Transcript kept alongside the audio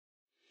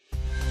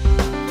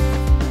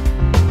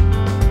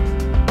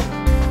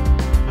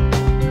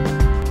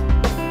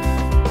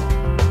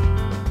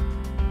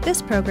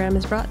This program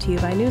is brought to you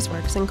by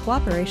Newsworks in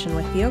cooperation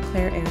with the Eau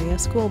Claire Area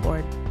School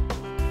Board.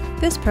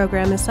 This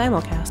program is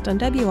simulcast on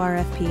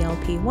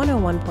WRFP-LP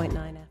 101.9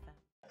 FM.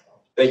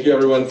 Thank you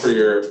everyone for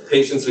your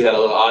patience. We had a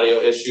little audio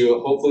issue.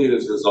 Hopefully it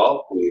is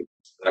resolved. We're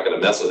not going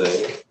to mess with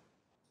anything.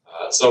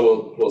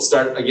 So we'll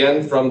start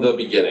again from the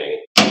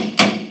beginning.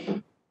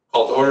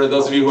 Call to order.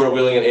 Those of you who are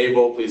willing and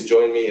able, please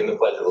join me in the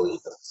Pledge of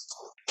Allegiance.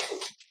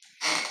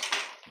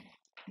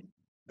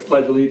 I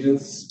pledge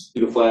allegiance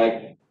to the flag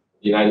of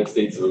the United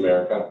States of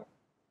America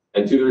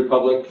and to the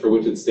republic for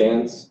which it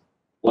stands,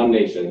 one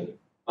nation,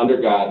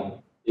 under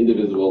God,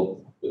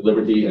 indivisible, with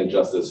liberty and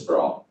justice for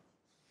all.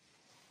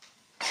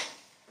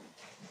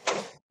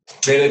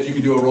 Dana, if you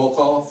could do a roll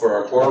call for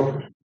our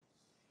quorum.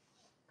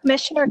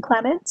 Commissioner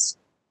Clements.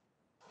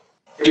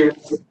 Here.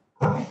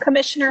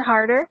 Commissioner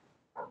Harder.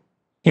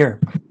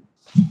 Here.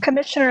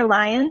 Commissioner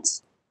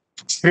Lyons.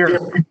 Here.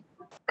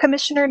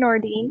 Commissioner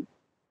Nordin.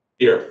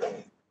 Here.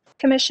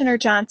 Commissioner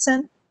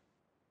Johnson.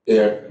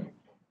 Here.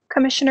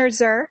 Commissioner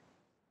Zur.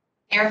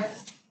 Here.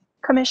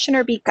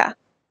 Commissioner Bika.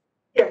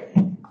 Here.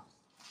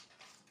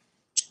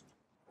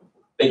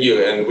 Thank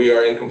you. And we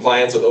are in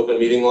compliance with open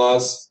meeting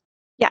laws.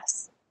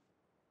 Yes.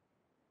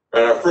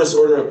 All right, our first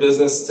order of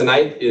business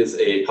tonight is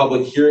a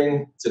public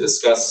hearing to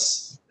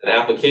discuss an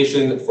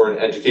application for an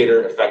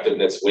educator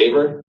effectiveness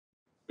waiver.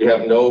 We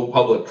have no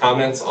public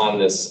comments on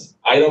this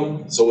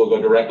item, so we'll go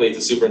directly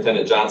to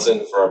Superintendent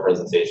Johnson for our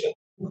presentation.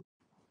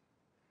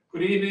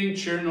 Good evening,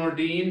 Chair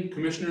Nordin,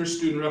 Commissioners,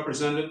 student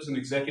representatives, and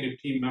executive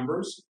team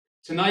members.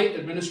 Tonight,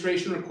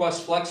 administration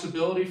requests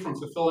flexibility from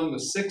fulfilling the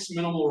 6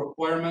 minimal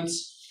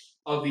requirements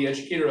of the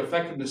educator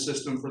effectiveness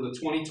system for the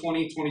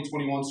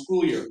 2020-2021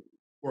 school year.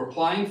 We're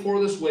applying for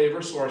this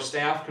waiver so our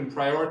staff can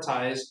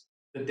prioritize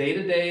the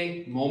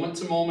day-to-day,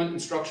 moment-to-moment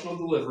instructional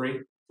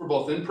delivery for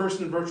both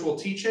in-person and virtual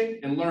teaching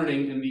and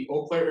learning in the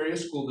Eau Claire Area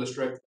School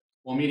District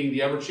while meeting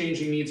the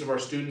ever-changing needs of our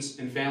students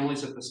and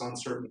families at this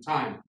uncertain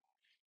time.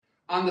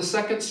 On the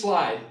second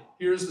slide,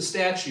 here's the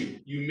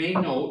statute. You may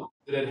note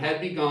that it had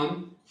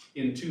begun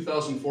in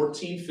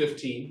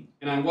 2014-15,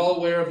 and I'm well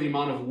aware of the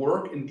amount of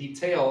work and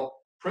detail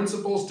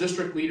principals,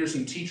 district leaders,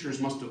 and teachers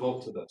must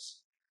devote to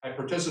this. I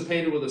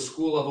participated with a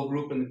school level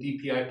group in the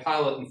DPI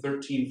pilot in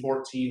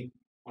 13-14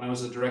 when I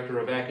was the Director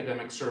of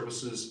Academic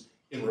Services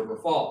in River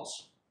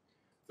Falls.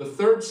 The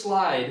third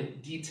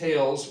slide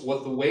details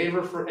what the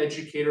waiver for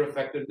educator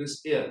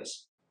effectiveness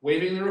is,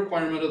 waiving the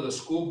requirement of the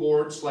school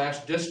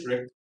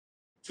board/district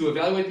to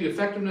evaluate the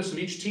effectiveness of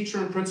each teacher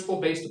and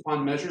principal based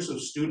upon measures of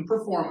student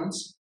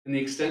performance and the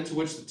extent to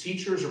which the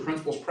teachers or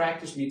principal's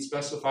practice meets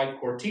specified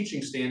core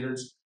teaching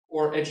standards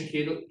or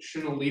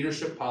educational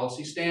leadership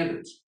policy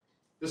standards.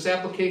 This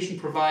application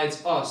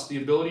provides us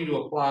the ability to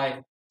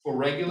apply for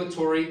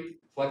regulatory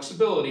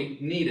flexibility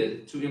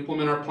needed to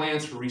implement our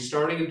plans for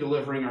restarting and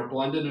delivering our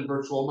blended and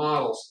virtual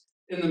models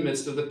in the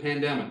midst of the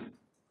pandemic.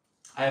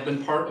 I have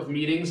been part of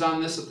meetings on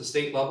this at the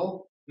state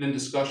level and in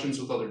discussions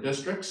with other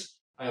districts.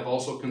 I have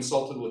also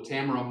consulted with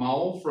Tamara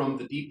Mao from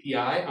the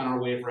DPI on our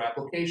waiver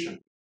application.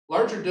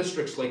 Larger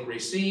districts like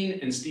Racine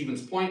and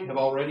Stevens Point have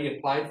already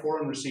applied for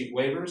and received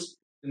waivers,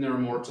 and there are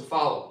more to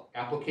follow.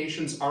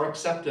 Applications are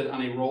accepted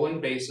on a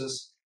rolling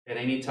basis at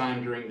any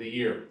time during the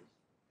year.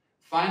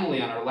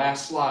 Finally, on our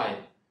last slide,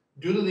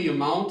 due to the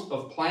amount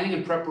of planning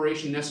and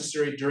preparation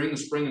necessary during the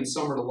spring and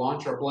summer to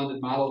launch our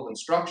blended model of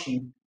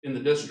instruction in the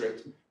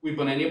district, we've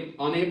been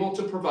unable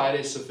to provide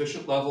a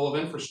sufficient level of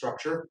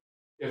infrastructure,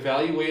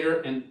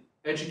 evaluator and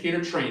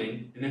educator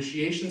training,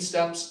 initiation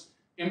steps,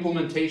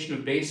 implementation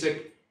of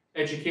basic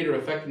educator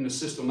effectiveness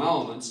system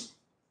elements,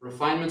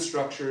 refinement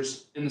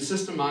structures, and the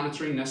system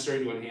monitoring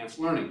necessary to enhance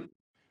learning.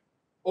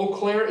 Eau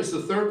Claire is the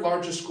 3rd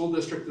largest school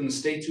district in the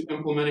state to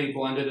implement a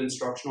blended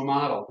instructional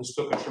model. This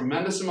took a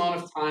tremendous amount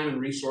of time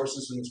and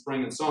resources in the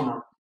spring and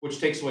summer,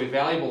 which takes away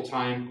valuable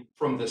time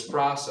from this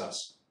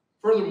process.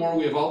 Furthermore,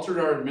 we have altered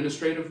our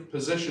administrative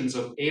positions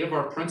of 8 of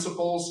our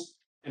principals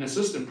and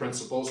assistant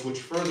principals, which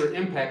further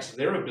impacts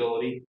their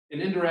ability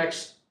and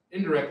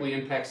indirectly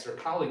impacts their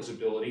colleagues'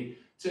 ability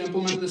to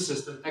implement the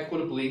system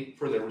equitably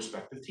for their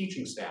respective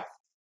teaching staff.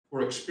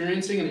 We're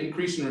experiencing an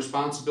increase in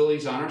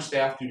responsibilities on our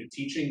staff due to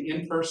teaching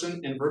in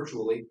person and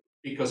virtually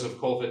because of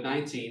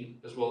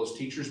COVID-19, as well as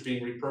teachers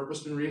being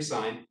repurposed and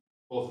reassigned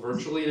both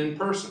virtually and in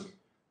person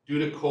due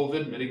to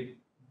COVID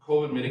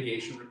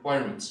mitigation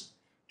requirements.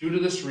 Due to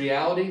this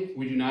reality,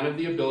 we do not have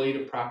the ability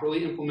to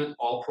properly implement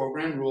all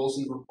program rules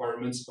and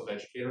requirements of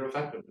educator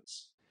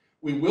effectiveness.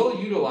 We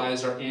will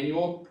utilize our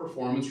annual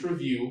performance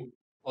review,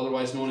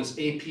 otherwise known as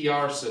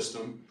APR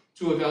system,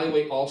 to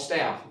evaluate all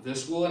staff.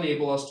 This will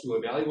enable us to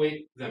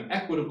evaluate them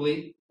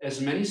equitably,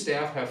 as many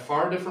staff have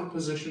far different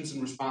positions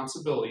and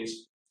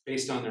responsibilities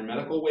based on their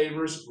medical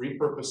waivers,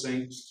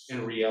 repurposing,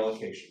 and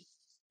reallocation.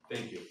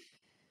 Thank you.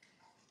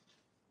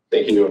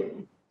 Thank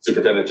you,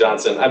 Superintendent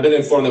Johnson. I've been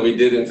informed that we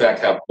did in fact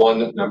have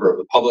one member of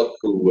the public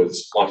who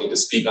was wanting to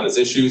speak on this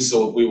issue,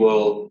 so we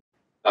will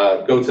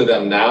go to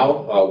them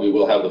now. We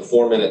will have the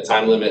 4-minute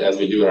time limit as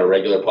we do in our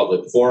regular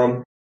public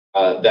forum.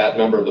 That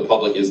member of the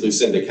public is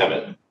Lucinda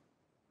Kemet.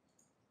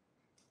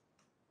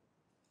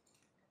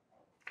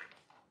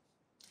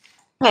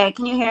 Okay,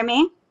 can you hear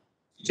me?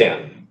 You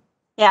can.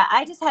 Yeah,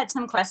 I just had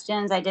some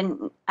questions. I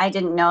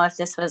didn't know if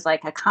this was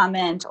like a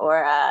comment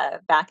or a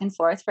back and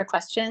forth for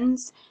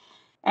questions.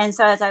 And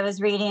so as I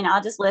was reading,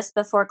 I'll just list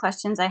the 4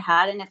 questions I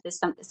had, and if there's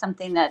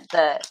something that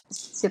the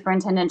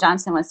Superintendent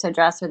Johnson wants to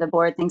address or the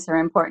board thinks are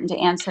important to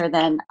answer,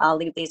 then I'll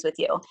leave these with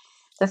you.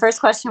 The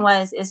first question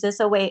was, is this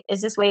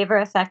waiver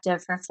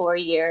effective for 4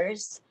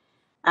 years?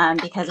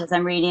 Because as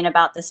I'm reading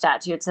about the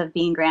statutes of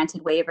being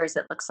granted waivers,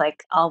 it looks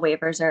like all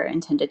waivers are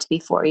intended to be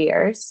 4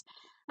 years.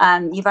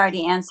 You've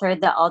already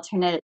answered the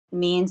alternate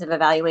means of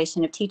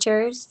evaluation of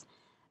teachers.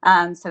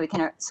 So we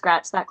can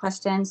scratch that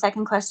question.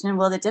 Second question,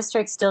 will the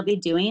district still be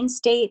doing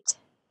state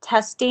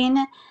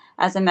testing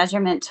as a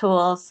measurement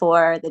tool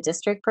for the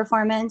district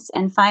performance?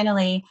 And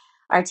finally,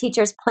 are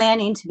teachers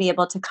planning to be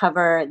able to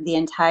cover the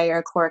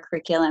entire core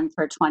curriculum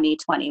for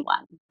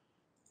 2021?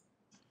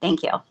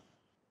 Thank you.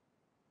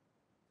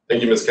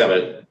 Thank you, Ms.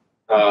 Kevitt.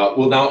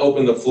 We'll now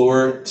open the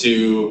floor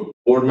to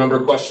board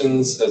member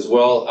questions as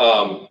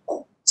well.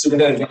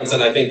 Superintendent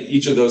Johnson, I think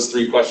each of those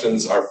 3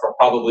 questions are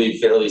probably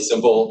fairly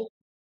simple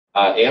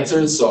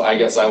answers. So I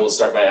guess I will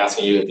start by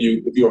asking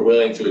you if you are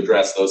willing to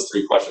address those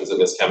 3 questions that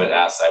Ms. Kevitt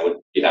asked. I would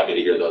be happy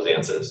to hear those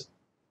answers.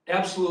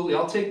 Absolutely.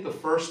 I'll take the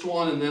first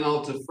one, and then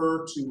I'll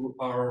defer to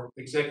our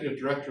Executive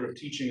Director of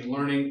Teaching and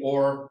Learning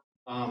or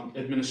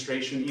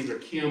administration, either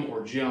Kim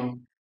or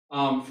Jim.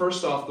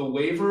 First off, the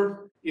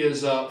waiver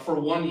is for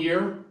 1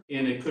 year,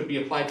 and it could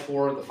be applied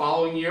for the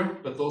following year,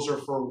 but those are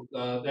for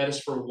that is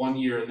for 1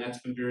 year, and that's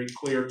been very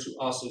clear to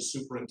us as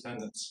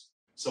superintendents.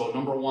 So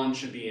number 1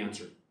 should be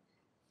answered.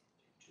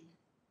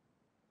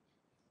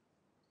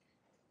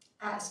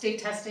 State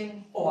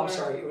testing. Oh, I'm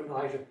sorry,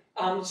 Elijah.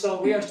 So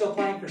we are still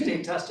planning for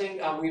state testing.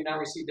 We've not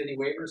received any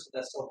waivers, so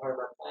that's still part of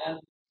our plan.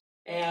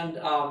 And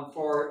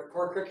for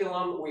core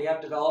curriculum, we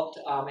have developed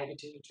and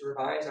continue to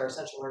revise our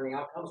essential learning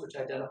outcomes, which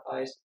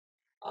identifies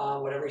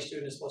what every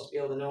student is supposed to be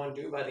able to know and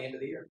do by the end of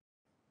the year.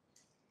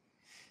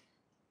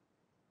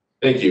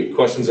 Thank you.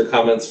 Questions or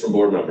comments from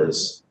board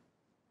members?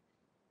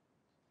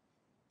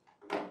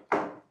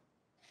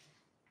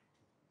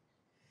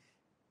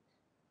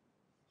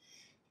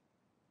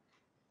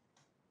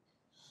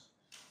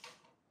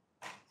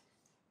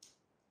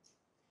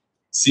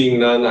 Seeing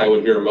none, I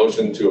would hear a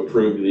motion to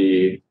approve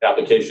the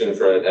application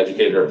for an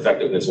educator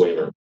effectiveness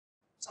waiver.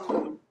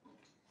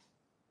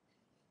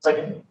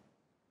 Second.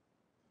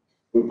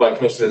 Moved by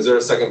Commissioner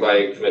Zur, second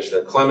by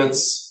Commissioner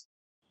Clements.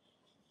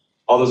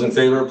 All those in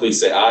favor, please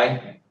say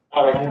aye.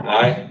 Aye.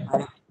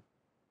 Aye.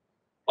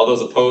 All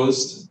those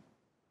opposed?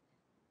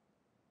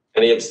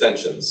 Any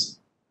abstentions?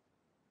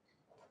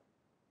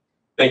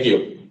 Thank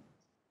you.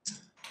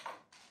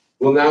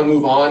 We'll now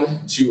move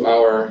on to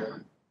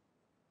our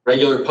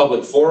regular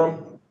public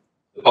forum.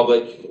 The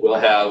public will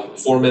have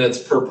 4 minutes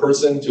per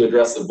person to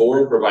address the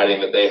board,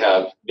 providing that they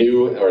have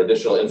new or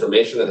additional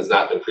information that has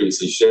not been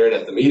previously shared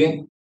at the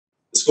meeting.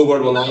 The school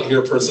board will not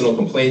hear personal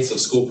complaints of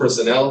school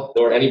personnel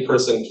nor any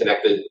person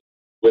connected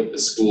with the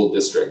school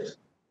district.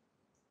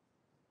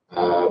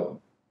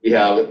 We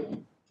have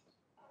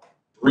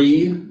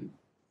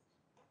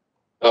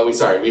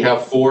we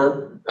have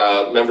 4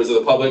 members of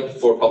the public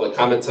for public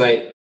comment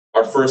tonight.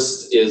 Our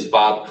first is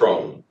Bob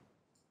Crone.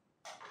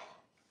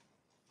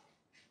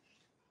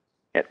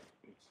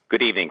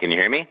 Good evening. Can you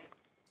hear me?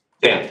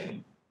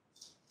 Dan.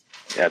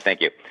 Yeah,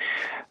 thank you.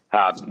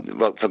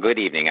 So good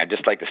evening. I'd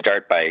just like to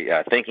start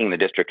by thanking the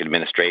district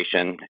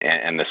administration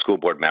and the school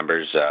board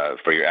members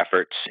for your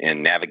efforts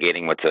in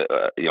navigating what's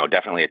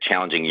definitely a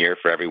challenging year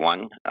for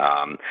everyone,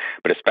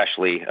 but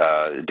especially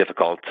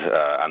difficult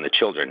on the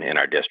children in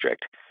our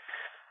district.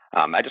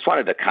 I just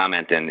wanted to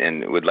comment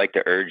and would like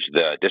to urge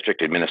the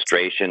district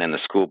administration and the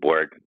school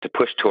board to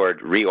push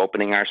toward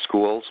reopening our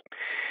schools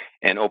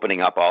and opening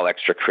up all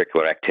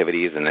extracurricular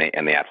activities and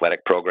the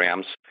athletic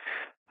programs.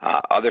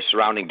 Other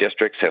surrounding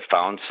districts have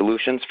found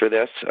solutions for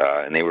this,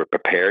 and they were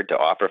prepared to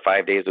offer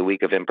 5 days a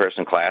week of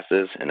in-person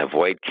classes and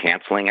avoid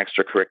canceling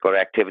extracurricular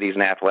activities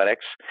and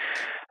athletics.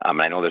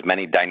 I know there's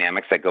many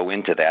dynamics that go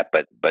into that,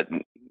 but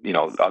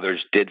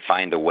others did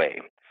find a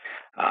way.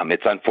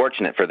 It's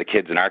unfortunate for the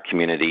kids in our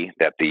community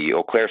that the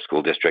Eau Claire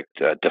School District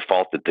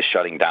defaulted to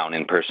shutting down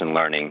in-person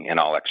learning and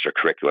all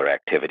extracurricular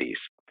activities.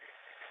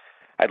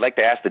 I'd like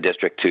to ask the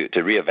district to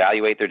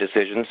reevaluate their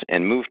decisions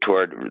and move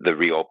toward the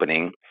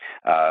reopening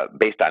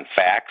based on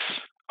facts,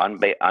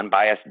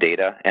 unbiased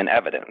data, and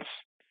evidence.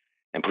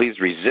 And please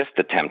resist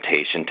the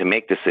temptation to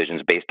make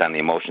decisions based on the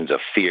emotions of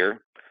fear,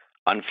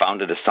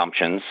 unfounded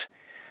assumptions,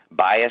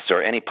 bias,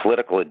 or any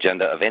political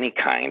agenda of any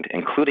kind,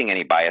 including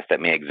any bias that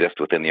may exist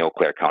within the Eau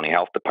Claire County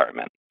Health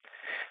Department.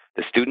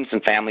 The students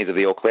and families of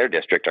the Eau Claire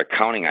District are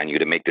counting on you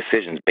to make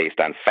decisions based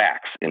on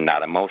facts and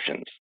not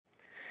emotions.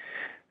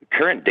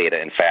 Current data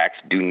and facts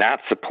do not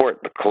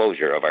support the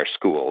closure of our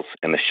schools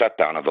and the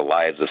shutdown of the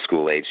lives of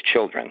school-aged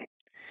children.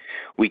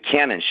 We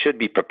can and should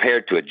be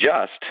prepared to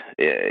adjust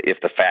if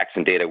the facts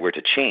and data were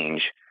to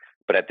change,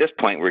 but at this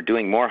point we're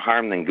doing more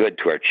harm than good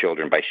to our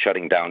children by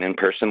shutting down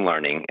in-person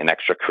learning and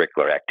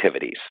extracurricular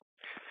activities.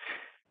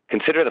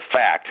 Consider the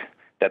fact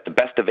that the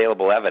best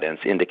available evidence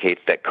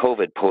indicates that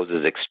COVID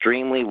poses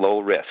extremely low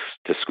risks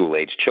to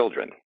school-age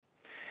children.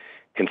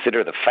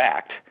 Consider the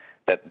fact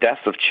that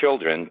deaths of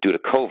children due to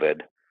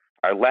COVID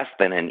are less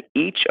than in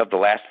each of the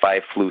last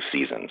 5 flu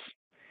seasons,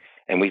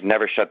 and we've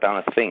never shut down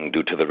a thing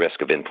due to the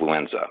risk of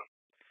influenza.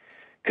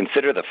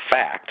 Consider the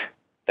fact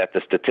that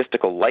the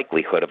statistical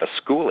likelihood of a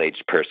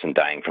school-aged person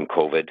dying from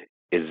COVID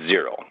is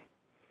 0.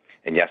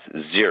 And yes,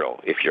 0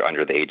 if you're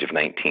under the age of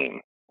 19.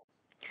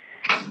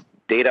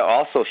 Data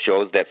also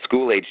shows that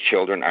school-aged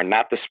children are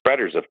not the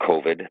spreaders of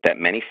COVID that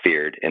many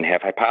feared and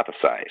have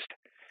hypothesized.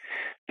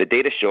 The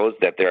data shows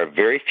that there are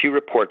very few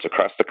reports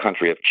across the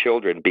country of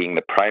children being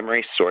the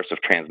primary source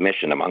of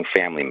transmission among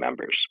family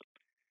members.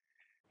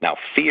 Now,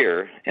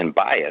 fear and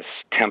bias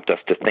tempt us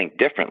to think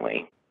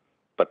differently,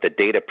 but the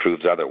data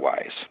proves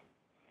otherwise.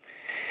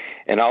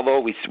 And although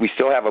we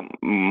still have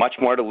much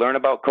more to learn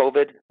about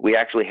COVID, we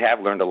actually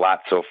have learned a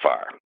lot so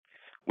far.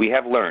 We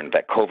have learned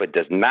that COVID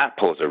does not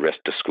pose a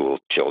risk to school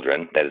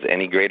children that is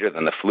any greater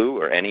than the flu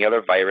or any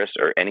other virus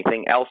or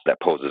anything else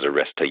that poses a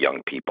risk to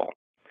young people.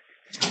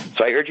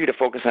 So I urge you to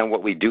focus on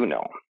what we do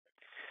know.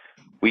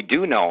 We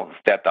do know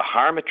that the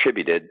harm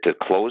attributed to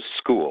closed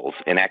schools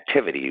and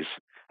activities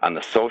on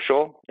the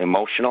social,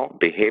 emotional,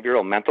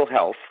 behavioral, mental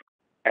health,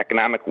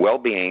 economic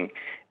well-being,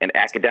 and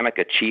academic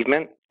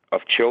achievement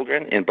of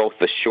children in both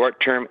the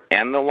short term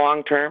and the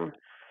long term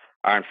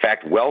are in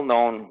fact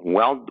well-known,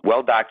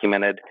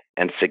 well-documented,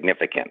 and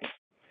significant.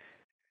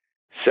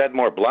 Said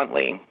more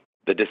bluntly,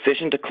 the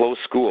decision to close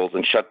schools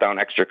and shut down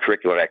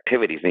extracurricular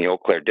activities in the Eau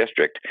Claire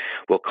district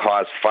will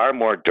cause far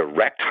more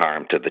direct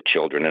harm to the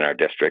children in our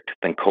district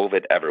than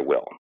COVID ever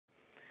will.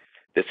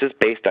 This is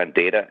based on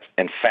data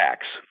and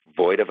facts,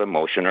 void of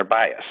emotion or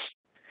bias.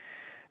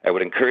 I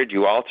would encourage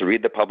you all to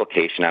read the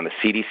publication on the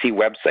CDC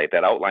website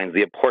that outlines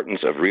the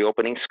importance of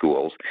reopening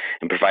schools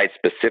and provides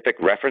specific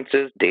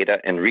references, data,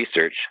 and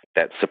research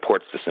that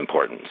supports this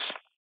importance.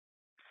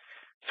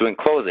 So in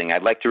closing,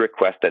 I'd like to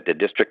request that the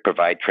district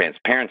provide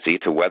transparency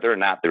to whether or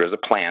not there is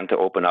a plan to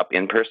open up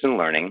in-person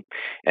learning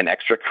and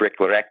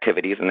extracurricular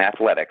activities and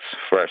athletics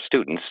for our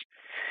students.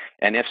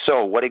 And if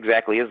so, what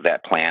exactly is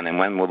that plan and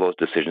when will those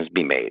decisions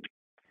be made?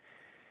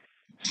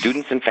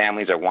 Students and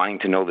families are wanting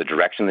to know the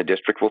direction the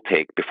district will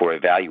take before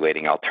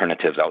evaluating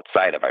alternatives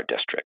outside of our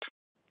district.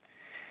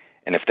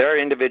 And if there are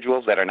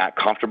individuals that are not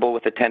comfortable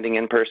with attending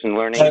in-person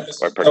learning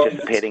or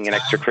participating in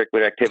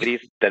extracurricular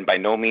activities, then by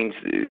no means.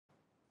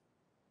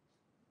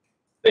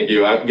 Thank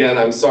you. Again,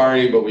 I'm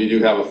sorry, but we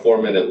do have a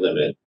 4-minute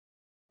limit.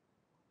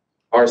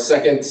 Our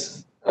second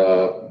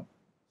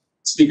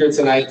speaker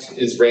tonight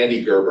is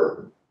Randy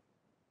Gerber.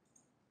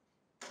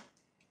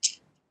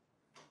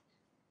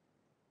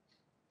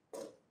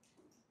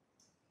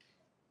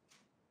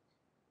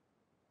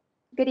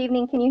 Good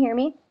evening, can you hear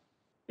me?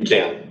 You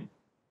can.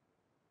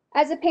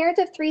 As a parent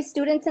of 3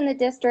 students in the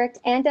district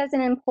and as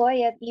an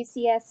employee of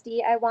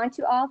ECSD, I want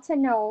you all to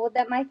know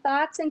that my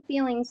thoughts and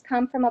feelings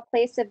come from a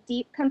place of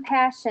deep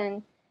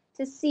compassion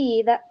to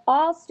see that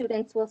all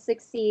students will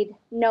succeed,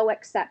 no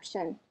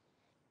exception.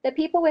 The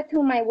people with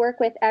whom I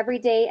work with every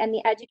day and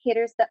the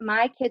educators that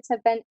my kids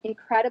have been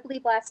incredibly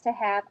blessed to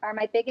have are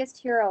my biggest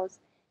heroes,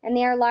 and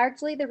they are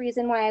largely the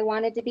reason why I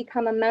wanted to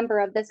become a member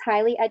of this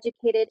highly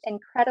educated,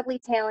 incredibly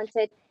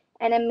talented,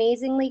 and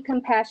amazingly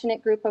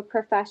compassionate group of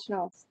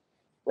professionals.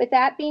 With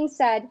that being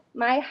said,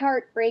 my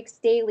heart breaks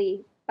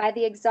daily by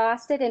the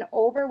exhausted and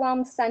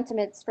overwhelmed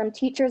sentiments from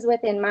teachers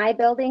within my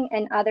building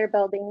and other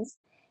buildings,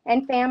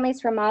 and families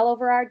from all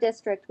over our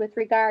district with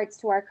regards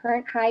to our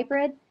current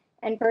hybrid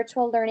and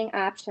virtual learning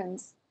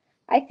options.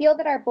 I feel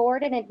that our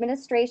board and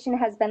administration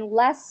has been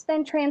less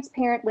than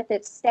transparent with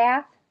its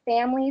staff,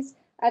 families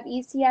of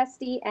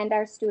ECSD, and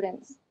our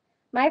students.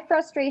 My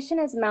frustration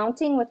is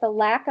mounting with the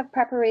lack of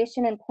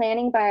preparation and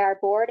planning by our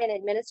board and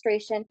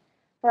administration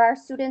for our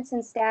students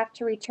and staff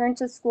to return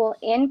to school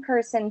in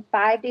person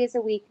 5 days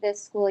a week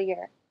this school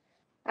year.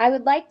 I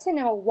would like to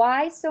know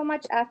why so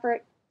much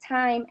effort,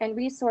 time, and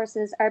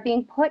resources are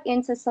being put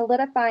into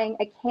solidifying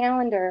a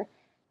calendar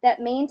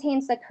that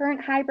maintains the current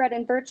hybrid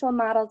and virtual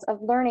models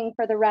of learning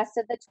for the rest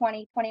of the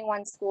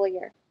 2021 school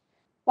year.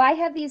 Why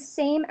have these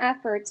same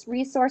efforts,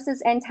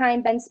 resources, and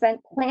time been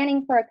spent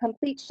planning for a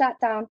complete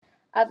shutdown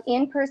of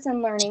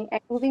in-person learning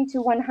and moving to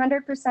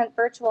 100%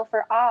 virtual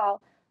for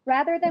all,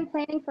 rather than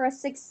planning for a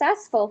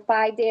successful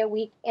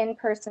 5-day-a-week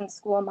in-person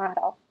school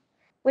model,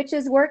 which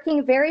is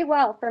working very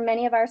well for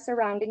many of our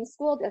surrounding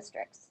school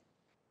districts?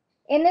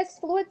 In this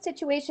fluid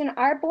situation,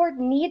 our board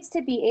needs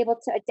to be able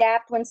to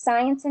adapt when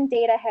science and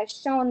data has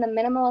shown the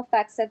minimal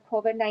effects of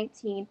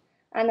COVID-19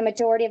 on the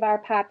majority of our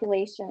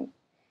population.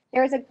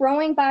 There is a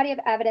growing body of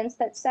evidence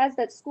that says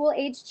that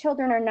school-aged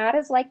children are not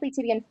as likely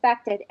to be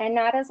infected and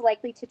not as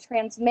likely to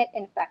transmit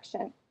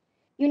infection.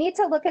 You need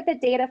to look at the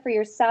data for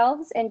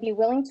yourselves and be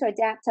willing to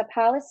adapt to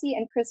policy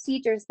and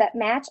procedures that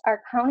match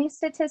our county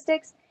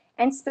statistics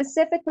and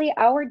specifically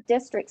our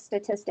district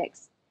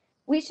statistics.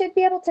 We should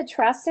be able to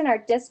trust in our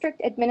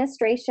district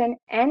administration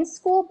and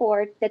school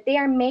board that they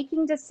are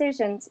making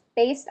decisions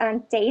based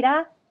on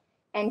data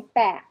and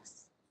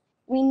facts.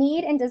 We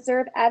need and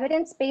deserve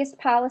evidence-based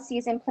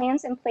policies and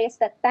plans in place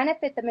that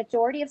benefit the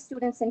majority of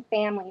students and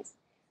families.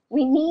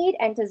 We need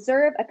and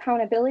deserve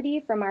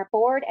accountability from our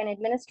board and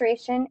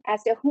administration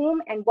as to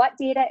whom and what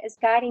data is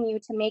guiding you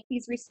to make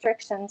these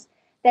restrictions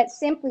that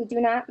simply do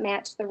not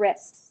match the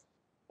risks.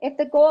 If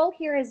the goal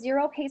here is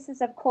 0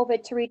 cases of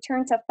COVID to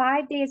return to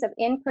 5 days of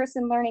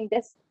in-person learning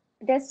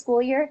this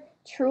school year,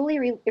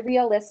 truly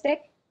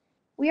realistic,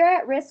 we are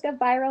at risk of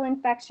viral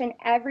infection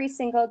every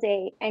single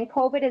day, and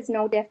COVID is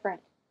no different.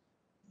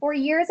 For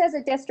years as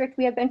a district,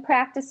 we have been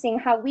practicing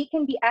how we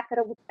can be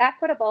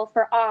equitable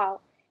for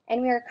all,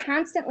 and we are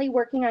constantly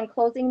working on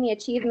closing the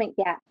achievement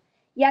gap.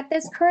 Yet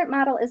this current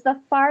model is the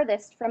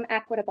farthest from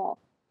equitable.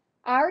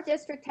 Our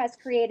district has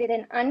created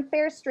an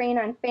unfair strain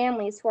on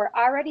families who are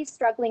already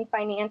struggling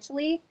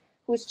financially,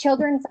 whose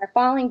children are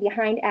falling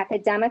behind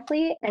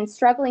academically and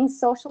struggling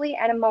socially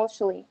and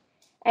emotionally.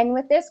 And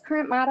with this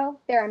current model,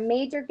 there are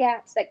major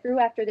gaps that grew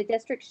after the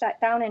district shut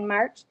down in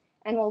March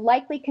and will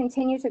likely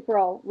continue to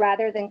grow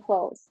rather than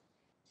close.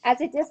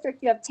 As a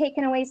district, you have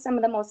taken away some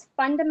of the most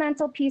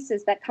fundamental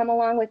pieces that come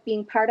along with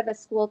being part of a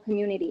school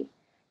community,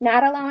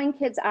 not allowing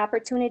kids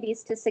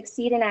opportunities to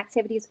succeed in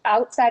activities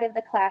outside of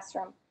the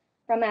classroom,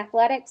 from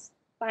athletics,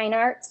 fine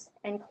arts,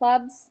 and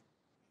clubs.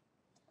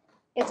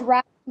 It's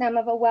robbing them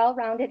of a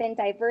well-rounded and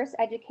diverse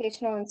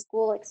educational and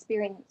school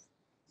experience.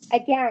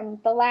 Again,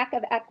 the lack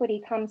of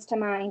equity comes to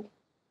mind.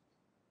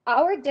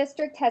 Our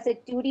district has a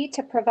duty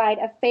to provide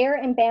a fair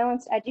and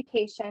balanced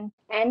education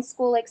and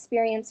school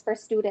experience for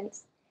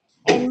students.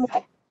 And what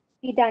can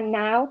be done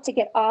now to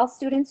get all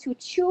students who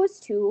choose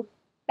to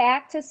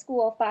back to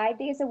school 5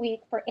 days a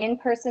week for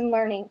in-person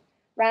learning,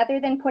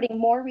 rather than putting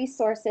more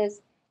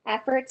resources,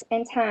 effort,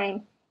 and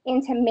time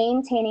into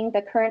maintaining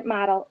the current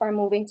model or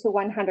moving to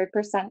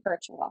 100%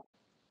 virtual.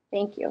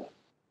 Thank you.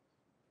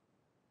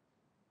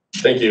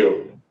 Thank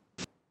you.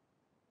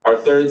 Our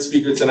third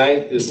speaker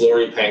tonight is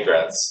Lori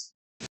Pankratz.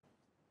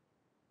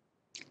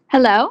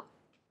 Hello.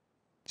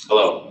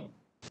 Hello.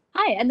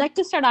 Hi, I'd like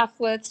to start off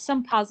with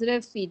some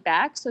positive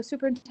feedback. So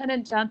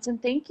Superintendent Johnson,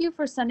 thank you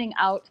for sending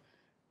out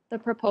the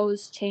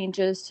proposed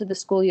changes to the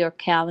school year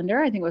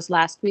calendar. I think it was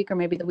last week or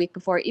maybe the week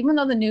before. Even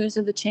though the news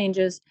of the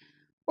changes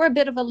were a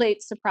bit of a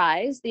late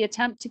surprise, the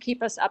attempt to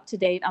keep us up to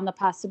date on the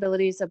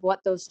possibilities of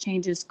what those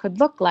changes could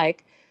look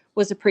like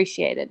was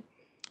appreciated.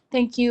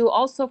 Thank you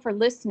also for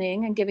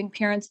listening and giving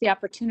parents the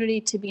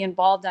opportunity to be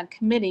involved on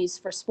committees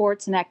for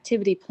sports and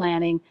activity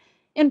planning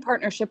in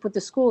partnership with the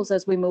schools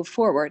as we move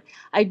forward.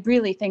 I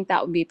really think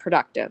that would be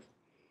productive.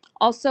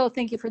 Also,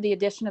 thank you for the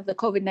addition of the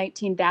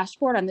COVID-19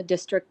 dashboard on the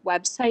district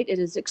website. It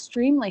is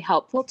extremely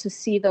helpful to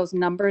see those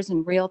numbers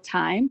in real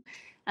time.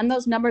 And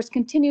those numbers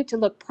continue to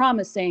look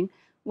promising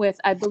with,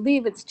 I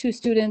believe it's 2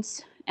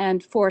 students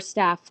and 4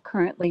 staff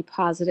currently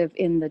positive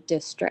in the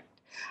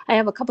district. I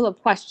have a couple of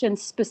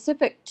questions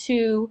specific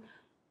to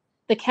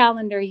the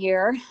calendar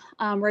year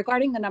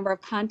regarding the number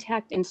of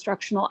contact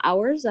instructional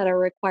hours that are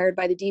required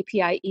by the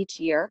DPI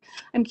each year.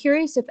 I'm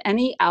curious if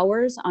any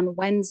hours on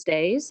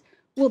Wednesdays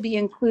will be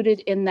included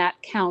in that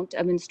count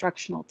of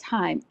instructional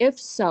time. If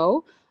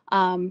so,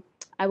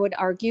 I would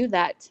argue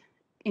that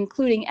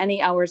including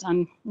any hours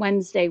on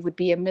Wednesday would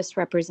be a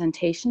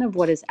misrepresentation of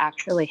what is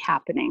actually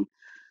happening.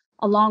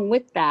 Along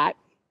with that,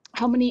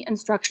 how many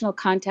instructional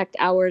contact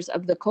hours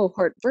of the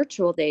cohort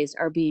virtual days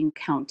are being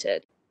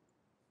counted?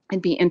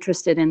 I'd be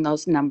interested in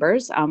those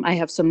numbers. I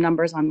have some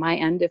numbers on my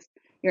end if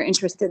you're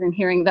interested in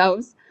hearing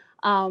those.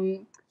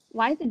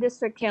 Why the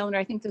district calendar?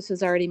 I think this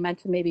was already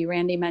mentioned, maybe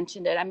Randy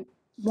mentioned it. I'm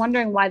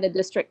wondering why the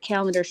district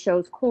calendar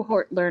shows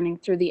cohort learning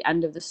through the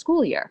end of the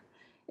school year.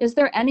 Is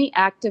there any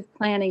active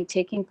planning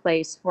taking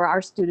place for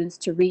our students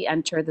to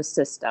re-enter the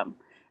system?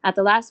 At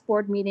the last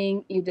board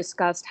meeting, you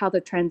discussed how the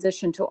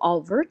transition to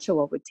all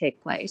virtual would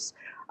take place,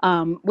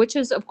 which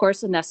is, of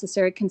course, a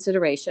necessary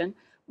consideration,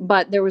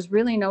 but there was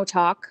really no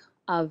talk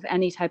of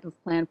any type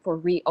of plan for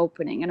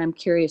reopening, and I'm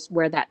curious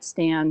where that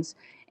stands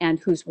and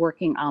who's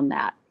working on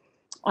that.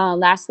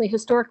 Lastly,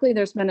 historically,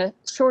 there's been a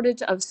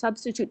shortage of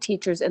substitute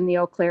teachers in the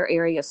Eau Claire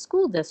area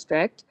school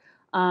district.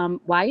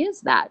 Why is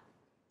that?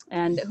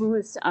 And who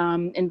is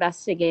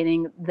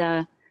investigating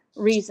the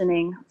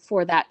reasoning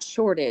for that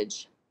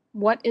shortage?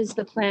 What is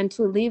the plan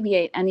to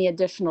alleviate any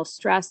additional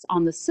stress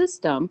on the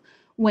system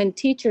when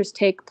teachers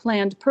take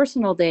planned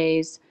personal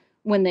days,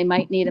 when they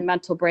might need a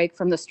mental break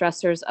from the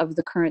stressors of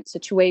the current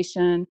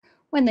situation,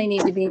 when they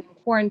need to be in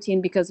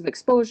quarantine because of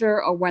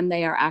exposure, or when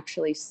they are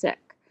actually sick?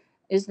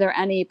 Is there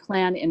any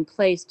plan in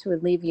place to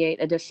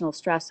alleviate additional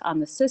stress on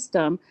the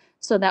system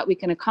so that we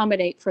can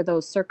accommodate for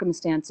those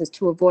circumstances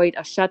to avoid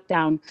a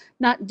shutdown,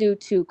 not due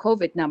to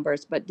COVID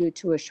numbers, but due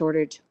to a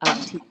shortage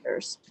of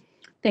teachers?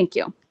 Thank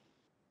you.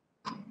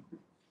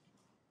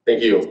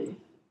 Thank you.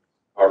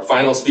 Our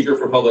final speaker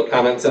for public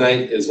comment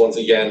tonight is once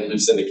again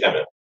Lucinda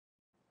Kemen.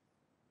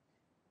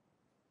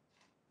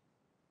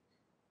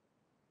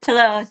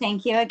 Hello,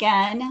 thank you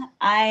again.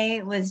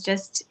 I was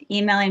just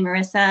emailing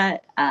Marissa,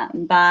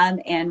 Bob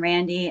and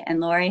Randy and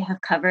Lori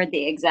have covered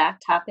the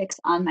exact topics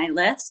on my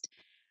list,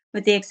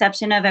 with the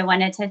exception of I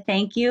wanted to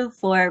thank you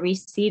for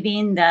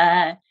receiving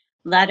the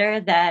letter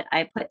that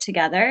I put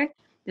together.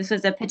 This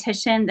was a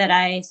petition that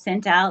I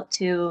sent out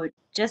to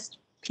just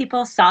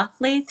people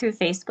softly through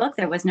Facebook.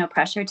 There was no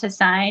pressure to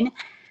sign,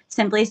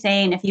 simply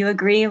saying, if you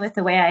agree with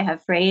the way I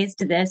have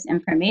phrased this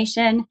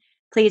information,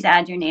 please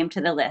add your name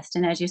to the list.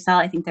 And as you saw,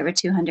 I think there were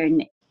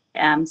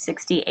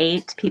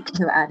 268 people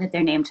who added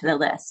their name to the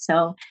list.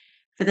 So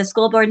for the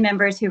school board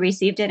members who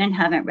received it and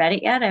haven't read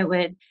it yet, I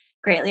would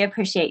greatly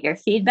appreciate your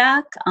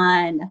feedback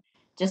on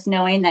just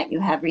knowing that you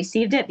have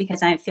received it,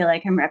 because I feel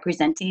like I'm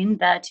representing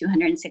the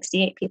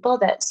 268 people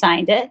that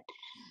signed it.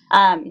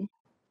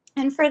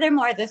 And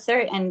furthermore, the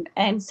third,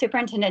 and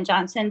Superintendent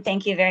Johnson,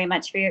 thank you very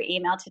much for your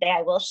email today.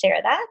 I will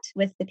share that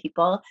with the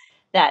people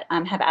that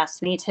have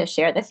asked me to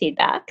share the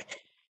feedback.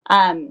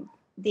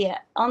 The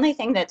only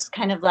thing that's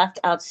kind of left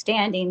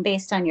outstanding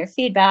based on your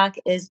feedback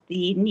is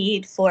the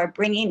need for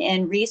bringing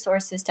in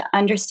resources to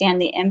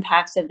understand the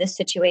impacts of this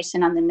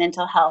situation on the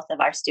mental health of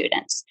our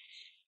students.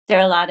 There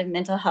are a lot of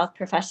mental health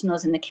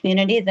professionals in the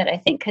community that I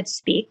think could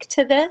speak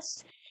to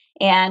this.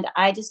 And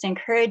I just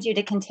encourage you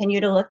to continue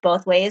to look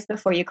both ways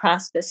before you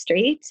cross the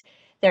street.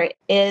 There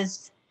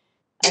is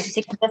a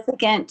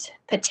significant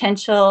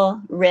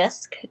potential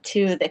risk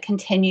to the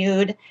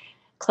continued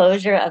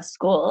closure of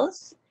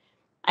schools.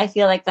 I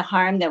feel like the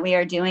harm that we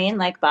are doing,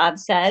 like Bob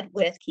said,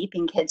 with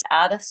keeping kids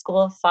out of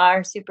school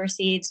far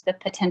supersedes the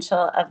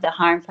potential of the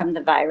harm from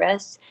the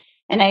virus.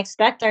 And I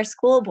expect our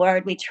school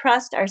board, we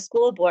trust our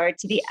school board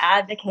to be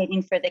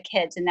advocating for the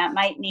kids. And that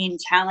might mean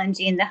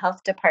challenging the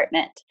health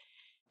department.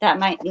 That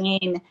might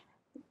mean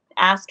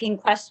asking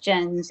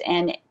questions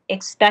and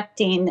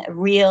expecting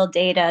real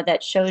data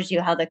that shows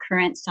you how the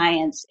current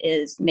science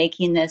is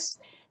making this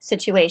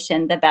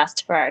situation the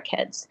best for our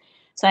kids.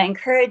 So I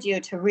encourage you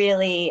to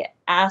really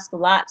ask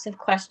lots of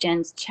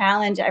questions,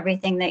 challenge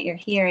everything that you're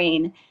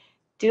hearing,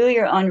 do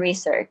your own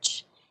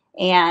research,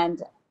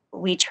 and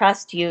we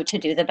trust you to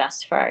do the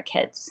best for our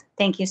kids.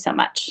 Thank you so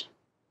much.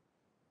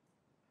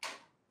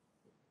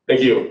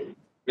 Thank you.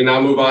 We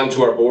now move on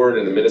to our board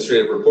and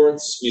administrative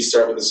reports. We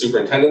start with the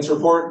superintendent's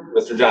report.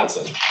 Mr.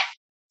 Johnson.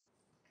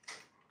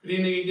 Good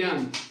evening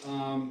again.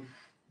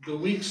 The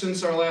weeks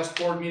since our last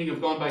board meeting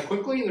have gone by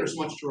quickly. There's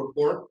much to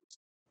report.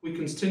 We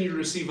continue to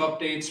receive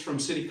updates from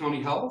City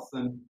County Health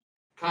and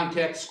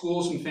contact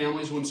schools and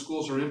families when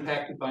schools are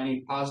impacted by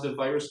any positive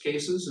virus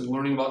cases, and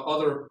learning about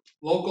other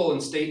local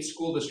and state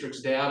school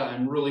districts' data.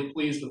 I'm really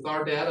pleased with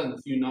our data and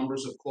the few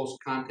numbers of close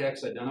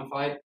contacts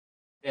identified.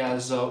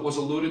 As was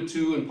alluded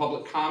to in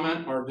public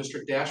comment, our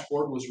district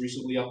dashboard was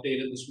recently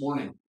updated this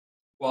morning.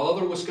 While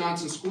other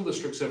Wisconsin school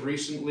districts have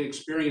recently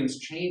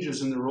experienced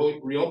changes in their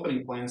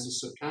reopening plans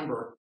this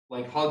September,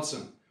 like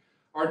Hudson,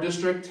 our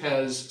district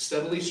has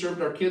steadily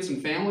served our kids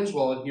and families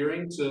while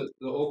adhering to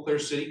the Eau Claire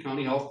City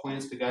County Health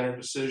plans to guide our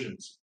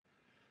decisions.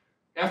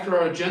 After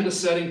our agenda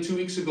setting 2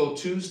 weeks ago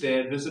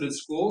Tuesday, I visited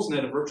schools and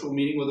had a virtual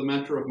meeting with a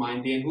mentor of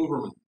mine, Dan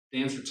Hooverman.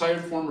 Dan's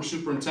retired former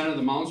superintendent of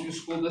the Mounds View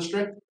School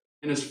District,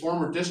 and his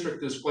former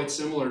district is quite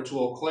similar to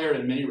Eau Claire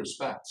in many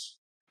respects.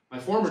 My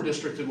former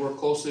district had worked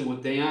closely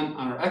with Dan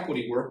on our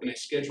equity work, and I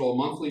scheduled a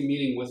monthly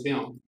meeting with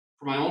him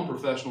for my own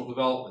professional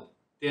development.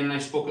 Dan and I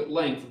spoke at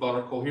length about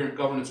our coherent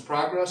governance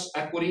progress,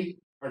 equity,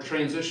 our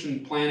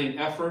transition planning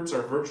efforts,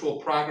 our virtual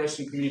progress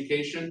and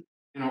communication,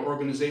 and our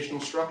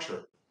organizational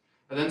structure.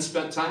 I then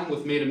spent time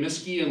with Maida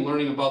Miskey and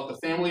learning about the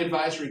Family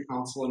Advisory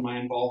Council and my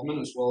involvement,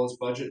 as well as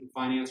budget and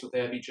finance with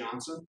Abby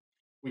Johnson.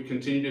 We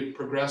continue to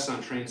progress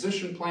on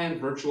transition plan,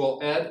 virtual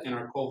ed, and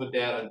our COVID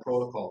data and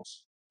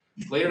protocols.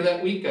 Later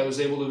that week, I was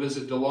able to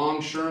visit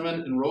DeLong,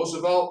 Sherman, and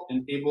Roosevelt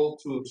and able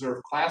to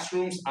observe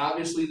classrooms.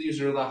 Obviously, these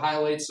are the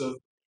highlights of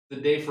the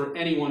day for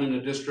anyone in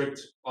a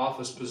district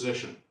office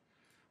position.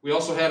 We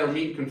also had our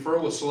meet and confer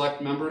with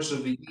select members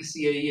of the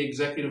ECAE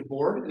Executive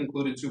Board,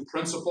 included 2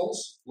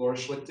 principals, Laura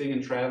Schlichting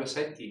and Travis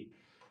Hedke.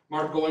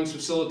 Mark Goings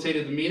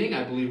facilitated the meeting.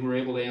 I believe we were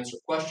able to answer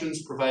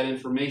questions, provide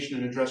information,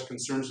 and address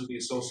concerns of the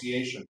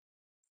association.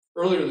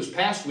 Earlier this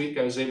past week,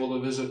 I was able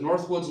to visit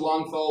Northwoods,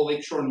 Longfellow,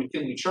 Lakeshore, and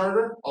McKinley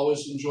Charter.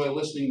 Always enjoy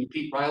listening to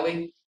Pete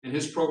Riley and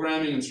his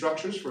programming and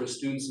structures for his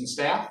students and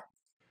staff.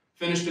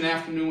 Finished an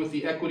afternoon with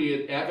the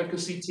equity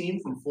advocacy team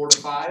from 4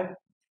 to 5.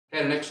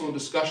 Had an excellent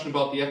discussion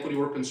about the equity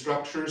work and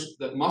structures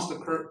that must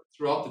occur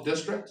throughout the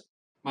district,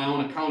 my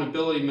own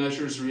accountability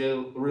measures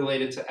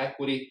related to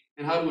equity,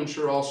 and how to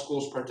ensure all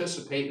schools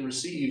participate and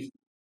receive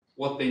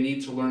what they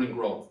need to learn and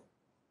grow.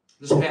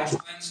 This past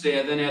Wednesday,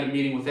 I then had a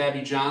meeting with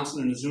Abby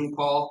Johnson and a Zoom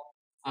call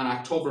on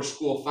October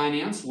school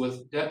finance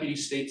with Deputy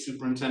State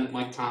Superintendent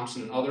Mike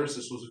Thompson and others.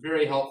 This was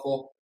very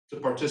helpful to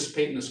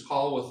participate in this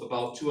call with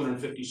about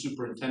 250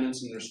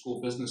 superintendents and their school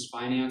business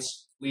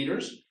finance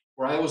leaders,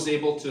 where I was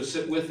able to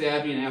sit with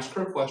Abby and ask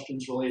her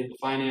questions related to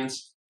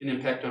finance and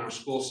impact on our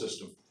school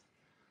system.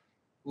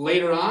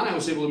 Later on, I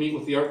was able to meet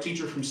with the art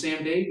teacher from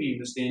Sam Davey,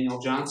 Ms. Danielle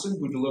Johnson,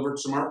 who delivered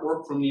some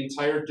artwork from the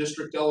entire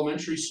district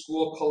elementary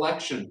school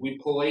collection. We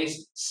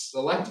placed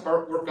select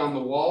artwork on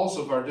the walls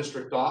of our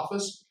district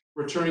office,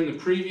 returning the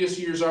previous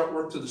year's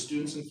artwork to the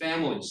students and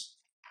families.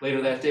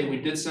 Later that day, we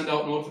did send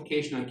out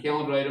notification on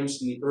calendar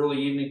items in the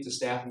early evening to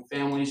staff and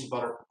families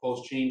about our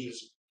proposed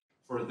changes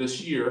for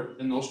this year,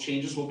 and those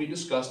changes will be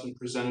discussed and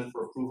presented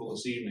for approval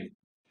this evening.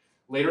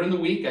 Later in the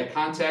week, I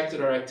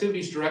contacted our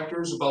activities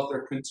directors about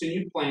their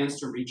continued plans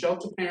to reach out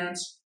to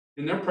parents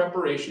in their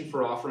preparation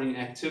for offering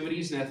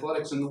activities and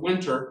athletics in the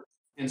winter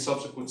and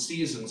subsequent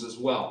seasons as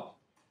well.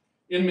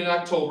 In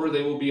mid-October,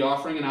 they will be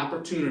offering an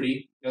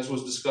opportunity, as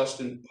was discussed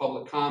in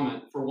public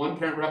comment, for one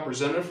parent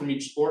representative from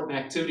each sport and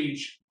activity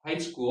each high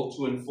school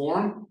to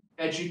inform,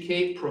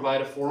 educate,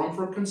 provide a forum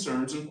for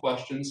concerns and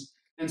questions,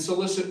 and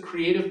solicit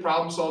creative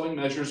problem-solving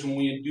measures when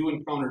we do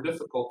encounter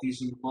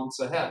difficulties in the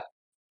months ahead.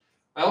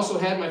 I also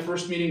had my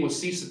first meeting with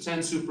CESA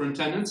 10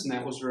 superintendents, and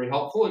that was very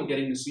helpful in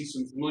getting to see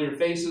some familiar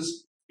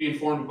faces, be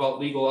informed about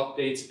legal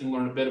updates, and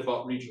learn a bit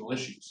about regional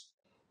issues.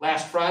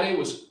 Last Friday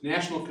was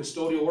National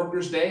Custodial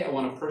Workers Day. I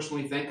want to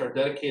personally thank our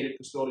dedicated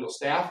custodial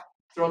staff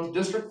throughout the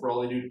district for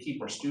all they do to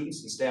keep our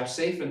students and staff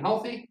safe and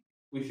healthy.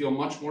 We feel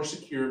much more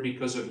secure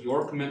because of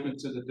your commitment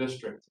to the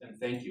district, and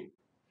thank you.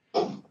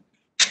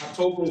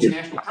 October is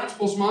National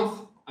Principals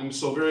Month. I'm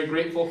so very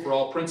grateful for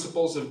all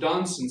principals have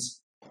done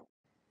since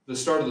the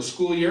start of the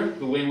school year,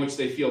 the way in which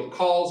they field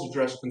calls,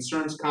 address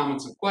concerns,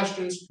 comments, and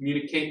questions,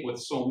 communicate with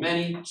so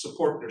many,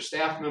 support their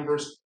staff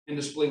members, and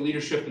display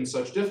leadership in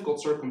such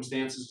difficult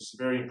circumstances is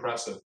very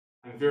impressive.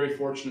 I'm very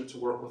fortunate to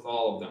work with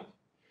all of them.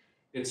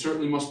 It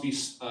certainly must be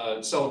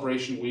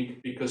celebration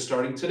week because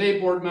starting today,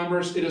 board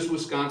members, it is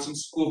Wisconsin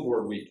School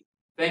Board Week.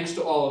 Thanks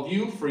to all of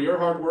you for your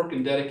hard work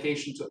and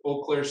dedication to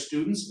Eau Claire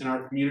students and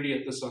our community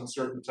at this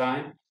uncertain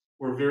time.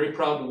 We're very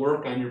proud to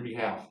work on your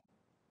behalf.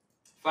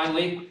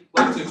 Finally,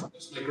 I'd like to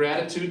express my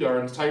gratitude to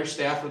our entire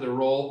staff for their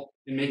role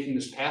in making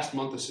this past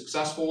month a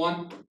successful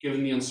one,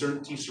 given the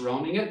uncertainty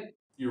surrounding it.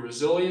 Your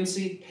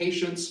resiliency,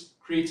 patience,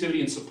 creativity,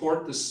 and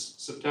support this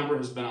September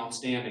has been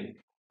outstanding.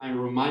 I'm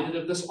reminded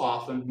of this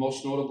often,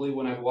 most notably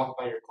when I've walked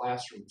by your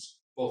classrooms,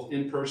 both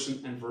in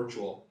person and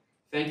virtual.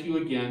 Thank you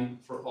again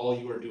for all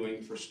you are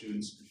doing for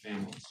students and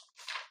families.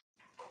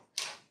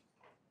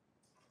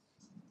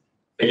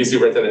 Thank you,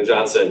 Superintendent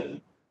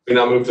Johnson. We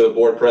now move to the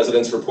board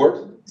president's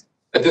report.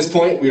 At this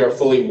point, we are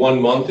fully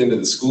 1 month into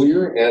the school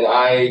year, and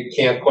I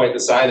can't quite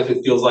decide if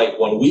it feels like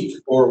 1 week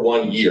or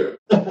 1 year.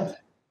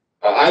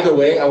 Either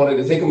way, I wanted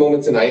to take a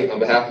moment tonight on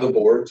behalf of the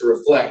board to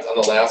reflect on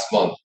the last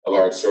month of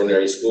our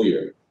extraordinary school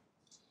year.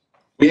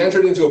 We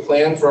entered into a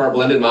plan for our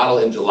blended model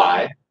in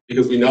July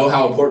because we know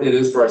how important it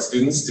is for our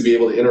students to be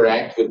able to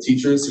interact with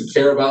teachers who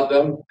care about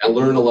them and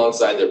learn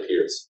alongside their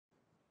peers.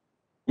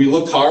 We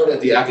looked hard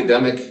at the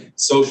academic,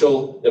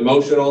 social,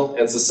 emotional,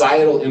 and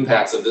societal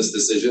impacts of this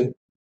decision,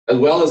 as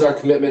well as our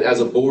commitment as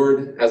a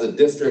board, as a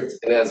district,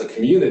 and as a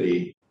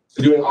community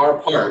to doing our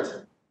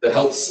part to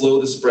help slow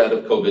the spread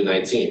of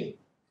COVID-19.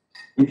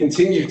 We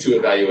continue to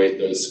evaluate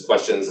those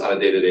questions on a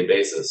day-to-day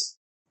basis.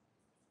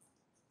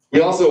 We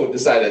also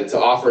decided to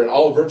offer an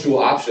all-virtual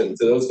option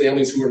to those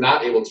families who were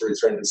not able to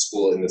return to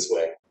school in this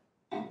way.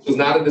 It was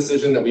not a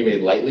decision that we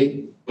made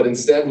lightly, but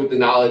instead with the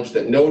knowledge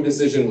that no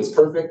decision was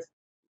perfect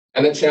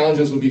and that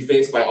challenges would be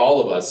faced by all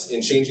of us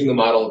in changing the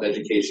model of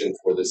education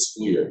for this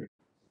school year.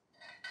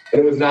 And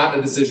it was not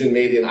a decision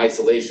made in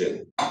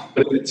isolation,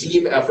 but a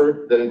team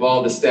effort that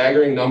involved a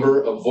staggering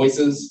number of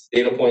voices,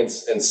 data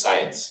points, and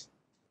science.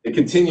 It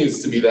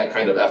continues to be that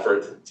kind of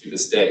effort to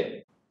this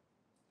day.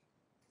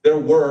 There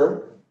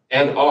were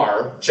and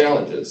are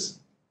challenges.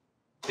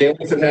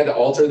 Families have had to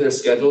alter their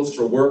schedules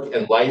for work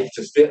and life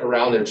to fit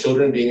around their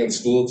children being in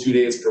school 2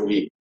 days per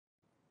week.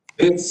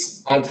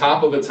 It's on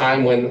top of a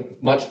time when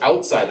much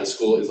outside of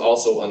school is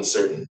also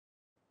uncertain.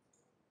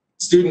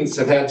 Students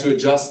have had to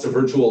adjust to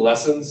virtual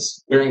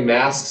lessons, wearing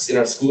masks in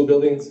our school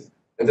buildings,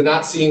 and to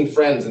not seeing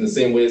friends in the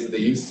same ways that they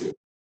used to.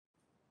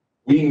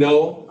 We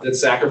know that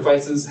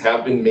sacrifices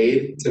have been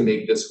made to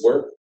make this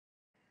work.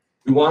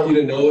 We want you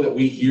to know that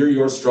we hear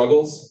your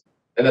struggles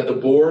and that the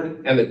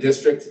board and the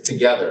district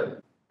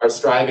together are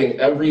striving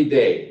every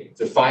day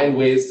to find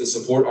ways to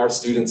support our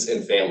students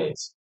and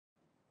families.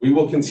 We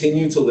will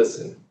continue to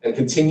listen and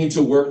continue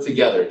to work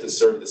together to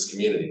serve this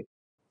community.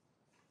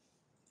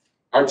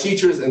 Our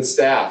teachers and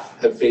staff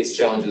have faced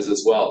challenges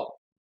as well.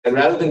 And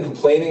rather than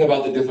complaining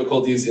about the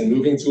difficulties in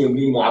moving to a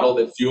new model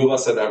that few of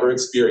us have ever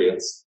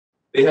experienced,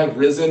 they have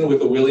risen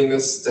with a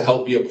willingness to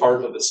help be a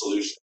part of the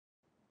solution.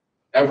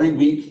 Every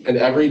week and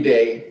every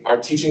day, our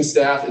teaching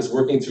staff is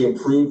working to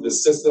improve the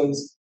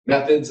systems,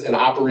 methods, and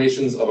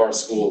operations of our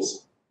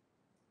schools.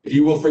 If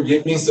you will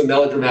forgive me some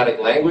melodramatic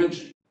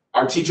language,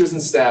 our teachers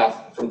and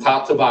staff from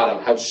top to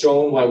bottom have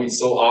shown why we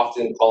so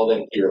often call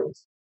them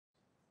heroes.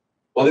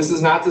 While this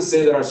is not to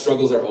say that our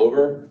struggles are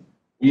over,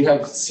 we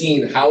have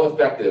seen how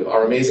effective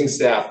our amazing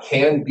staff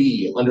can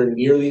be under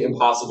nearly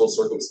impossible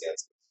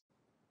circumstances.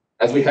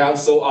 As we have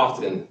so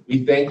often,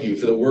 we thank you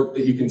for the work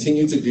that you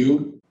continue to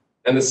do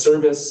and the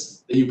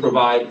service that you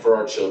provide for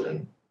our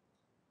children.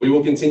 We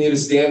will continue to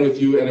stand with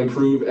you and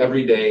improve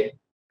every day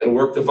and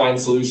work to find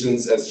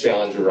solutions as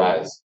challenges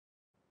arise.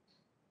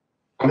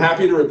 I'm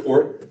happy to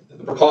report that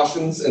the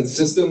precautions and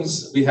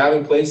systems we have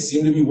in place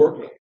seem to be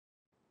working.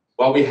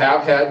 While we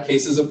have had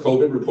cases of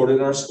COVID reported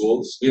in our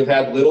schools, we have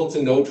had little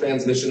to no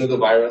transmission of the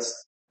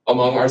virus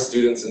among our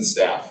students and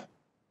staff.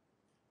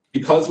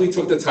 Because we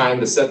took the time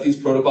to set these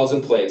protocols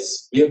in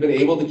place, we have been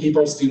able to keep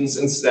our students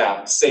and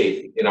staff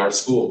safe in our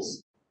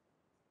schools.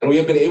 And we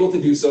have been able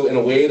to do so in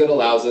a way that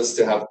allows us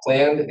to have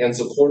planned and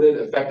supported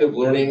effective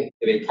learning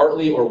in a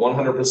partly or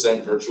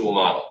 100% virtual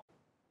model.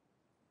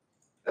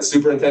 As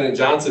Superintendent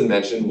Johnson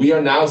mentioned, we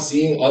are now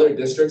seeing other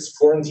districts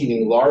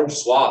quarantining large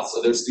swaths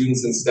of their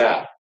students and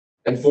staff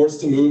and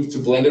forced to move to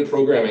blended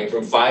programming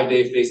from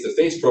 5-day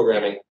face-to-face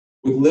programming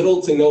with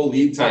little to no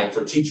lead time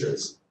for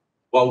teachers,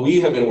 while we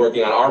have been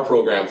working on our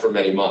program for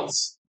many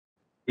months.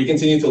 We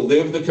continue to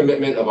live the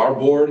commitment of our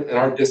board and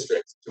our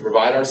district to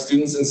provide our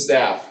students and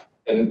staff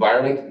an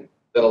environment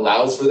that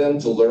allows for them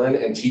to learn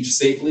and teach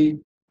safely,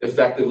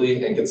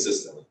 effectively, and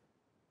consistently.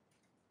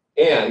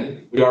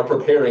 And we are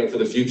preparing for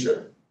the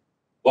future.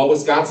 While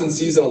Wisconsin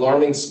sees an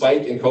alarming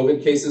spike in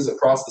COVID cases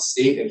across the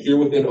state and here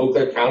within Eau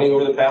Claire County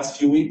over the past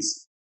few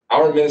weeks,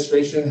 our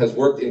administration has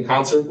worked in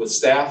concert with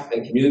staff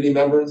and community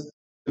members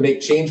to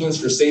make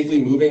changes for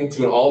safely moving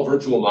to an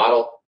all-virtual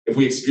model if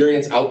we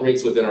experience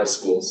outbreaks within our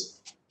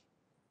schools.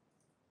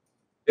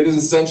 It is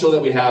essential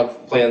that we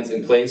have plans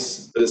in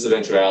place for this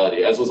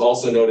eventuality, as was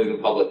also noted in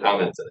public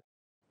comment today.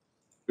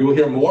 We will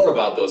hear more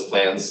about those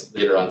plans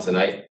later on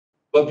tonight,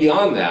 but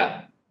beyond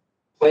that,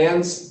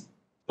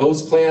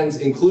 those plans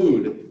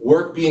include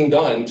work being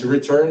done to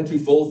return to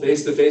full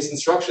face-to-face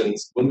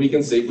instructions when we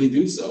can safely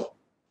do so.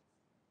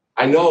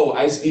 I know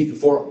I speak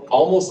for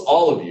almost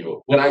all of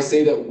you when I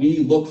say that we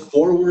look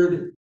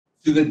forward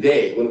to the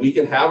day when we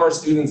can have our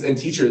students and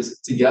teachers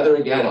together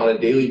again on a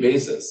daily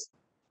basis.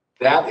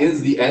 That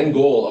is the end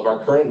goal of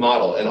our current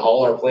model and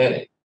all our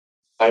planning.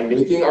 By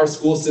making our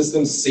school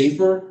systems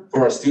safer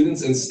for our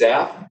students and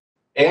staff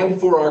and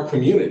for our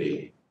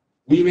community,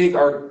 we make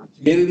our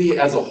community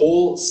as a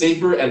whole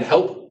safer and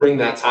help bring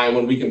that time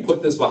when we can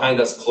put this behind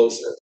us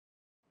closer.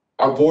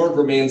 Our board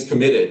remains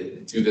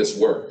committed to this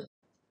work.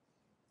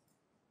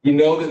 We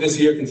know that this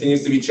year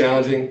continues to be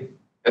challenging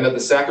and that the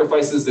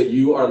sacrifices that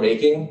you are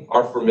making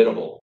are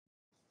formidable.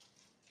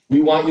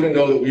 We want you to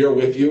know that we are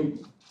with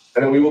you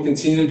and that we will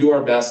continue to do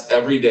our best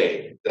every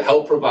day to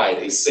help provide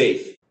a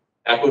safe,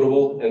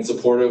 equitable, and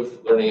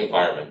supportive learning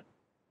environment.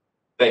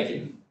 Thank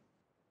you.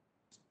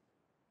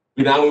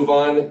 We now move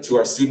on to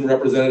our student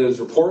representatives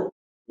report.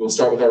 We'll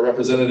start with our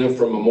representative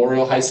from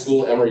Memorial High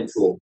School, Emery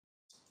Toole.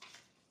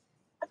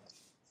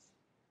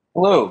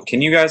 Hello,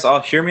 can you guys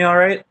all hear me all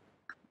right?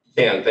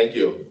 Thank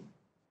you.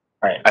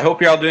 All right, I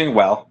hope you're all doing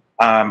well.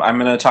 I'm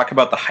going to talk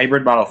about the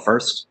hybrid model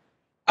first.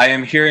 I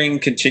am hearing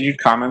continued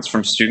comments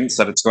from students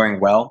that it's going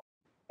well.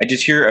 I did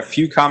hear a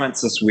few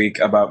comments this week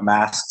about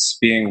masks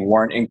being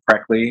worn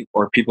incorrectly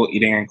or people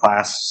eating in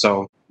class,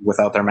 so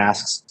without their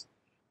masks.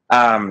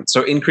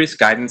 So increased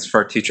guidance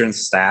for teachers and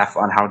staff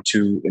on how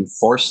to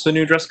enforce the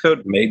new dress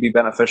code may be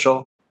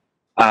beneficial.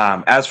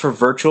 As for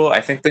virtual,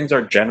 I think things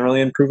are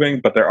generally improving,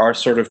 but there are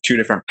sort of two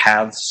different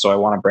paths, so I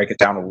want to break it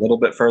down a little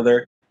bit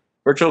further.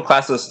 Virtual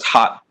classes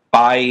taught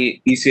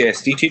by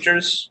ECSD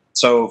teachers.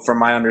 So from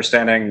my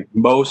understanding,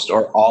 most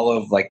or all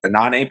of like the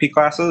non-AP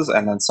classes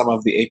and then some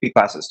of the AP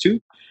classes too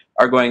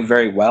are going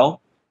very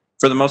well.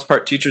 For the most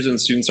part, teachers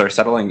and students are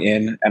settling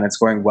in and it's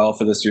going well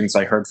for the students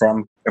I heard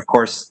from. Of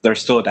course,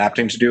 there's still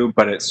adapting to do,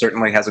 but it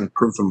certainly has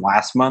improved from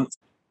last month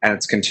and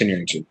it's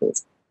continuing to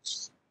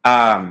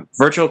improve.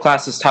 Virtual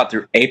classes taught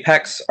through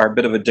Apex are a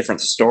bit of a different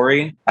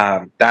story.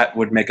 That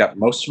would make up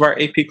most of our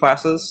AP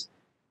classes.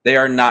 They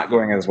are not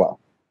going as well.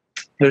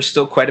 There's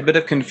still quite a bit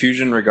of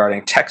confusion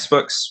regarding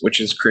textbooks, which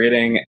is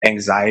creating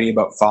anxiety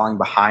about falling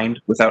behind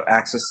without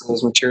access to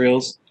those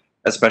materials,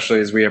 especially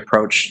as we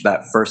approach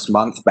that first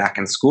month back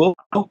in school.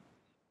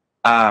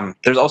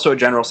 There's also a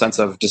general sense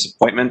of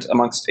disappointment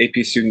amongst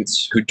AP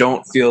students who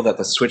don't feel that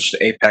the switch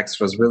to Apex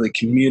was really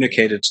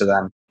communicated to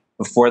them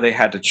before they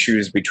had to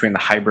choose between the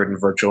hybrid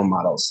and virtual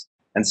models.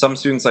 And some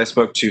students I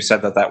spoke to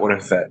said that that would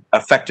have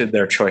affected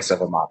their choice of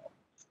a model.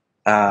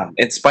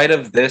 In spite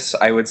of this,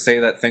 I would say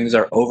that things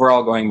are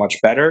overall going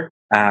much better,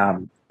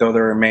 though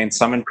there remain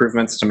some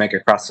improvements to make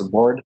across the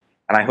board.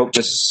 And I hope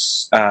to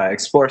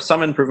explore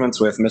some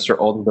improvements with Mr.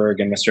 Oldenburg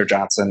and Mr.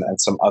 Johnson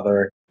and some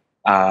other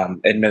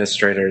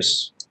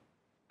administrators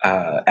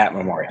at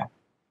Memorial.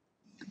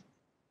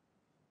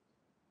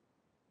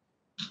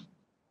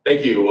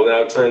 Thank you. We'll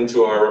now turn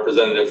to our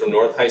representative from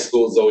North High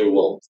School, Zoe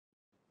Wolf.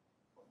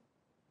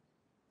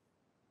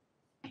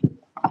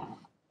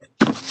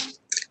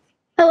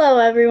 Hello,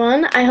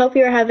 everyone. I hope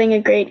you are having a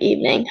great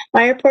evening.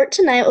 My report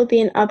tonight will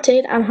be an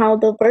update on how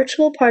the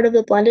virtual part of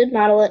the blended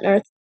model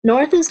at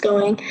North is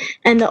going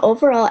and the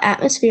overall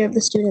atmosphere of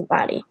the student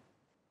body.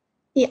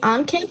 The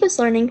on-campus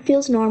learning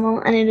feels normal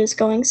and it is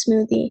going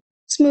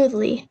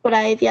smoothly, but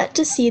I have yet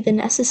to see the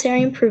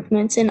necessary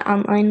improvements in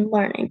online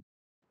learning.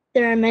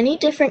 There are many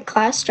different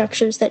class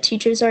structures that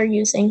teachers are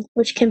using,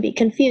 which can be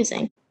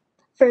confusing.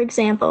 For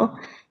example,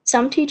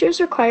 some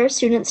teachers require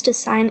students to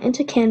sign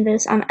into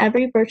Canvas on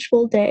every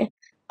virtual day.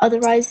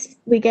 Otherwise,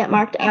 we get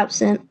marked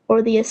absent,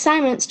 or the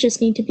assignments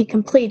just need to be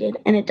completed,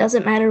 and it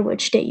doesn't matter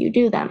which day you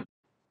do them.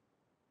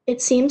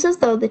 It seems as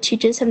though the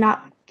teachers have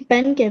not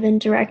been given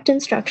direct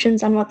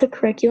instructions on what the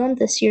curriculum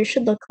this year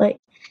should look like,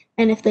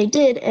 and if they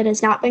did, it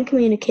has not been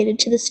communicated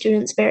to the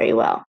students very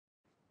well.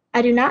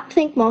 I do not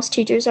think most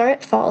teachers are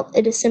at fault,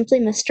 it is simply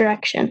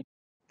misdirection.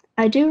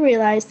 I do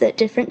realize that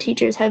different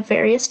teachers have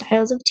various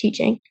styles of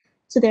teaching,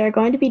 so there are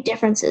going to be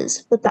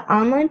differences, but the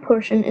online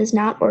portion is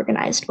not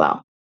organized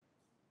well.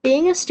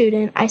 Being a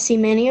student, I see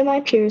many of my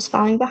peers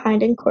falling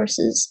behind in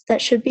courses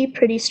that should be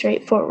pretty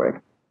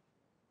straightforward.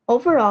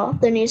 Overall,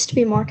 there needs to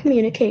be more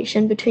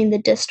communication between the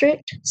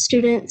district,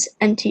 students,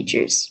 and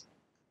teachers.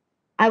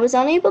 I was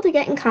unable to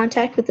get in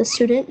contact with a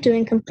student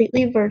doing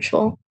completely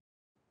virtual,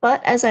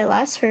 but as I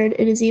last heard,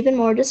 it is even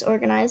more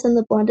disorganized than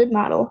the blended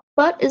model,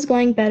 but is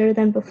going better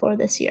than before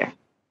this year.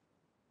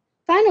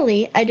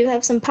 Finally, I do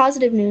have some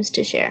positive news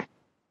to share.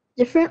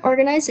 Different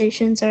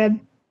organizations are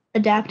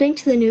adapting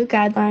to the new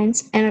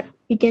guidelines and are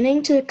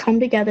beginning to come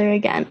together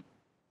again.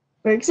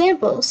 For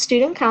example,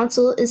 Student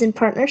Council is in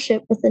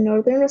partnership with the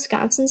Northern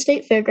Wisconsin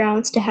State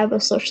Fairgrounds to have a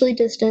socially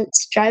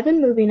distanced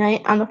drive-in movie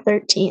night on the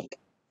 13th.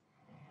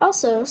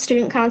 Also,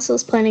 Student Council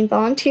is planning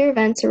volunteer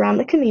events around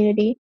the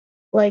community,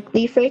 like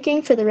leaf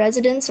raking for the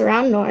residents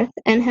around North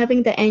and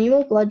having the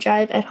annual blood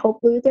drive at Hope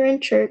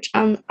Lutheran Church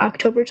on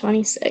October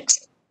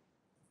 26th.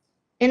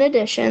 In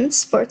addition,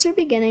 sports are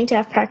beginning to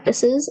have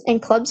practices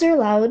and clubs are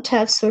allowed to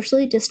have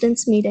socially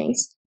distanced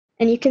meetings,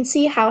 and you can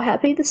see how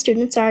happy the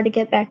students are to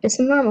get back to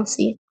some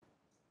normalcy.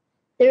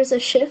 There's a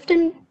shift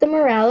in the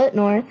morale at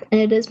North,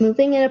 and it is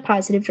moving in a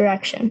positive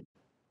direction.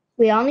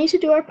 We all need to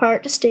do our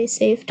part to stay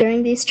safe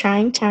during these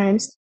trying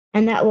times,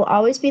 and that will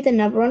always be the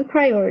 #1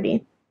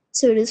 priority.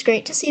 So it is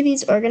great to see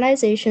these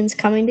organizations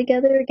coming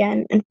together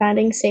again and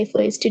finding safe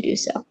ways to do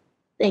so.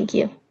 Thank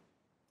you.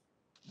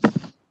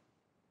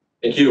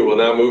 Thank you. We'll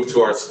now move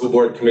to our school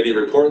board committee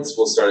reports.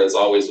 We'll start as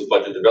always with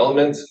budget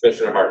development.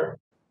 Commissioner Harder.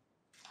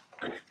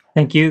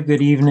 Thank you.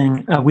 Good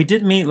evening. We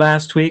did meet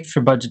last week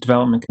for Budget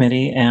Development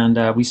Committee,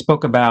 and we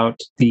spoke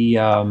about the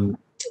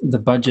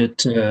budget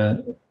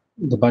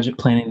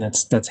planning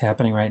that's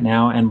happening right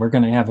now, and we're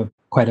going to have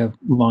quite a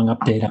long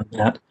update on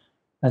that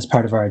as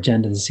part of our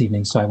agenda this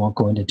evening. So I won't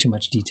go into too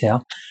much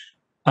detail,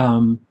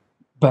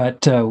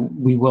 but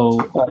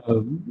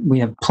we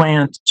have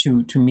planned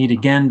to meet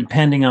again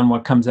depending on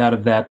what comes out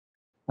of that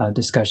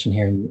discussion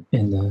here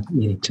in the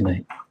meeting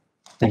tonight.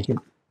 Thank you.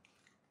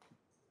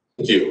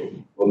 Thank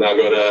you. We'll now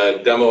go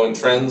to demo and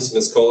trends.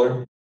 Ms.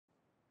 Kohler.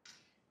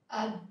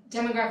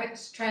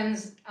 Demographics,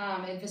 trends,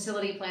 and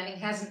facility planning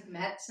hasn't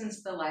met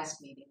since the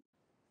last meeting.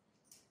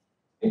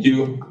 Thank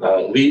you.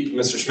 LEAP,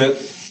 Mr.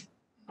 Schmidt.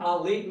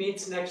 LEAP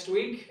meets next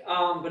week,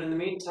 but in the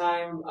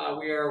meantime,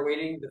 we are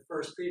awaiting the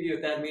first preview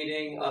at that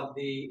meeting of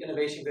the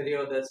innovation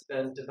video that's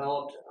been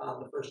developed,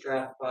 the first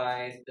draft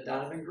by the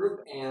Donovan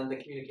Group, and the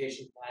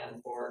communication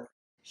plan for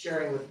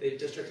sharing with the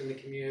district and the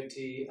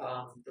community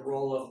the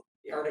role of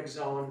the Arctic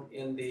Zone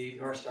in the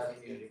North Star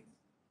community.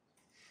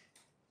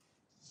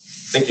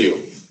 Thank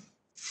you.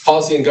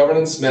 Policy and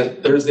Governance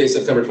met Thursday,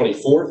 September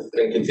 24th,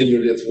 and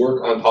continued its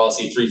work on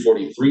Policy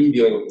 343,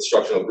 dealing with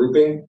instructional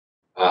grouping.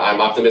 I'm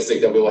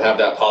optimistic that we will have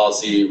that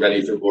policy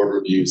ready for board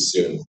review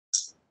soon.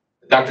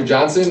 Dr.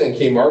 Johnson and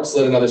Kay Marks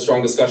led another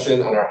strong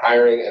discussion on our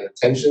hiring and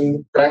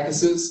retention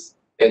practices.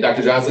 And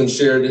Dr. Johnson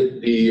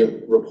shared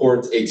the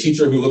report, A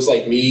Teacher Who Looks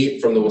Like Me,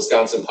 from the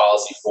Wisconsin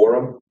Policy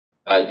Forum,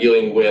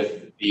 dealing with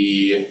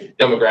the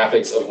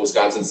demographics of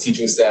Wisconsin's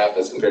teaching staff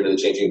as compared to the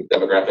changing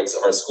demographics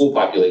of our school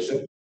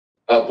population.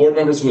 Board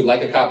members who would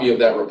like a copy of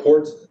that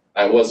report,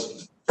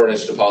 was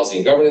furnished to Policy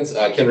and Governance,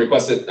 can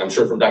request it, I'm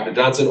sure, from Dr.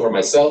 Johnson or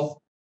myself.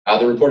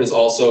 The report is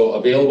also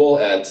available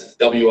at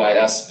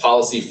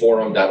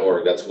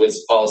wispolicyforum.org. That's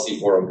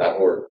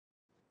wispolicyforum.org.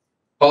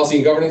 Policy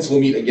and Governance will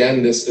meet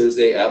again this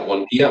Thursday at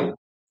 1 p.m.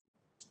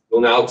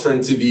 We'll now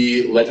turn to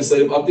the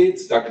legislative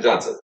updates. Dr.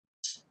 Johnson.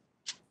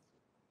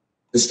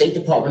 The State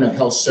Department of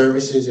Health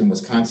Services and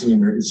Wisconsin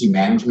Emergency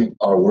Management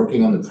are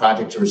working on the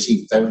project to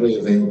receive federally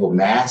available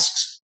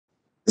masks.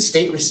 The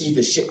state received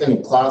a shipment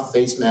of cloth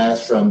face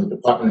masks from the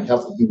Department of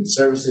Health and Human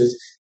Services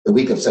the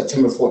week of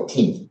September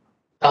 14th.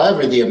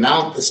 However, the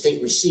amount the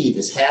state received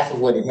is half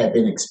of what it had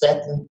been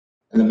expecting,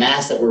 and the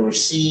masks that were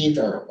received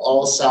are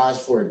all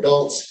sized for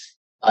adults,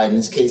 in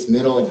this case,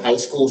 middle and high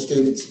school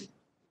students.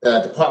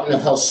 The Department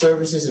of Health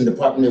Services and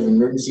Department of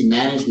Emergency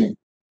Management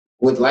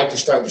would like to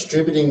start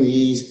distributing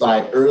these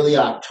by early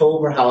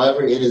October.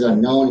 However, it is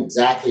unknown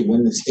exactly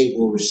when the state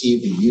will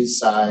receive the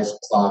youth-sized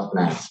cloth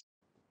mask.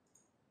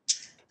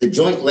 The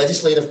Joint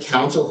Legislative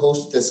Council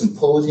hosted a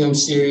symposium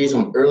series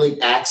on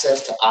early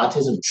access to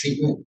autism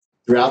treatment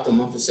throughout the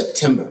month of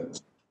September.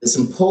 The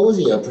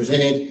symposia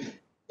presented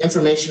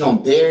information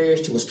on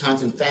barriers to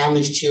Wisconsin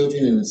families,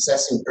 children, in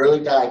assessing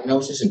early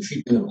diagnosis and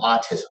treatment of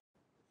autism.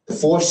 The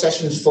 4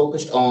 sessions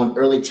focused on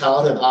early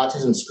childhood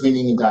autism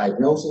screening and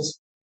diagnosis,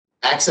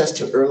 access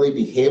to early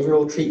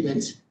behavioral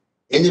treatments,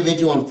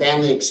 individual and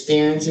family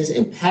experiences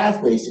and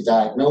pathways to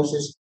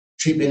diagnosis,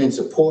 treatment and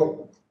support,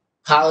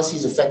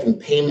 policies affecting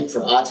payment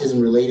for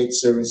autism-related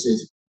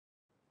services.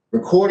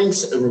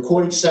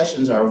 Recorded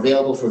sessions are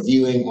available for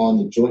viewing on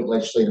the Joint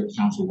Legislative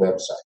Council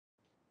website.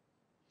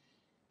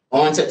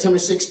 On September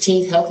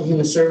 16th, Health and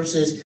Human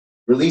Services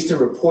released a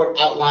report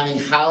outlining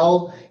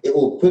how it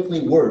will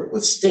quickly work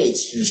with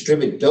states to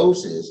distribute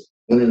doses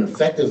when an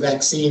effective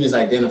vaccine is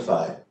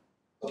identified.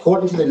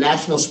 According to the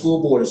National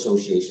School Board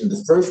Association,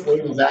 the first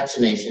wave of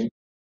vaccination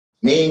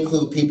may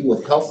include people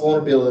with health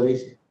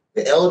vulnerabilities,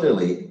 the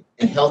elderly,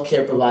 and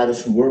healthcare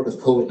providers who work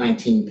with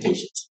COVID-19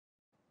 patients.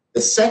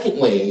 The second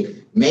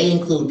wave may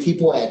include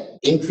people at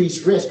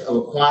increased risk of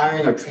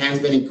acquiring or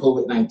transmitting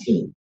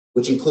COVID-19,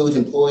 which includes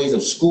employees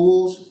of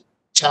schools,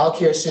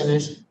 childcare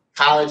centers,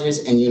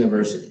 colleges, and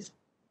universities.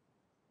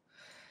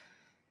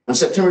 On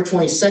September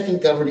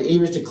 22nd, Governor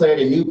Evers declared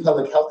a new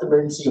public health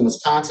emergency in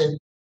Wisconsin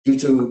due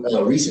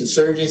to recent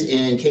surges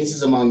in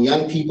cases among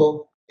young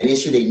people and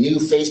issued a new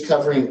face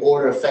covering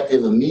order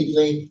effective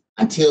immediately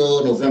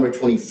until November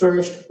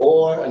 21st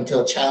or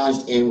until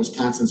challenged in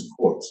Wisconsin's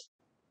courts.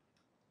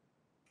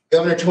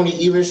 Governor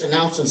Tony Evers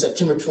announced on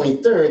September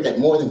 23rd that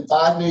more than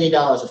 $5 million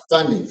of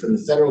funding from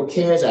the Federal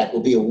CARES Act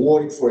will be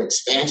awarded for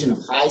expansion of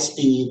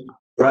high-speed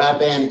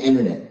broadband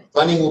internet.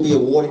 Funding will be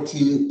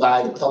awarded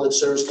by the Public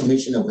Service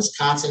Commission of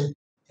Wisconsin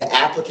to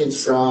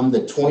applicants from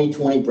the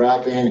 2020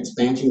 broadband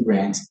expansion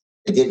grants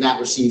that did not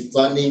receive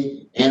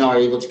funding and are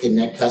able to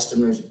connect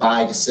customers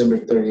by December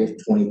 30th,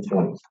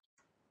 2020.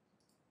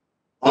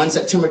 On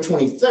September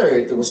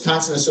 23rd, the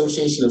Wisconsin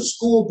Association of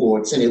School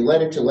Boards sent a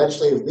letter to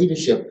legislative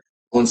leadership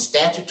on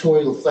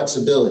statutory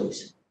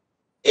flexibilities.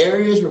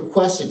 Areas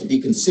requested to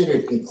be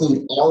considered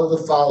include all of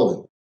the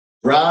following: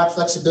 broad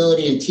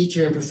flexibility in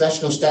teacher and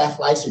professional staff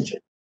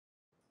licensure,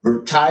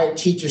 retired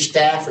teacher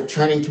staff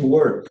returning to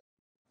work,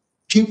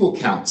 pupil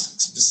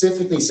counts,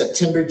 specifically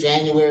September,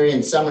 January,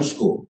 and summer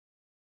school,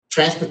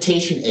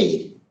 transportation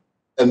aid,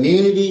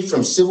 immunity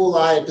from civil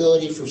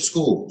liability for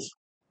schools,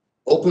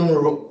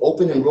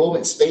 open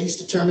enrollment space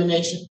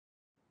determination,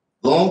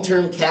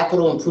 long-term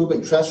capital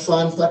improvement trust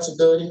fund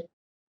flexibility,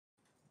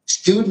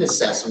 student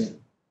assessment,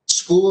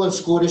 school and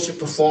school district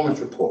performance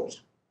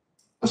reports.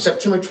 On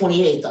September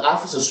 28th, the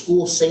Office of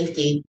School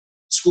Safety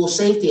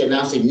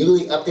announced a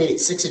newly updated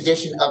 6th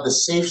edition of the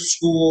Safe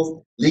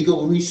Schools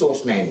Legal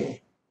Resource Manual.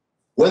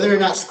 Whether or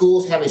not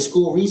schools have a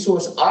school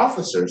resource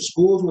officer,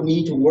 schools will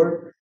need to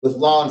work with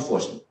law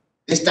enforcement.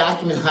 This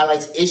document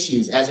highlights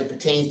issues as it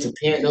pertains to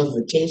parent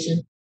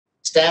notification,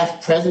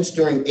 staff presence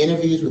during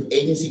interviews with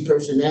agency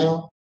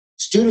personnel,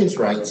 students'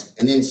 rights,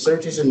 and then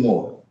searches and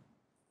more.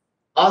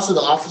 Also,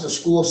 the Office of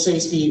School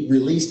Safety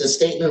released a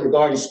statement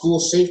regarding school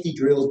safety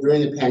drills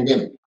during the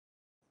pandemic.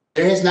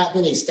 There has not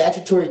been a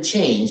statutory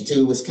change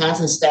to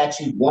Wisconsin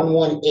Statute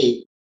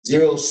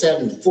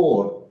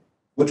 118074,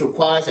 which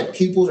requires that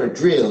pupils are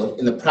drilled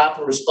in the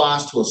proper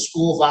response to a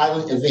school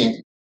violent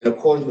event in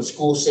accordance with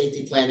school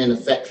safety plan in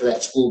effect for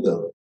that school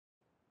building.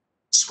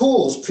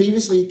 Schools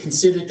previously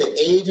considered the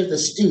age of the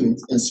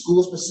students and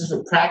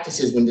school-specific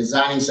practices when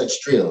designing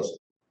such drills.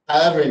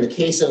 However, in the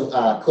case of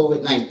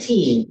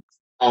COVID-19,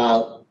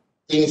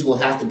 things will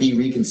have to be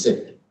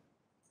reconsidered.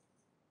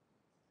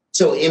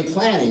 So in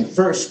planning,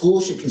 first,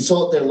 schools should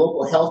consult their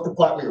local health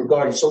department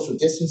regarding social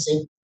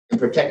distancing and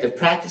protective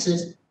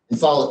practices and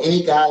follow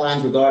any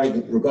guidelines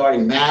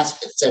regarding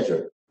masks,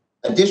 etc.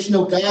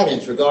 Additional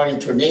guidance regarding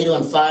tornado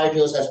and fire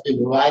drills has been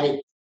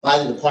provided by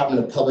the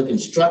Department of Public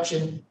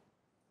Instruction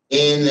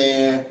in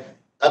their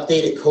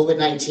updated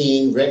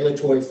COVID-19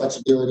 regulatory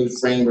flexibility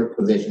framework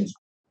provisions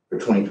for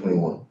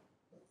 2021.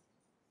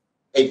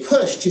 A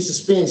push to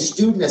suspend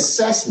student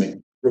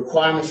assessment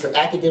requirements for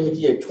academic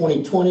year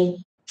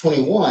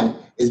 2020-21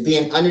 is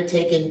being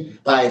undertaken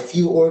by a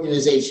few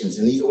organizations,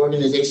 and these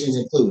organizations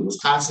include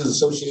Wisconsin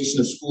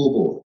Association of School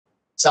Boards,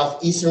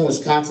 Southeastern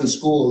Wisconsin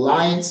School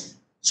Alliance,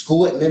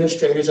 School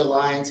Administrators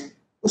Alliance,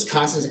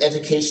 Wisconsin's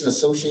Education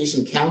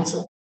Association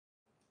Council,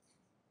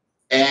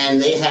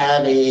 and they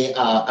have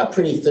a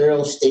pretty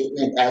thorough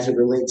statement as it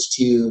relates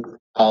to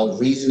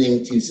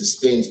reasoning to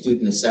suspend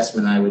student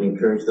assessment. I would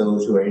encourage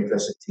those who are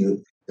interested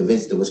to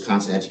visit the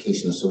Wisconsin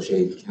Education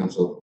Association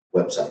Council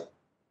website.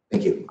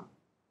 Thank you.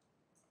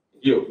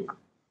 Thank you.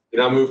 We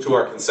now move to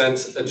our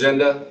consent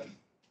agenda.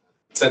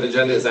 Consent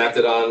agenda is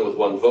acted on with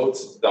one vote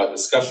without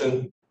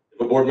discussion. If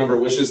a board member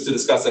wishes to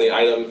discuss any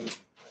item, it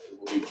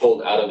will be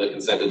pulled out of the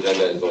consent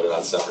agenda and voted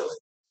on separately.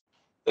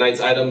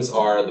 Tonight's items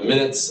are the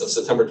minutes of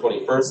September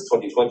 21st,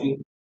 2020,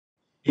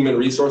 Human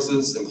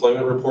Resources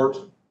Employment Report,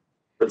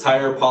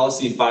 Retire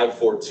Policy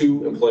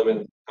 542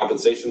 Employment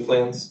Compensation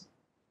Plans,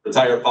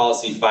 Retire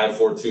Policy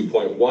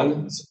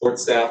 542.1 Support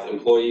Staff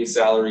Employee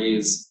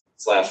Salaries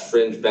 /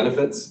 Fringe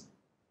Benefits,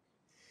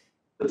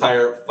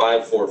 Retire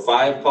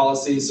 545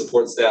 Policy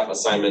Support Staff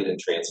Assignment and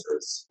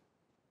Transfers.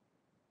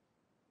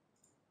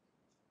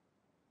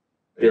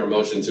 I hear a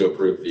motion to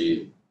approve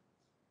the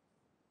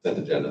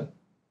consent agenda.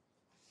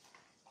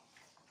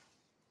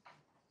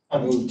 I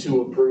move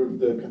to approve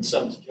the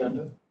consent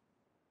agenda.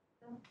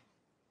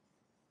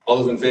 All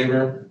those in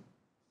favor?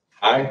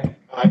 Aye.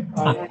 Aye.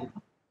 Aye.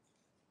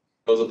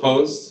 Those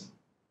opposed?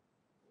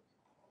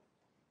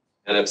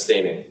 And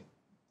abstaining.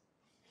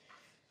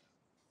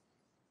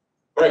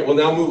 All right, we'll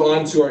now move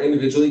on to our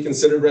individually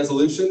considered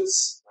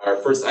resolutions. Our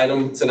first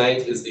item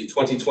tonight is the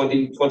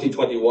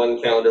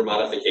 2020-2021 calendar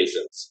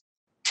modifications.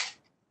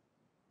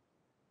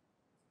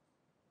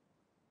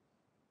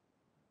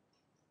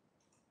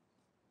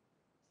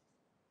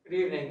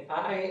 Good evening.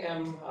 I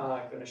am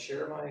going to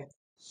share my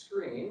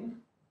screen.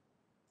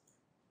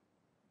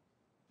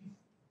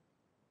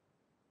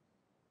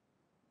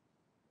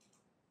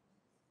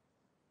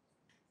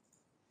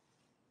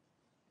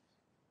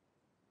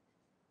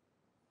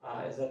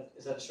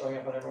 Is that showing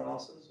up on everyone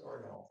else's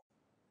or no?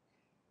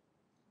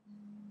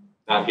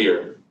 Not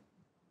here.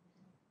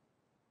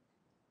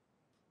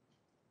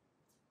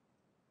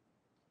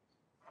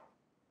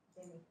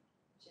 It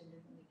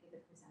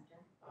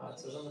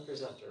says on the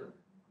presenter.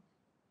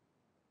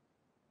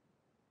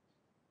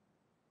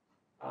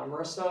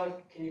 Marissa,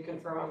 can you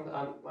confirm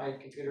my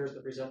computer is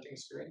the presenting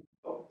screen?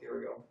 Oh, here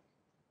we go.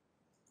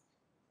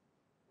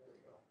 There we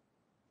go.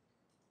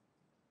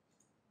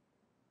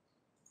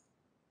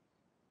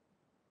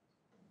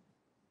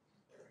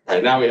 All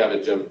right, now we have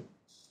it, Jim.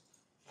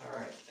 All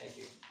right, thank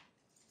you.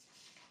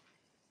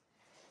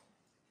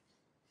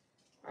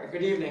 All right,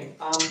 good evening.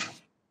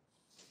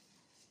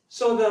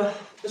 So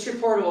this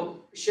report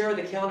will share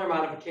the calendar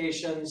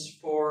modifications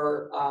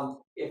for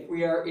if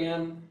we are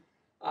in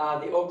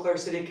the Eau Claire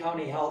City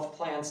County Health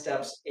Plan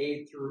steps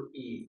A through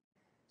E.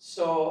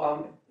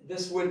 So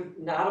this would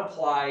not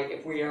apply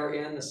if we are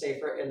in the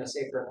safer at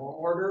home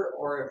order,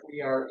 or if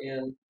we are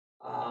in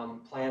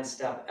Plan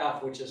Step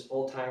F, which is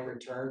full-time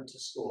return to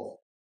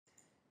school.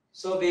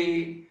 So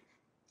the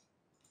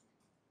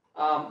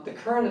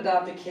current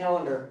adopted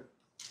calendar,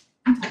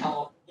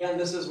 again,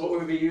 this is what we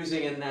would be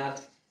using in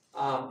that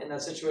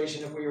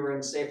situation if we were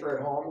in safer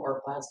at home or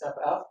Plan Step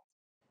F.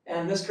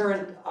 And this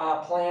current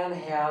plan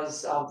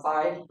has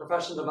 5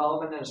 professional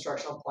development and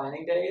instructional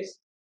planning days.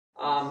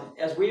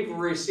 As we've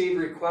received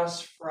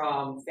requests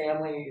from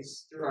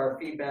families through our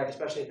feedback,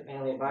 especially at the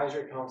Family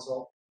Advisory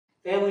Council,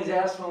 families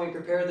asked when we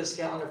prepared this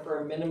calendar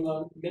for a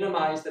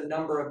minimize the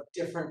number of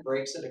different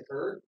breaks that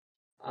occurred.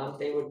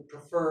 They would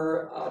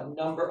prefer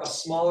a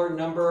smaller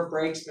number of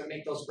breaks, but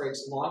make those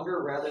breaks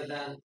longer rather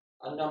than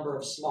a number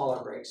of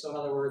smaller breaks. So in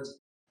other words,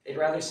 they'd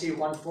rather see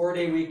 1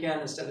 4-day weekend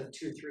instead of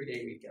 2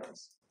 3-day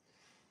weekends.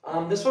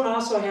 This one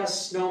also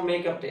has snow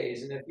makeup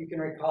days, and if you can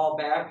recall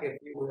back,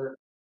 if you were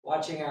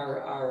watching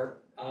our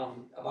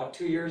about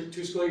 2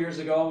 school years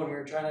ago when we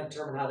were trying to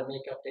determine how to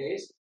make up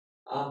days,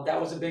 that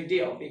was a big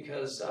deal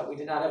because we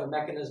did not have a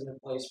mechanism in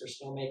place for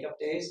snow makeup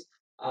days,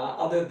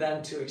 other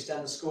than to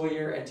extend the school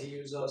year and to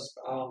use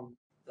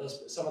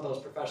some of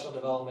those professional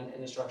development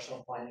and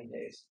instructional planning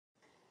days.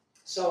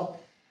 So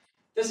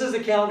this is the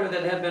calendar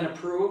that had been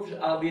approved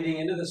leading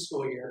into the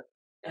school year,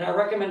 and our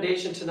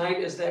recommendation tonight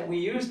is that we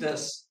use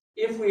this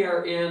if we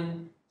are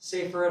in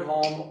safer at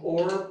home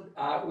or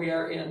we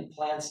are in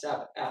Plan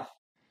Step F.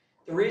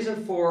 The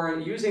reason for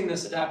using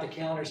this adapted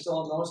calendar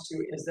still in those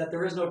two is that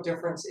there is no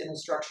difference in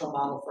instructional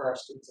model for our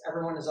students.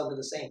 Everyone is under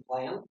the same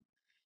plan.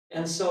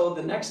 And so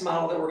the next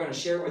model that we're going to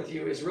share with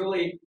you is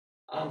really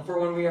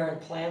for when we are in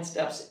Plan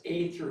Steps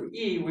A through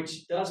E,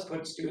 which does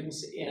put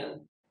students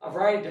in a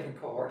variety of different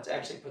cohorts,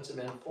 actually puts them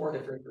in 4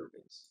 different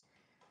groupings.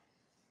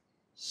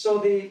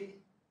 So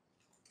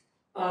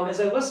as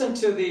I listened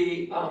to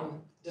the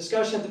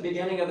discussion at the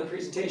beginning of the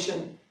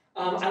presentation,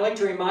 I'd like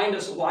to remind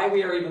us why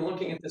we are even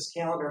looking at this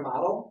calendar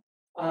model.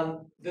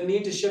 The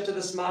need to shift to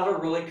this model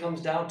really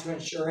comes down to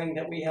ensuring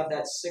that we have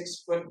that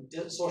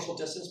 6-foot social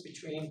distance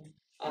between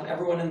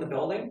everyone in the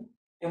building.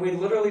 And we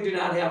literally do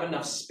not have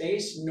enough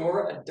space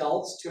nor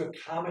adults to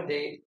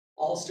accommodate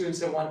all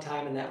students at one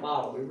time in that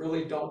model. We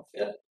really don't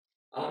fit.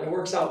 It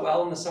works out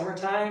well in the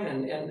summertime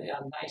and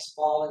nice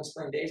fall and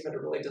spring days, but it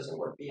really doesn't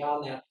work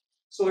beyond that.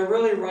 So we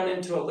really run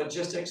into a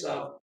logistics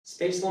of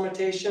space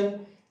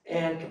limitation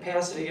and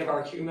capacity of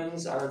our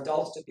humans, our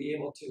adults, to be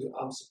able to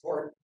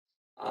support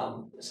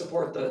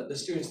the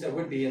students that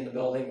would be in the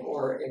building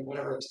or in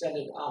whatever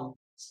extended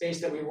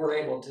space that we were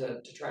able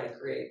to try to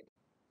create.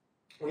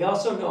 We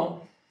also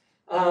know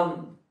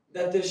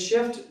that this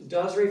shift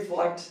does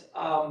reflect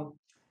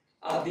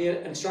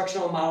the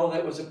instructional model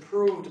that was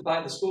approved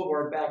by the school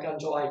board back on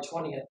July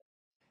 20th.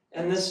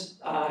 And this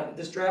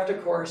draft,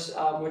 of course,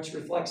 which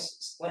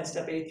reflects Plan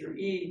Step A through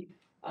E,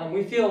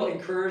 we feel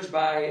encouraged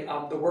by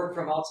the work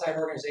from outside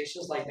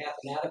organizations like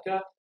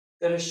Mathematica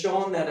that has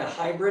shown that a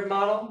hybrid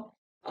model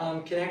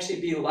can actually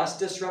be less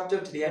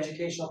disruptive to the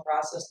educational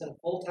process than a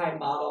full-time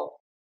model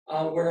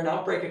where an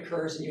outbreak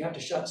occurs and you have to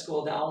shut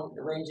school down,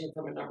 ranging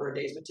from a number of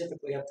days, but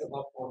typically up to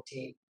about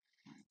 14.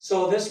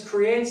 So this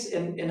creates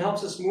and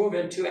helps us move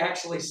into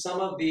actually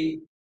some of the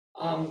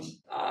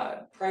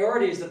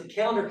priorities that the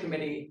calendar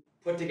committee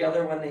put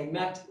together when they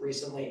met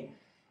recently.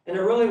 And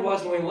it really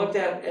was when we looked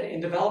at in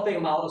developing a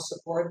model to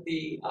support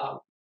the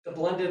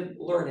blended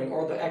learning,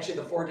 or actually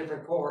the 4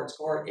 different cohorts,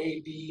 cohort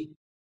A, B,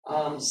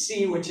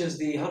 C, which is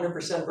the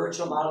 100%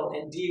 virtual model,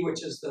 and D,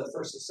 which is the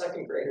 1st and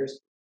 2nd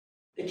graders.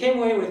 They came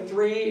away with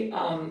three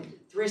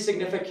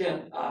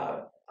significant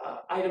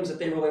items that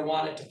they really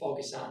wanted to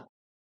focus on.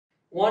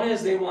 One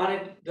is they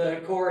wanted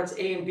the cohorts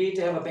A and B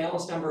to have a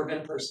balanced number of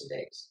in-person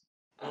days.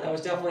 That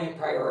was definitely a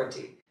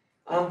priority.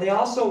 They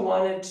also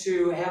wanted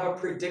to have a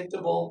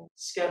predictable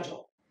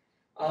schedule.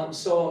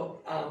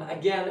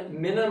 Again,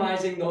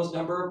 minimizing those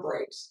number of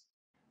breaks.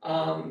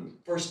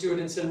 for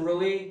students and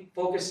really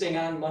focusing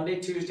on Monday,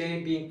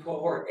 Tuesday being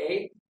cohort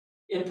A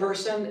in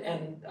person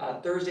and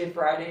Thursday,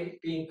 Friday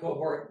being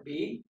cohort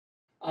B.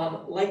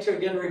 Like to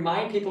again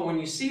remind people when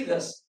you see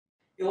this,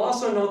 you'll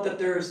also note that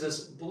there's this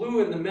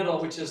blue in the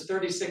middle, which is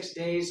 36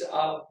 days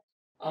of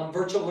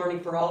virtual learning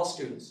for all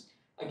students.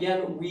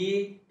 Again,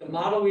 the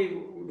model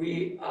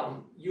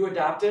you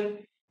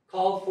adopted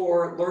called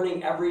for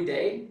learning every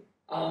day.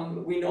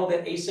 We know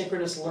that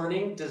asynchronous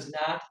learning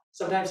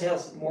sometimes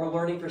has more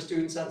learning for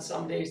students on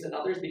some days than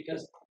others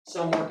because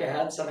some work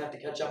ahead, some have to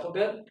catch up a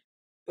bit.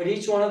 But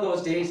each one of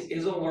those days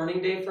is a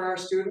learning day for our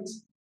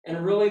students.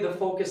 And really the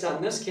focus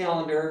on this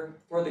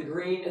calendar for the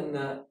green and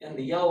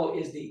the yellow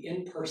is the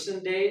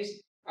in-person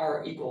days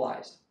are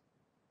equalized.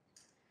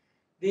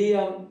 The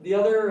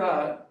other,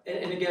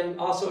 and again,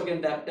 also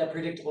again, that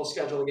predictable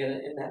schedule again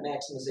in that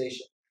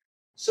maximization.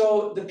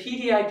 So the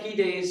PDIP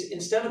days,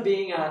 instead of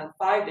being on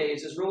 5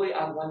 days, is really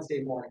on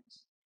Wednesday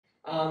mornings.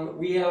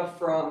 We have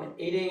from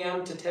 8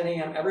 a.m. to 10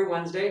 a.m. every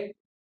Wednesday,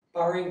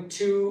 barring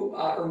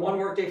one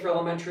work day for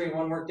elementary and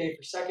one work day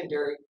for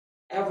secondary.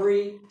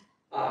 Every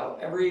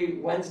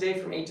Wednesday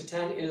from 8 to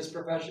 10 is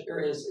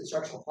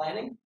instructional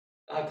planning,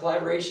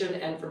 collaboration,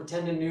 and from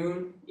 10 to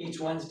noon each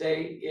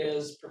Wednesday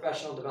is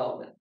professional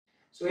development.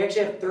 So we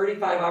actually have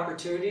 35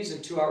 opportunities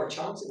in 2-hour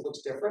chunks. It looks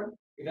different.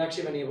 We've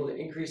actually been able to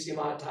increase the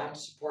amount of time to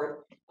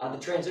support the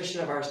transition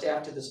of our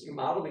staff to this new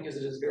model because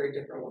it is very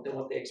different than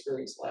what they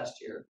experienced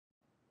last year.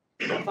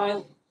 And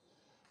finally,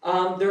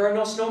 there are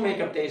no snow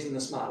makeup days in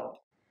this model.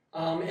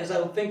 As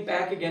I think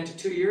back again to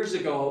 2 years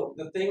ago,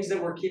 the things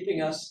that were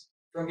keeping us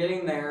from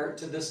getting there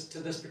to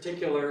this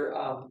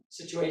particular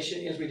situation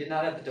is we did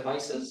not have the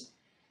devices.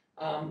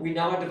 We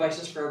now have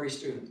devices for every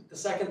student. The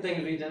second thing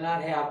is we did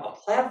not have a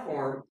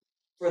platform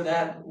for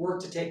that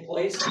work to take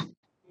place.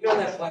 We build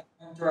that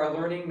platform through our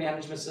learning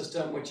management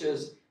system, which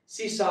is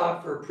Seesaw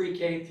for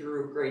pre-K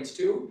through grades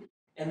 2,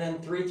 and then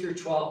 3 through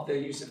 12, the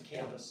use of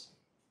Canvas.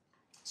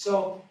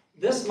 So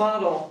this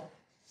model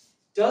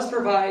does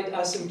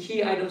provide some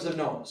key items of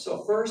note.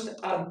 So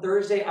first, on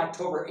Thursday,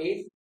 October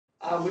 8th,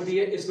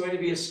 is going to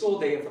be a school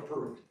day if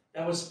approved.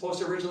 That was supposed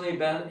to originally have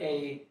been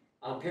a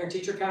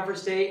parent-teacher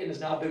conference day and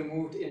has now been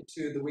moved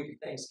into the week of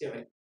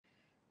Thanksgiving.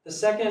 The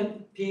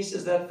second piece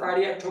is that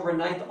Friday, October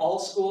 9th, all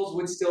schools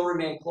would still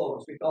remain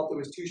closed. We felt it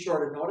was too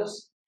short a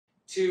notice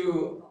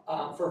to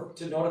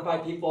notify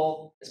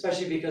people,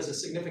 especially because a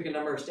significant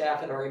number of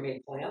staff had already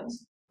made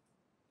plans.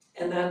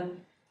 And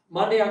then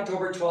Monday,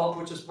 October 12th,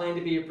 which was planned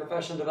to be a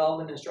professional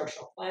development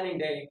instructional planning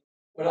day,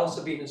 would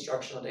also be an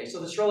instructional day. So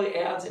this really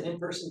adds an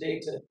in-person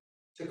day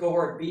to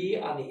cohort B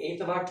on the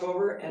 8th of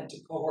October and to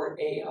cohort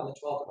A on the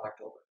 12th of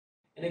October.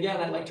 And again,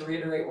 I'd like to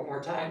reiterate one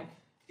more time,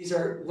 these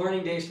are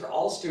learning days for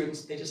all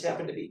students. They just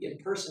happen to be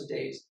in-person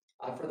days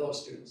for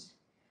those students.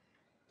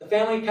 The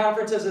family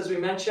conferences, as we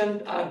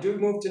mentioned, do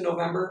move to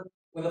November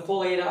with a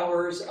full 8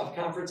 hours of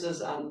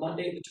conferences on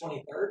Monday, the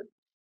 23rd.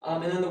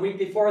 And then the week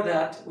before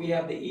that, we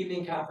have the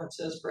evening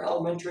conferences for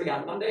elementary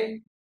on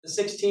Monday, the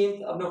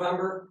 16th of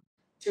November,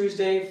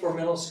 Tuesday for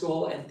middle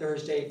school, and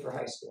Thursday for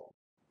high school.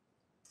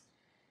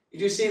 You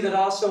do see that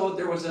also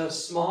there was a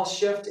small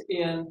shift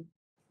in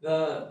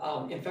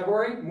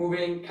February,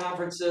 moving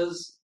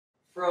conferences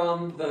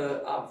from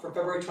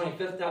February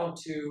 25th down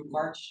to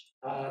March.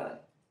 Gotta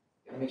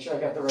make sure I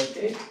got the right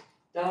date.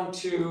 Down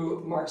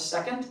to March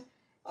 2nd.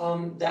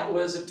 That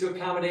was to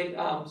accommodate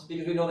because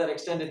we know that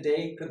extended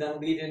day could then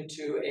lead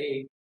into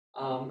a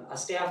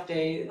staff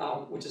day,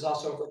 which is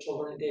also a virtual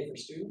learning day for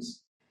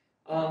students.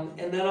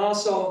 And then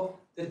also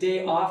the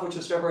day off, which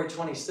was February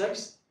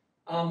 26th,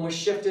 was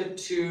shifted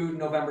to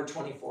November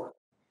 24th.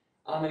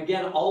 And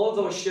again, all of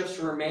those shifts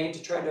were made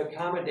to try to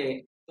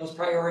accommodate those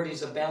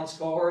priorities of balanced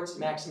cohorts,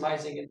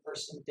 maximizing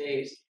in-person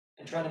days,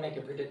 and trying to make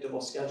a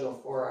predictable schedule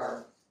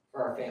for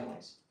our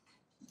families.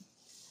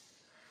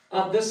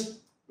 This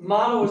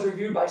model was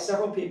reviewed by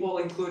several people,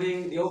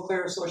 including the Eau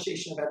Claire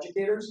Association of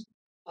Educators.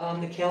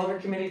 The calendar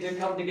committee did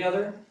come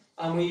together.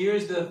 We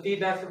used the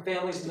feedback from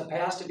families in the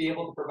past to be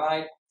able to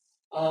provide,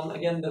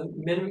 again,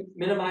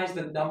 minimize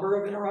the number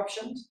of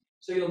interruptions.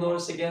 So you'll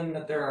notice again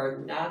that there are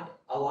not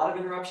a lot of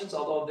interruptions,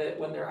 although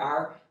when there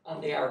are,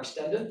 they are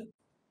extended.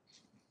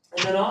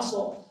 And then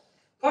also,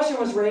 question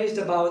was raised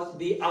about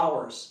the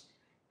hours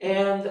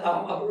and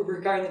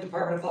regarding the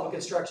Department of Public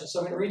Instruction. So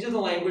I'm going to read you the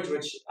language,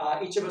 which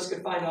each of us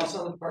could find also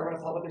on the Department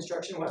of Public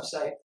Instruction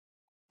website,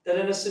 that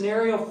in a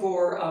scenario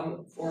for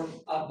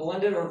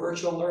blended or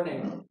virtual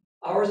learning,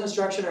 hours of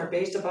instruction are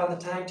based upon the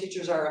time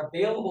teachers are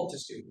available to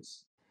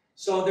students.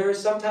 So there is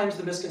sometimes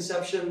the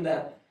misconception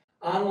that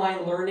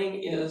online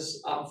learning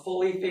is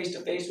fully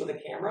face-to-face with a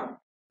camera.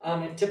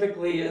 It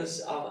typically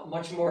is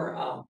much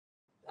more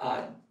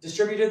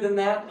distributed than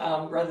that,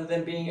 rather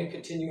than being a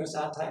continuous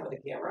on time with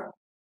a camera.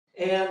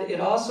 And it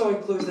also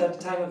includes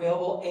that time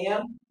available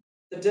and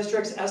the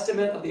district's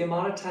estimate of the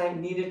amount of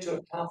time needed to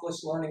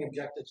accomplish learning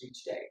objectives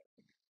each day.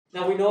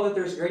 Now we know that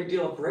there's a great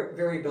deal of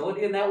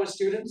variability in that with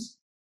students,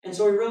 and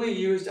so we really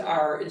used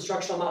our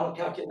instructional model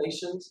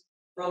calculations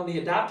from the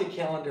adopted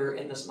calendar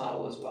in this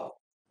model as well.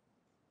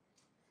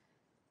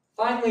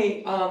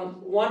 Finally,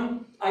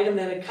 one item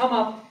that had come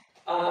up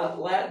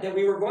that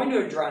we were going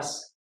to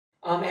address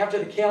after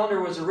the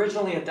calendar was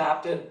originally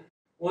adopted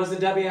was the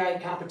WI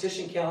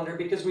competition calendar,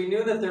 because we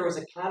knew that there was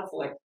a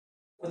conflict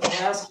with the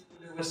last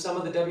calendar with some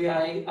of the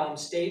WI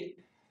state,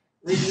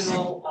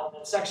 regional,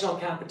 sectional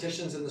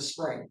competitions in the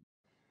spring.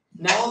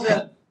 Now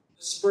that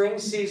the spring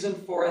season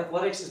for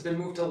athletics has been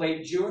moved to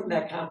late June,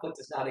 that conflict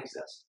does not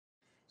exist.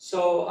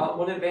 So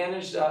one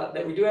advantage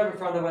that we do have in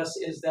front of us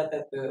is that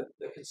the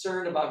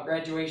concern about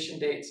graduation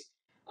dates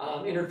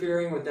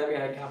interfering with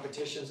WI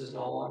competitions is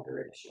no longer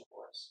an issue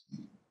for us.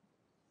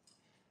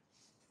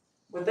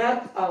 With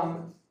that,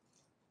 Can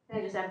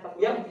I just add a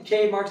couple? yep,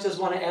 Kay Marks does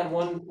want to add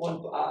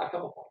a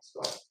couple points.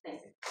 Go ahead.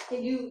 Thanks.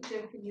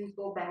 Jim, can you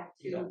go back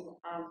to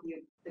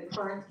the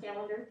current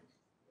calendar?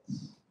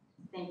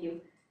 Thank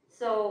you.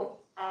 So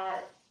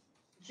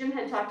Jim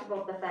had talked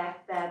about the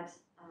fact that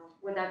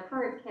with our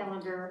current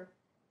calendar,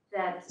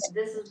 that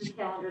this is the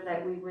calendar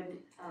that we would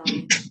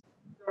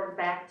sort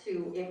back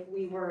to if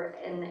we were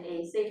in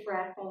a safer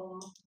at home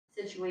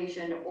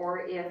situation,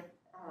 or if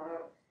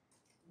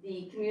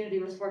the community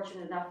was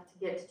fortunate enough to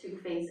get to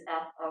phase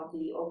F of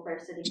the Eau Claire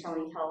City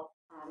County Health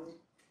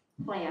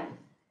plan.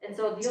 And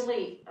so the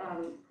only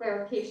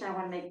clarification I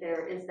want to make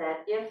there is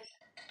that if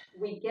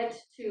we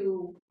get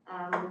to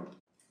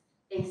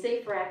a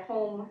safer at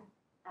home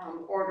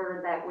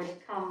order that would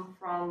come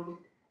from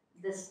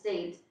the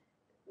state,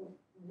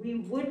 we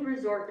would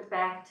resort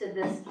back to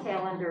this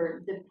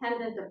calendar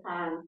dependent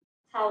upon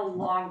how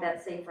long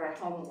that safer at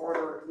home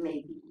order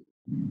may be.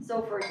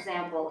 So for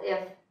example,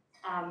 if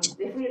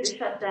we had to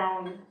shut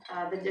down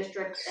the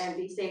district and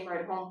be safer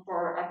at home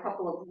for a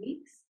couple of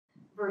weeks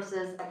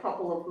versus a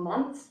couple of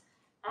months,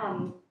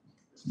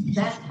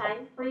 that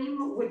time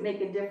frame would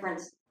make a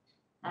difference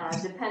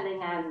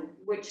depending on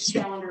which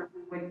calendar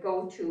we would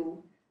go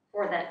to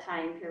for that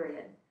time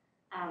period.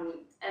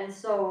 And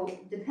so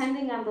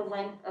depending on the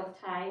length of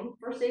time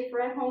for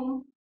safer at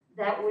home,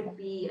 that would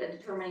be a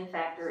determining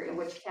factor in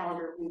which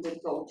calendar we would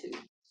go to.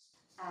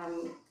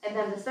 And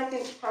then the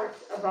second part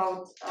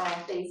about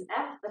phase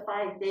F, the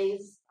 5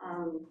 days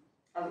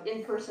of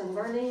in-person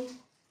learning,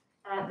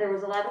 there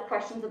was a lot of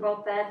questions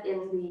about that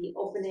in the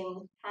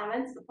opening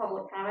comments, the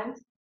public comment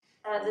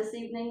this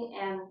evening.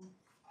 And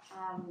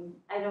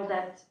I know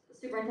that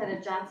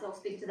Superintendent Johnson will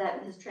speak to that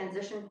in his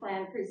transition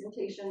plan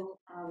presentation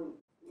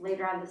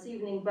later on this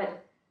evening,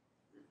 but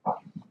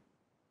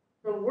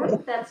the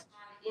work that's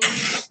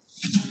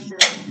done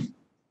in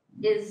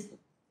is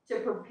to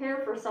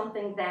prepare for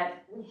something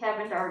that we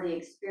haven't already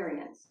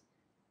experienced.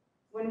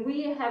 When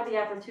we have the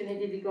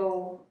opportunity to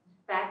go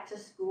back to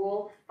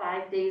school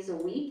 5 days a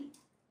week,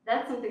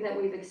 that's something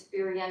that we've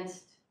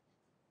experienced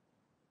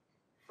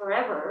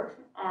forever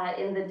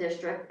in the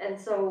district. And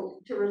so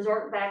to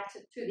resort back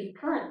to the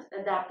current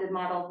adopted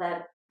model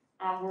that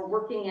we're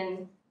working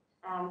in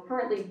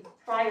currently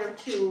prior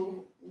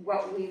to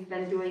what we've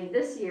been doing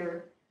this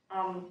year,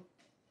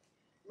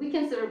 we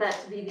consider that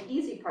to be the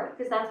easy part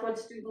because that's what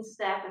students,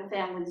 staff, and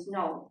families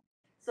know.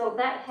 So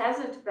that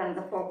hasn't been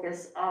the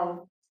focus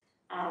of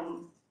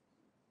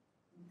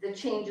the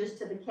changes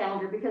to the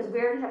calendar, because we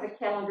already have a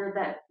calendar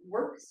that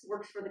works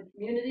for the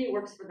community,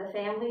 works for the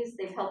families.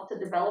 They've helped to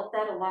develop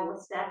that along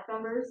with staff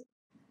members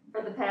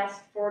for the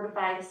past 4 to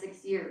 5,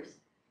 6 years.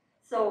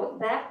 So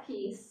that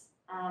piece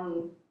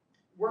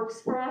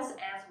works for us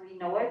as we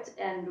know it.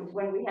 And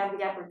when we have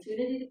the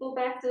opportunity to go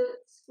back to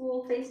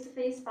school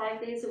face-to-face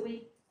 5 days a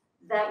week,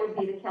 that would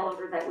be the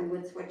calendar that we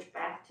would switch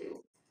back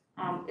to.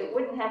 It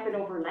wouldn't happen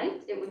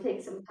overnight. It would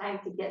take some time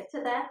to get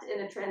to that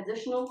in a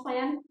transitional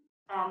plan.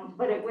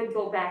 But it would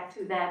go back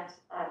to that,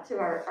 to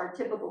our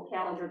typical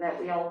calendar that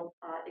we all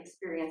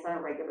experience on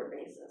a regular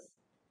basis.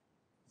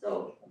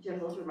 So, Jim,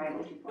 those were my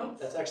only 2 points.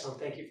 That's excellent.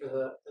 Thank you for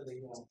the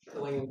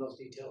filling in those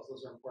details.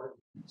 Those are important.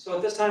 So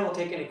at this time, we'll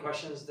take any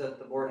questions that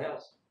the board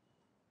has.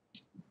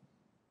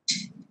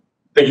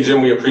 Thank you,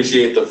 Jim. We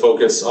appreciate the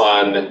focus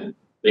on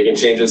making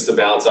changes to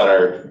balance out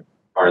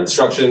our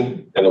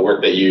instruction and the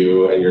work that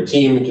you and your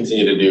team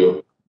continue to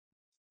do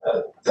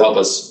to help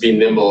us be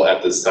nimble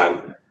at this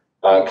time.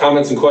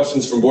 Comments and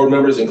questions from board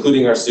members,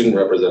 including our student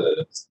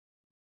representatives.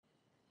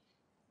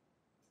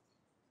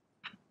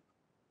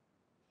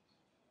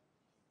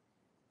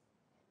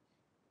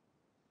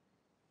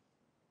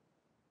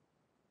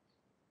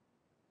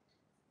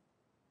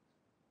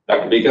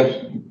 Dr.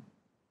 Bika?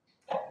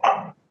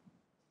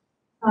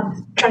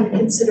 Trying to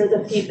consider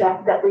the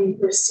feedback that we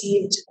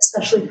received,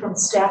 especially from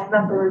staff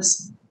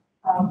members.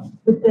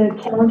 With the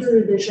calendar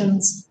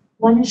revisions,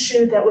 one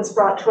issue that was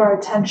brought to our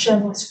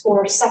attention was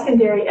for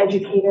secondary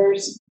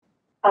educators,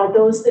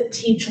 those that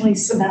teach only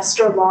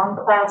semester-long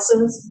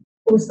classes.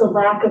 It was the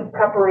lack of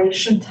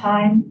preparation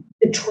time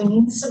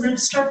between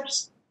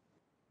semesters.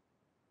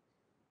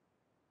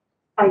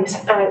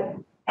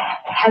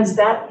 Has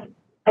that,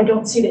 I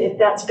don't see if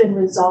that's been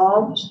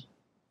resolved,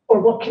 or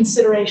what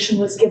consideration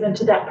was given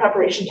to that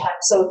preparation time.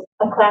 So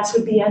a class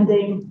would be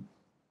ending,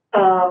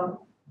 and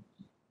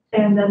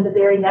then the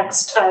very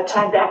next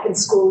time back in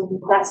school, new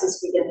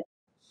classes beginning.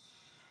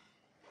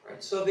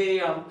 Right, so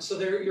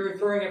you're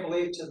referring, I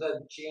believe, to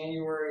the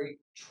January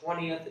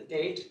 20th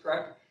date,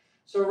 correct?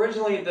 So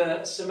originally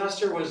the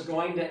semester was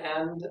going to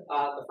end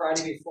the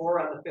Friday before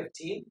on the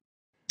 15th.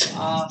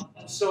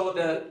 So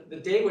the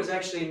date was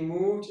actually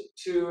moved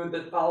to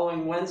the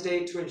following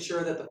Wednesday to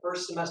ensure that the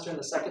first semester and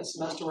the second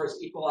semester were as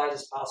equalized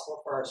as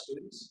possible for our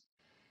students.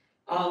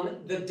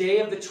 The day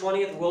of the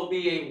 20th will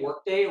be a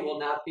work day. It will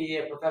not be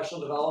a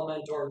professional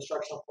development or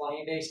instructional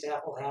planning day.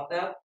 Staff will have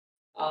that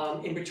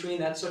in between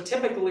that. So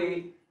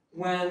typically,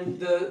 when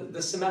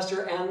the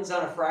semester ends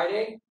on a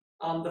Friday,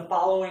 the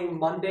following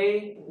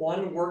Monday,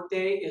 one work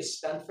day is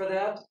spent for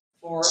that.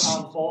 For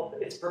both,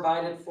 it's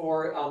provided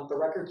for the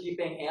record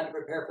keeping and to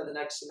prepare for the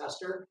next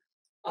semester.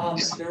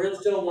 There is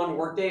still one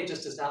work day, it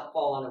just does not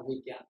fall on a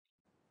weekend.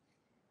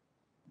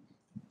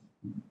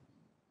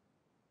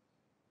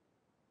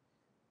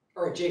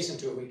 Or adjacent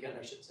to a weekend,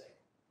 I should say.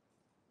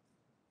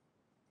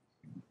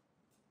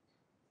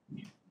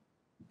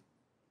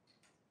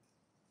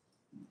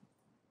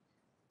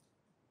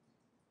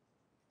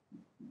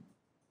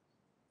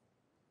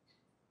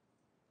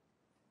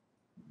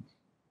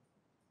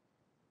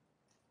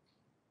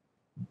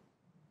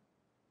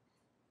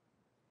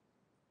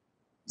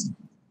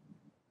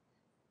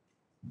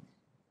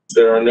 If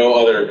there are no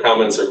other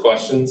comments or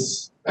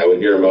questions, I would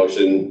hear a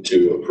motion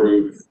to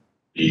approve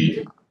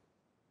the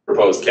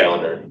proposed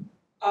calendar.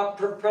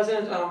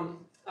 President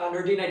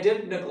Nordine, I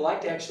did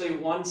neglect actually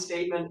one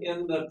statement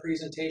in the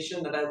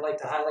presentation that I'd like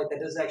to highlight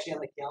that is actually on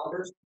the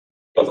calendar.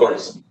 Of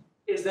course.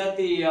 Is that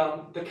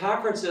the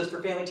conferences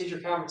for family teacher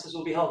conferences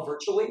will be held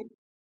virtually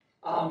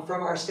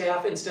from our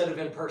staff instead of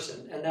in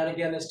person. And that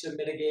again is to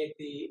mitigate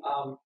the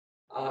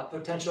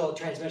potential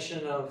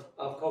transmission of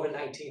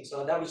COVID-19.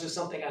 So that was just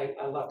something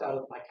I left out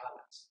of my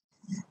comments.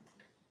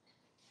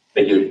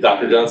 Thank you.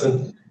 Dr.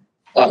 Johnson?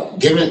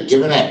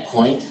 Given that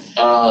point,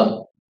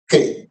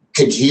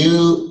 could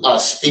you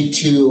speak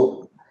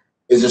to,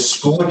 is the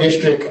school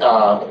district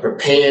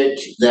prepared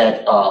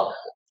that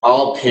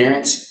all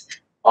parents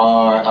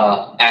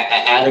are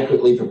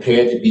adequately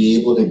prepared to be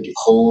able to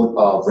hold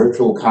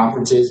virtual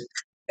conferences,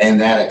 and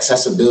that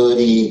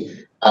accessibility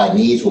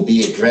needs will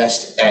be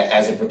addressed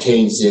as it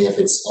pertains to if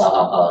it's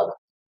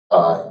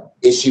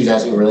issues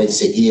as it relates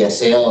to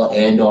ESL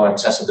and or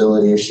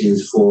accessibility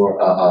issues for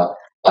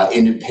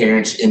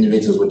parents,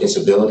 individuals with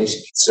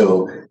disabilities.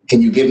 So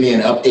can you give me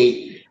an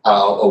update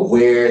of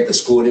where the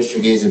school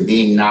district is and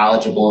being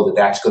knowledgeable that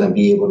that's going to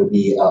be able to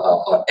be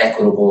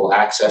equitable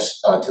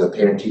access to the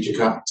parent-teacher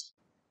conference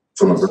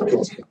from a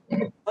virtual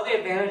standpoint? One of the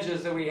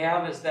advantages that we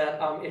have is that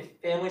if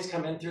families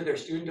come in through their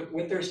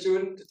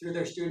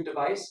student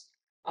device,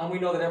 we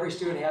know that every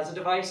student has a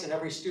device, and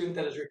every student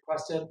that has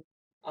requested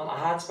a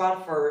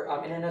hotspot for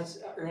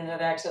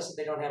internet access, if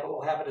they don't have it,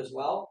 will have it as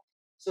well.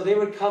 So they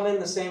would come in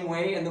the same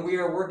way, and we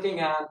are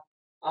working on,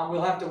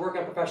 we'll have to work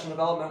on professional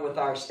development with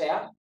our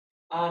staff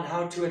on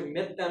how to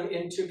admit them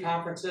into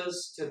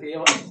conferences, to be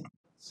able to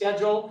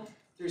schedule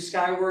through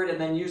Skyward and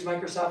then use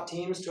Microsoft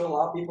Teams to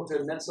allow people to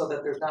admit so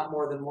that there's not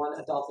more than one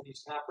adult in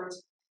each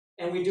conference.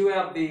 And we do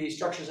have the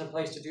structures in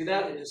place to do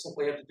that. They just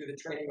simply have to do the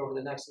training over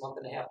the next month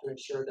and a half to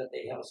ensure that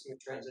they have a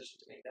smooth transition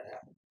to make that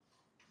happen.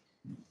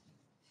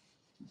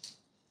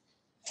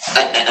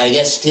 I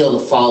guess still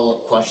the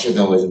follow-up question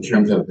though is in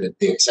terms of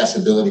the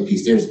accessibility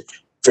piece. There's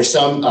for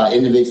some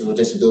individuals with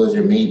disabilities,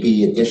 there may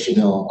be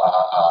additional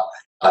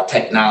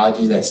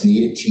technology that's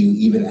needed to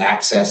even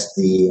access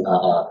the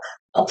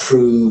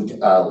approved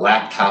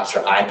laptops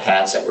or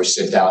iPads that were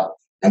sent out.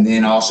 And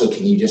then also,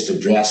 can you just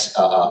address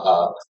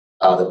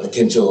the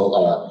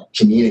potential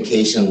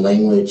communication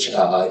language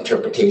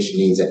interpretation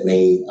needs that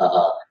may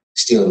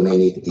still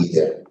need to be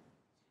there?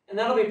 And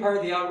that'll be part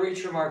of the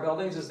outreach from our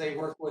buildings as they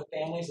work with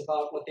families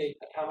about what the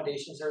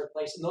accommodations are in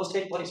place. And those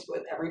take place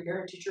with every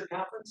parent-teacher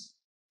conference.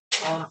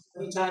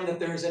 Anytime that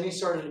there's any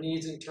sort of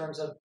needs in terms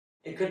of,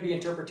 it could be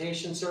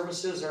interpretation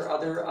services or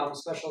other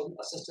special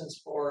assistance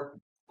for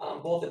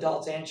both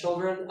adults and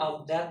children,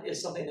 that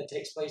is something that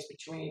takes place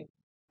between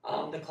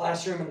the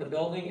classroom and the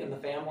building and the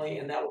family,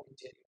 and that will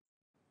continue.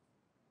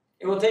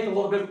 It will take a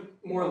little bit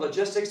more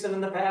logistics than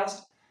in the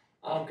past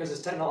because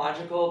it's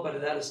technological,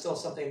 but that is still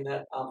something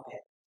that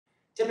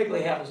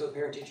typically happens with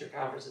parent-teacher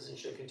conferences and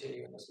should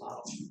continue in this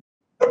model.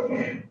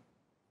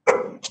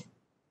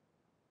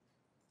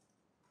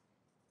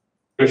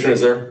 Commissioner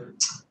Zer?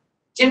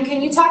 Jim,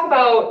 can you talk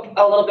about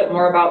a little bit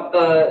more about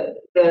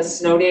the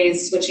snow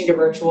days switching to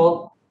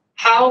virtual?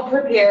 How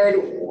prepared,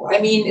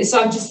 I mean,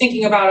 so I'm just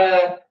thinking about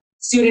a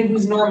student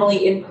who's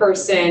normally in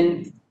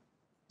person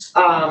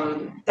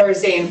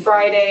Thursday and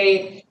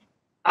Friday,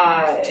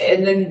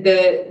 and then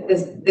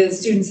the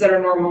students that are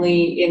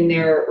normally in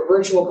their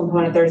virtual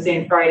component Thursday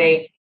and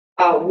Friday,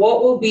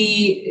 what will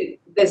be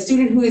the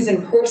student who is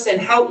in person,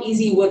 how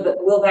easy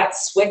will that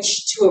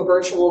switch to a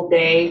virtual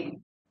day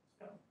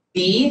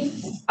be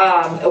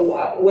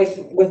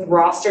with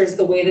rosters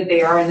the way that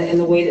they are and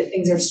the way that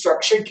things are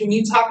structured? Can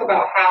you talk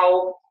about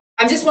how,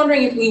 I'm just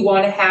wondering if we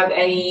want to have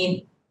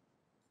any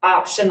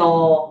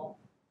optional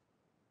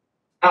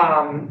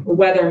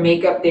weather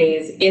makeup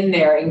days in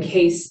there in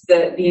case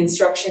the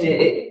instruction,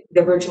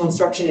 the virtual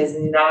instruction is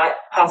not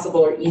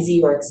possible or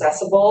easy or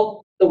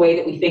accessible the way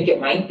that we think it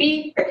might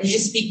be? Or could you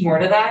just speak more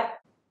to that?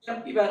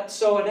 Yep, you bet.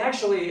 So, and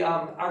actually,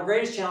 our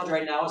greatest challenge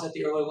right now is at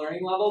the early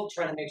learning level,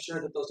 trying to make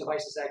sure that those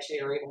devices actually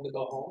are able to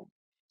go home.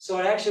 So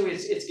it actually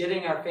it's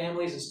getting our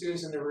families and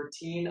students in the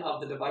routine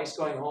of the device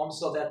going home,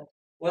 so that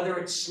whether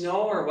it's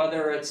snow or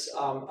whether it's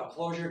a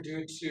closure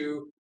due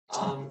to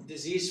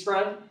disease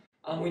spread,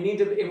 we need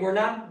to, and we're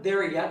not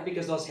there yet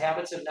because those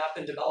habits have not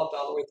been developed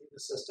all the way through the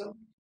system.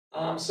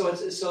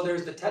 So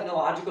there's the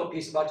technological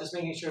piece about just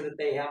making sure that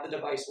they have the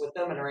device with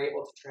them and are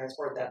able to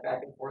transport that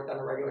back and forth on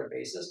a regular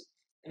basis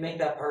and make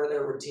that part of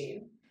their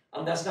routine.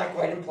 That's not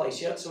quite in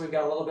place yet, so we've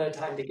got a little bit of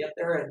time to get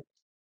there, and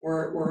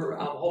we're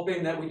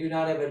hoping that we do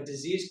not have a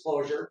disease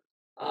closure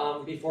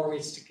before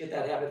we get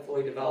that habit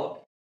fully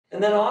developed.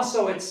 And then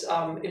also it's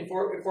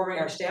informing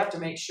our staff to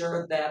make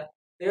sure that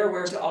they're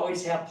aware to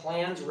always have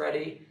plans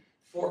ready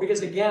for,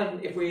 because again,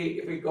 if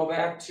we go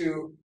back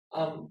to,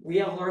 we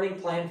have a learning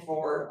plan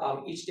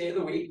for each day of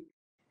the week.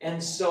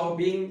 And so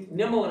being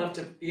nimble enough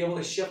to be able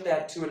to shift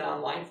that to an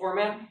online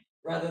format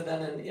rather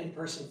than an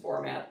in-person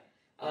format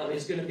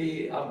is going to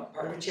be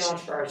part of a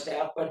challenge for our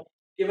staff, but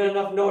given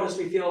enough notice,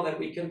 we feel that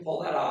we can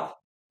pull that off.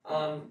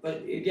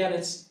 But again,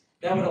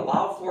 that would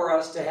allow for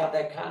us to have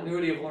that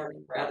continuity of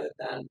learning rather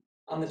than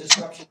on the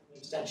disruption and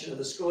extension of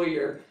the school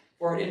year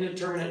for an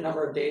indeterminate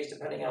number of days,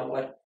 depending on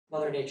what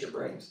Mother Nature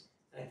brings.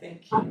 I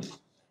think.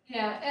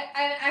 Yeah,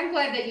 I'm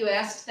glad that you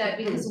asked that,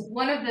 because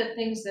one of the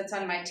things that's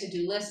on my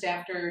to-do list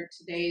after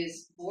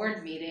today's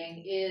board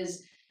meeting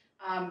is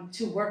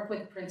to work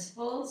with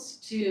principals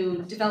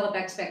to develop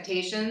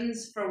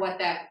expectations for what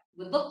that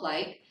would look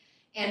like,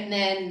 and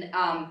then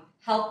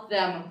help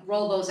them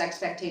roll those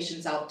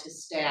expectations out to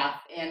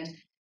staff. And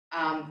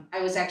I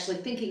was actually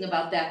thinking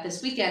about that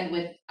this weekend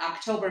with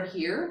October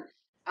here.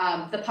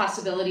 The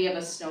possibility of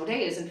a snow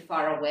day isn't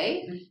far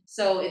away,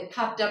 so it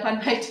popped up on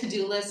my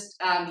to-do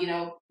list,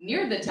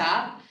 near the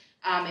top,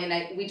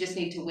 and we just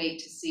need to wait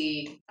to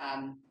see,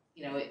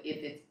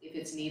 if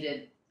it's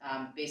needed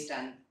based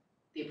on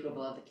the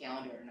approval of the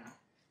calendar or not.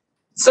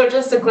 So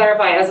just to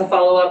clarify as a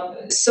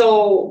follow-up,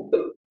 so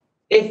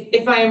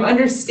if I'm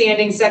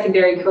understanding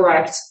secondary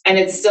correct, and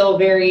it's still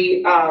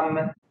very,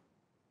 I'm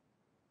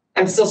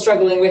still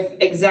struggling with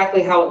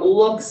exactly how it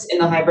looks in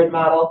the hybrid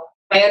model.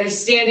 My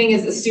understanding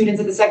is the students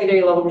at the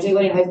secondary level,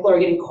 particularly in high school, are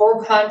getting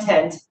core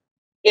content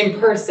in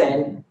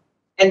person.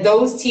 And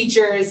those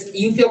teachers,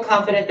 you feel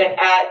confident that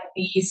at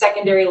the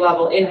secondary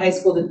level in high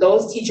school, that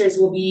those teachers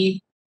will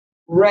be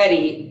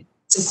ready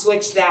to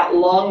switch that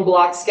long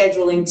block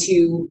scheduling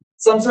to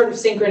some sort of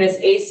synchronous,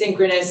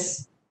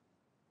 asynchronous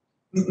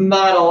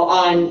model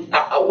on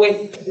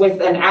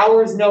with an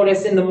hour's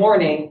notice in the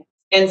morning,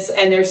 and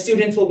their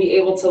students will be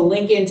able to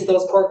link into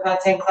those core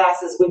content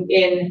classes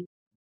within.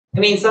 I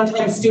mean,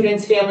 sometimes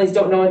students' families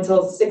don't know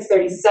until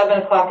 6:30,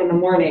 7 o'clock in the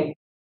morning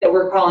that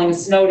we're calling a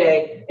snow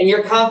day, and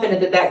you're confident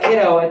that that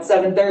kiddo at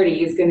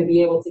 7:30 is going to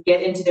be able to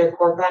get into their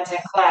core content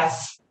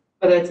class,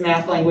 whether it's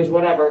math, language,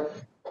 whatever,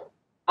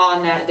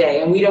 on that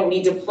day. And we don't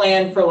need to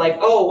plan for like,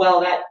 oh, well,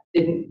 that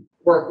didn't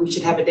work. We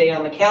should have a day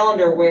on the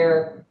calendar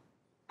where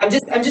I'm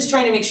just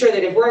trying to make sure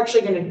that if we're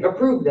actually going to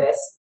approve this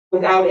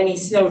without any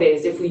snow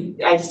days,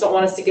 I just don't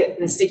want us to get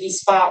in a sticky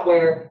spot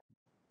where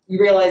we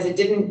realize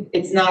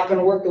it's not going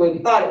to work the way we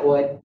thought it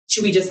would.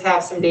 Should we just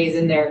have some days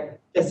in there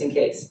just in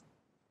case?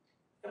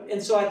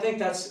 And so I think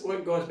that's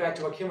what goes back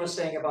to what Kim was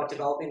saying about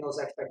developing those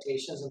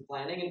expectations and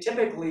planning. And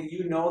typically,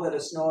 you know that a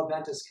snow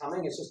event is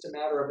coming. It's just a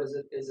matter of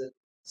is it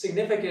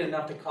significant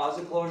enough to cause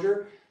a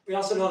closure. We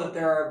also know that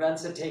there are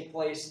events that take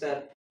place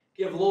that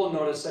give little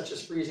notice, such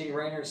as freezing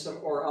rain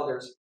or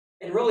others.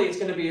 And really, it's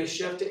going to be a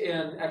shift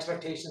in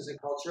expectations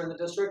and culture in the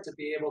district to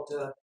be able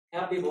to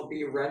have people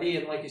be ready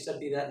and, like you said,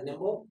 be that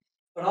nimble.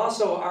 But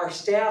also our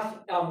staff,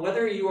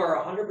 whether you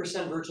are a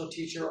 100% virtual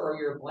teacher or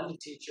you're a blended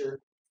teacher,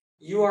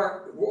 you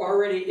are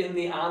already in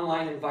the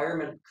online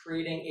environment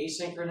creating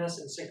asynchronous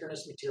and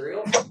synchronous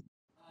material.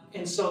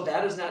 And so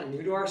that is not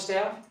new to our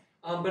staff,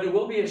 but it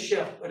will be a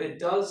shift, but it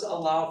does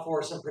allow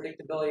for some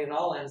predictability in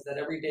all ends that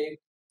every day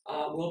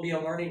will be a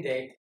learning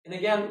day. And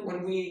again,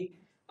 when we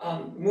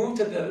move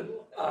to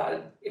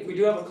if we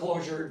do have a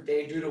closure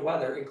day due to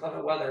weather,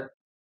 inclement weather,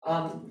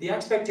 the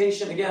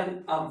expectation,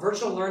 again,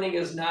 virtual learning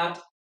is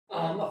not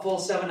a full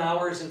 7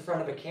 hours in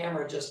front of a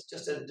camera just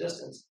at a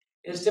distance.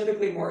 It is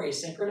typically more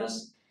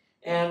asynchronous,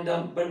 and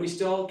but we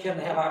still can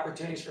have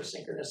opportunities for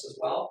synchronous as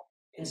well.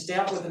 And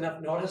staff with enough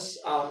notice,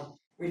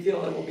 we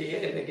feel it will be,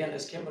 and again,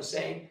 as Kim was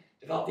saying,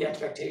 develop the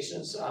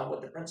expectations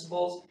with the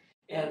principals,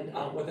 and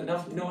with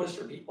enough notice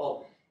for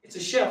people. It's a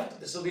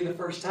shift. This will be the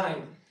first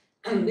time,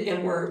 and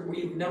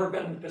we've never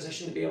been in a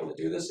position to be able to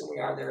do this, and we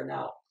are there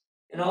now.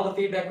 And all the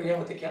feedback we have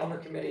with the calendar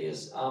committee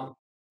is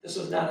this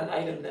was not an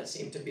item that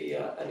seemed to be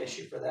an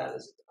issue for that.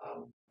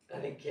 I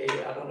think, Kay,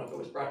 I don't know if it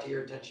was brought to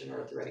your attention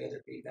or through any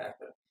other feedback,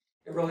 but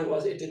it really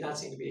was. It did not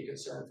seem to be a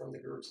concern from the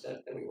groups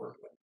that we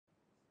worked with.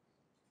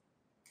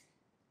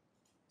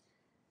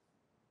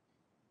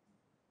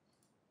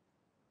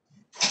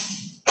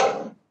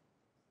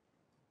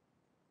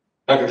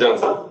 Dr.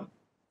 Johnson.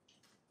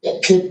 Yeah,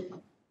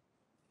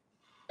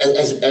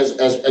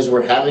 as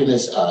we're having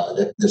this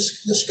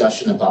this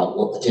discussion about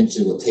what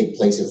potentially will take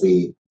place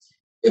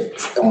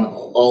if on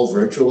all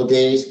virtual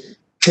days,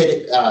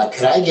 could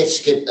I get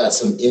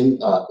some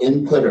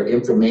input or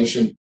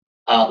information?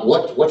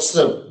 What's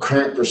the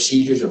current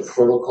procedures or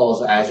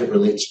protocols as it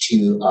relates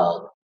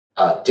to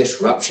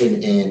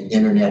disruption in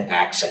internet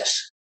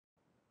access?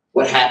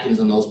 What happens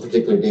on those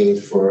particular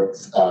days for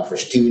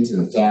students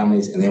and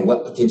families, and then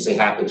what potentially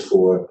happens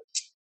for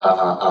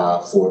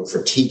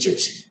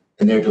teachers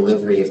and their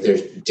delivery if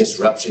there's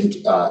disruption,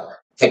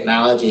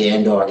 technology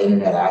and/or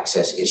internet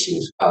access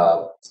issues.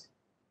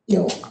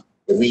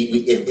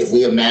 If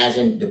we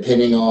imagine,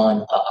 depending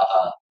on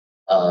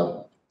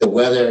the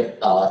weather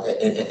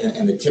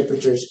and the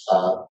temperatures,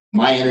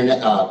 my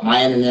internet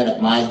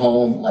at my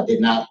home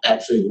did not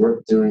actually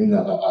work during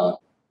the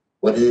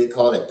what do they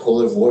call it,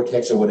 polar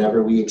vortex or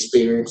whatever we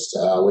experienced,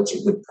 which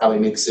it would probably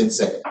make sense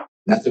that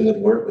nothing would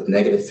work with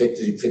negative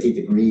 50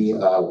 degree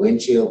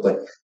wind chill.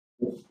 But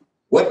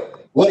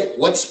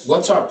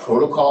what's our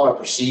protocol or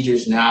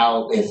procedures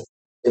now if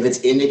it's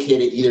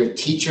indicated either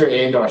teacher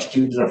and our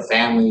students or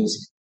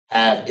families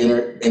have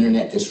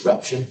internet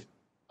disruption?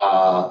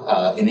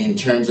 And in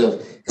terms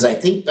of, because I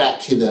think back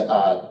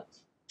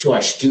to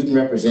our student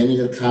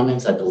representative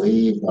comments, I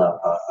believe the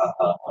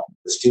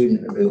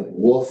student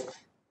Wolf,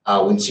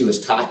 when she was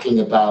talking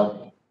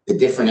about the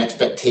different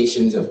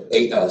expectations of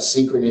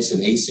synchronous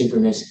and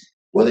asynchronous,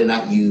 whether or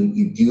not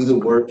you do the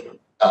work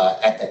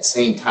at that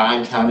same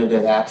time counted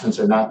as absence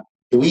or not.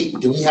 Do we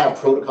have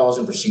protocols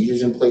and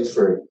procedures in place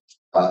for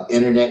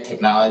internet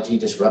technology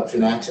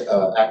disruption access?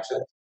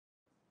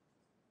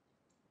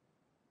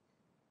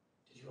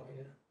 Did you want me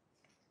to?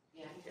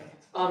 Yeah.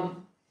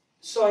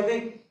 So I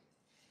think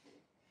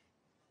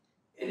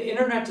an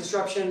internet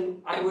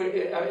disruption, I would,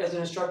 as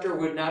an instructor,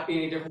 would not be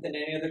any different than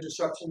any other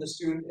disruption the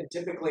student. And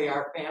typically,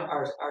 our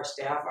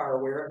staff are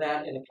aware of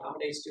that and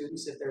accommodate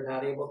students if they're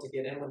not able to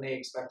get in when they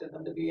expected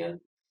them to be in.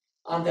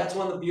 That's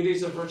one of the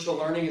beauties of virtual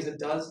learning is that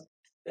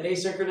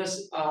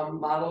asynchronous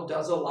model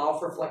does allow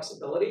for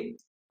flexibility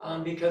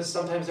because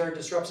sometimes there are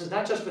disruptions,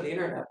 not just for the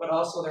internet, but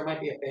also there might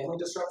be a family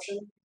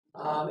disruption.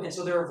 And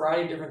so there are a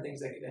variety of different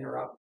things that could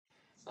interrupt.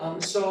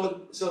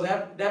 So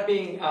that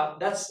being,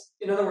 that's,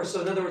 in other words,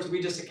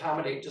 we just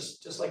accommodate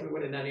just like we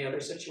would in any other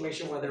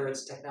situation, whether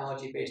it's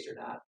technology based or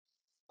not.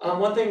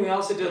 One thing we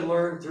also did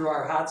learn through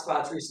our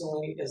hotspots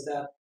recently is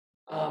that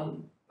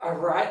the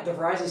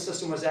Verizon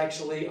system was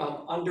actually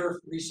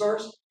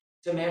under-resourced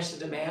to match the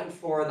demand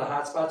for the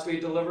hotspots we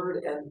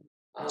delivered, and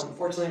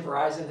fortunately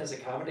Verizon has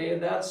accommodated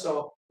that.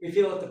 So we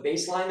feel that the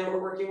baseline that we're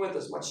working with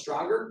is much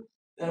stronger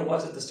than it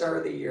was at the start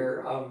of the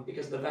year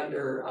because the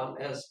vendor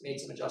has made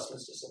some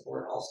adjustments to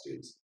support all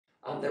students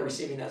that are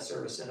receiving that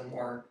service in a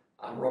more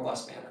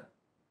robust manner.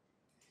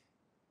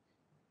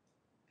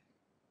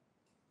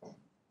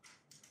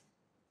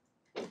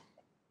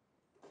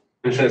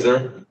 Commissioner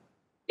Zur?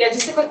 Yeah,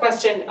 just a quick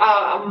question.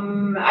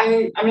 I'm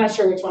not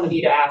sure which one of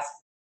you to ask,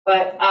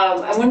 but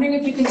I'm wondering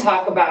if you can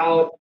talk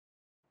about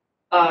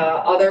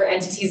other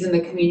entities in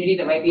the community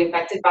that might be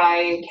affected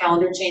by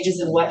calendar changes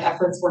and what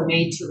efforts were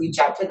made to reach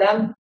out to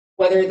them,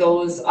 whether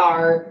those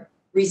are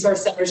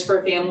resource centers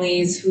for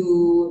families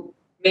who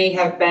may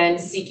have been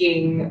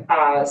seeking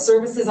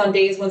services on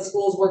days when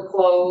schools were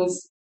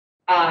closed,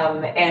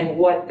 and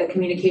what the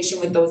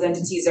communication with those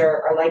entities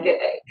are like,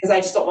 because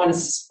I just don't want to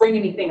spring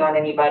anything on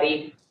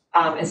anybody.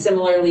 And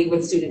similarly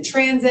with student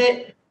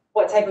transit,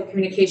 what type of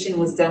communication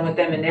was done with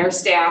them and their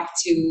staff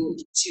to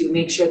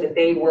make sure that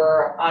they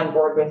were on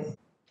board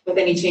with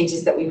any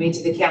changes that we made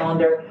to the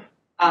calendar.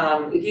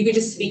 If you could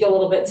just speak a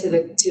little bit to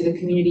the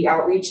community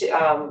outreach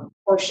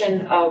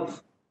portion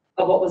of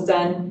what was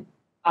done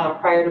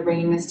prior to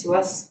bringing this to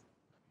us.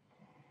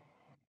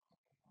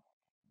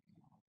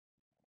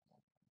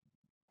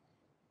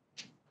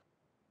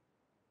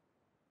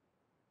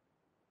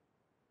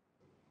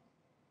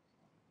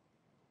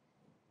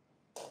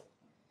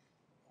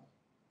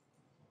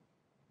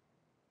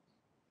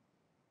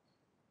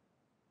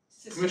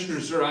 Commissioner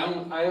Zur,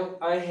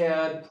 I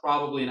had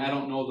probably, and I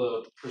don't know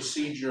the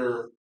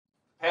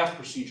past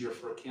procedure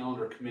for a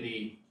calendar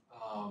committee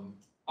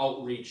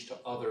outreach to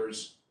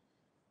others.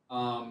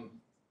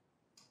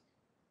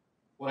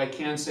 What I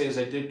can say is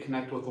I did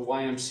connect with the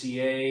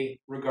YMCA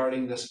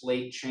regarding this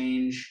late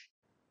change.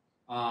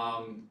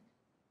 And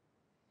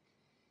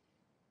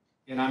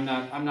I'm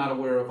not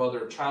aware of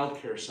other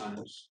childcare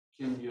centers.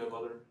 Kim, do you have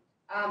other?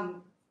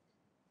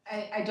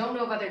 I don't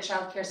know of other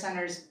childcare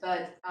centers,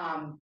 but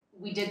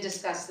we did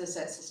discuss this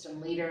at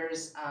System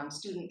Leaders.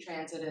 Student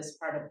transit is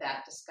part of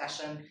that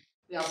discussion.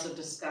 We also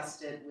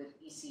discussed it with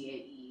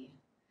ECAE,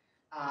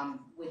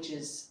 which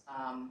is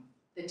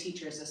the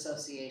Teachers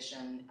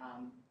Association.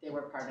 They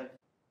were part of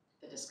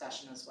the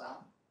discussion as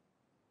well.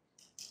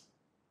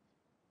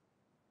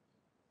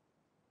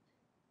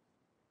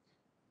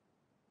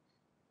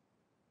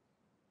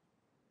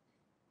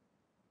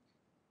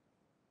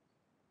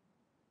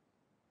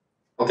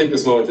 I'll take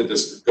this moment to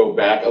just go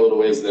back a little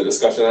ways in the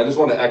discussion. I just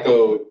want to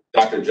echo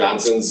Dr.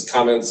 Johnson's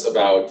comments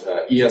about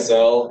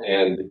ESL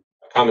and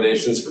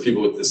accommodations for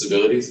people with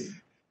disabilities.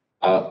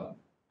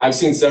 I've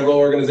seen several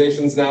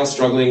organizations now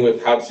struggling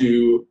with how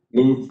to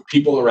move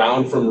people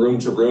around from room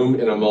to room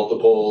in a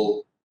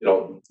multiple,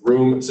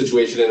 room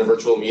situation in a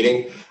virtual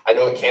meeting. I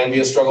know it can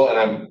be a struggle,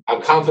 and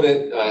I'm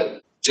confident,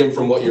 Jim,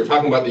 from what you're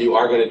talking about, that you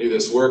are going to do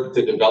this work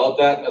to develop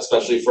that,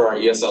 especially for our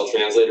ESL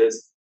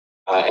translators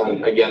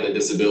and again the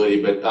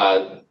disability.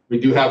 But we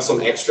do have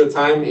some extra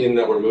time in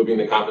that we're moving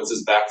the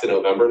conferences back to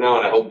November now,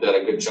 and I hope that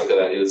a good chunk of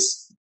that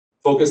is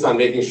focused on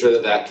making sure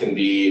that that can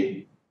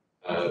be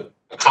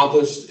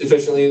accomplished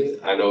efficiently.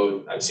 I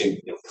know I've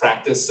seen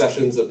practice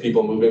sessions of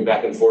people moving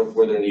back and forth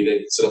where they're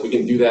needed, so that we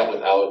can do that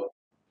without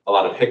a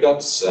lot of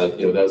hiccups.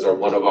 Those are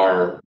one of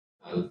our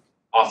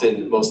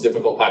often most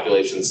difficult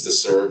populations to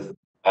serve,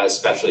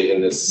 especially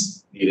in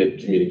this needed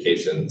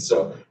communication.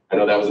 So I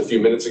know that was a few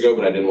minutes ago,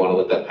 but I didn't want to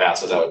let that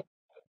pass without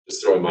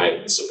just throwing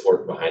my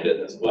support behind it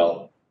as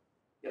well.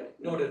 Yeah,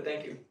 noted,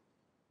 thank you.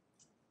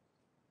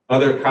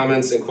 Other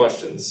comments and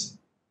questions?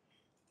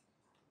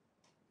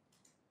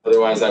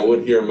 Otherwise, I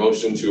would hear a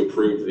motion to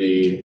approve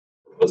the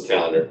proposed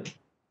calendar.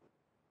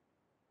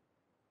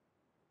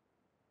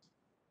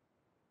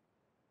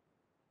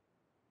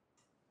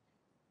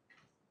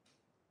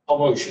 I'll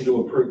motion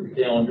to approve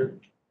the calendar.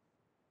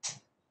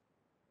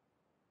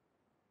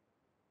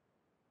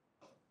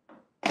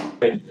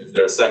 Thank you. Is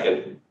there a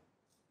second?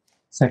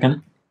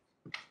 Second.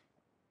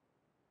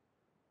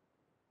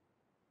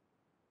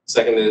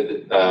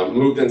 Seconded,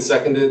 moved and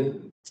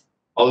seconded.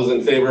 All those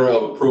in favor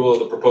of approval of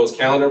the proposed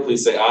calendar,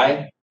 please say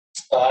aye.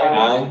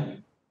 Aye.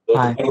 Those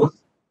Aye. opposed?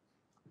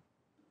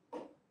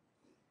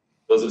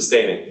 Those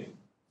abstaining?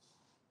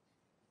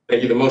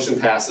 Thank you. The motion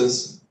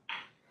passes.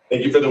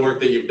 Thank you for the work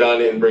that you've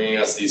done in bringing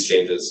us these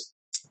changes.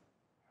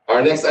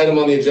 Our next item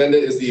on the agenda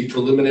is the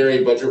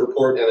preliminary budget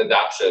report and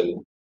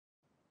adoption.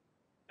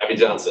 Abby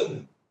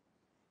Johnson.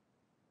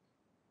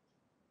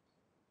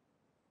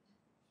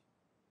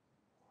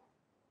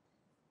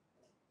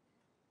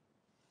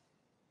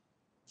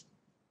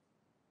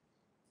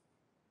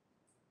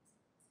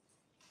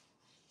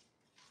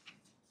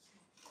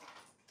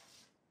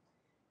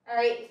 All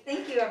right,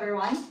 thank you,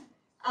 everyone.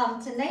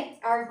 Tonight,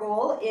 our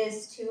goal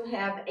is to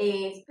have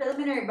a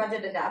preliminary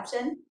budget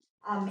adoption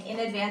in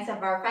advance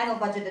of our final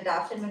budget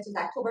adoption, which is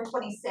October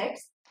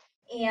 26th.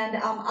 And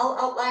I'll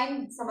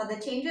outline some of the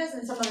changes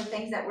and some of the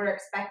things that we're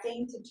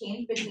expecting to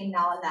change between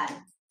now and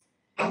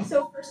then.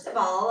 So first of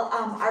all,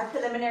 our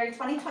preliminary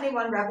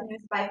 2021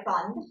 revenues by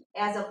fund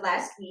as of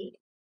last week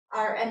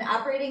are an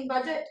operating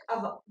budget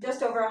of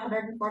just over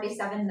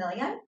 147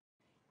 million.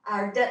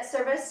 Our debt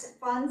service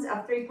funds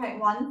of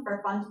 3.1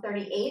 for Fund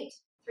 38,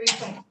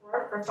 3.4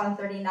 for Fund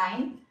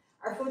 39,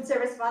 our food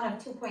service fund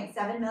of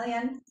 2.7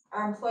 million,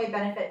 our employee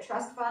benefit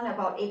trust fund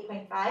about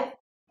 8.5,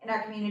 and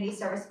our community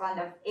service fund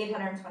of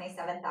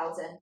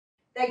 827,000.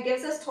 That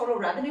gives us total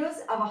revenues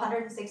of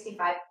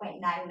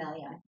 165.9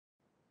 million.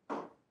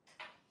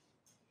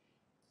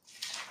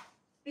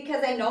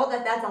 Because I know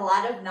that that's a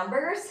lot of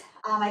numbers,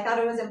 I thought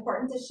it was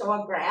important to show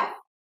a graph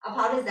of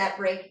how does that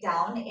break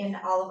down in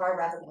all of our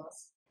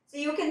revenues. So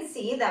you can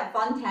see that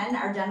Fund 10,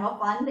 our general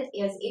fund,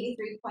 is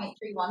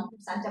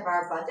 83.31% of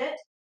our budget,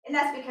 and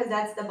that's because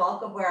that's the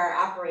bulk of where our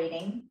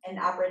operating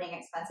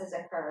expenses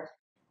occur.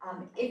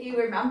 If you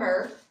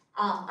remember,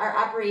 our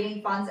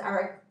operating funds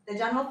are the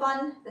general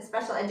fund, the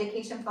special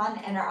education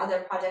fund, and our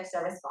other project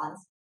service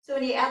funds. So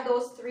when you add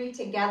those three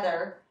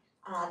together,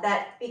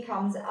 that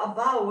becomes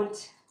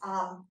about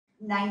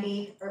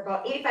 90 or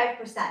about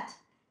 85%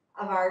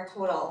 of our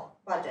total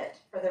budget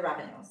for the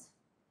revenues.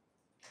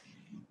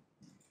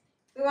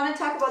 We want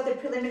to talk about the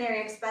preliminary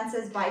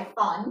expenses by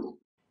fund.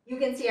 You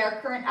can see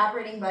our current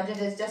operating budget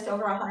is just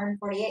over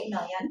 148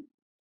 million.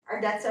 Our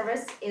debt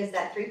service is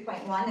at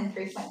 3.1 and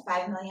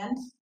 3.5 million.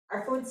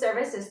 Our food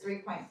service is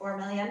 3.4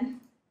 million.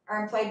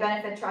 Our employee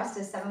benefit trust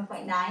is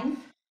 7.9,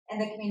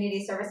 and the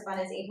community service fund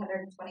is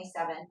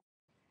 827.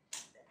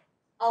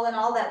 All in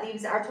all, that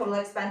leaves our total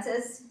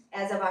expenses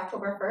as of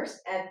October 1st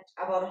at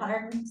about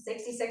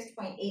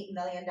 $166.8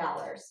 million.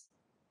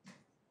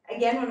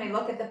 Again, when we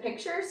look at the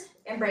pictures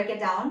and break it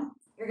down,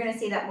 you're going to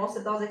see that most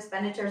of those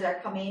expenditures are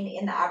coming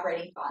in the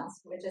operating funds,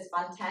 which is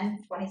Fund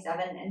 10,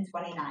 27, and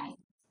 29.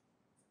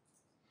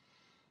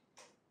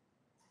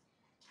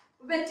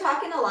 We've been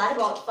talking a lot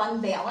about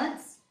fund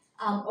balance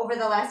over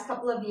the last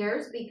couple of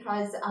years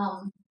because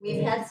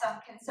we've had some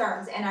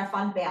concerns in our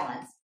fund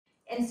balance.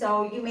 And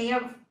so you may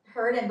have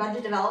heard in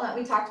budget development,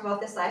 we talked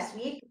about this last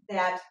week,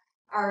 that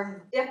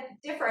our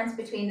difference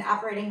between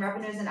operating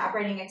revenues and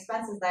operating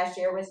expenses last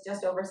year was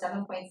just over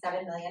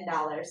 $7.7 million.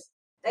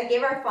 That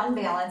gave our fund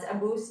balance a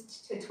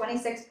boost to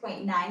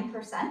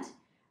 26.9%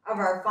 of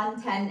our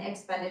Fund 10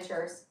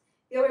 expenditures.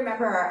 You'll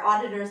remember our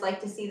auditors like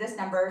to see this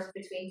number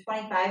between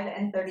 25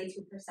 and 32%.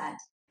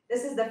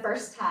 This is the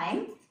first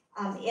time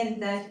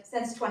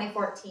since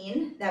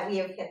 2014 that we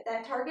have hit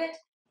that target.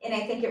 And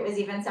I think it was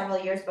even several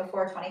years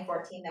before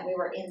 2014 that we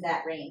were in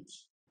that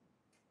range.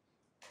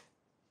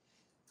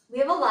 We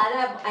have a lot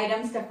of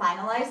items to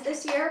finalize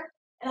this year,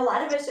 and a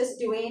lot of it's just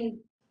doing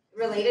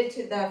related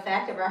to the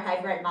fact of our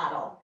hybrid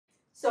model.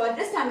 So at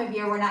this time of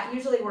year, we're not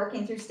usually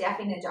working through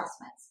staffing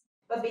adjustments,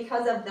 but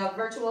because of the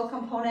virtual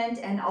component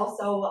and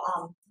also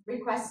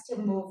requests to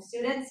move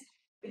students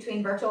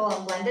between virtual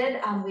and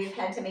blended, we've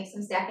had to make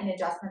some staffing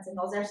adjustments, and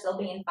those are still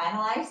being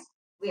finalized.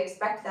 We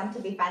expect them to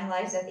be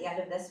finalized at the end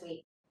of this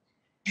week.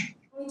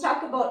 When we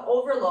talk about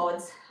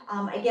overloads,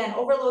 again,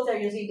 overloads are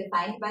usually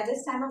defined by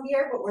this time of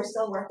year, but we're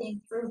still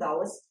working through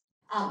those,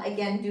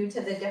 again, due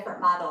to the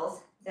different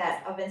models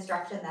of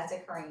instruction that's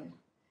occurring.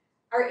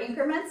 Our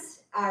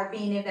increments are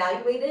being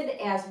evaluated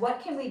as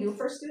what can we do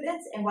for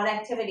students and what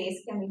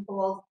activities can we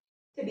hold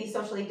to be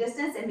socially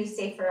distanced and be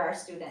safe for our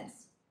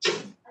students.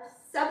 Our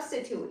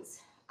substitutes,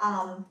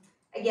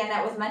 again,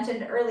 that was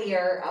mentioned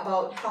earlier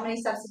about how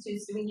many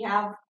substitutes do we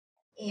have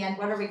and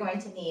what are we going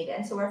to need.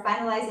 And so we're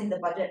finalizing the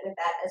budget with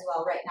that as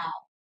well right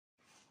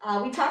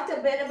now. We talked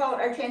a bit about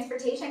our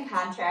transportation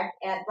contract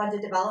at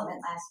budget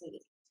development last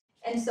week.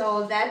 And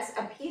so that's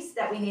a piece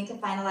that we need to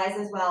finalize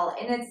as well.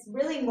 And it's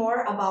really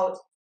more about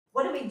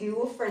what do we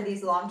do for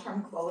these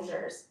long-term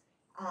closures.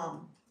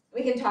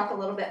 We can talk a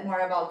little bit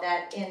more about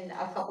that in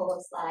a couple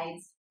of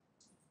slides.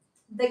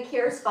 The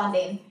CARES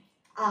funding,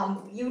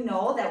 you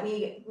know that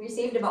we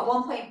received about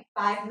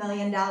 $1.5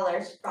 million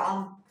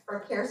for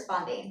CARES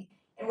funding,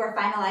 and we're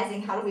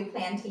finalizing how do we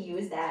plan to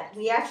use that.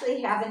 We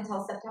actually have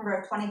until September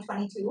of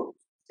 2022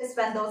 to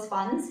spend those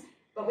funds,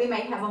 but we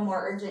might have a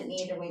more urgent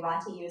need and we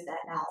want to use that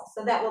now.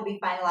 So that will be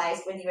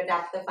finalized when you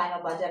adopt the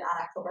final budget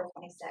on October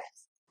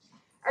 26th.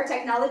 Our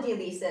technology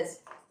leases,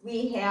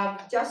 we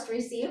have just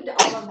received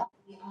all of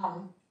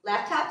the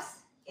laptops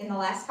in the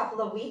last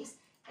couple of weeks,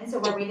 and so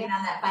we're waiting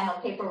on that final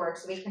paperwork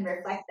so we can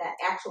reflect that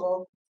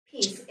actual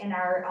piece in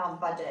our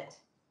budget.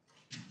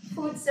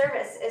 Food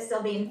service is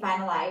still being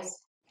finalized.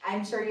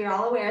 I'm sure you're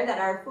all aware that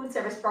our food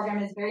service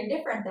program is very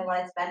different than what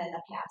it's been in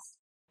the past.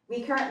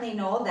 We currently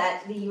know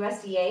that the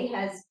USDA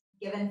has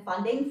given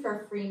funding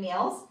for free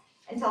meals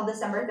until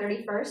December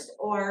 31st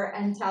or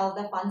until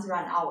the funds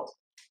run out.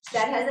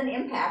 That has an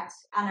impact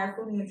on our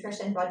food and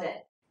nutrition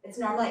budget. It's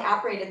normally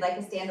operated like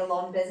a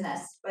standalone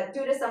business, but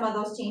due to some of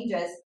those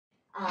changes,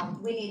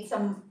 we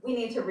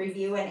need to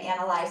review and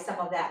analyze some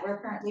of that.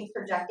 We're currently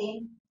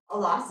projecting a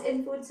loss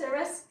in food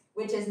service,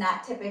 which is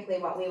not typically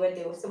what we would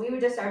do. So we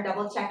would just start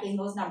double checking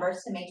those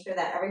numbers to make sure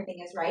that everything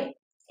is right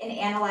and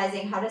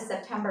analyzing how does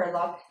September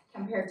look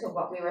compared to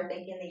what we were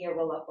thinking the year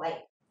will look like.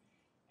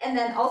 And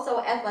then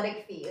also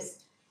athletic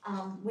fees.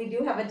 We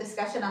do have a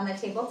discussion on the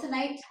table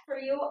tonight for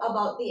you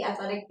about the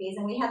athletic fees,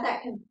 and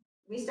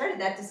we started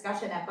that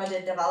discussion at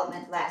budget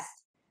development last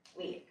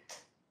week.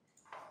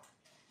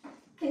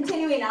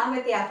 Continuing on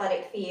with the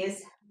athletic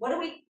fees,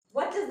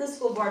 what does the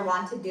school board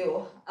want to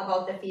do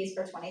about the fees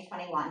for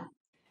 2021?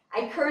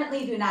 I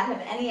currently do not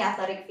have any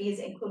athletic fees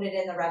included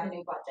in the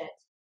revenue budget.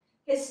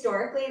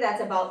 Historically,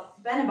 that's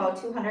been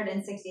about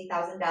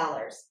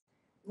 $260,000.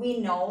 We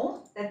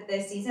know that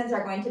the seasons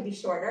are going to be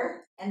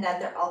shorter and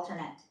that they're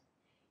alternate.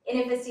 And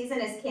if a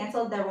season is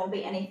canceled, there won't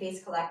be any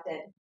fees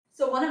collected.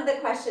 So one of the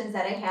questions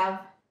that I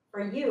have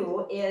for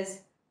you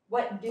is,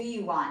 what do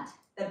you want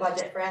the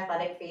budget for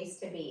athletic fees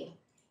to be?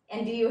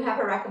 And do you have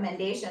a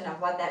recommendation of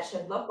what that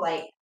should look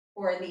like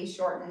for these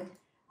shortened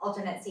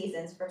alternate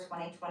seasons for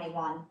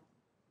 2021?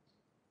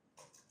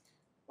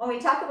 When we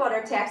talk about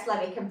our tax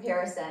levy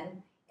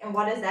comparison and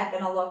what is that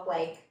going to look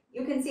like,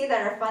 you can see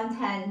that our Fund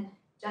 10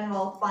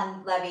 general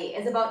fund levy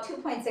is about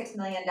 $2.6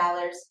 million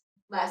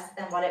less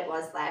than what it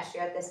was last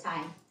year at this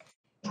time.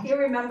 If you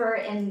remember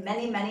in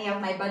many of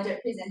my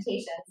budget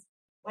presentations,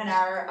 when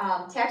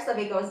our tax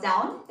levy goes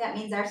down, that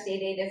means our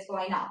state aid is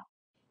going up.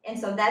 And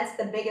so that's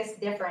the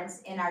biggest difference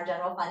in our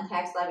general fund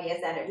tax levy,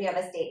 is that we have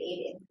a state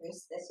aid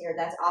increase this year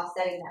that's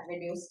offsetting that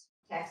reduced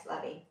tax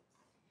levy.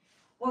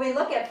 When we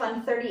look at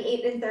Fund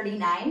 38 and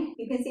 39,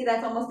 you can see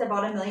that's almost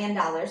about $1 million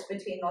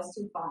between those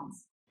two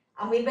funds.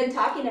 We've been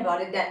talking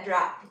about a debt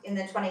drop in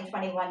the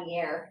 2021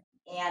 year,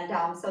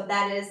 and so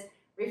that is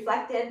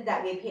reflected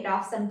that we paid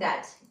off some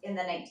debt in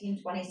the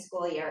 1920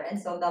 school year, and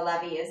so the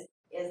levy is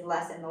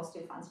less in those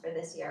two funds for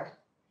this year.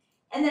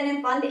 And then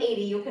in Fund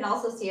 80, you can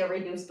also see a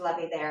reduced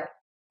levy there.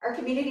 Our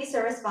community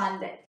service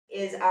fund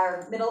is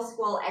our middle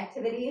school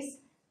activities,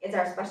 it's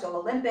our Special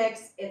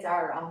Olympics, it's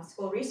our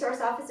school resource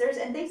officers,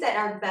 and things that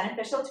are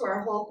beneficial to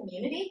our whole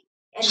community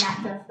and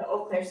not just the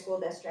Eau Claire School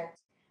District.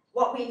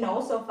 What we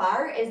know so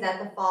far is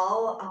that the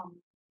fall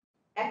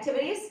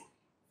activities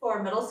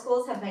for middle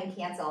schools have been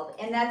canceled,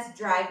 and that's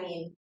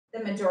driving the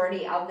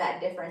majority of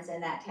that difference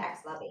in that tax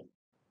levy.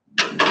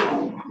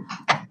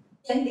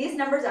 And these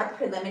numbers are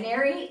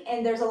preliminary,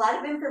 and there's a lot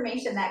of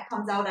information that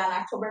comes out on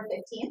October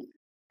 15th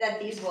that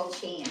these will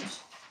change.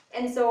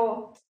 And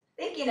so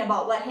thinking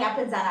about what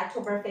happens on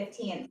October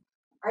 15th,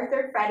 our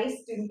third Friday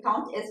student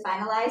count is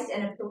finalized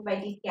and approved by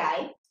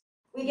DPI.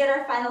 We get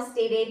our final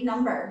state aid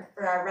number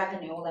for our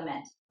revenue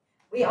limit.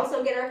 We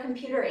also get our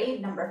computer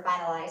aid number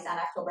finalized on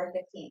October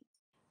 15th.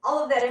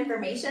 All of that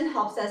information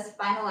helps us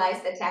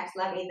finalize the tax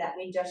levy that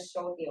we just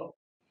showed you.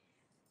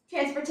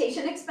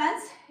 Transportation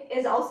expense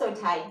is also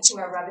tied to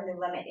our revenue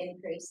limit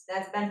increase.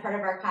 That's been part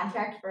of our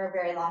contract for a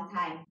very long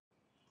time.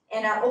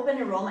 And our open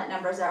enrollment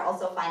numbers are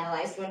also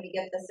finalized when we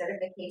get the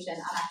certification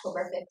on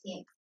October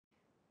 15th.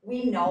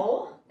 We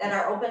know that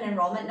our open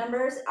enrollment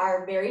numbers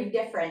are very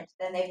different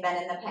than they've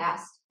been in the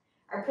past.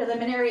 Our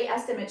preliminary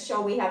estimates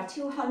show we have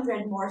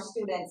 200 more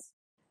students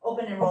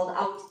open enrolled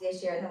out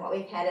this year than what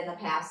we've had in the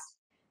past.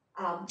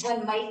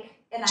 When Mike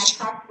and I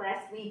talked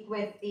last week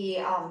with the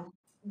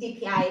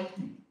DPI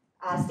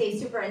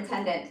state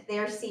superintendent,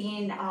 they're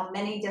seeing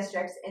many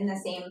districts in the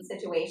same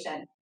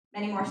situation.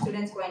 Many more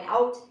students going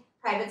out,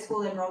 private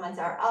school enrollments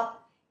are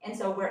up, and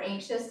so we're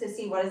anxious to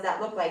see what does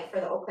that look like for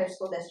the Eau Claire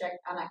School District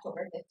on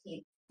October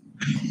 15th.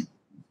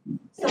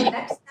 So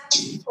next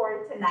steps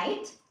for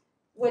tonight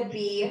would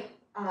be,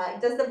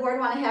 does the board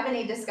want to have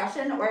any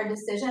discussion or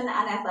decision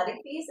on athletic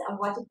fees of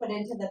what to put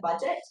into the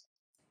budget?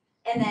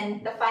 And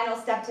then the final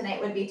step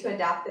tonight would be to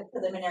adopt the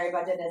preliminary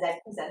budget as I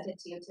presented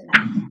to you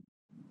tonight.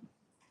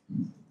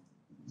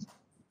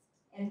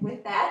 And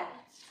with that,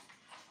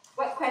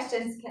 what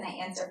questions can I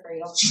answer for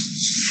you?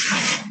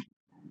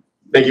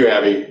 Thank you,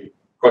 Abby.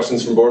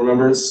 Questions from board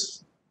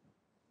members?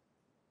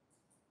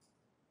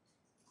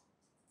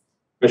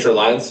 Commissioner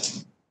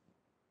Lyons?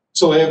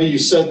 So Abby, you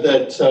said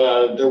that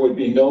there would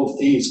be no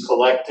fees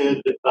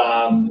collected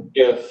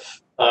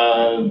if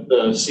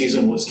the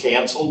season was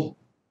canceled.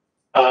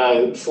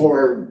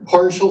 For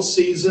partial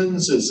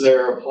seasons, is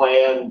there a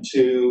plan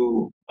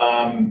to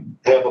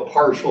have a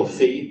partial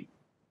fee?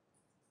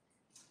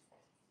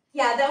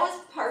 Yeah, that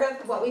was part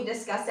of what we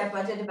discussed at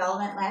budget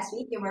development last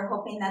week, and we're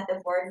hoping that the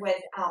board would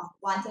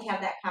want to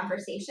have that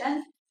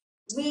conversation.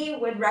 We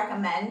would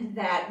recommend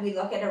that we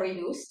look at a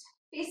reduced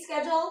fee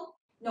schedule,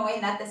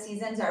 knowing that the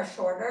seasons are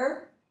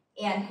shorter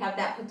and have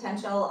that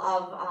potential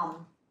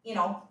of, you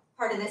know,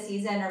 part of the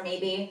season or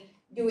maybe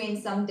doing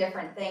some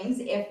different things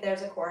if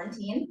there's a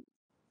quarantine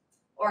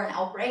or an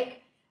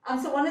outbreak.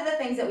 So one of the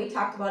things that we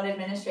talked about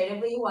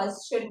administratively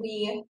was, should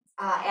we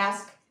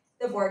ask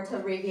the board to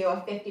review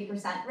a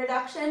 50%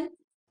 reduction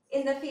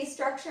in the fee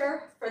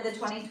structure for the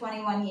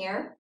 2021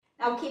 year.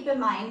 Now keep in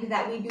mind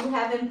that we do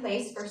have in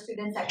place for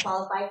students that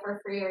qualify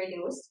for free or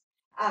reduced,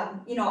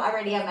 you know,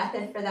 already a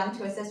method for them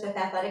to assist with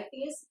athletic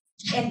fees.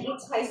 And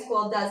each high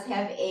school does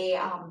have a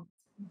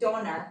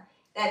donor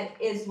that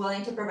is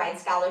willing to provide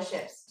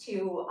scholarships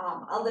to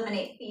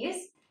eliminate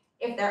fees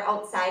if they're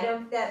outside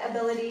of that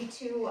ability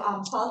to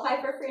qualify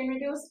for free and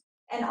reduced,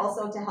 and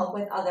also to help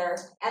with other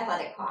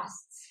athletic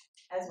costs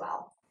as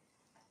well.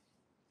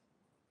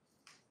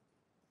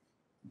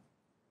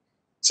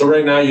 So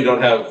right now you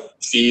don't have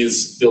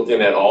fees built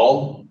in at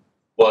all.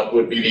 What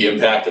would be the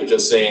impact of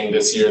just saying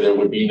this year there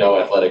would be no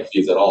athletic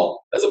fees at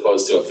all, as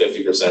opposed to a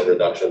 50%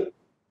 reduction?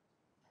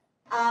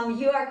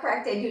 You are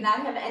correct. I do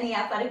not have any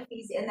athletic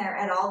fees in there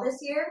at all this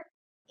year.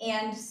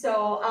 And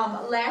so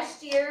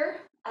last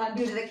year,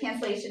 due to the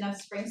cancellation of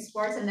spring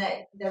sports and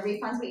the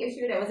refunds we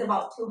issued, it was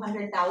about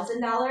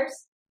 $200,000.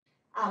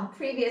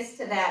 Previous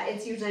to that,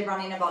 it's usually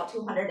running about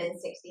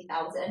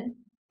 $260,000.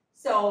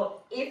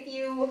 So if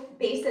you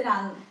base it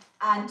on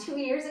 2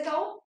 years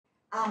ago,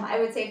 I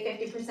would say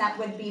 50%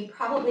 would be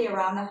probably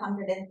around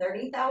 $130,000.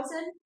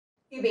 If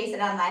you base it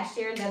on last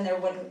year, then there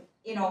wouldn't,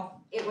 you know,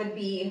 it would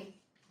be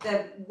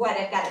what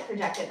I've got it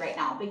projected right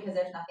now, because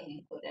there's nothing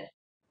included.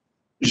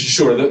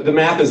 Sure, the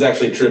math is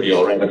actually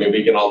trivial, right? I mean,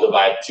 we can all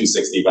divide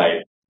 260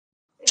 by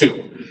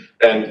 2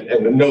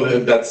 and know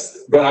that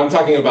that's, but I'm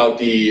talking about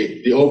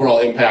the overall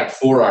impact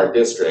for our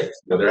district.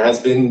 You know, there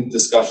has been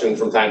discussion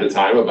from time to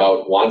time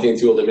about wanting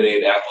to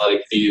eliminate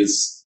athletic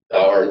fees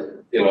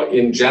or, you know,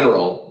 in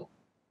general,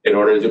 in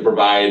order to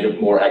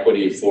provide more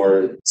equity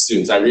for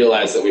students. I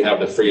realize that we have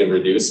the free and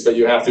reduced, but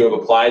you have to have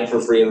applied for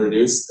free and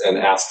reduced and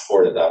asked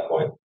for it at that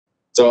point.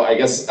 So I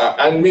guess,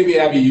 and maybe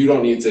Abby, you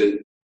don't need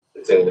to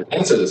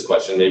answer this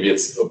question. Maybe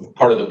it's a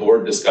part of the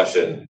board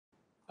discussion.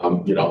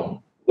 You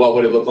know, what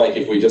would it look like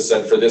if we just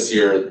said for this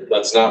year,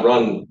 let's not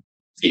run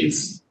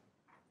fees?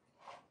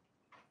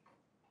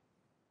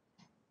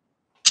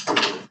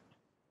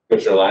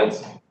 Commissioner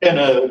Lyons? And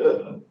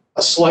a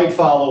slight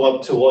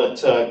follow-up to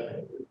what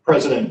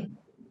President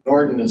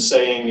Norton is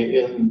saying,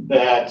 in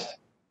that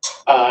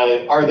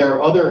are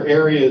there other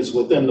areas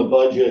within the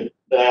budget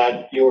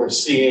that you're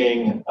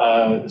seeing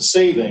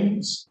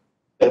savings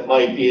that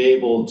might be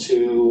able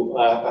to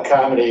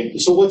accommodate?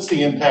 So what's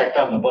the impact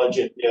on the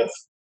budget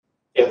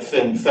if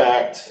in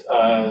fact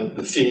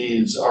the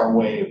fees are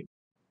waived?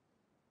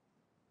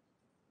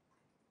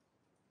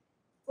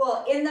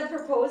 Well, in the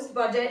proposed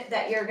budget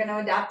that you're going to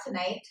adopt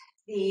tonight,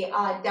 the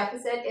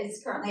deficit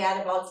is currently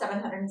at about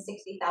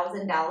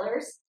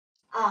 $760,000.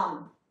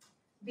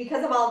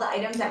 Because of all the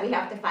items that we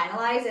have to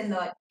finalize and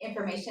the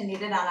information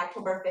needed on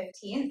October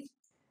 15th,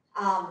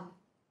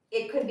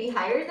 it could be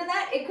higher than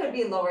that, it could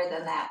be lower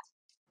than that.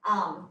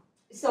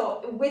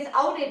 So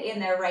without it in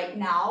there right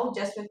now,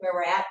 just with where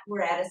we're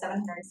at a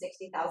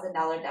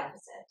 $760,000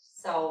 deficit.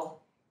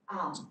 So,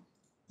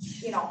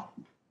 you know,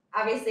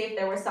 obviously if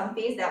there were some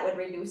fees, that would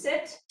reduce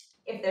it.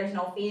 If there's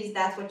no fees,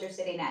 that's what you're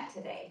sitting at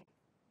today.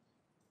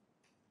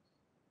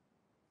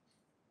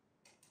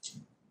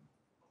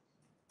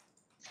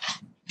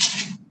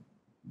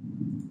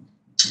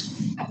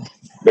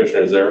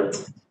 Commissioner Zer.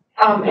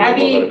 And then we'll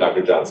Abby, go to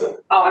Dr. Johnson.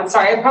 oh, I'm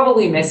sorry, I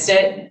probably missed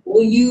it.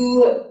 Will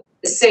you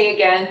say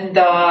again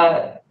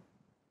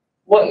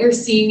what you're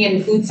seeing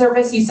in food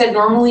service? You said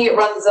normally it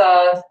runs,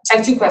 I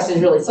have two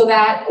questions really. So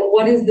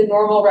what is the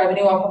normal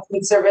revenue off of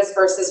food service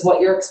versus what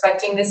you're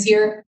expecting this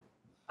year?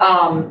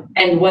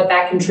 And what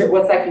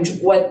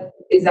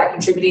is that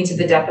contributing to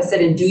the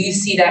deficit? And do you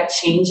see that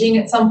changing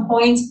at some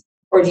point?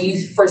 Or do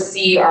you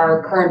foresee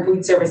our current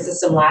food service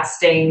system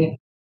lasting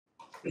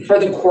for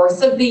the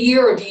course of the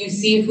year? Or do you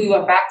see if we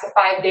went back to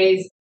 5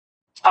 days,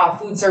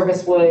 food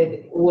service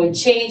would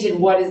change, and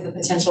what is the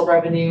potential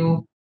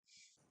revenue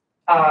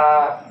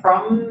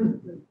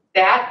from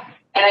that?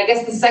 And I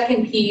guess the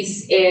second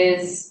piece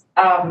is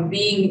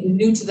being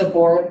new to the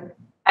board.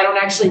 I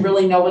don't actually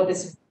really know what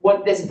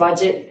this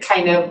budget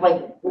kind of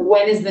like,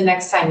 when is the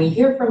next time we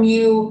hear from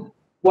you?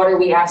 What are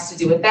we asked to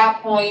do at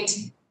that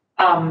point?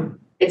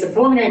 It's a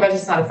preliminary budget,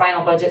 it's not a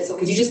final budget. So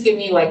could you just give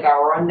me like a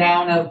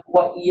rundown of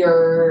what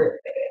your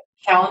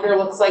calendar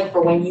looks like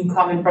for when you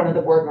come in front of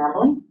the board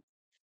normally?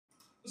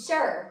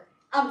 Sure.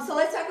 So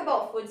let's talk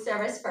about food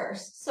service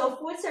first. So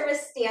food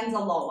service stands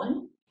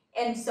alone.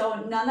 And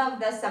so none of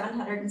the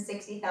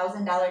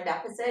 $760,000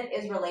 deficit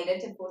is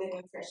related to food and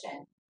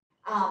nutrition.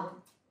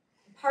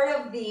 Part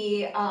of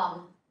the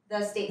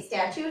state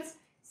statutes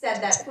said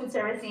that food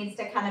service needs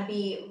to kind of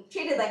be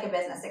treated like a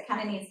business. It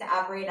kind of needs to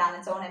operate on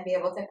its own and be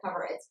able to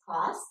cover its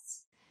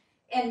costs.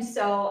 And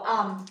so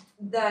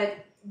the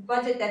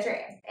budget that you're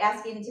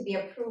asking to be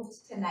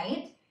approved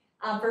tonight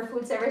for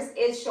food service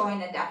is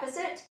showing a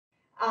deficit.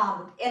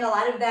 And a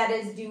lot of that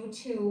is due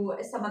to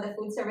some of the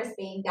food service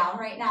being down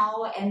right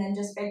now, and then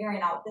just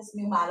figuring out this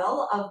new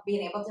model of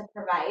being able to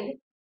provide,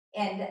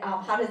 and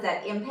how does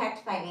that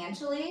impact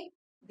financially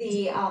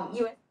the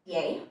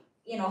USDA,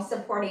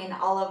 supporting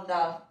all of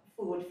the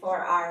food for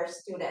our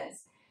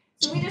students.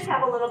 So we just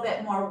have a little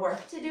bit more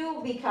work to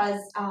do because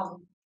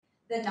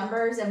the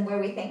numbers and where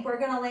we think we're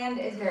going to land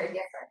is very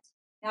different.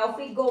 Now, if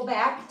we go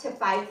back to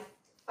five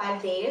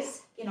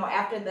days,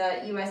 after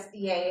the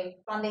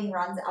USDA funding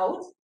runs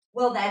out,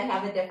 will that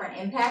have a different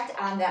impact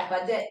on that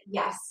budget?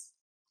 Yes,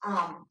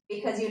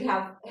 because you'd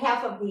have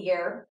half of the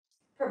year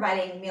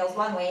providing meals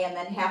one way and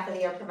then half of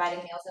the year providing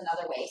meals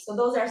another way. So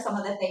those are some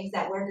of the things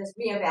that we're just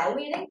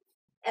reevaluating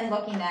and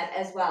looking at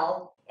as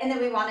well. And then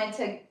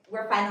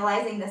we're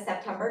finalizing the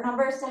September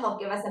numbers to help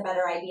give us a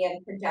better idea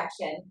and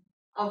projection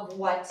of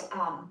what,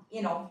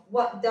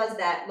 what does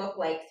that look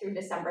like through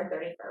December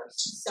 31st.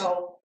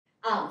 So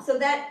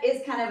that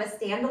is kind of a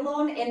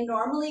standalone, and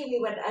normally we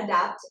would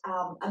adopt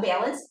a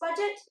balanced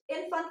budget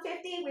in Fund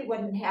 50. We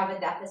wouldn't have a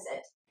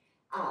deficit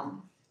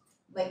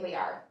like we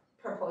are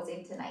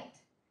proposing tonight.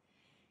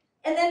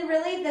 And then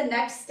really the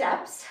next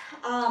steps.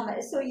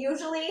 So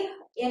usually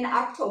in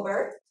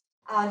October,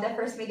 the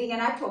first meeting in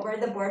October,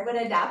 the board would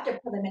adopt a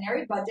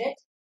preliminary budget.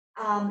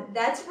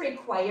 That's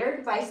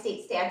required by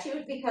state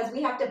statute because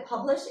we have to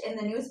publish in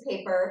the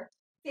newspaper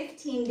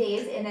 15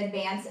 days in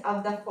advance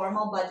of the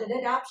formal budget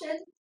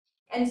adoption.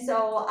 And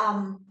so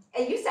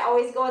it used to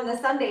always go in the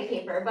Sunday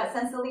paper, but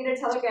since the Leader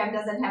Telegram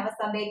doesn't have a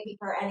Sunday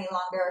paper any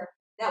longer,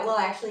 that will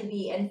actually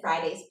be in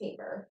Friday's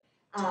paper.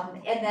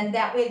 And then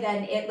that way,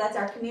 then it lets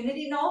our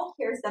community know,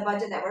 here's the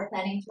budget that we're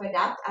planning to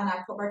adopt on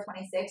October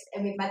 26th,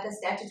 and we've met the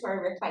statutory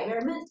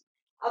requirement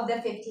of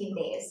the 15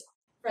 days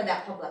for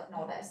that public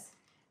notice.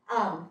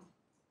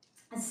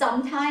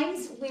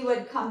 Sometimes we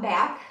would come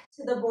back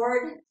to the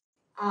board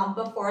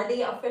before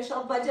the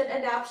official budget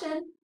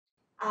adoption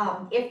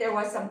if there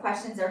was some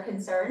questions or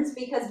concerns,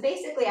 because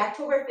basically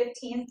October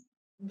 15th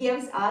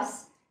gives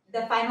us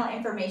the final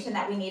information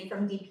that we need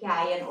from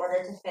DPI in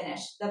order to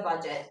finish the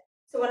budget.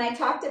 So when I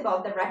talked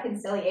about the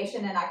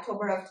reconciliation in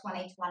October of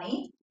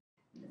 2020,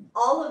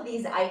 all of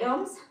these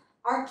items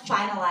aren't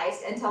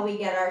finalized until we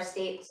get our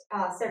state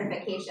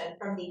certification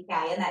from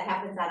DPI, and that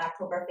happens on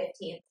October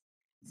 15th.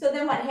 So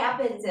then what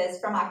happens is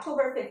from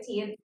October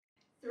 15th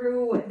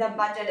through the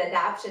budget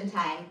adoption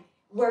time,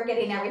 we're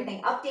getting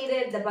everything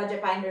updated, the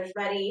budget binder's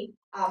ready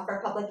for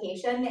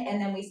publication,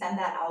 and then we send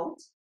that out.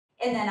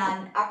 And then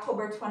on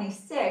October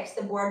 26th,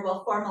 the board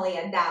will formally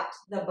adopt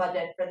the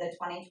budget for the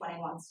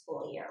 2021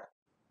 school year.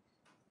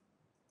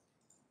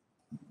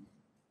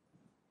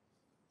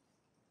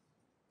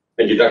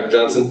 Thank you, Dr.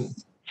 Johnson.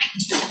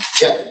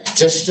 Yeah,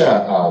 just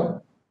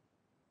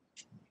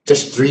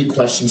three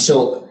questions.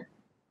 So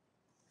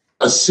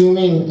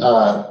assuming,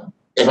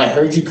 if I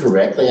heard you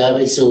correctly,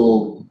 Abby,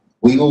 so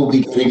we will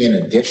be getting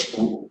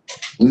additional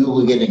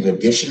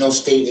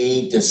state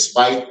aid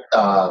despite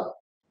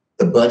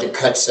the budget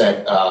cuts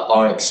that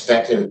are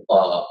expected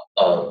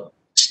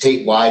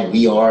statewide.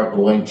 We are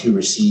going to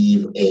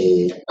receive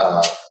an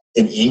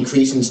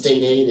increase in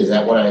state aid. Is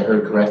that what I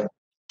heard correctly?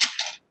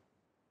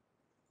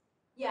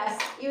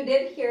 Yes, you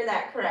did hear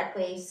that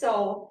correctly.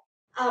 So,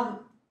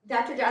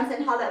 Dr.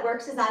 Johnson, how that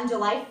works is on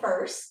July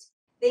 1st,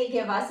 they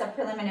give us a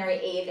preliminary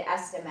aid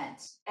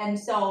estimate. And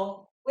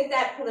so with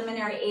that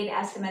preliminary aid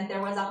estimate,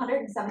 there was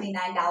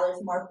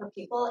 $179 more per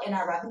pupil in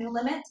our revenue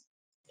limit.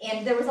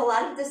 And there was a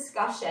lot of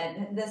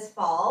discussion this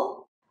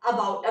fall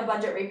about a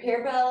budget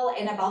repair bill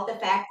and about the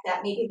fact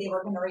that maybe they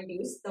were gonna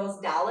reduce those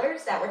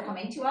dollars that were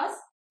coming to us.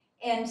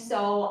 And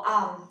so,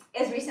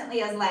 as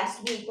recently as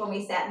last week, when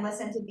we sat and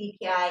listened to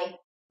BPI,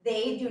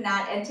 they do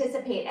not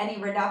anticipate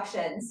any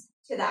reductions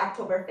to the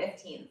October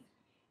 15th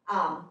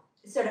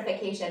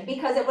certification,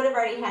 because it would have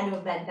already had to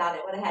have been done.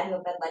 It would have had to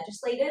have been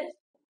legislated.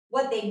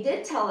 What they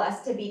did tell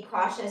us to be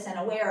cautious and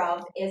aware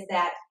of is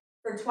that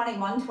for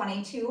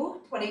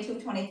 21-22,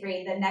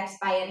 22-23, the next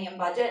biennium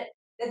budget,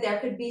 that there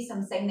could be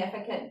some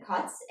significant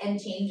cuts and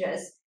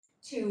changes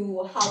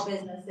to how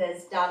business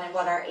is done and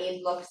what our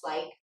aid looks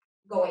like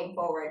going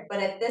forward. But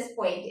at this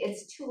point,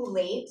 it's too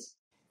late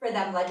for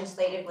them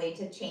legislatively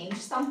to change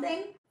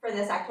something for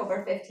this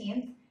October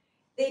 15th.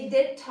 They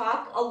did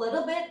talk a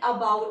little bit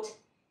about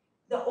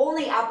the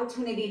only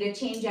opportunity to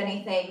change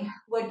anything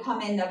would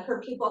come in the per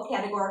pupil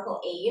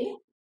categorical aid,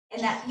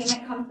 and that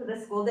payment comes to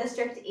the school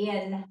district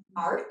in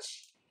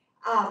March.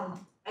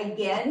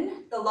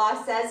 Again, the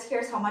law says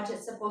here's how much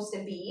it's supposed to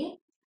be.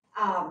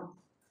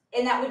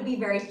 And that would be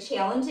very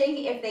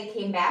challenging if they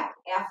came back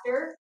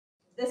after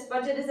this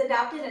budget is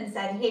adopted and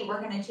said, hey,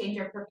 we're gonna change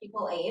your per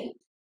pupil aid.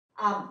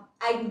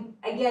 I'm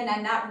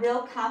not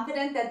real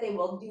confident that they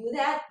will do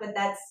that, but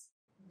that's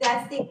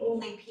the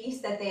only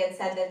piece that they had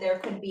said that there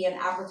could be an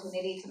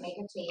opportunity to make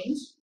a change.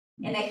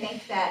 And I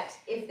think that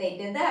if they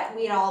did that,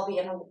 we'd all be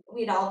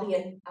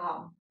in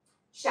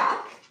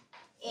shock,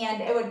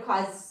 and it would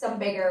cause some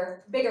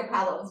bigger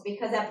problems,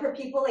 because that per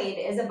pupil aid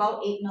is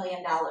about $8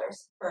 million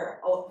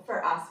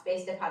for us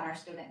based upon our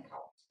student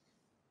count.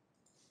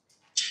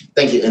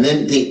 Thank you. And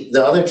then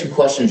the other two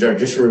questions are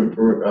just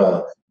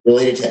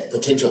related to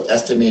potential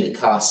estimated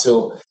costs.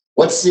 So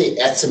what's the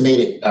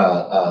estimated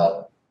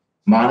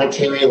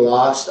monetary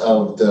loss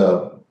of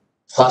the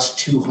plus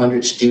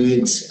 200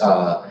 students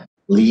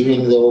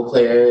leaving the Eau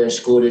Claire area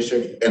school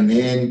district? And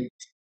then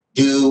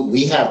do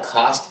we have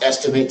cost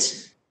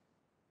estimates?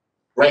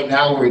 Right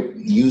now we're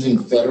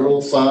using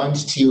federal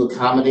funds to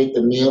accommodate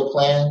the meal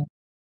plan.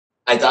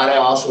 I thought I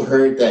also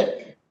heard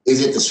that,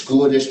 is it the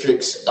school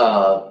district's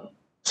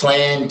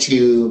plan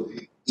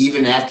to,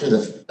 even after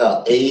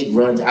the aid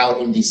runs out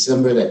in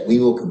December, that we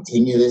will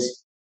continue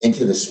this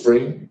into the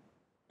spring?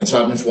 And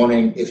so I'm just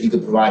wondering if you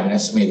could provide an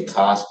estimated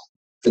cost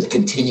for the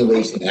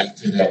continuation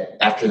after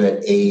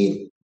that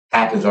aid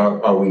happens,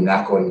 or are we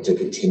not going to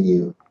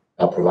continue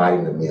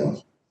providing the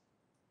meals?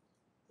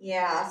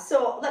 Yeah,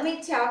 so let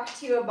me talk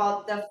to you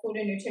about the food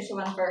and nutrition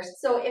one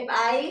first. So if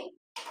I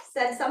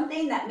said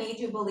something that made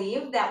you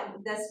believe that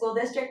the school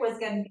district was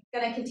going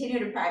to continue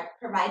to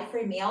provide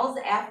free meals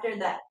after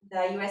the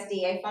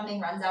USDA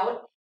funding runs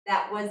out,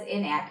 that was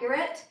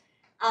inaccurate.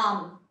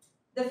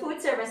 The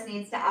food service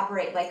needs to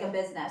operate like a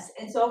business.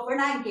 And so if we're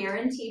not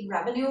guaranteed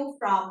revenue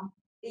from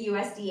the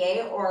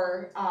USDA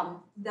or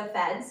the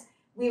feds,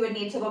 we would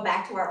need to go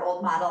back to our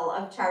old model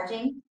of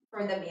charging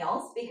for the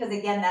meals, because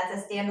again, that's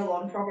a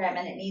standalone program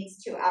and it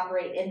needs to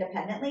operate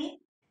independently.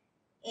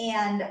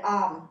 And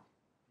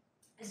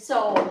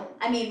so,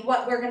 I mean,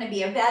 what we're going to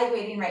be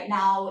evaluating right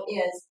now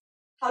is,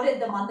 how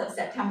did the month of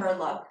September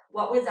look?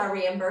 What was our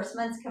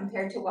reimbursements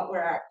compared to what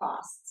were our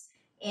costs?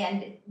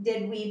 And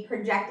did we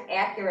project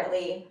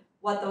accurately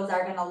what those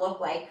are going to look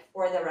like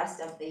for the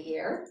rest of the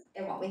year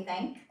and what we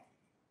think?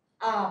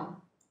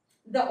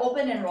 The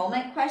open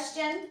enrollment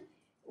question,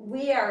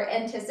 we are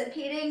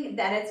anticipating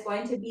that it's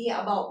going to be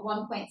about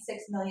 $1.6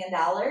 million.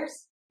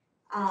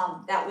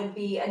 That would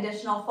be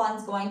additional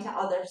funds going to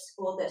other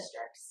school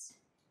districts.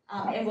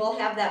 And we'll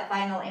have that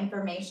final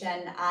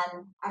information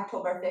on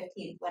October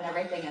 15th when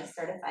everything is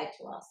certified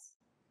to us.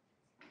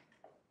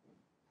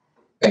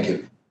 Thank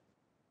you.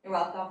 You're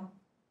welcome.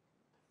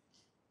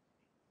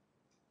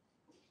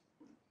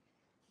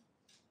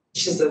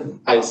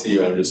 I see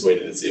you. I'm just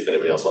waiting to see if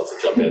anybody else wants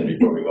to jump in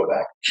before we go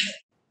back.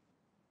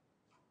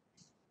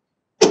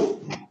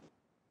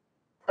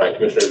 All right,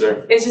 Commissioner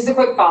Zer. It's just a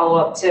quick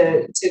follow-up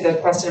to the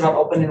question about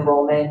open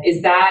enrollment.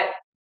 Is that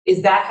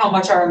how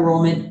much our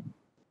enrollment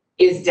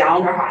is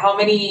down, or how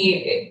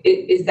many,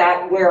 is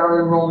that where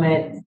our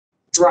enrollment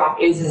drop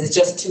is? Is it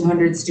just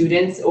 200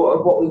 students,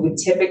 or what we would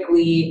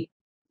typically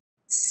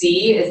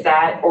see? Is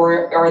that,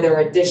 or are there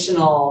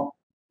additional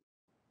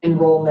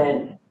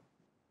enrollment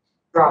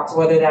drops,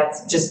 whether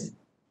that's just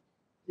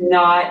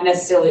not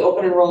necessarily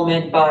open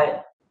enrollment,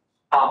 but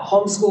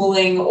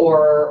homeschooling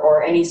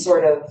or any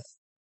sort of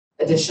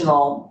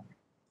additional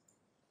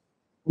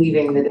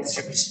leaving the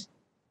district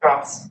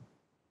drops?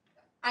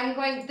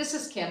 This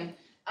is Kim.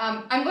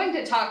 I'm going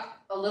to talk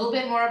a little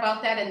bit more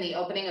about that in the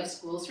opening of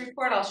schools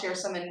report. I'll share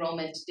some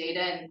enrollment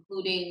data,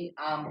 including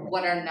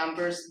what our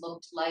numbers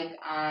looked like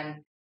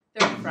on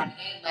third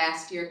Friday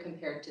last year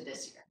compared to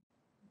this year.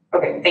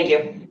 Okay, thank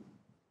you.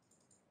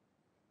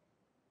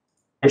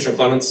 Commissioner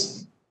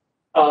Clements.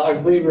 I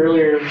believe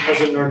earlier,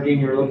 President Nordin,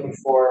 you were looking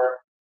for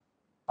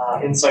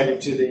insight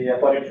into the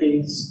athletic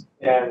fees,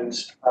 and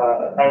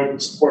I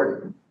would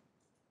support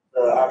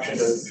the option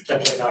of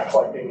potentially not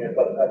collecting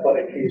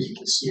athletic fees for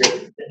this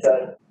year if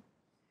that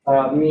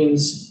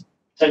means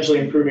potentially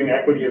improving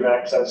equity of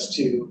access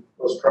to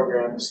those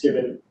programs,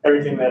 given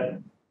everything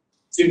that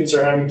students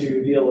are having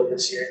to deal with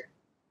this year.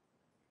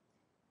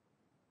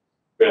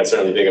 I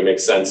certainly think it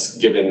makes sense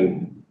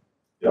given,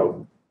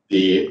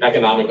 the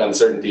economic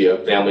uncertainty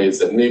of families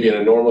that maybe in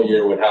a normal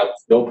year would have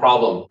no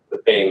problem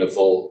with paying the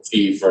full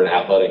fee for an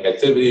athletic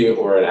activity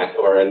or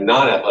a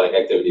non-athletic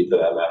activity for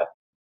that matter.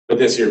 But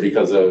this year,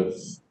 because of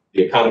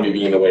the economy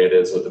being the way it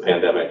is with the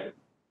pandemic,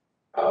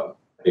 I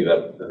think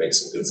that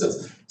makes some good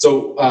sense.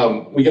 So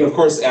we can, of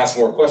course, ask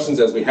more questions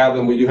as we have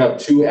them. We do have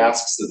two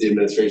asks that the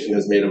administration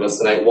has made of us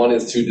tonight. One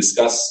is to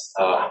discuss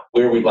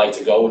where we'd like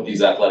to go with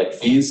these athletic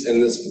fees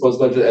in this proposed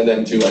budget, and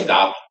then to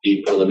adopt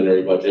the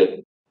preliminary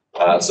budget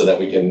so that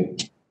we can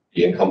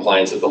be in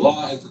compliance with the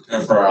law and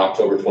prepare for our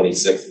October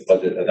 26th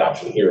budget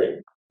adoption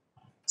hearing.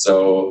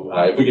 So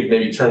if we could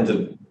maybe turn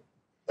to,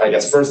 I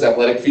guess, first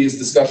athletic fees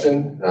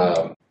discussion,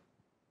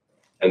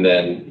 and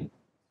then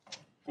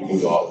we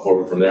can go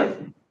forward from there.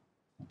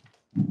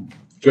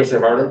 Commissioner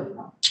Harder?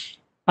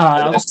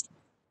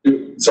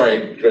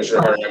 Sorry,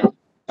 Commissioner Harder.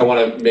 I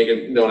want to make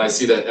it known I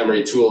see that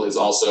Emery Toole is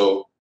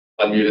also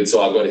unmuted,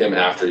 so I'll go to him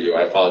after you.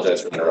 I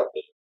apologize for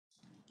interrupting.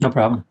 No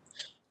problem.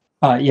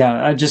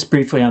 Just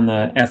briefly on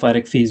the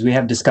athletic fees, we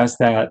have discussed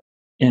that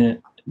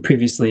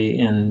previously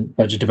in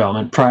budget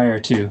development prior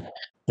to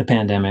the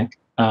pandemic,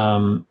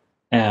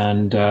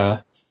 and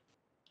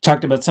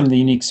talked about some of the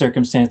unique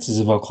circumstances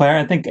of Eau Claire.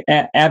 I think,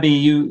 Abby,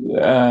 you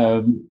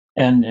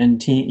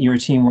and your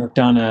team worked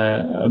on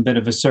a bit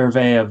of a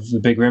survey of the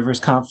Big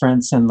Rivers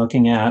Conference and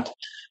looking at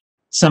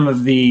some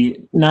of the,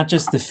 not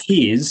just the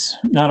fees,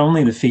 not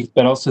only the fees,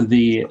 but also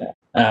the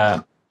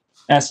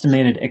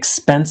estimated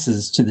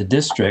expenses to the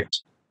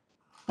district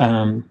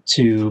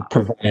to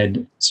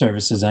provide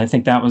services. And I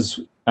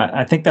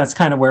think that's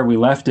kind of where we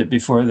left it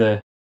before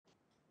the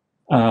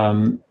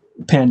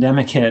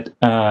pandemic hit.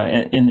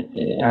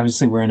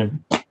 Obviously, we're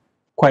in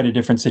quite a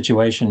different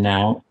situation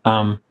now.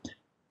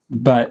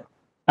 But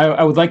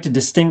I would like to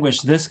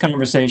distinguish this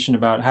conversation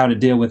about how to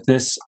deal with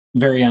this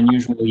very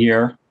unusual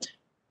year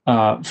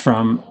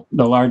from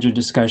the larger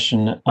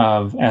discussion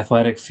of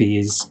athletic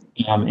fees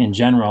in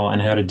general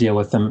and how to deal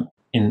with them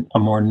in a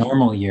more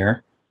normal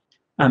year.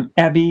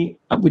 Abby,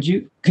 could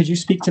you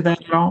speak to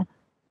that at all?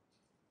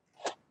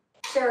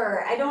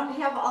 Sure. I don't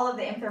have all of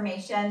the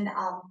information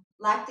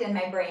locked in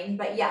my brain,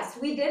 but yes,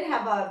 we did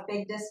have a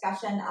big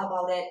discussion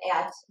about it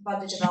at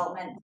budget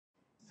development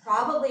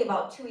probably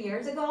about 2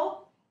 years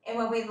ago. And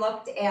when we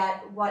looked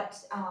at what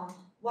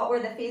were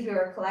the fees we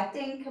were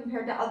collecting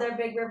compared to other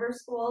Big River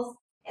schools,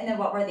 and then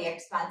what were the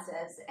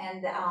expenses.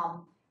 And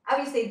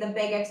obviously the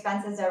big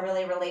expenses are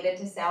really related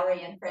to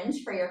salary and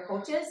fringe for your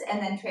coaches,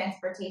 and then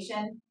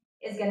transportation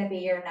is going to be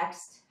your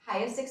next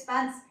highest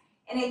expense.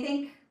 And I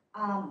think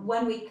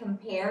when we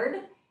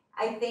compared,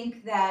 I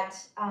think that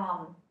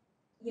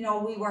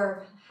we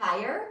were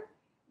higher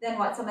than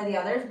what some of the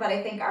others, but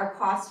I think our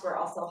costs were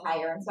also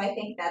higher. And so I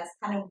think that's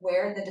kind of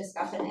where the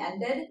discussion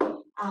ended.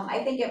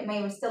 I think it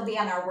may still be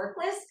on our work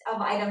list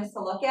of items to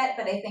look at,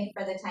 but I think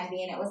for the time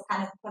being, it was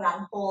kind of put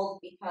on hold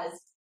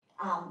because,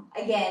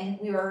 again,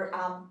 we were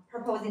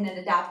proposing an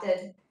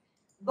adopted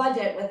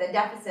budget with a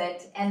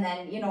deficit. And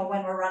then,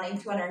 when we're running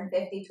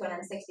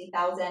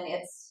 260,000,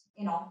 it's,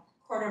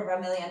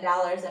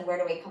 $250,000, and where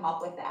do we come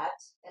up with that?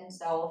 And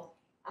so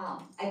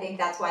I think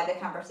that's why the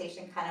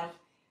conversation kind of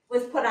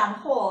was put on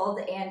hold,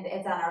 and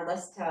it's on our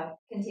list to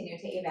continue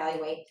to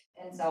evaluate.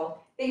 And so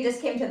they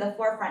just came to the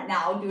forefront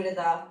now due to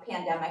the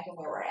pandemic and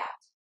where we're at.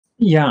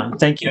 Yeah,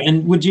 thank you.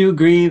 And would you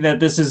agree that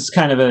this is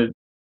kind of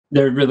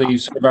they're really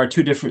sort of our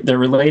two different, they're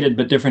related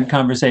but different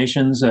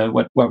conversations,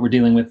 what we're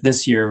dealing with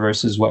this year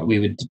versus what we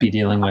would be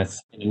dealing with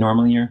in a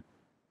normal year?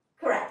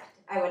 Correct,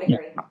 I would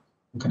agree. Yeah.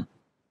 Okay.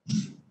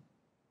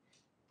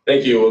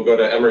 Thank you. We'll go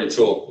to Emery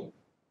Toole.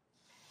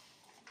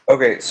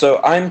 Okay,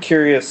 so I'm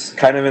curious,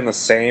 kind of in the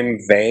same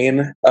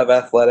vein of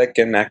athletic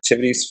and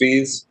activities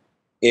fees,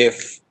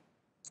 if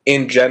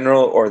in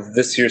general or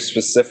this year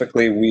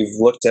specifically, we've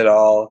looked at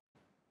all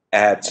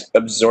at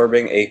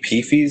absorbing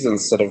AP fees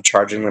instead of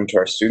charging them to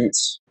our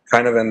students,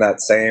 kind of in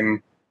that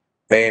same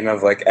vein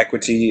of like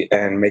equity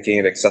and making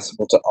it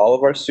accessible to all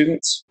of our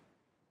students.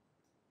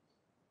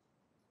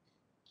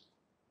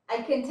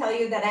 I can tell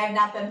you that I have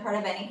not been part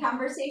of any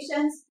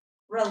conversations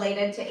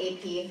related to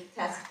AP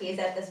test fees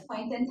at this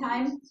point in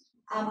time.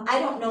 I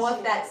don't know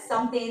if that's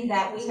something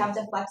that we have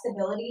the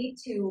flexibility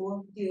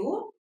to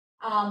do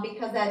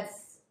because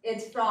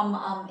it's from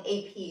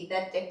AP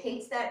that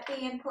dictates that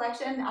fee and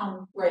collection.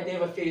 Right, they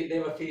have a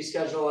fee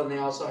schedule, and they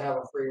also have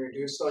a free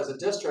reduce. So as a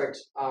district,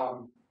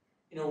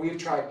 we've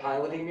tried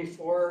piloting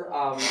before,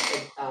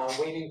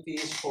 waiving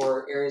fees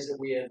for areas that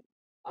we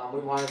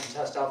wanted to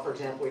test out. For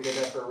example, we did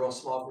that for a real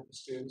small group of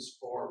students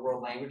for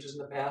world languages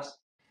in the past.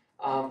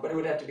 But it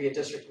would have to be a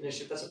district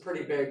initiative. That's a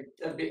pretty big,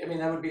 that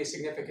would be a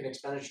significant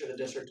expenditure to the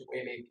district to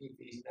waive AP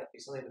fees. That'd be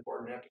something the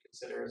board would have to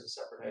consider as a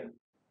separate item.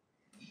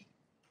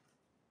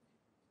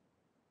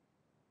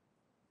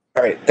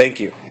 All right, thank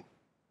you.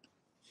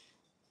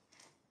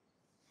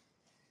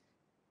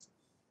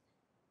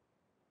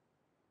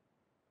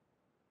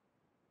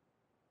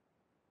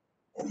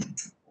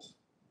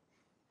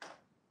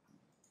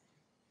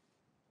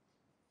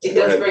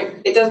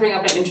 does bring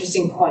up an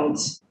interesting point,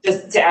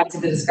 just to add to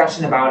the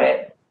discussion about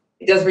it.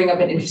 It does bring up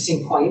an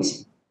interesting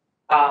point.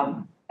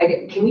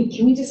 Can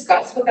we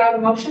discuss without a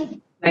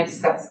motion? Can I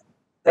discuss?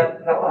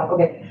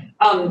 Okay.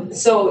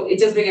 So it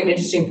does bring up an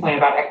interesting point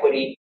about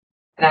equity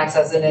and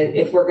access, and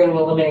if we're going to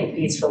eliminate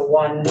fees for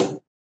one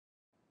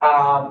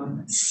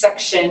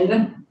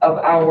section of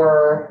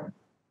our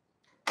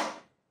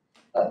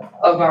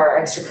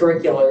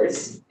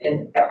extracurriculars,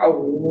 and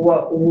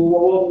what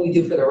will we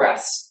do for the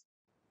rest?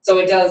 So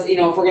it does,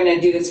 if we're going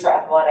to do this for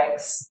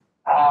athletics,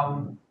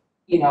 will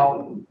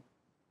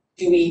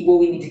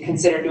we need to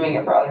consider doing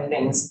it for other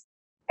things?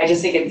 I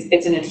just think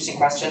it's an interesting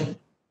question.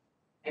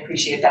 I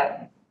appreciate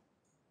that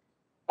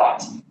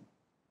thought.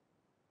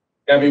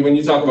 Gabby, when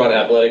you talk about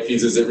athletic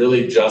fees, is it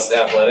really just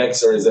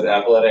athletics, or is it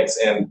athletics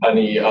and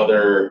any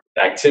other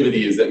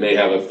activities that may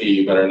have a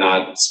fee but are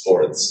not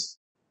sports?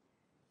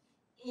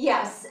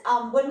 Yes,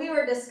 when we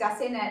were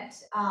discussing it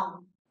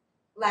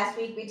last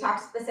week, we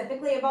talked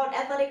specifically about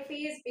athletic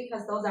fees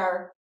because those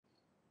are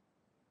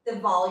the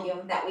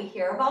volume that we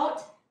hear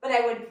about. But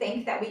I would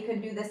think that we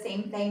could do the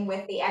same thing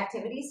with the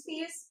activities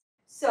fees.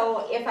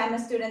 So if I'm a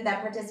student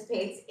that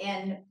participates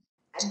in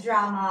a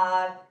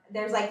drama,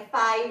 there's like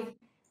five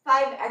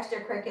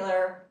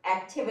extracurricular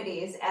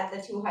activities at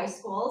the 2 high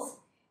schools.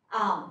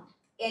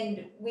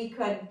 And we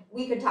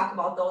could talk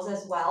about those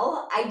as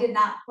well. I did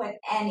not put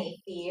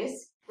any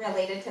fees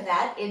related to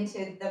that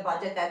into the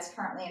budget that's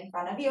currently in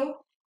front of you.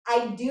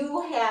 I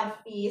do have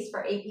fees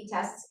for AP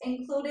tests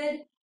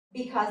included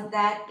because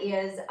that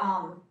is,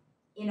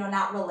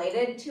 not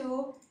related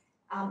to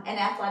an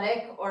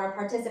athletic or a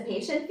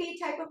participation fee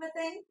type of a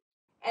thing.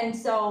 And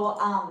so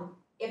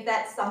if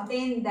that's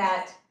something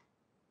that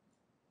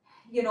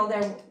you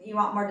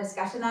want more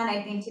discussion on,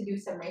 I need to do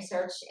some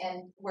research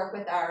and work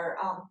with our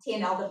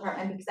T&L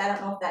department, because I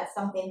don't know if that's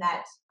something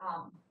that,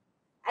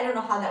 I don't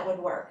know how that would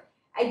work.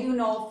 I do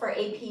know for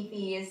AP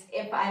fees,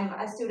 if I'm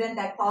a student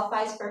that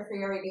qualifies for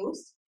free or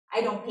reduced, I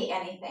don't pay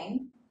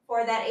anything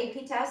for that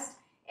AP test,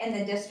 and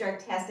the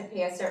district has to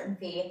pay a certain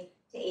fee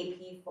to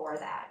AP for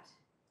that.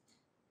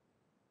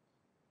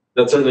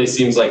 That certainly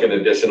seems like an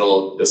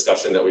additional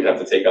discussion that we'd have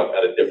to take up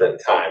at a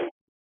different time.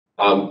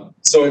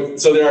 So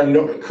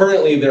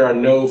currently there are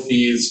no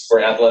fees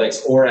for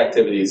athletics or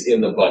activities in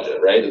the budget,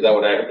 right? Is that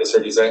what I just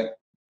heard you say?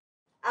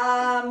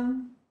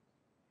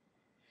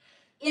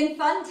 In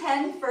Fund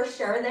 10, for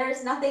sure,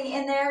 there's nothing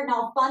in there.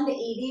 Now, Fund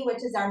 80,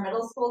 which is our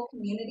middle school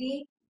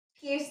community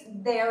piece,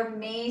 there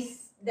may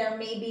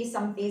be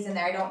some fees in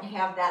there. I don't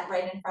have that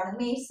right in front of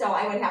me, so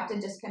I would have to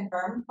just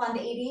confirm Fund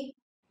 80.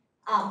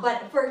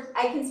 But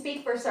I can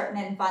speak for certain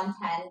in Fund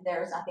 10,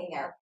 there's nothing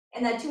there.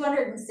 And that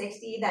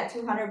 260, that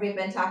 200 we've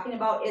been talking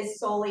about is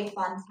solely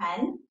Fund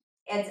 10.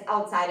 It's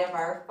outside of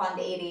our Fund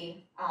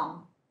 80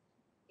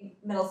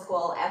 middle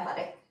school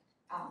athletic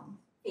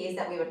fees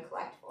that we would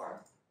collect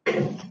for.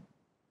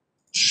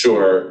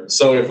 Sure.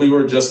 So if we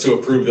were just to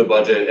approve the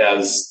budget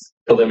as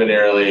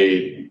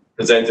preliminarily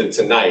presented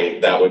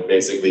tonight, that would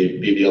basically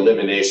be the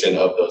elimination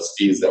of those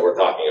fees that we're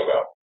talking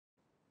about.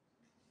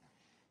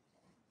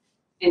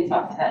 In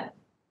Fund 10.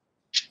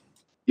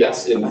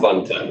 Yes, in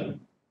Fund 10.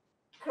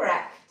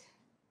 Correct.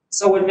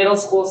 So would middle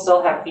school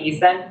still have fees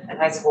then, and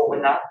high school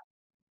would not?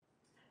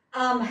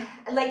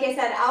 Like I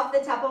said, off the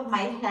top of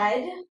my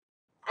head,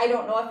 I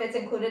don't know if it's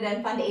included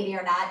in Fund 80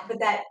 or not, but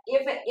that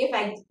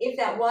if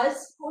that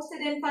was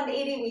posted in Fund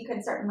 80, we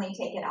could certainly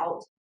take it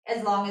out,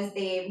 as long as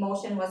the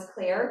motion was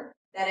clear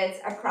that it's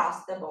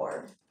across the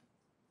board.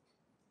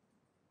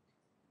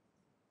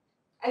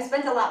 I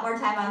spent a lot more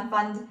time on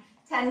Fund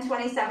 10,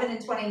 27,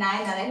 and 29 than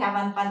I have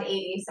on Fund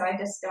 80, so I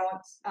just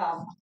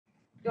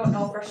don't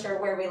know for sure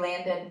where we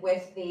landed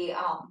with the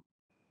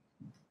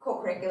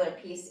co-curricular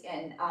piece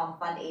in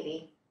Fund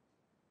 80.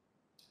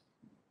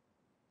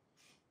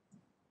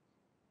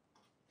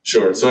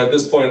 Sure. So at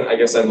this point, I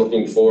guess I'm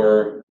looking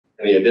for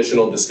any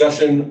additional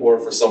discussion or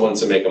for someone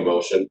to make a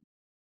motion.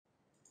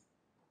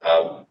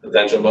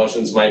 Potential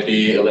motions might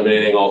be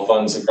eliminating all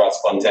funds across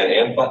Fund 10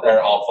 and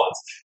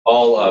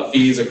all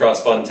fees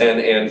across Fund 10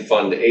 and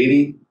Fund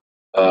 80,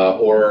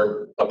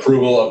 or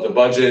approval of the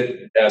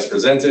budget as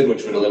presented,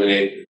 which would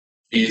eliminate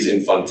fees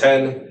in Fund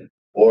 10,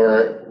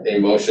 or a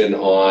motion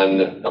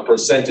on a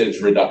percentage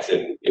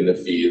reduction in the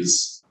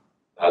fees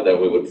that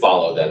we would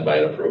follow then by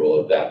an approval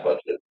of that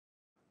budget.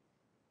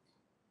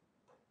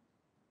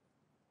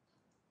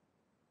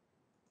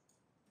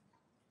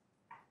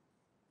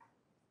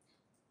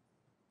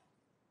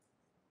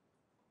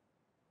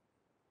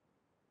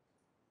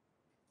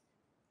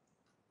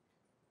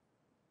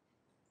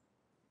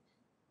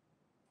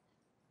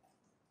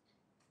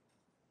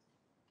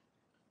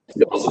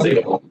 You can also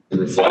take a moment to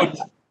reflect.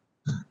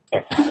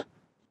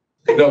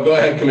 No, go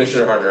ahead,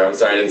 Commissioner Harder. I'm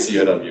sorry, I didn't see you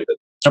had unmuted.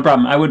 No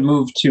problem. I would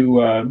move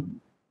to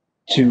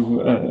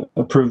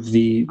approve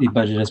the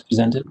budget as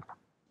presented.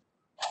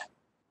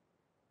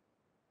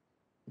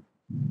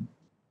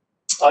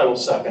 I will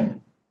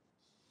second.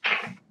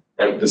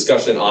 And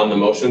discussion on the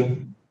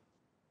motion.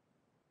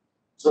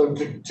 So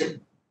to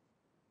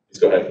Please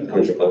go ahead,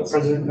 Commissioner Clemens.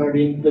 President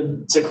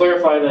Nordin, to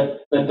clarify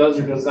that does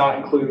or does not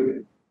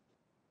include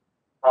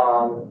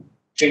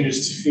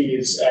changes to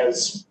fees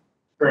as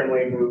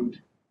currently moved.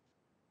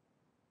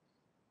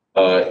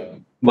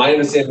 My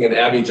understanding, and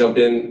Abby jump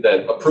in,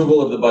 that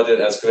approval of the budget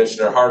as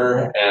Commissioner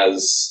Harder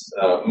has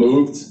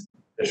moved,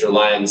 Commissioner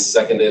Lyons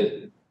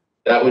seconded,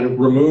 that would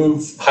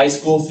remove high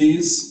school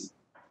fees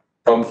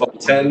from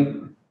Fund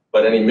 10,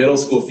 but any middle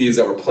school fees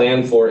that were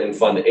planned for in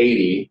Fund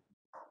 80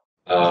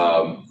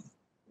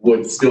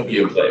 would still be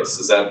in place.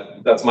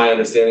 That's my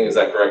understanding? Is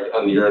that correct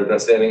on your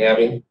understanding,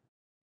 Abby?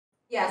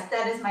 Yes,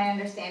 that is my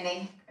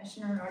understanding,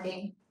 Commissioner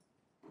Nordin.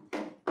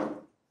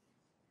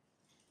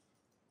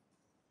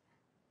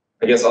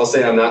 I guess I'll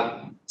say I'm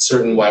not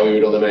certain why we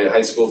would eliminate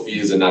high school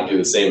fees and not do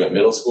the same at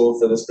middle school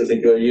for this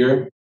particular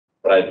year.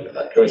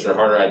 But Commissioner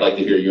Harder, I'd like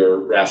to hear your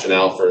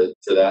rationale for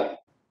that.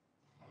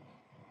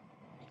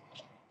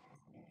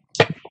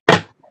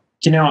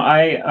 You know,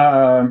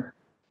 I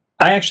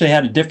actually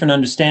had a different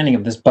understanding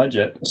of this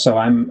budget. So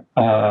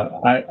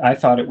I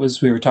thought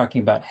we were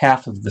talking about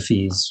half of the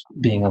fees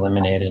being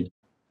eliminated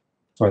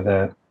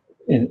for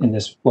in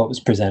this, what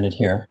was presented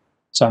here.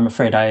 So I'm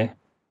afraid I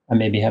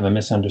maybe have a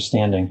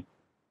misunderstanding.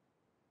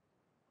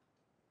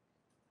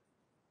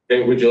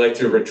 Okay, would you like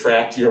to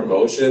retract your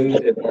motion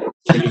in order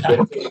to get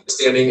the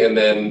understanding, and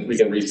then we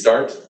can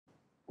restart?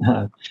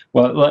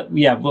 I'll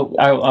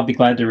be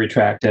glad to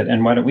retract it.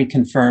 And why don't we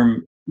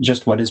confirm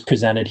just what is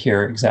presented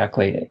here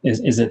exactly?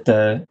 Is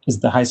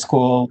the high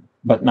school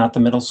but not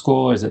the middle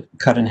school? Is it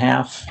cut in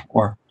half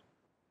or?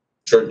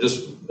 Sure.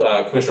 Just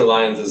Commissioner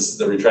Lyons, is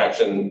the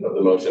retraction of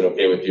the motion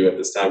okay with you at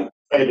this time?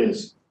 It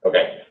is.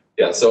 Okay.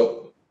 Yeah.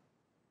 So.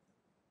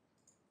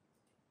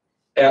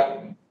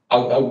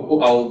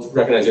 I'll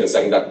recognize you in a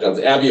second, Dr.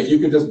 Johnson. Abby, if you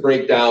could just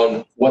break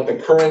down what the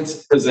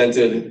current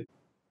presented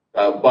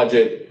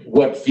budget,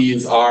 what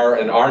fees are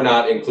and are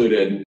not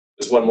included,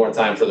 just one more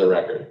time for the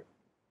record.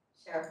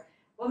 Sure.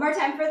 One more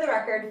time for the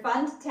record,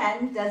 Fund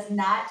 10 does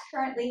not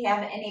currently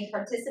have any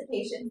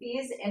participation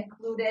fees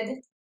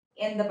included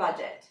in the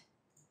budget.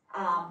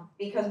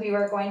 Because we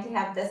were going to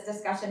have this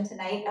discussion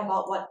tonight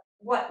about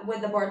what would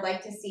the board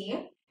like to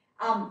see.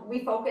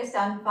 We focused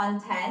on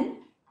Fund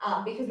 10.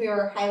 Because we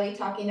were highly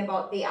talking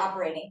about the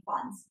operating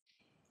funds.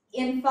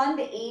 In Fund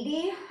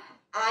 80,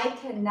 I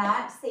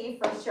cannot say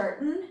for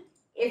certain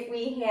if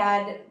we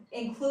had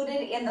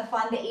included in the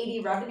Fund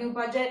 80 revenue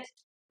budget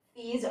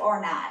fees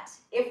or not.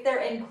 If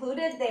they're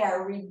included, they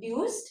are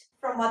reduced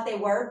from what they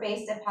were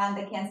based upon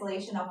the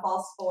cancellation of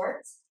fall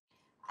sports.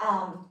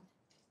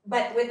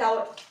 But with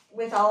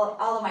all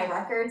of my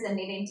records and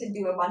needing to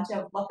do a bunch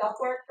of lookup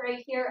work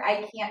right here,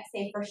 I can't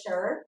say for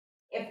sure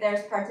if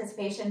there's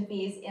participation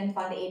fees in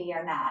Fund 80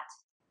 or not,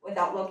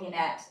 without looking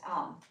at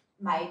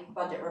my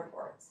budget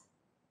reports.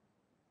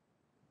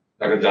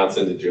 Dr.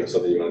 Johnson, did you have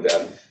something you wanted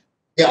to add?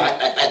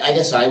 Yeah, I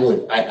guess I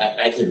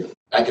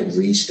could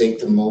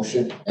restate the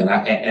motion, and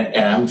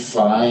I'm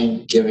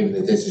fine, given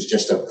that this is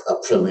just a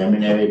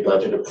preliminary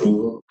budget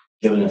approval,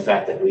 given the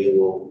fact that we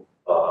will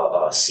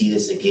see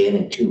this again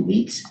in 2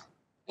 weeks.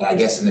 And I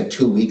guess in the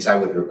 2 weeks, I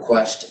would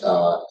request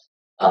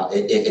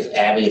if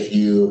Abby, if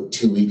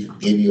 2 weeks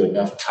give you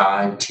enough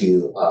time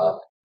to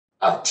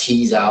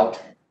tease out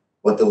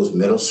what those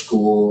middle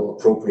school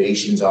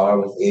appropriations are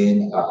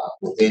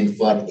within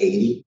Fund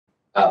 80,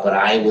 but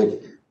I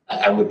would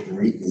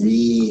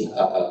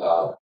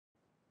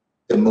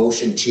the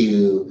motion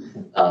to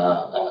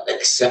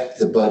accept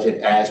the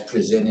budget as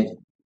presented,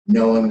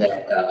 knowing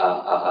that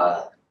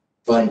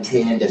Fund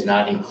 10 does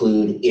not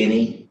include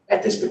any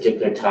at this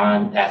particular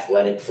time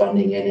athletic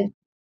funding in it.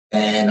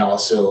 And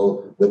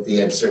also with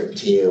the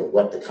uncertainty of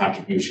what the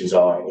contributions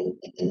are in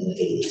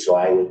 80. So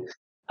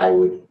I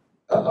would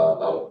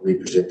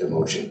represent the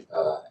motion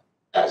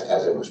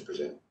as it was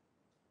presented.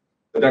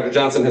 Dr.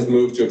 Johnson has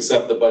moved to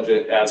accept the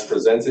budget as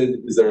presented.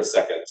 Is there a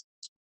second?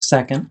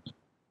 Second.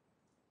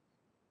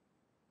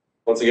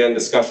 Once again,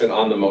 discussion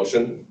on the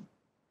motion.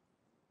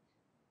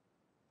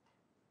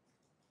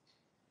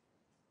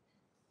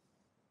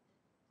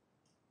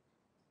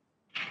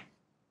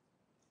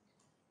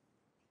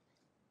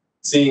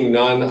 Seeing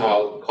none,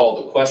 I'll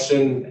call the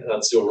question.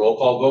 Let's do a roll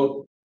call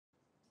vote.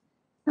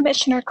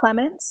 Commissioner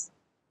Clemens,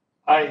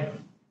 Aye.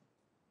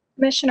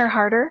 Commissioner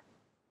Harder,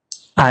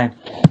 Aye.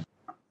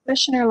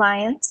 Commissioner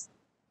Lyons,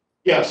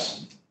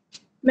 Yes.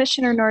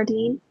 Commissioner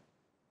Nordin,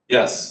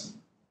 Yes.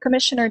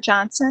 Commissioner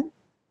Johnson,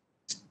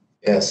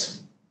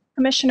 Yes.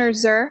 Commissioner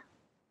Zur,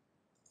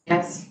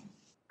 Yes.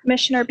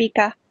 Commissioner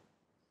Bika.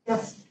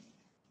 Yes.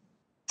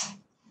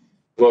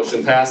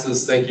 Motion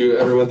passes. Thank you,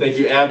 everyone. Thank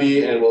you,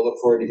 Abby, and we'll look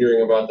forward to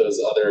hearing about those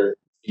other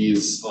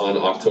fees on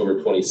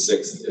October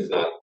 26th, if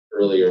not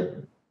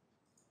earlier.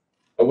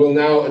 I will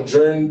now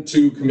adjourn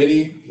to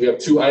committee. We have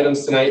 2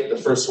 items tonight. The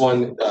first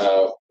one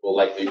will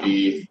likely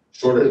be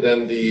shorter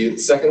than the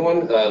second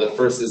one. The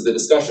first is the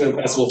discussion and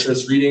possible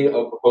first reading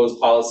of proposed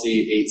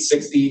policy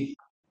 860,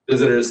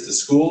 visitors to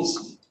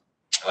schools.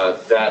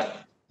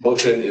 That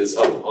motion is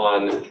up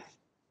on,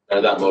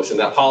 that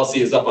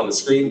policy is up on the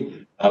screen.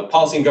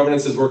 Policy and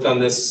Governance has worked on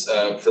this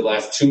for the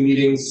last 2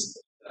 meetings.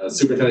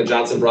 Superintendent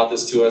Johnson brought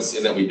this to us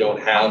in that we don't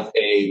have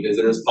a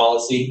visitors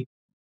policy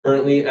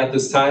currently at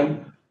this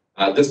time.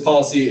 This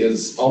policy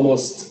is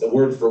almost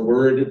word for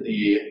word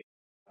the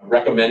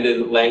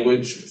recommended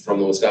language from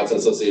the Wisconsin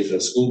Association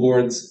of School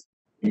Boards.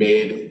 We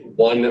made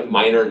one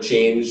minor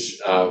change,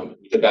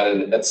 we took out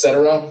an et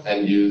cetera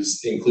and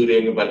used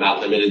including but not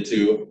limited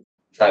to,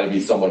 try to be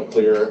somewhat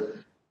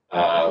clearer.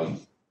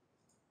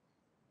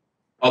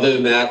 Other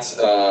than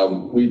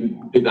that, we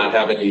did not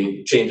have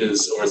any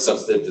changes or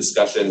substantive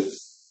discussion.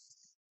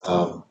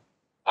 I'll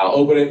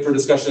open it for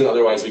discussion,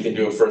 otherwise we can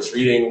do a first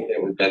reading.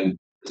 It would then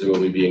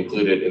presumably be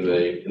included in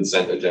the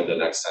consent agenda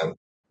next time.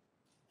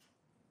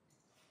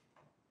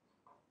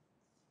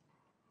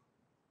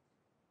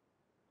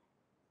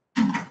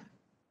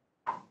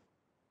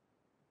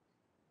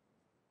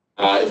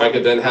 If I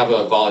could then have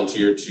a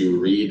volunteer to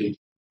read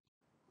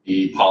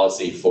the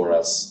policy for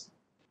us.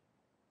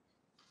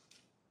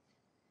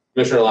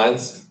 Commissioner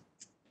Lyons.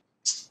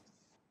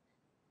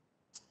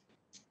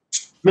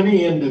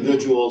 Many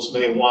individuals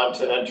may want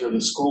to enter the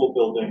school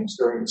buildings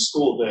during the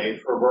school day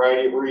for a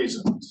variety of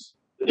reasons.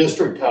 The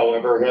district,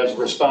 however, has a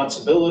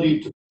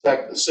responsibility to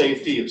protect the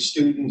safety of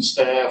students,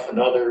 staff, and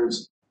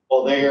others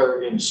while they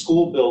are in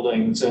school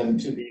buildings and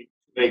to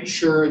make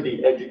sure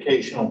the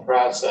educational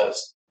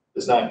process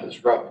is not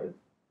disrupted.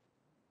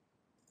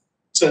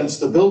 Since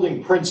the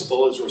building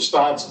principal is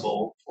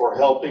responsible for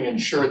helping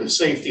ensure the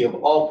safety of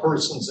all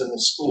persons in the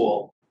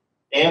school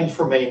and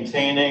for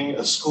maintaining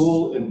a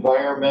school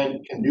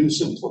environment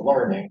conducive to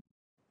learning,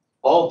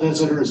 all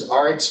visitors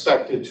are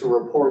expected to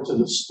report to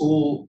the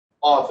school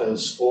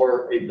office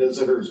for a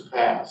visitor's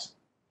pass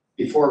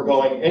before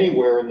going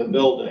anywhere in the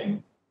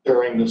building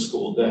during the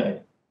school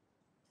day.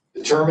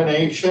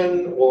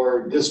 Determination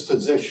or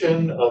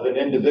disposition of an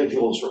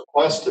individual's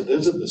request to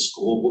visit the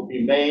school will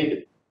be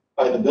made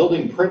by the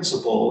building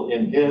principal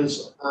in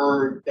his or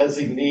her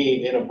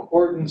designee in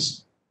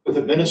accordance with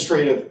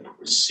administrative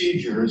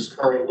procedures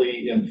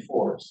currently in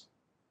force.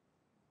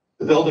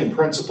 The building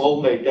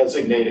principal may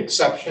designate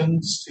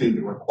exceptions to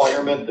the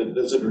requirement that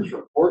visitors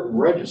report and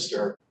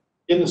register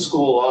in the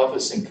school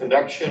office in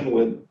connection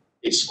with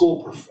a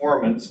school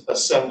performance,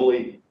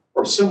 assembly,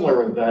 or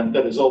similar event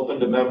that is open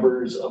to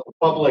members of the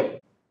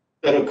public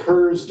that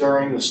occurs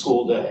during the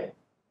school day.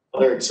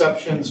 Other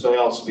exceptions may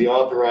also be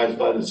authorized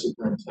by the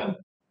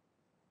superintendent.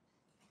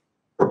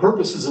 For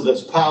purposes of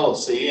this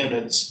policy and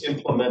its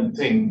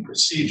implementing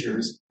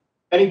procedures,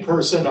 any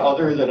person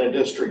other than a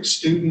district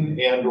student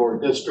and/or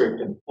district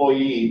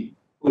employee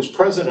who is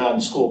present on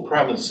school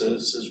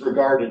premises is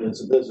regarded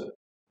as a visitor.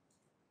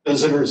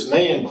 Visitors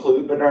may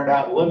include, but are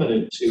not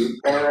limited to,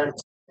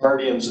 parents,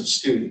 guardians of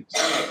students,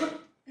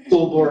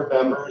 school board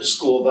members,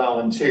 school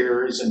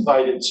volunteers,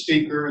 invited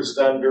speakers,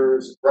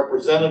 vendors,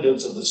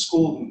 representatives of the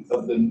school,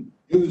 of the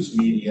news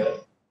media,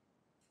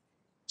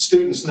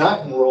 students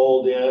not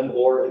enrolled in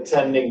or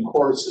attending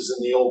courses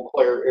in the Eau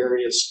Claire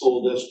area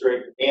school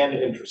district, and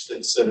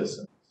interested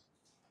citizens.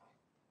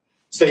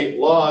 State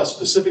law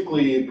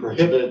specifically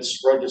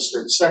prohibits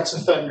registered sex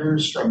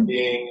offenders from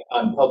being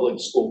on public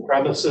school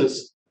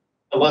premises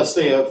unless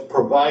they have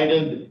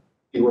provided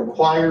the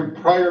required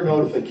prior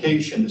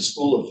notification to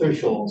school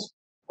officials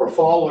or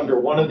fall under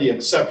one of the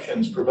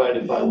exceptions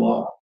provided by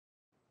law.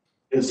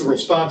 It is the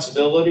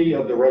responsibility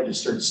of the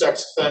registered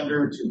sex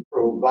offender to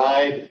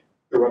provide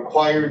the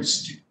required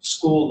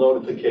school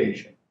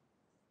notification.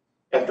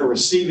 After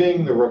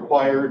receiving the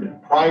required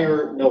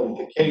prior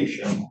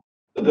notification,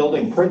 the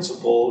building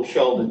principal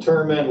shall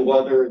determine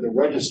whether the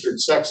registered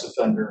sex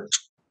offender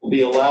will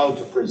be allowed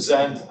to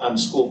present on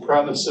school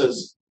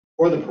premises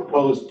for the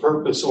proposed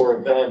purpose or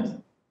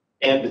event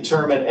and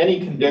determine any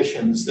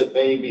conditions that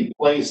may be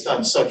placed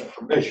on such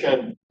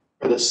permission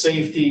for the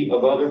safety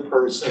of other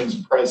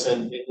persons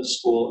present in the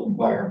school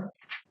environment.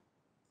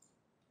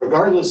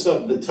 Regardless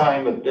of the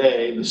time of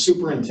day, the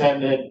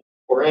superintendent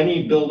or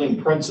any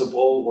building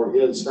principal or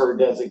his or her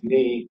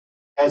designee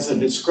has the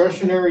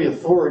discretionary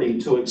authority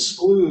to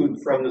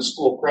exclude from the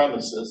school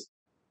premises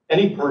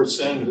any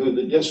person who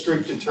the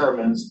district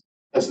determines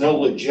has no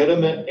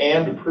legitimate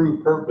and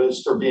approved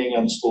purpose for being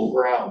on school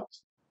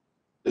grounds,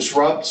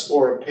 disrupts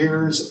or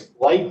appears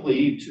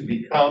likely to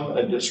become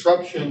a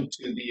disruption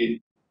to the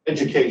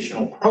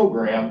educational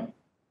program,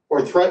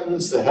 or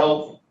threatens the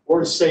health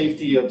or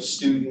safety of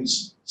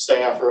students,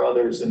 staff, or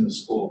others in the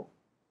school.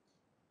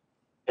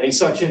 Any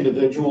such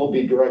individual will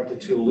be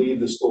directed to leave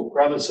the school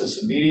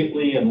premises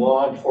immediately, and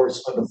law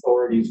enforcement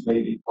authorities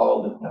may be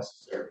called if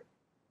necessary.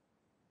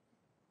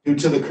 Due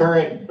to the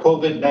current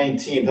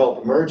COVID-19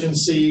 health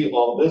emergency,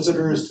 all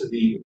visitors to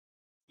the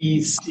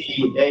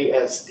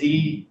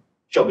ECASD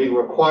shall be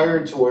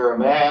required to wear a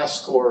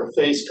mask or a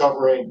face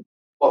covering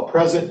while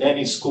present in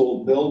any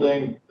school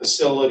building,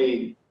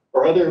 facility,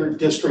 or other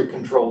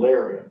district-controlled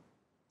area.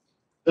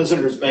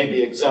 Visitors may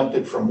be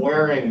exempted from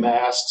wearing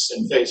masks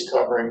and face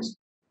coverings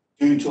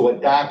due to a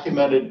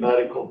documented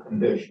medical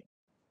condition.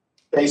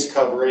 Face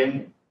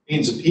covering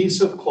means a piece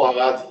of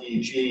cloth,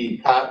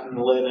 e.g. cotton,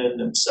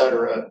 linen,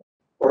 etc.,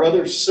 or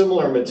other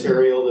similar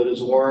material that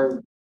is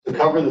worn to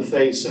cover the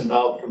face and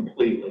mouth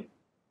completely.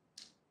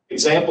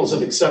 Examples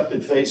of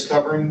accepted face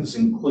coverings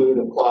include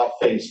a cloth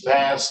face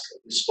mask,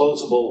 a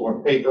disposable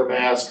or paper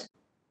mask,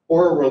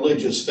 or a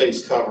religious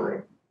face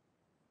covering.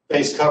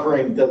 Face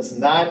covering does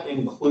not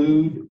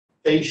include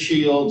face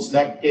shields,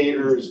 neck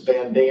gaiters,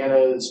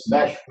 bandanas,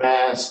 mesh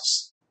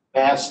masks,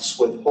 masks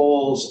with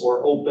holes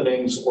or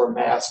openings, or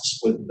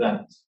masks with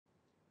vents.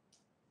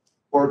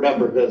 Board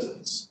member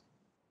visits.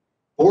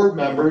 Board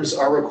members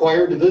are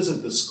required to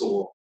visit the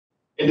school.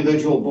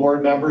 Individual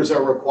board members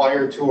are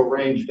required to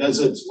arrange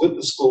visits with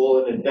the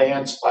school in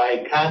advance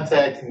by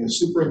contacting the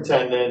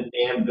superintendent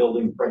and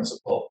building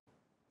principal,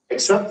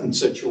 except in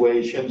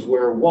situations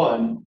where,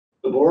 one,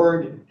 the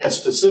board has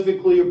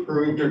specifically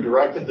approved or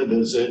directed the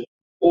visit,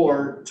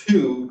 or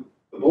two,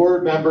 the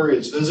board member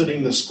is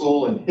visiting the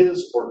school in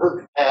his or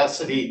her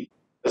capacity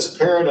as a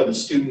parent of a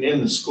student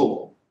in the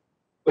school,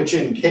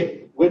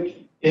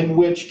 in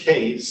which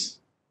case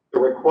the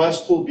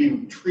request will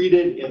be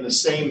treated in the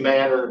same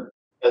manner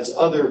as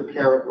other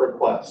parent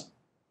requests.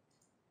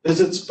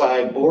 Visits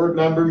by board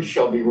members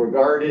shall be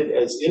regarded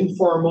as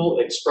informal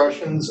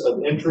expressions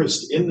of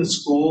interest in the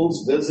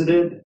schools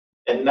visited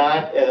and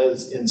not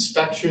as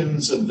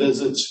inspections of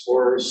visits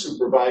for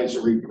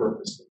supervisory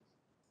purposes.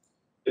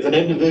 If an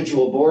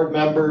individual board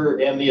member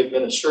and the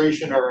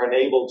administration are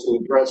unable to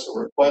address a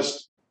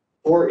request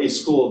for a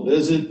school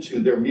visit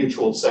to their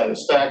mutual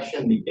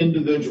satisfaction, the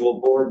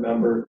individual board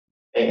member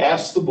may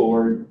ask the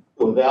board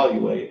to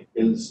evaluate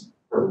his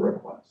or her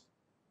request.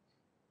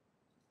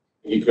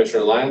 Thank you,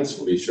 Commissioner Lyons.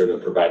 We'll be sure to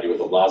provide you with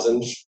a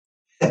lozenge.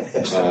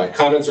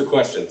 Comments or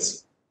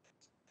questions?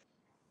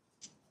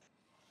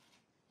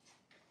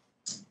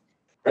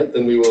 All right,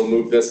 then we will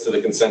move this to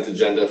the consent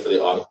agenda for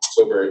the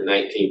October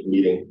 19th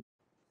meeting.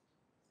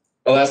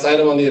 The last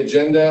item on the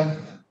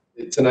agenda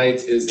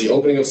tonight is the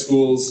opening of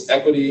schools,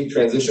 equity,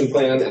 transition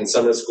plan, and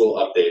summer school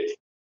update.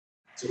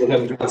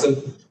 Superintendent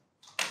Johnson.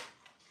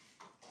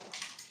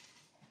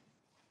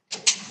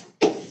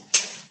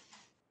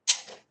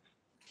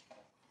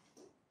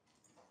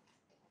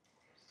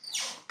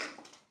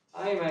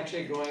 I am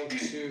actually going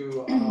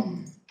to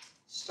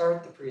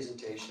start the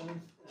presentation,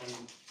 and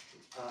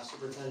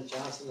Superintendent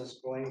Johnson is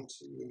going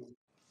to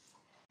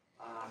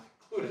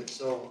conclude it.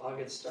 So I'll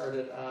get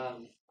started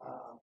on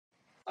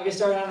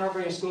our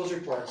opening of schools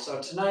report.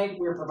 So tonight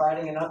we're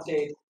providing an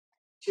update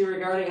to you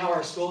regarding how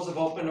our schools have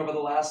opened over the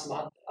last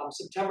month.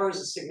 September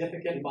is a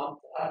significant month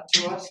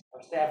to us.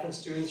 Our staff and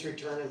students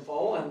return in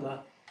full, and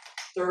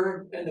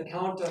the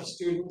count of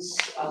students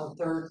on the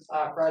third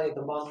Friday of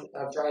the month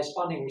drives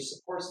funding, which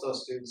supports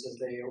those students as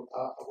they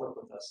work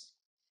with us.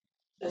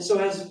 And so,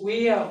 as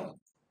we have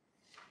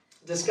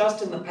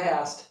discussed in the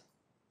past,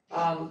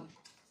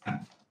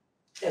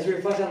 as we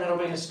reflect on that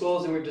opening of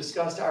schools, and we've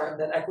discussed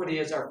that equity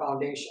is our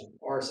foundation,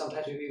 or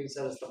sometimes we've even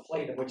said it's the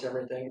plate of which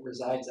everything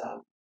resides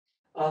on.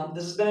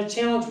 This has been a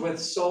challenge with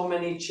so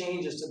many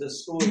changes to the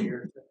school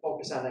year to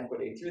focus on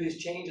equity. Through these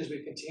changes,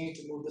 we've continued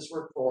to move this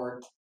work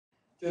forward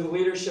through the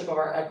leadership of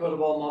our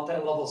equitable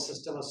multi-level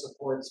system of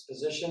supports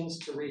positions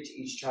to reach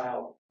each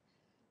child.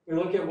 We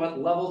look at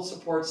what leveled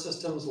support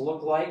systems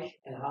look like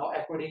and how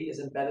equity is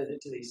embedded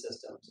into these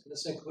systems. And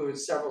this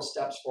includes several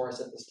steps for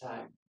us at this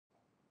time.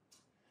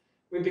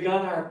 We've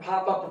begun our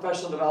pop-up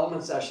professional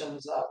development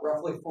sessions.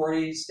 Roughly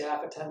 40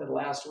 staff attended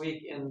last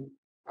week in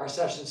our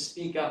session,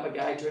 Speak Up, a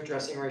Guide to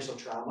Addressing Racial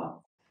Trauma.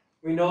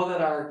 We know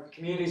that our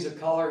communities of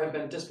color have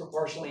been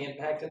disproportionately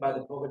impacted by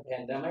the COVID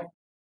pandemic.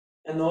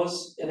 And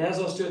as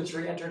those students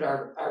re-entered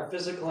our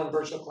physical and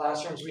virtual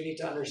classrooms, we need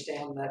to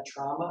understand that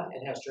trauma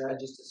and have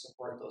strategies to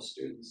support those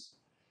students.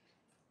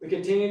 We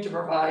continue to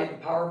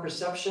provide power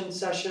perception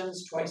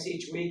sessions twice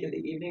each week in the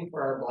evening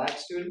for our Black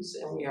students,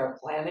 and we are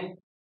planning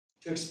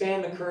to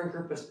expand the current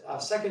group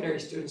of secondary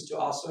students to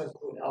also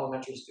include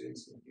elementary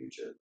students in the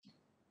future.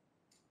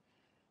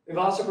 We've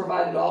also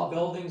provided all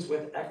buildings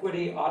with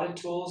equity audit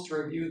tools to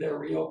review their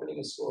reopening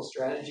of school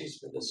strategies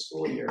for this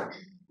school year.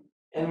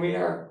 And we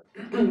are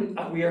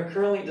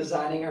currently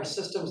designing our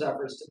systems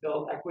efforts to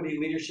build equity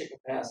leadership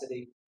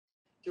capacity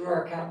through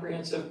our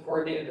comprehensive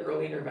coordinated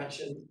early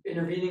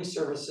intervening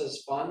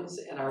services funds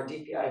and our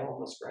DPI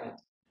homeless grant.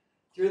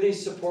 Through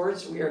these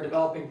supports, we are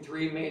developing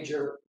 3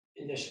 major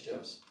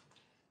initiatives.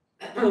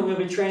 We'll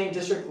be training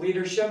district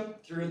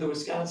leadership through the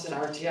Wisconsin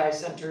RTI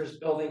Center's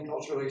Building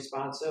Culturally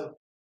Responsive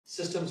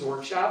Systems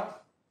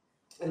Workshop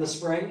in the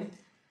spring.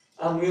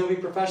 We will be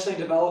professionally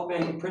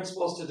developing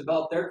principals to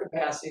develop their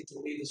capacity to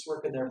lead this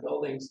work in their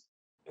buildings.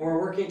 And we're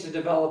working to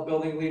develop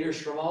building leaders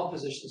from all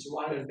positions who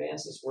want to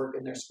advance this work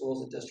in their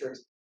schools and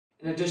districts,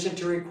 in addition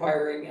to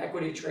requiring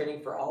equity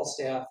training for all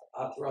staff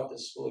throughout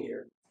this school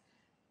year.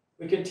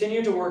 We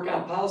continue to work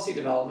on policy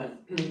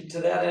development. To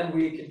that end,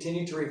 we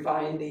continue to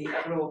refine the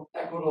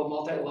equitable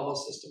multi-level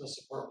system of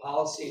support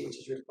policy, which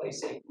is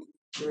replacing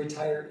the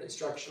retired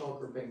instructional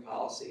grouping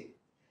policy.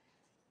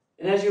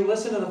 And as you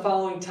listen to the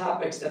following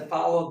topics that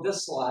follow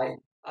this slide,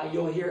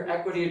 you'll hear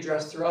equity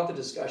addressed throughout the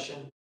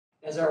discussion,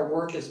 as our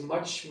work is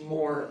much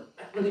more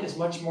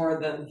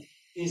than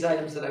these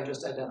items that I've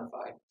just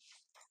identified.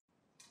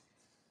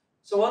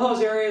 So one of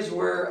those areas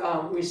where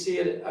we see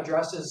it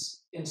addressed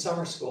is in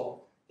summer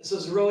school. This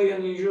is a really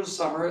unusual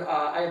summer.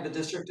 I have the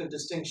District of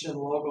Distinction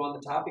logo on the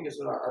top because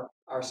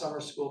our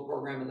summer school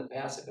program in the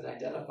past have been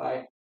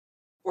identified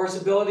for its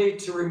ability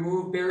to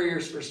remove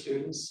barriers for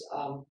students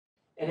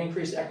and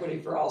increase equity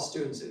for all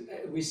students.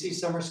 We see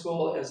summer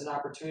school as an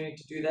opportunity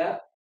to do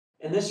that.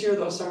 And this year,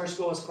 though, summer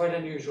school is quite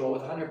unusual,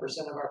 with 100%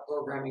 of our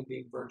programming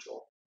being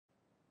virtual.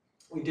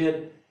 We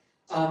did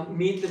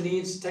meet the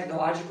needs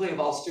technologically of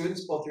all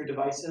students, both through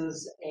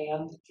devices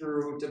and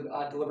through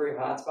delivery of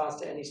hotspots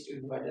to any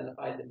student who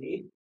identified the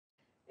need.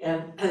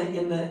 And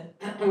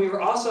we were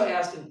also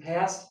asked in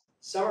past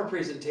summer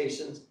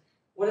presentations,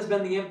 what has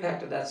been the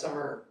impact of that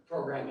summer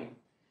programming?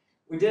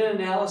 We did an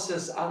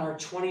analysis on our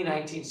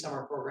 2019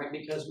 summer program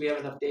because we have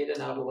enough data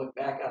now to look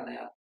back on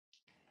that.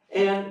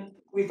 And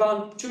we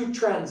found two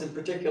trends in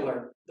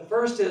particular. The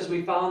first is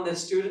we found that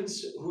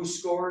students who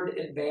scored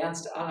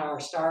advanced on our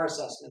STAR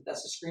assessment,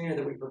 that's a screener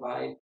that we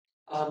provide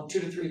 2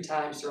 to 3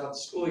 times throughout the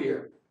school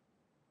year.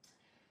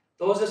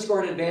 Those that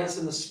scored advanced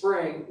in the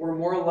spring were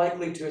more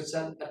likely to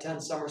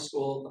attend summer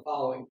school the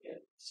following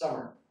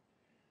summer.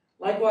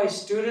 Likewise,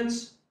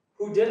 students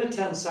who did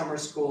attend summer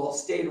school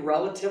stayed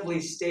relatively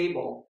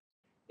stable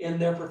in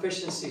their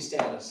proficiency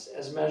status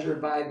as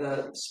measured by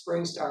the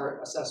spring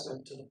STAR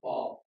assessment to the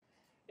fall.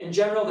 In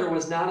general, there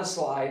was not a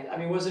slide. I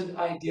mean, it wasn't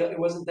ideal, it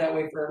wasn't that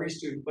way for every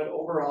student, but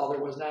overall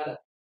there was not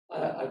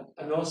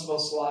a noticeable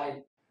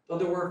slide, though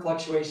there were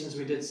fluctuations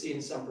we did see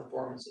in some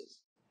performances.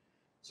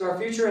 So our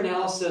future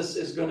analysis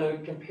is going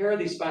to compare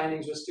these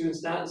findings with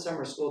students not in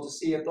summer school to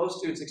see if those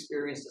students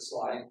experienced a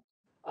slide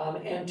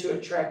and to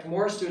attract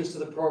more students to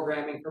the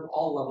programming from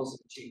all levels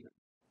of achievement.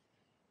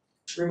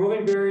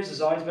 Removing barriers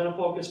has always been a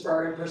focus for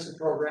our in-person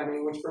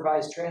programming, which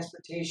provides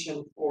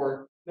transportation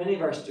for many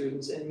of our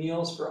students and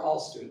meals for all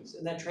students.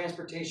 And that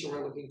transportation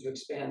we're looking to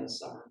expand this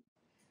summer.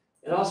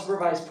 It also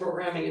provides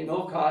programming at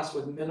no cost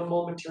with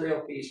minimal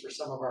material fees for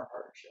some of our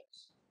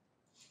partnerships.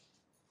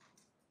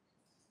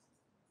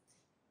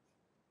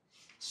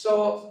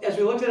 So as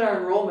we looked at our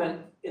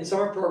enrollment in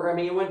summer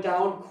programming, it went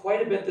down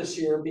quite a bit this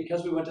year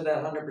because we went to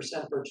that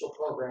 100% virtual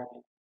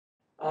programming.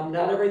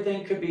 Not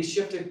everything could be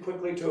shifted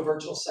quickly to a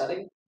virtual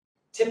setting.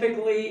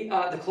 Typically,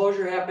 the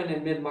closure happened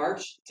in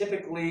mid-March.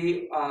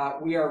 Typically,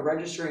 we are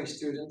registering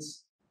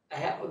students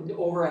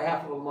over a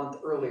half of a month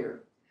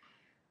earlier.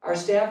 Our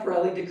staff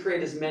rallied to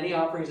create as many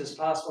offerings as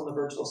possible in the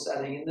virtual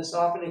setting, and this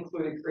often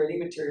included creating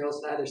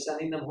materials and either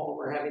sending them home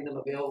or having them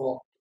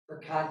available for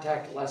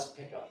contactless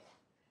pickup.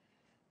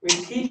 We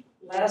peaked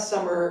last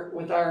summer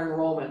with our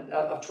enrollment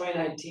of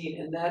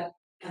 2019, and that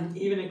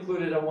even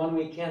included a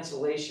 1-week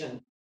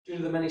cancellation due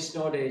to the many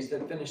snow days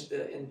that finished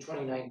in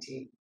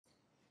 2019.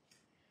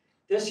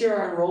 This year,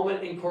 our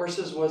enrollment in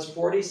courses was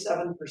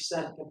 47%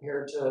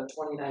 compared to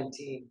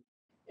 2019,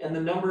 and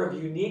the number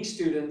of unique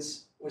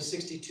students was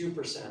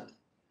 62%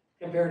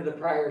 compared to the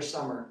prior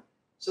summer.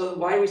 So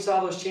why we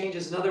saw those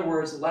changes, in other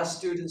words, less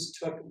students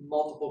took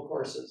multiple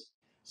courses.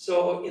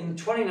 So in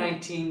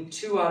 2019,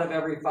 2 out of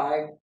every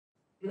 5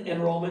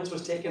 enrollments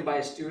was taken by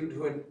a student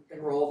who had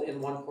enrolled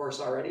in one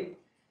course already.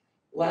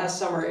 Last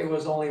summer, it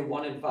was only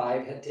 1 in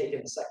 5 had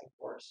taken the second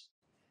course.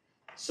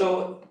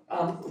 So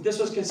this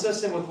was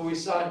consistent with what we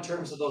saw in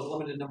terms of those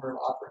limited number of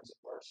offerings,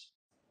 of course.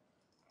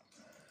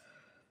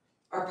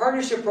 Our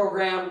partnership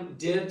program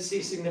did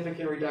see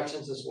significant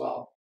reductions as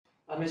well.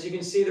 As you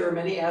can see, there are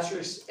many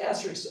asterisks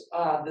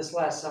this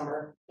last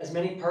summer, as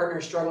many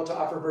partners struggled to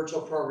offer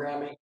virtual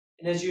programming.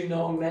 And as you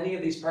know, many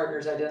of these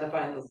partners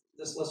identified in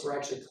this list were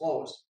actually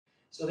closed.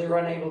 So they were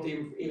unable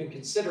to even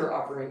consider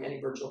offering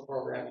any virtual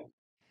programming.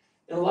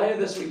 In light of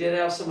this, we did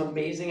have some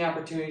amazing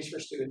opportunities for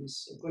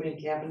students, including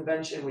Camp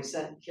Invention. We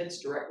sent kits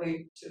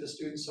directly to the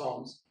students'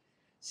 homes.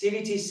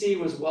 CVTC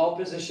was well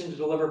positioned to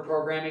deliver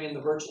programming in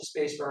the virtual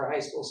space for our high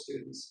school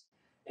students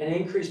and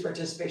increased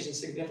participation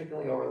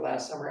significantly over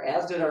last summer,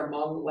 as did our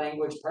Hmong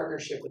language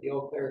partnership with the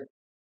Eau Claire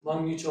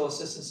Hmong Mutual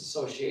Assistance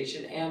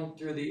Association and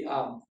through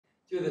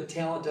the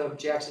talent of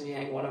Jackson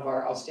Yang, one of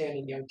our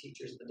outstanding young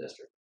teachers in the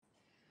district.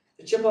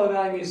 The Chippewa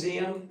Valley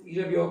Museum,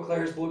 UW Eau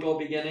Claire's Blue Gold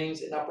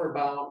Beginnings, and Upward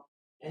Bound,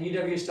 and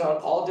UW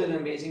Stout all did an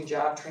amazing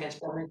job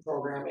transforming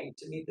programming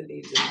to meet the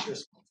needs and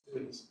interests of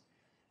students.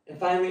 And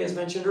finally, as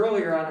mentioned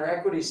earlier on our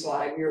equity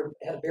slide, we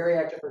had a very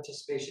active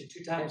participation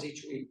 2 times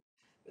each week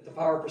with the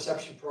Power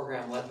Perception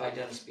program led by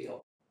Dennis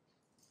Beal.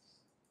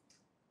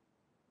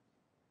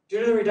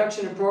 Due to the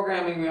reduction in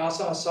programming, we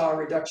also saw a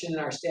reduction in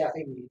our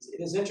staffing needs.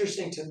 It is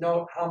interesting to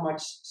note how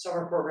much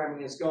summer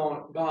programming has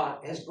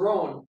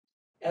grown,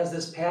 as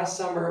this past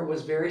summer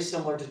was very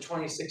similar to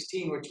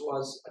 2016, which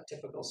was a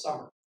typical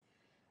summer.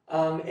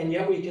 And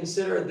yet we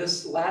consider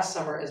this last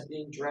summer as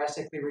being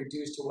drastically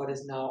reduced to what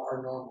is now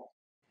our normal.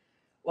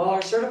 While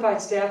our certified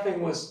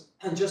staffing was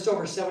just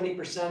over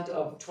 70%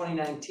 of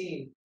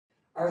 2019,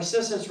 our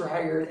assistants were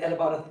hired at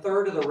about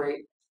 1/3 of the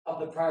rate of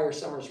the prior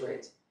summer's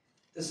rates.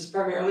 This is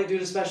primarily due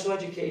to special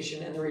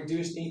education and the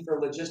reduced need for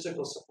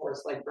logistical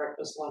supports like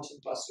breakfast, lunch,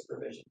 and bus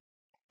supervision,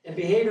 and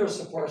behavioral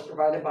supports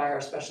provided by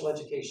our special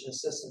education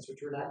assistants,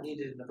 which were not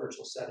needed in the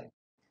virtual setting.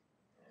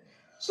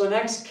 So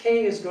next,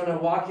 Kay is going to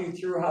walk you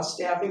through how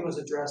staffing was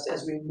addressed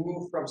as we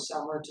move from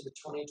summer to the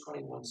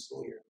 2021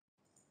 school year.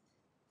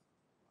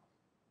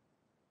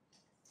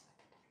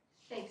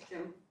 Thanks,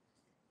 Jim.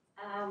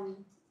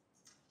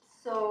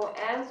 So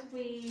as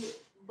we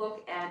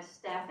look at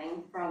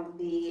staffing from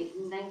the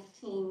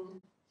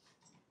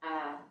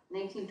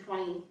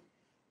 1920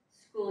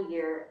 school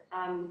year,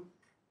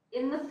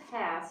 in the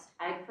past,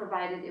 I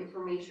provided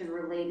information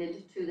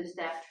related to the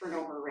staff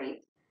turnover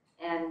rate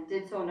and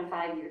did so in a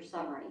 5-year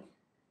summary.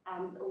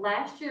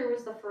 Last year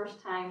was the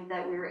first time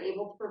that we were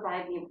able to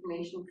provide the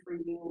information for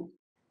you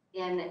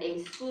in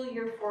a school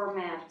year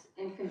format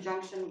in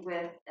conjunction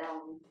with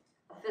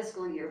a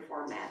fiscal year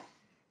format.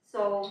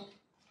 So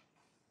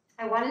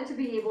I wanted to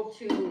be able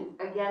to,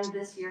 again,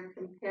 this year,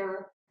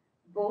 compare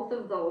both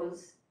of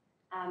those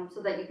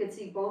so that you could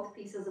see both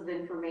pieces of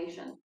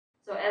information.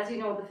 So as you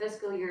know, the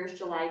fiscal year is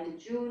July to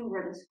June,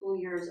 where the school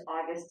year is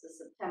August to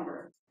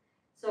September.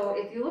 So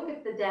if you look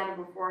at the data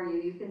before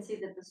you, you can see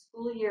that the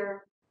school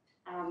year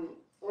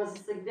was a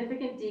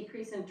significant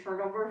decrease in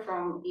turnover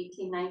from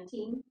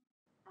 18-19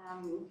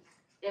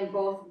 in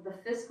both the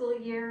fiscal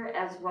year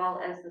as well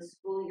as the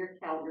school year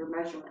calendar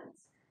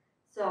measurements.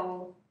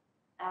 So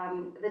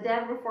the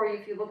data before you,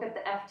 if you look at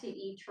the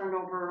FTE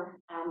turnover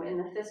in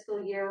the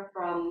fiscal year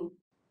from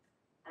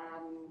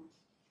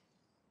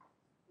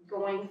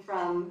going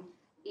from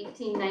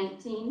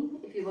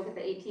 18-19, if you look at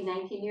the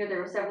 18-19 year,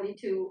 there were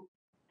 72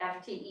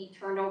 FTE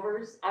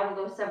turnovers. Out of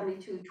those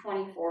 72,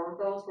 24 of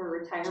those were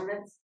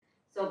retirements.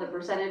 So the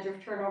percentage of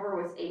turnover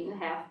was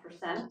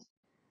 8.5%.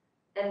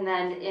 And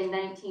then in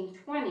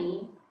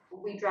 1920,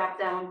 we dropped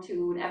down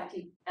to an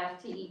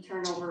FTE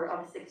turnover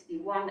of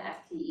 61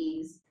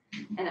 FTEs.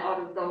 And out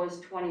of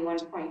those,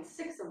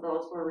 21.6 of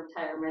those were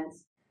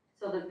retirements.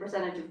 So the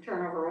percentage of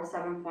turnover was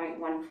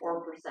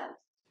 7.14%.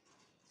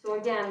 So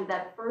again,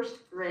 that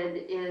first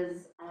grid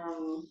is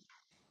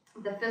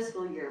the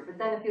fiscal year. But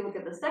then if you look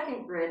at the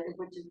second grid,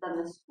 which is then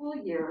the school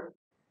year,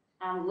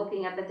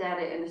 looking at the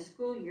data in a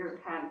school year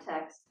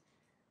context,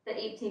 the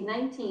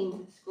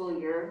 18-19 school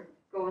year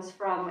goes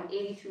from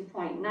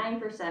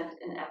 82.9%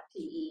 in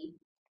FTE,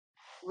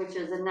 which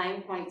is a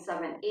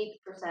 9.78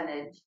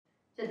 percentage,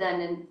 to then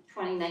in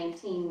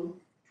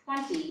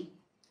 2019-20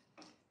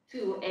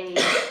 to a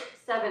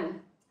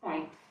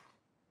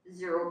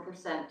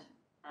 7.0%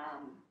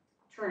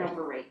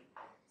 turnover rate.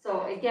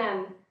 So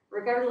again,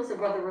 regardless of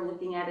whether we're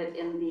looking at it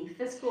in the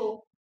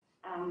fiscal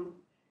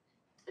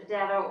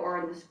data or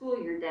in the school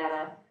year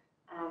data,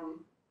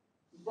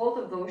 both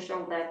of those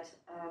show that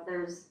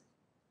there's,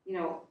 you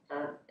know,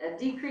 a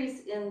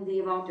decrease in the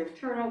amount of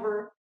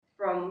turnover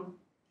from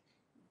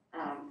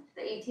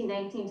the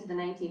 18-19 to the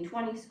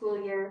 19-20 school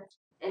year,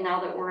 and now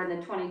that we're in the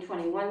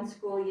 2021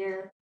 school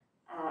year,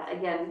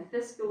 again,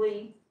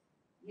 fiscally,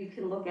 you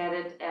can look at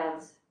it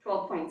as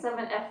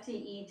 12.7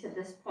 FTE to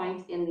this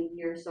point in the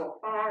year so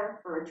far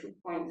for a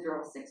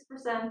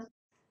 2.06%.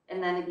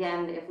 And then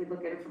again, if we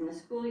look at it from the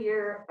school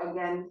year,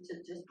 again,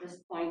 to just this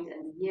point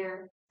in the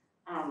year,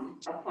 a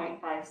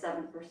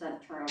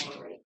 0.57% turnover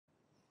rate.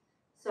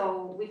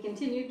 So we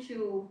continue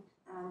to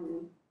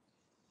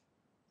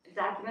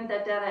document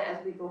that data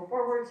as we go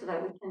forward so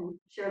that we can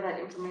share that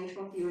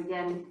information with you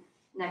again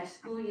next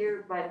school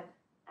year. But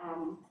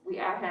we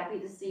are happy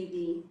to see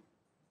the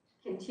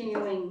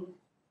continuing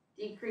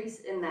decrease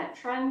in that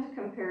trend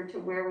compared to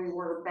where we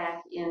were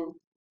back in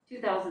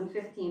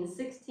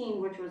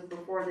 2015-16, which was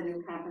before the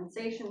new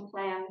compensation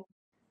plan.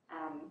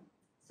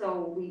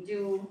 So we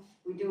do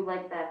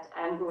like that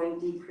ongoing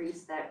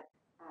decrease that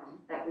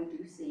that we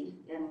do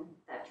see in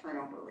that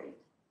turnover rate.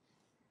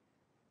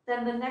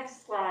 Then the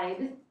next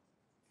slide,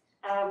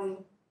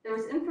 there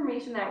was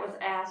information that was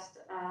asked,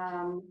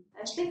 I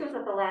think it was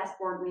at the last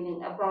board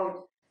meeting,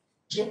 about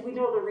if we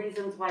know the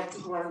reasons why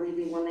people are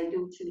leaving when they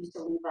do choose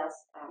to leave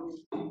us,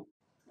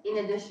 in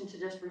addition to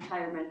just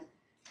retirement.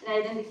 And I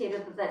had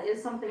indicated that that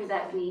is something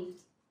that we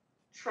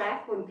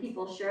track when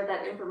people share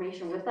that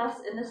information with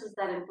us, and this is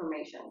that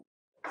information.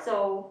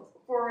 So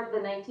for the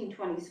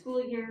 1920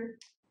 school year,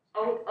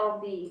 out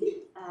of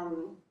the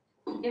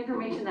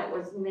information that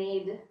was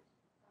made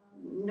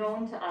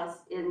known to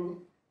us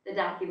in the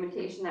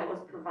documentation that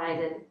was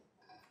provided,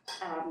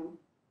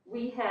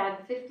 we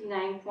had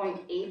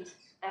 59.8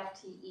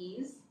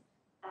 FTEs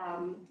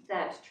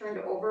that turned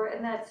over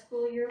in that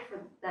school year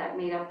that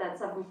made up that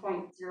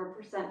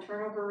 7.0%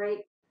 turnover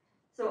rate.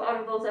 So out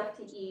of those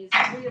FTEs,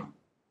 3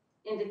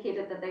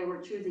 indicated that they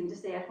were choosing to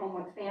stay at home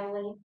with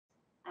family.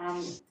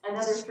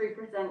 Another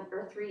 3%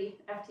 or 3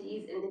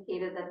 FTEs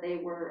indicated that they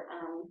were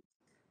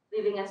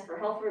leaving us for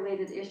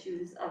health-related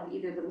issues of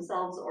either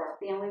themselves or a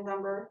family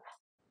member.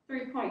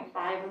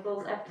 3.5 of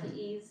those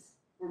FTEs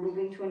were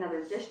moving to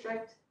another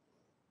district,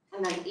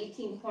 and then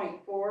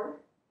 18.4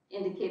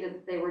 indicated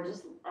that they were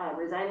just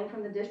resigning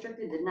from the district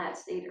and did not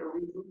state a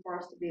reason for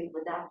us to be able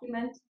to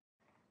document.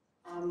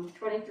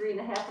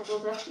 23.5 of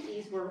those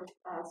FTEs were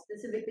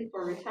specifically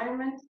for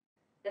retirement,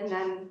 and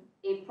then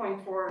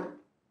 8.4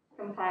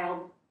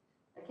 compiled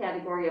a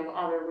category of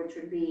other, which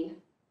would be,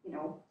 you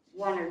know,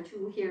 1 or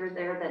 2 here or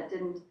there that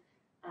didn't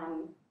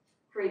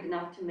create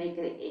enough to make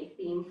it a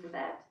theme for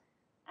that.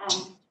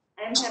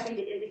 I am happy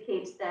to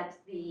indicate that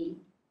the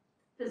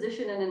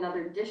position in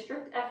another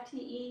district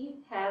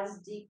FTE has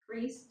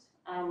decreased.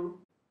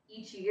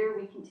 Each year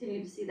we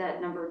continue to see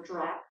that number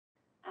drop.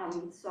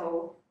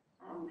 So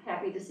I'm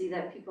happy to see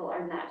that people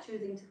are not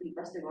choosing to leave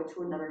us to go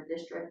to another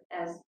district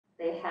as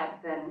they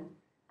have been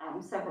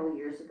several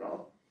years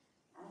ago.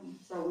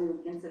 So we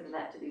would consider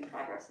that to be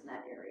progress in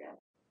that area.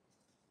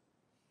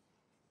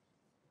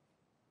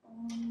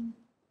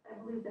 I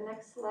believe the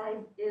next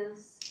slide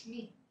is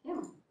me.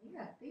 Kim.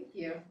 Yeah, thank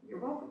you. You're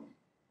welcome.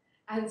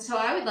 And so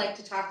I would like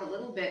to talk a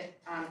little bit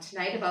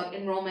tonight about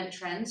enrollment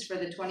trends for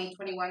the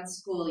 2021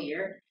 school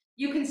year.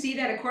 You can see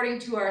that according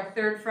to our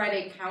third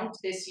Friday count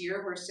this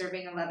year, we're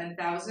serving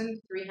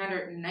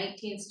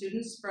 11,319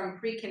 students from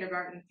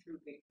pre-kindergarten through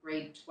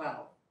grade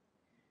 12.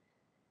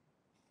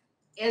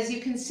 As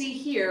you can see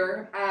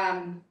here,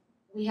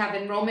 we have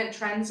enrollment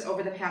trends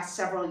over the past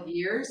several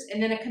years,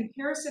 and then a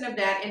comparison of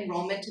that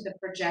enrollment to the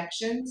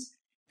projections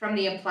from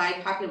the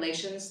Applied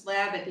Populations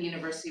Lab at the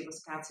University of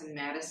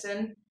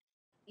Wisconsin-Madison.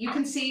 You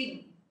can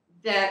see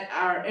that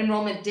our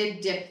enrollment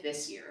did dip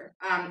this year,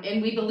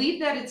 and we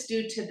believe that it's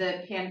due to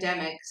the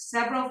pandemic.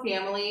 Several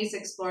families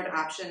explored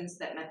options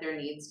that met their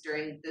needs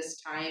during this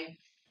time,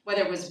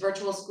 whether it was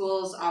virtual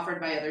schools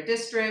offered by other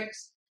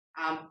districts,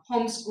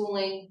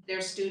 homeschooling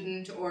their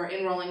student, or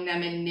enrolling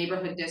them in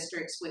neighborhood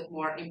districts with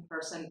more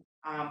in-person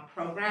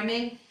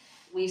programming.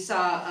 We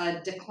saw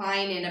a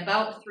decline in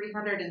about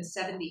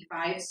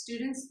 375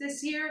 students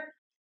this year.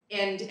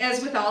 And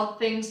as with all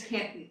things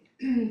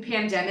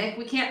pandemic,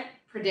 we can't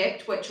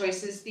predict what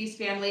choices these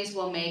families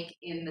will make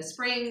in the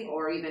spring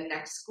or even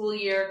next school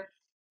year,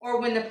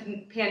 or when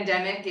the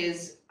pandemic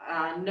is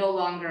no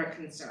longer a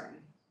concern.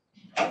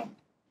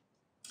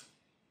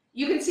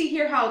 You can see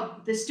here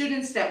how the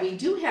students that we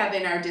do have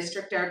in our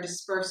district are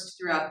dispersed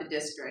throughout the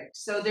district.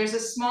 So there's a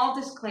small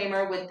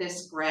disclaimer with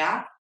this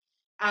graph.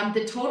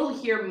 The total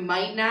here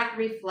might not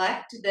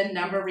reflect the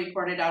number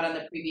reported out on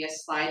the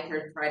previous slide,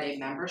 Third Friday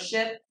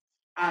membership.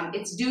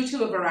 It's due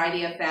to a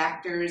variety of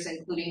factors,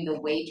 including the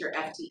weight or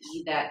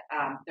FTE that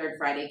Third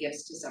Friday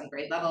gives to some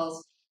grade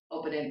levels,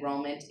 open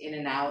enrollment in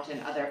and out,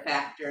 and other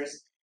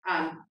factors.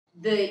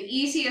 The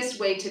easiest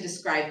way to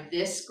describe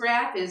this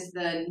graph is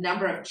the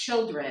number of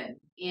children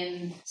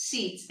in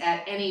seats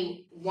at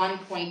any one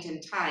point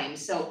in time.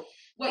 So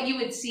what you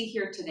would see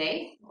here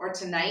today or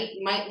tonight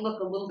might look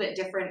a little bit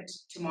different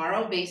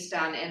tomorrow based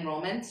on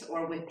enrollments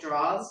or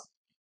withdrawals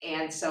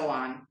and so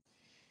on.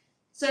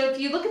 So if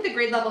you look at the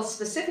grade levels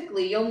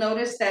specifically, you'll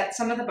notice that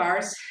some of the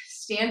bars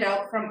stand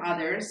out from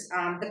others.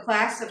 The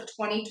class of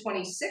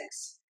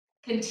 2026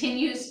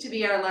 continues to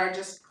be our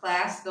largest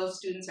class. Those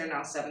students are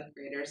now 7th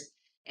graders,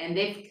 and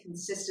they've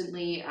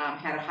consistently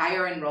had a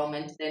higher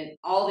enrollment than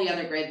all the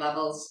other grade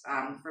levels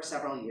for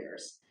several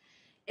years.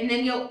 And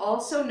then you'll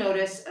also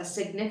notice a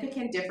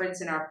significant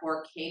difference in our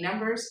 4K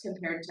numbers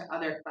compared to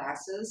other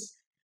classes.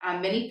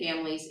 Many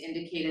families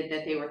indicated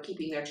that they were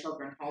keeping their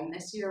children home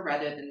this year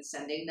rather than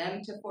sending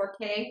them to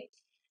 4K.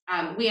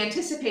 We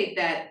anticipate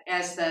that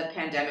as the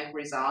pandemic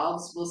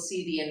resolves, we'll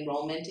see the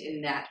enrollment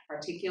in that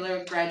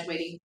particular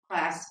graduating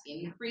class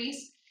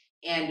increase,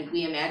 and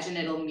we imagine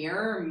it'll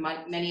mirror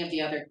many of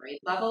the other grade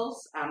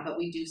levels, but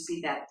we do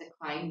see that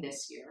decline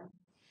this year.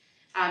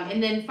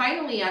 And then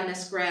finally on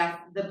this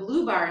graph, the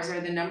blue bars are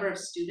the number of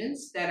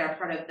students that are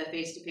part of the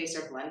face-to-face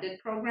or blended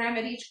program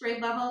at each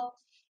grade level.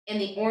 And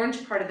the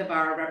orange part of the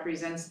bar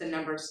represents the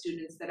number of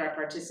students that are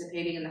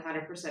participating in the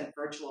 100%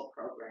 virtual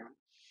program.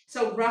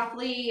 So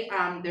roughly,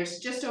 there's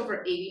just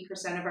over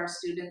 80% of our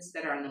students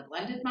that are in the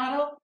blended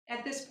model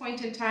at this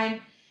point in time,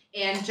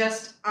 and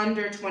just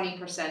under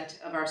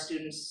 20% of our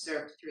students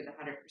served through the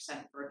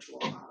 100%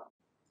 virtual model.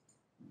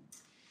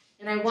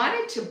 And I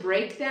wanted to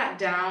break that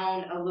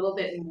down a little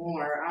bit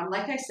more.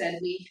 Like I said,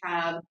 we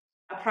have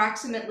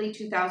approximately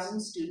 2,000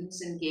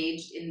 students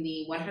engaged in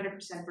the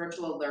 100%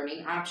 virtual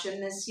learning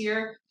option this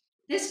year.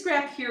 This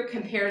graph here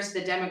compares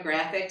the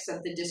demographics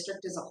of the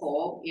district as a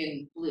whole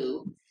in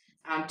blue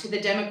to the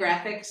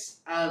demographics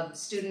of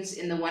students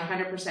in the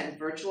 100%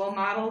 virtual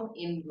model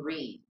in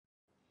green.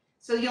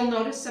 So you'll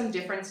notice some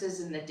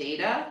differences in the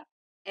data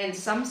and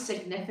some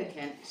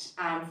significant.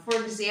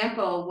 For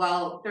example,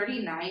 while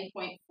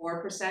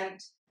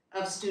 39.4%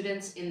 of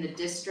students in the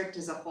district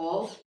as a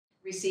whole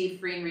receive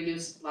free and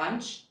reduced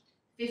lunch,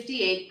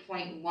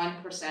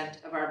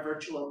 58.1% of our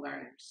virtual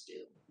learners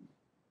do.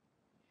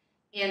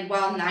 And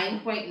while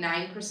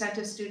 9.9%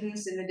 of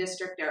students in the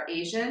district are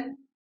Asian,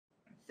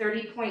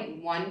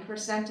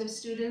 30.1% of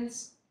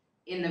students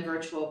in the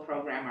virtual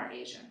program are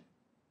Asian.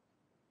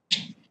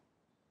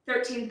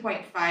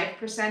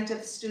 13.5%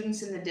 of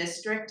students in the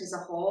district as a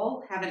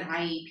whole have an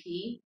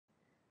IEP,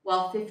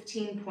 while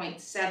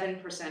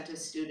 15.7% of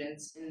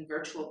students in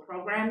virtual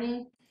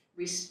programming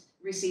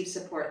receive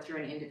support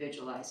through an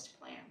individualized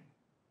plan.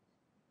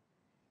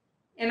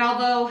 And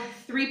although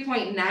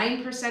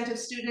 3.9% of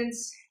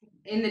students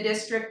in the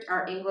district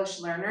are English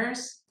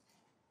learners,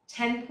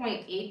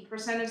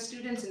 10.8% of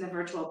students in the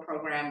virtual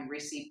program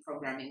receive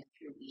programming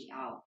through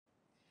EL.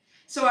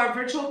 So our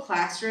virtual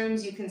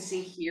classrooms, you can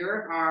see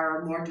here,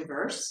 are more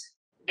diverse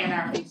than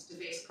our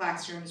face-to-face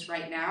classrooms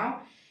right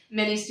now.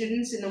 Many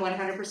students in the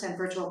 100%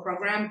 virtual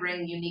program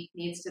bring unique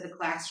needs to the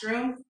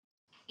classroom,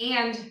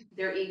 and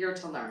they're eager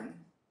to learn.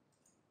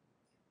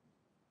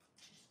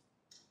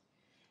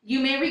 You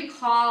may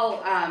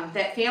recall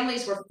that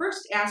families were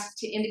first asked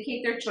to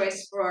indicate their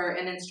choice for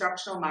an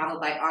instructional model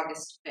by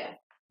August 5th.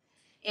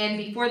 And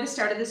before the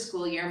start of the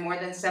school year, more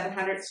than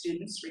 700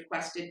 students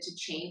requested to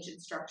change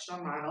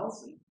instructional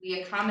models, and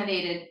we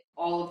accommodated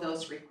all of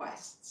those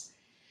requests.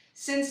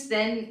 Since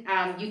then,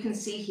 you can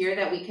see here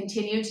that we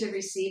continue to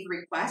receive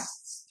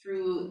requests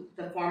through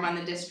the form on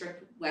the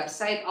district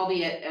website,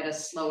 albeit at a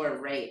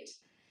slower rate.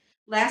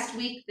 Last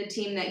week, the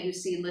team that you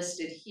see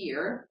listed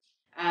here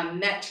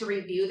met to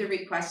review the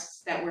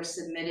requests that were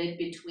submitted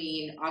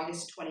between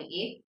August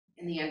 28th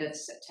and the end of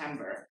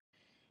September.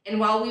 And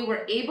while we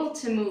were able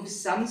to move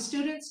some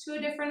students to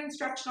a different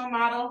instructional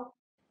model,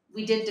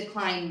 we did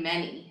decline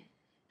many.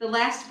 The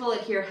last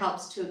bullet here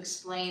helps to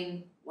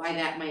explain why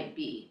that might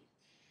be.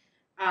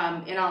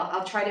 And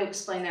I'll try to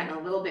explain that in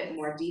a little bit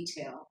more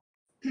detail.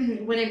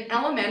 When an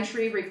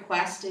elementary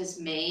request is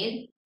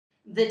made,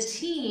 the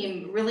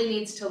team really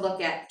needs to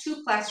look at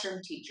 2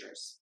 classroom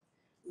teachers,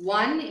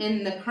 one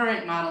in the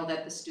current model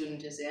that the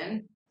student is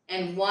in,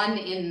 and one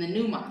in the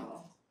new model.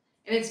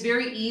 And it's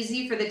very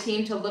easy for the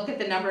team to look at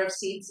the number of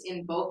seats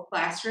in both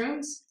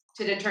classrooms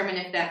to determine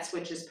if that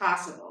switch is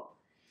possible.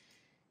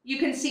 You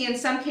can see in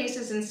some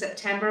cases in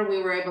September,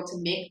 we were able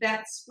to make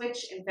that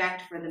switch. In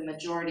fact, for the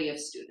majority of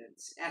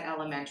students at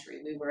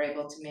elementary, we were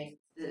able to make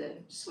the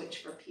switch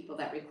for people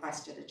that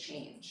requested a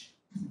change.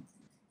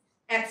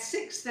 At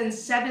 6th and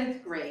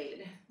 7th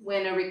grade,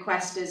 when a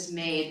request is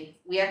made,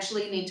 we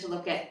actually need to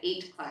look at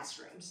 8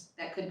 classrooms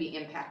that could be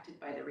impacted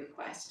by the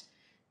request.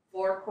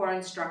 4 core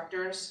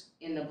instructors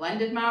in the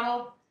blended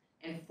model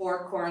and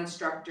 4 core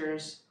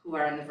instructors who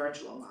are in the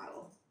virtual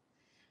model.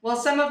 While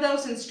some of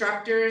those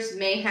instructors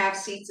may have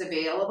seats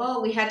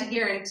available, we had to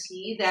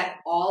guarantee that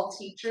all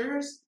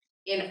teachers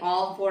in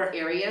all 4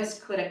 areas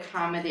could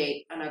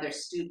accommodate another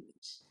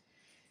student.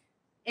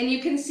 And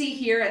you can see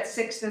here at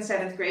 6th and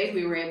 7th grade,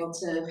 we were able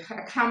to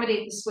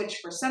accommodate the switch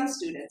for some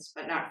students,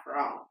 but not for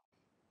all.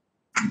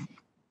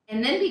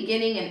 And then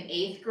beginning in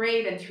 8th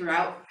grade and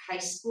throughout high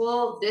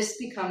school, this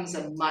becomes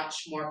a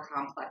much more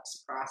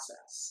complex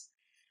process.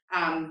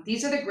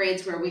 These are the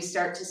grades where we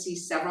start to see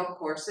several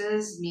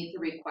courses meet the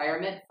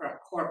requirement for a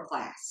core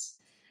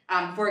class.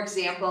 For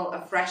example,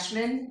 a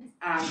freshman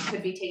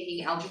could be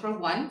taking Algebra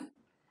 1,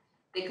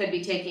 they could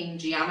be taking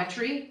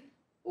geometry,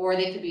 or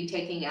they could be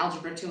taking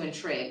Algebra 2 and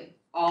Trig,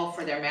 all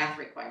for their math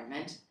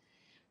requirement.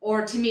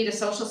 Or to meet a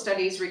social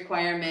studies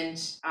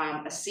requirement,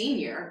 a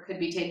senior could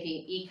be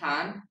taking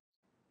Econ,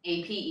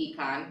 AP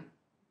Econ,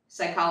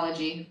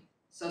 Psychology,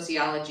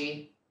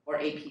 Sociology, or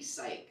AP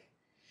Psych.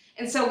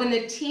 And so when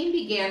the team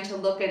began to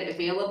look at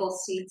available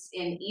seats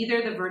in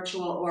either the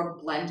virtual or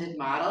blended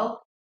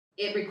model,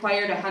 it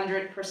required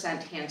 100%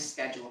 hand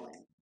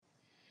scheduling.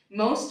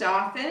 Most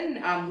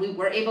often, we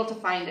were able to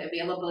find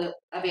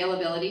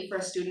availability for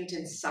a student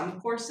in some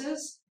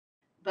courses,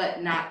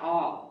 but not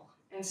all.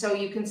 And so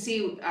you can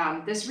see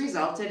this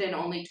resulted in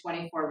only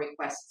 24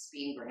 requests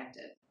being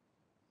granted.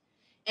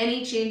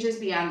 Any changes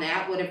beyond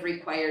that would have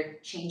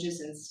required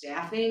changes in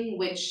staffing,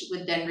 which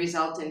would then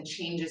result in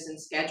changes in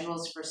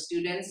schedules for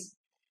students,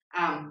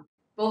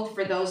 both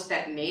for those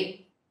that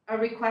made a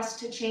request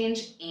to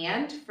change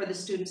and for the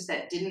students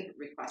that didn't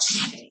request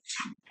to change.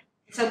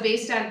 So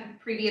based on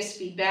previous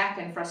feedback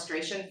and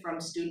frustration from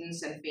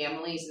students and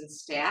families and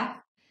staff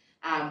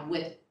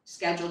with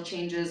schedule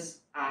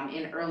changes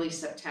in early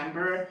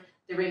September,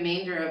 the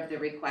remainder of the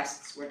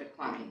requests were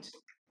declined.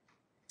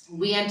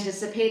 We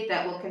anticipate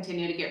that we'll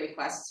continue to get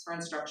requests for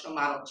instructional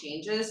model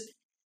changes,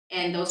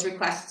 and those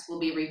requests will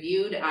be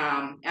reviewed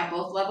at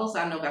both levels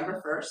on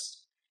November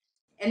 1st.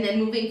 And then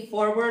moving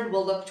forward,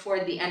 we'll look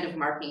toward the end of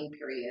marking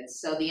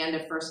periods. So the end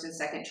of 1st and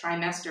 2nd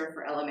trimester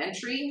for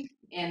elementary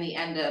and the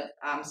end of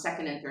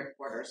 2nd and 3rd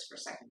quarters for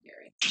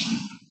secondary.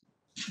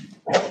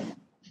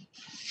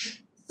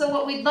 So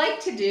what we'd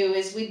like to do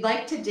is we'd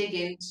like to dig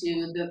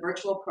into the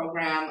virtual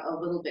program a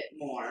little bit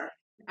more.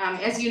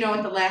 As you know,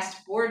 at the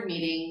last board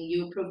meeting,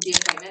 you approved the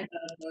appointment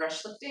of Laura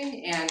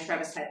Schlichting and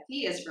Travis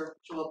Hetke as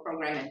virtual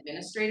program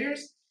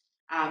administrators,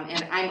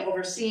 and I'm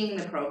overseeing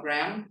the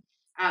program.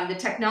 The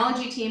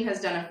technology team has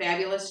done a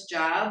fabulous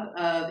job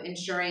of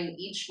ensuring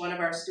each one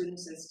of our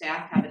students and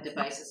staff have a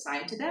device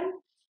assigned to them,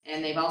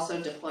 and they've also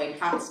deployed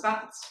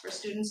hotspots for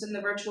students in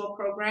the virtual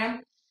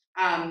program.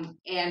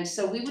 And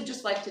so we would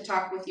just like to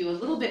talk with you a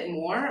little bit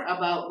more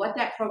about what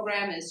that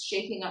program is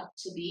shaping up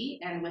to be.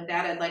 And with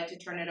that, I'd like to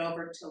turn it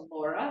over to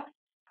Laura,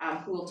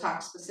 who will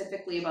talk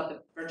specifically about the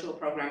virtual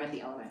program at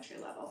the elementary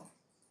level.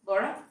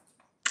 Laura?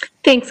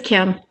 Thanks,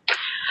 Kim.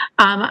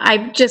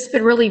 I've just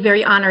been really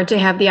very honored to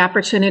have the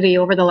opportunity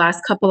over the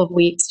last couple of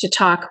weeks to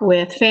talk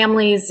with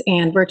families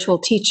and virtual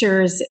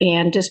teachers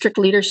and district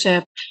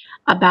leadership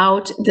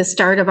about the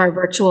start of our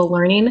virtual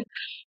learning.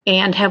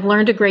 and have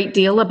learned a great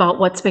deal about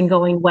what's been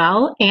going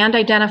well and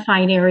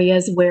identifying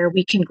areas where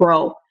we can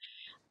grow.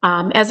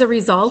 As a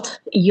result,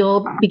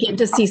 you'll begin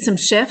to see some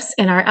shifts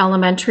in our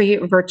elementary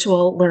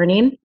virtual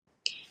learning.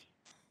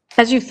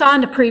 As you saw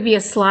in the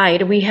previous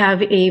slide, we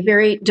have a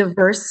very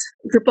diverse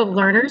group of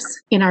learners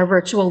in our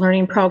virtual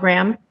learning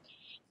program.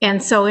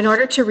 And so in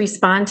order to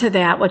respond to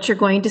that, what you're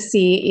going to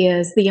see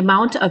is the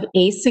amount of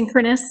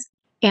asynchronous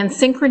and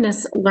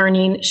synchronous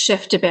learning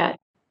shift a bit.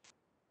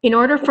 In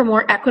order for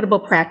more equitable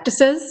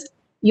practices,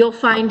 you'll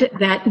find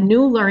that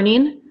new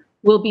learning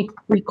will be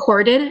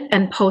recorded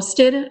and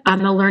posted on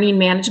the learning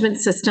management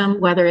system,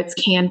 whether it's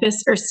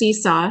Canvas or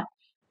Seesaw,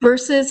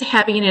 versus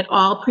having it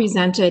all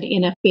presented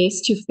in a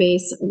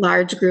face-to-face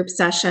large group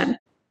session.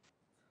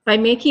 By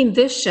making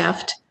this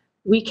shift,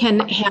 we can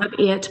have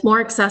it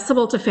more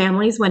accessible to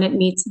families when it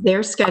meets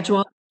their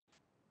schedule.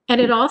 And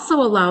it also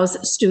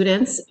allows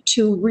students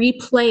to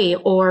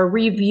replay or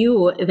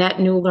review that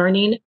new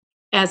learning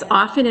as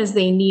often as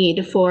they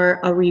need for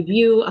a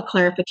review, a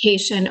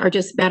clarification, or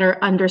just better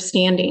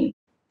understanding.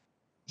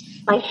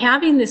 By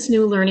having this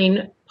new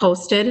learning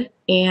posted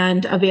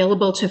and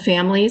available to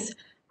families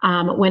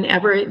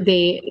whenever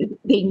they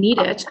need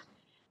it,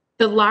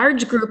 the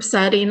large group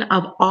setting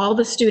of all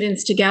the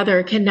students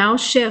together can now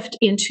shift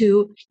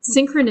into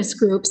synchronous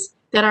groups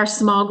that are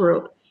small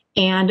group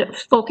and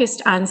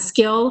focused on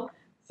skill,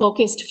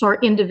 focused for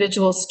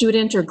individual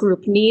student or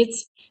group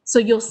needs. So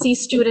you'll see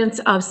students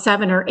of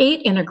 7 or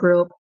 8 in a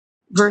group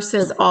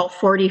versus all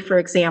 40, for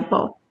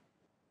example.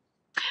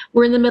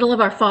 We're in the middle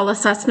of our fall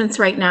assessments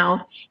right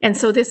now, and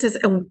so this is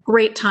a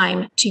great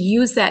time to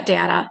use that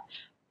data,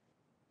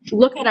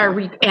 look at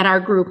our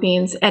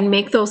groupings, and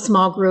make those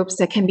small groups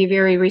that can be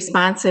very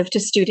responsive to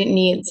student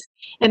needs.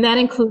 And that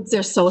includes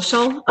their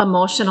social,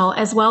 emotional,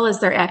 as well as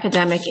their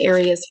academic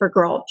areas for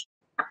growth.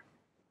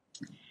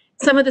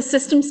 Some of the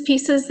systems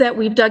pieces that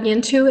we've dug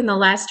into in the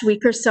last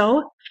week or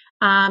so,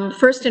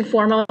 first and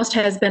foremost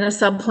has been a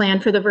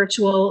sub-plan for the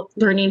virtual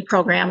learning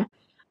program.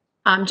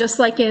 Just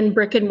like in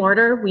brick and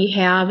mortar, we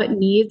have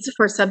needs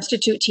for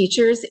substitute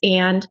teachers,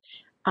 and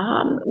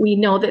we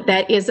know that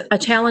that is a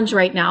challenge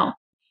right now.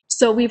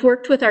 So we've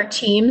worked with our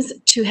teams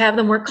to have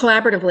them work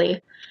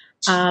collaboratively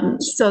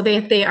so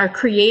that they are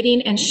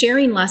creating and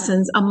sharing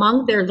lessons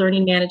among their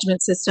learning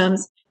management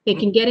systems. They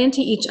can get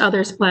into each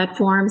other's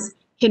platforms,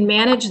 can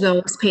manage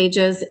those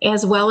pages,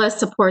 as well as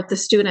support the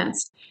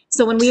students.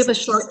 So when we have a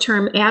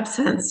short-term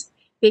absence,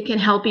 they can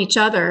help each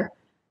other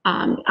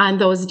on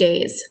those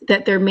days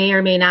that there may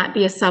or may not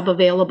be a sub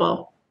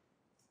available.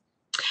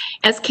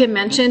 As Kim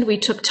mentioned, we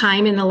took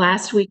time in the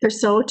last week or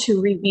so to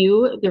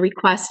review the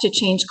request to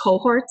change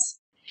cohorts.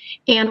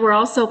 And we're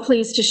also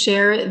pleased to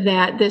share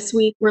that this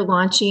week we're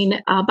launching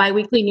a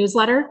biweekly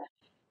newsletter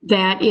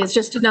that is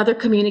just another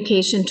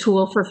communication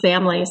tool for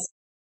families.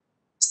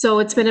 So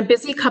it's been a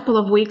busy couple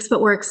of weeks,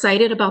 but we're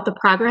excited about the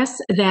progress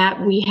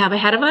that we have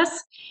ahead of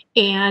us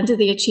and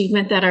the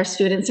achievement that our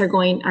students are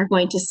going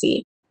to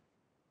see.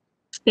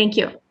 Thank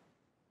you.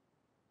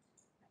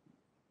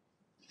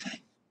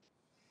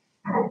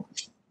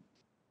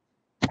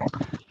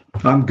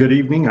 Good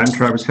evening. I'm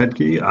Travis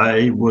Hedke.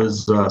 I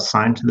was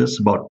assigned to this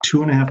about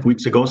 2.5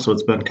 weeks ago, so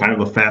it's been kind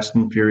of a fast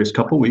and furious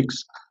couple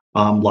weeks.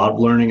 A lot of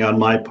learning on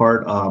my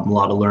part, a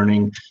lot of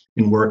learning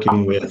in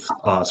working with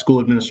school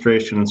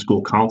administration and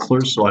school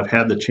counselors. So I've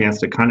had the chance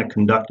to kind of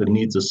conduct a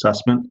needs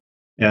assessment,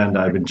 and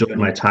I've enjoyed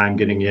my time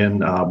getting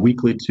in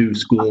weekly to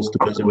schools to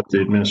visit with the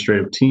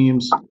administrative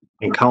teams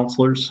and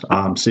counselors,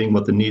 seeing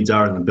what the needs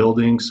are in the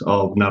buildings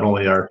of not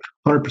only our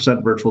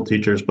 100% virtual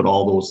teachers, but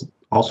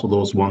also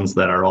those ones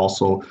that are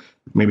also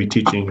maybe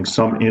teaching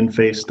some in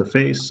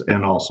face-to-face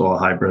and also a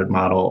hybrid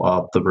model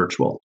of the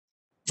virtual.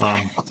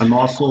 I'm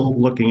also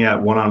looking at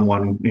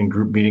one-on-one in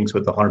group meetings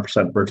with the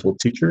 100% virtual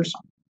teachers.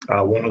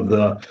 One of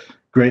the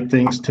great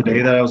things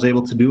today that I was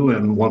able to do,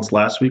 and once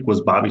last week, was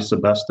Bobby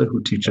Sebesta,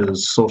 who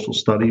teaches social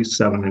studies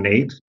 7 and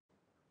 8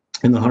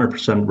 in the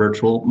 100%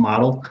 virtual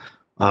model.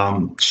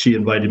 She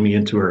invited me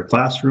into her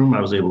classroom.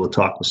 I was able to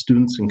talk with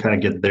students and kind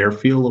of get their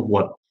feel of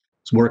what's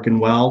working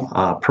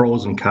well,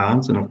 pros and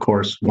cons. And of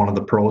course, one of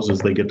the pros is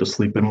they get to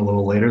sleep in a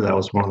little later. That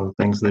was one of the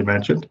things they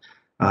mentioned,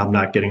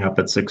 not getting up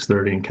at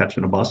 6:30 and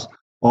catching a bus.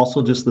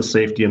 Also, just the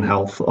safety and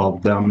health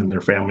of them and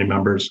their family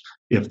members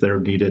if they're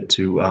needed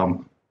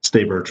to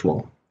stay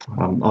virtual.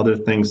 Other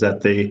things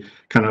that they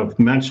kind of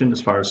mentioned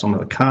as far as some of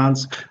the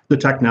cons, the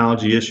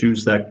technology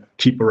issues that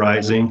keep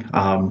arising,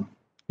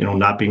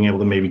 not being able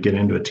to maybe get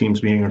into a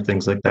Teams meeting or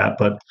things like that.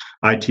 But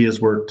IT has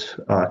worked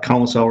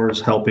countless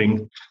hours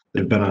helping.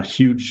 They've been a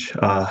huge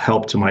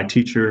help to my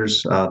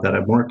teachers that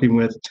I'm working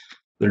with.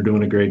 They're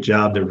doing a great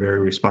job. They're very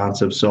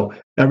responsive. So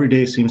every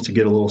day seems to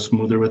get a little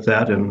smoother with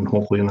that. And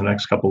hopefully in the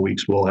next couple of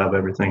weeks, we'll have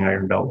everything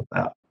ironed out with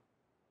that.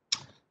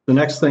 The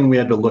next thing we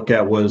had to look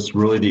at was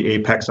really the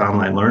Apex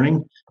online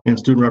learning. And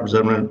student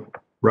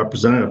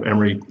representative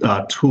Emery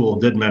Toole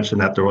did mention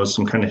that there was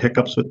some kind of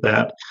hiccups with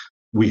that.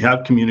 We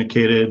have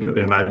communicated,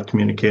 and I've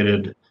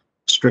communicated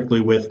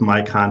strictly with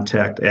my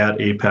contact at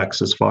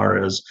Apex as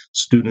far as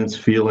students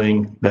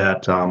feeling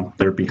that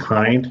they're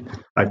behind.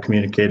 I've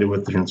communicated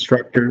with the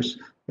instructors,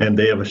 and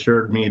they have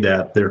assured me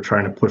that they're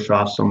trying to push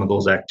off some of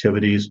those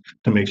activities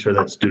to make sure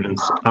that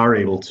students are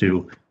able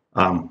to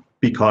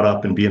be caught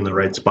up and be in the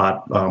right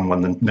spot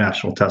when the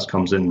national test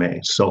comes in May.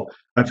 So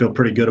I feel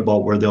pretty good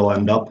about where they'll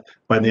end up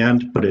by the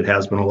end, but it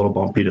has been a little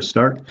bumpy to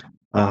start.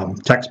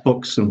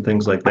 Textbooks and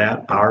things like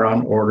that are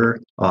on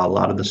order. A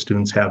lot of the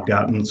students have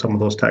gotten some of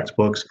those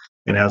textbooks,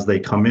 and as they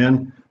come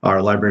in,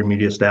 our library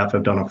media staff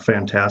have done a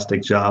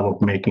fantastic job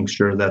of making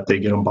sure that they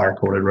get them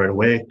barcoded right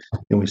away,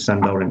 and we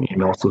send out an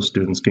email so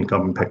students can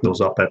come and pick those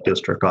up at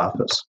district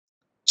office.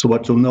 So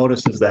what you'll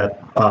notice is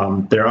that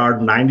there are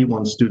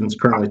 91 students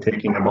currently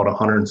taking about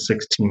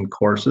 116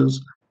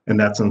 courses, and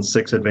that's in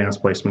 6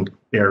 advanced placement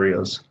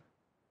areas: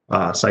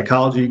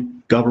 psychology,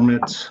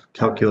 government,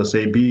 calculus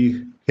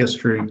AB,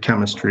 history,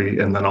 chemistry,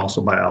 and then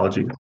also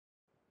biology.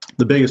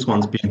 The biggest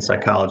ones being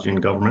psychology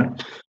and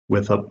government,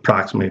 with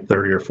approximately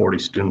 30 or 40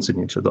 students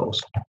in each of those.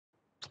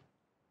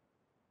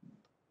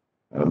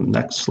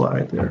 Next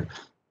slide there.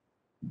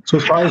 So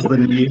as far as the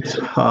needs,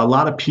 a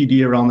lot of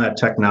PD around that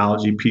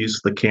technology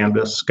piece, the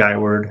Canvas,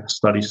 Skyward,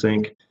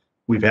 StudySync.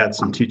 We've had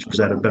some teachers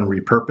that have been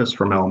repurposed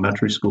from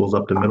elementary schools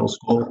up to middle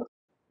school,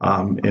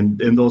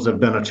 and those have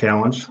been a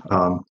challenge.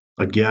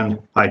 Again,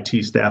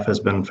 IT staff has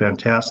been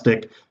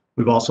fantastic.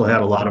 We've also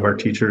had a lot of our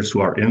teachers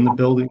who are in the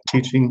building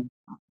teaching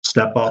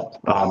step up,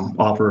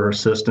 offer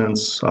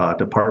assistance,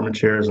 department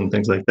chairs and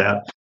things like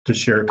that to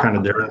share kind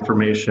of their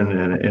information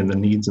and the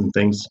needs and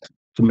things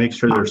to make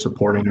sure they're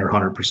supporting our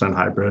 100%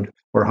 hybrid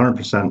or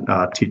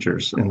 100%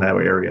 teachers in that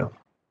area.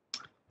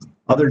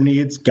 Other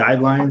needs,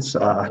 guidelines,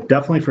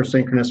 definitely for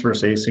synchronous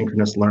versus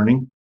asynchronous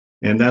learning.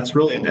 And that's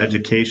really an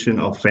education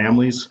of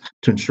families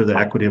to ensure the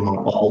equity among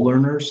all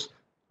learners.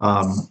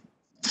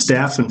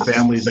 Staff and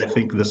families, I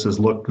think this has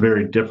looked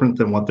very different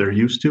than what they're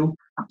used to.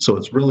 So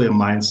it's really a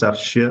mindset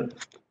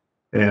shift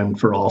and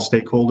for all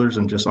stakeholders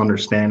and just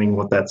understanding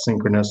what that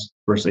synchronous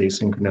versus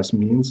asynchronous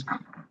means.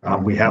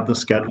 We have the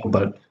schedule,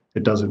 but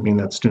it doesn't mean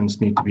that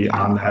students need to be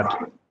on that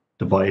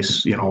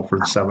device,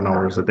 for 7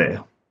 hours a day.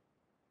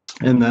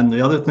 And then the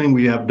other thing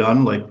we have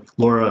done, like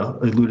Laura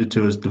alluded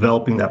to, is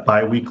developing that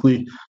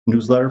bi-weekly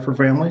newsletter for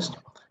families,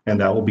 and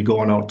that will be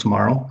going out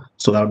tomorrow.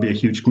 So that'll be a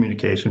huge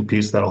communication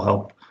piece that'll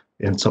help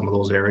in some of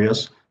those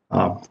areas.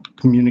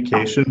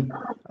 Communication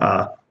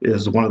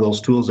is one of those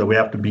tools that we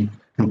have to be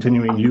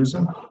continuing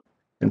using.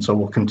 And so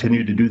we'll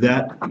continue to do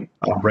that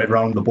right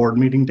around the board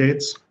meeting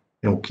dates,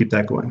 and we'll keep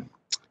that going.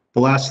 The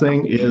last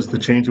thing is the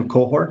change of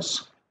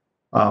cohorts.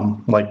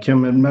 Like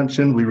Kim had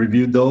mentioned, we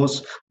reviewed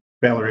those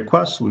family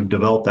requests, we've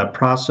developed that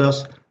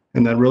process,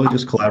 and then really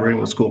just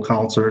collaborating with school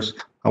counselors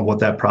on what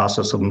that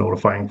process of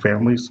notifying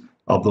families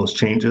of those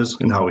changes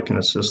and how we can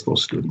assist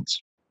those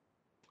students.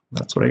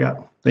 That's what I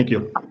got. Thank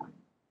you.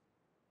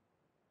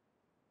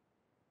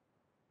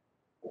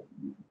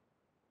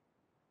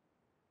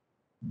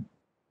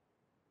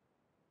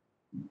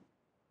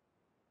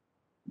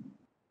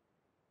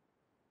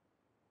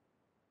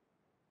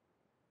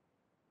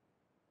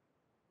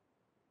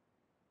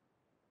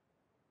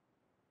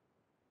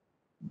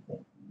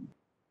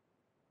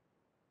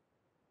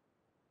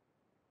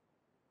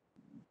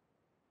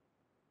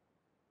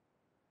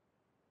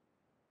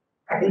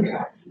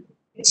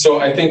 So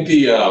I think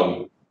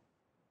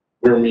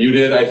we're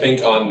muted, I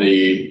think, on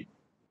the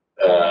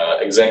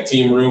exec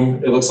team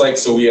room, it looks like.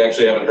 So we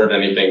actually haven't heard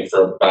anything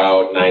for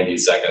about 90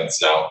 seconds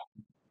now.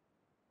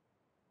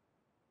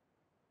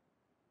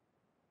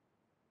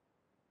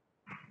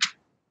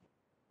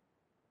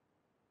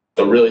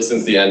 So really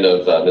since the end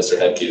of Mr.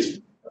 Hedke's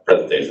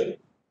presentation.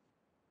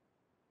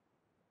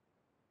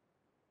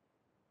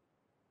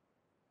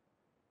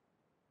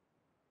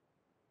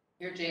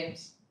 You're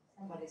James.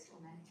 Somebody's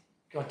filming.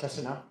 You want to test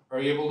it now? Are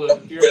you able to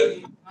hear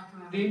me, Dr.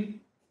 Nordin?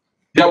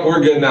 Yep,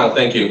 we're good now.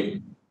 Thank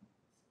you.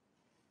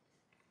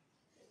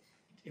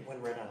 It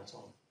went right on its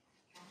own.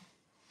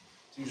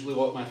 It's usually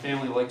what my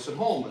family likes at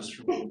home is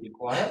for me to be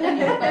quiet.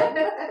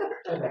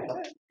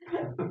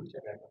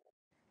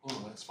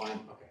 Oh, that's fine.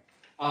 Okay.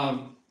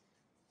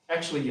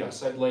 Actually,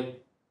 yes, I'd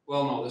like.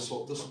 Well, no, this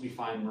will be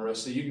fine,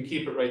 Marissa. You can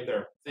keep it right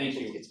there. Thank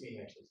you. It's me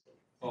actually.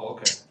 Oh,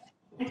 okay.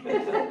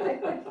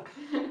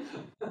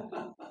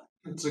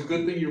 It's a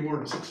good thing you're more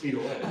than 6 feet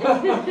away.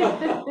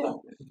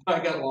 I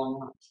got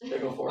long arms. Yeah,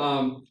 go for it.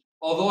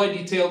 Although I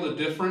detailed a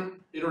different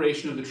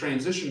iteration of the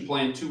transition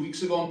plan 2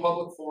 weeks ago in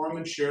public forum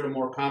and shared a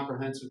more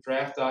comprehensive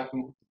draft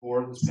document with the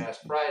board this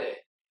past Friday,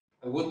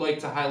 I would like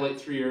to highlight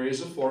 3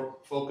 areas of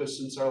focus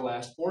since our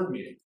last board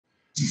meeting.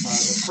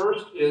 The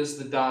first is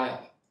the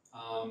dial.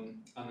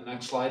 On the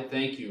next slide,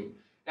 thank you.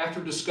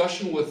 After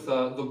discussion with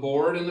the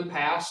board in the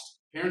past,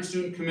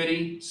 parent-student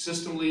committee,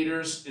 system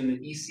leaders, and the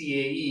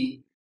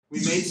ECAE, we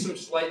made some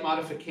slight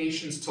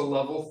modifications to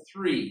level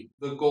 3,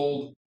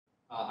 level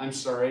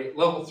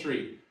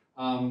 3.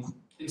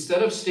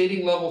 Instead of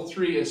stating level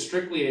 3 as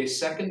strictly a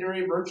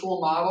secondary virtual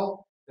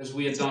model, as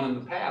we had done in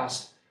the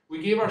past,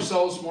 we gave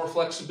ourselves more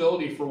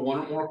flexibility for 1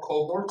 or more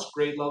cohorts,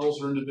 grade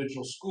levels, or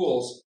individual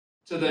schools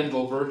to then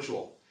go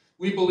virtual.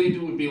 We believed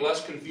it would be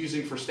less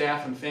confusing for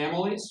staff and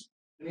families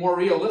and more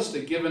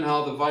realistic given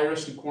how the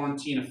virus and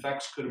quarantine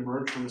effects could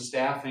emerge from a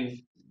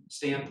staffing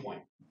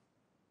standpoint.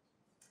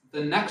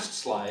 The next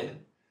slide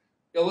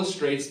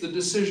illustrates the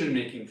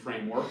decision-making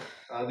framework.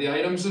 The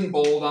items in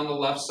bold on the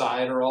left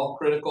side are all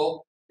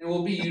critical and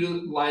will be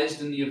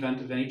utilized in the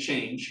event of any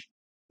change.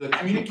 The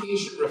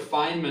communication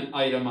refinement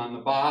item on the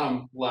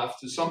bottom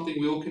left is something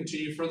we will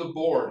continue for the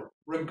board,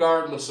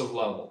 regardless of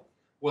level,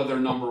 whether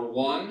number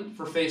 1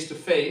 for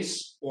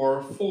face-to-face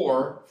or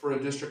 4 for a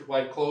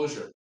district-wide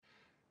closure.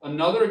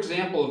 Another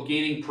example of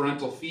gaining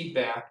parental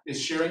feedback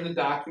is sharing the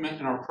document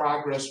and our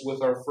progress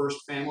with our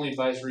first Family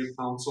Advisory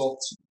Council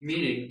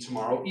meeting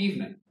tomorrow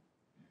evening.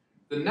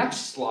 The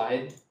next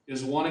slide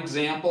is one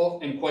example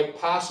and quite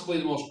possibly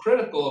the most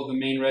critical of the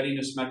main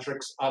readiness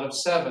metrics out of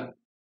 7,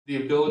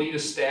 the ability to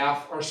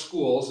staff our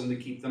schools and to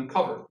keep them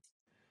covered.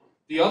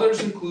 The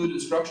others include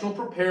instructional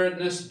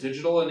preparedness,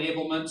 digital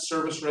enablement,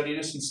 service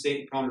readiness, and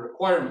state and county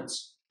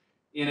requirements.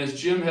 And as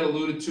Jim had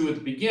alluded to at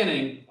the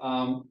beginning,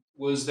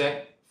 was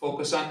that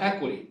focus on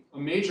equity. A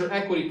major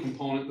equity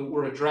component that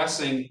we're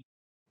addressing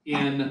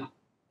in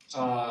 2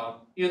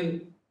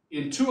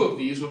 of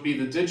these would be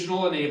the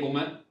digital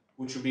enablement,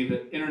 which would be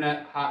the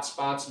internet,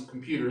 hotspots, and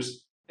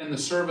computers, and the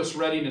service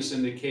readiness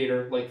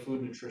indicator like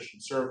food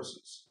nutrition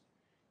services.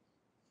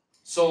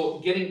 So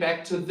getting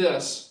back to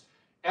this,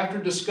 after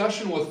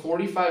discussion with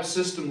 45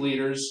 system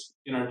leaders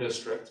in our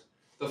district,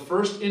 the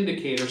first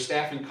indicator,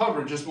 staffing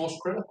coverage, is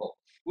most critical.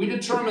 We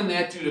determined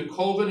that due to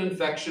COVID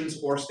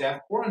infections or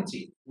staff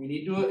quarantine. We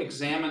need to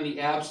examine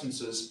the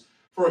absences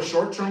for a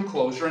short-term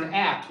closure and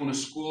act when a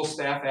school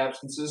staff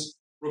absences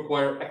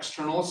require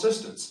external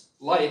assistance,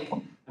 like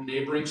a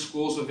neighboring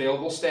school's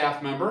available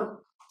staff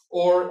member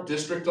or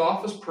district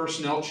office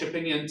personnel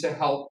chipping in to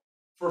help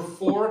for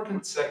 4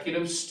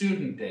 consecutive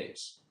student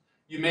days.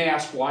 You may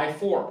ask, why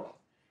 4?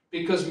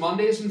 Because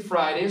Mondays and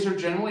Fridays are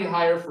generally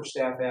higher for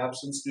staff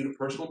absence due to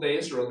personal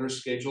days or other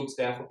scheduled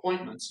staff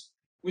appointments.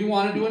 We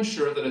wanted to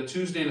ensure that a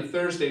Tuesday and a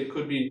Thursday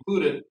could be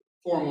included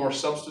for a more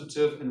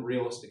substantive and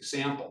realistic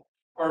sample.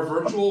 Our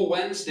virtual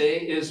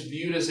Wednesday is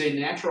viewed as a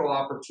natural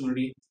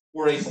opportunity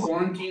where a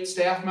quarantined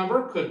staff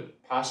member could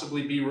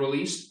possibly be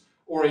released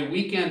or a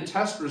weekend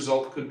test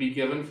result could be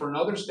given for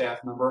another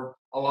staff member,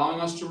 allowing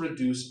us to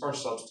reduce our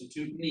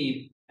substitute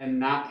need and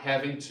not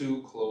having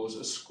to close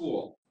a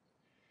school.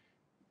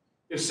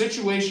 If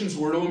situations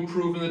were to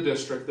improve in the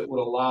district that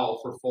would allow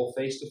for full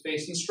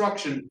face-to-face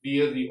instruction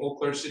via the Eau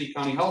Claire City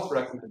County Health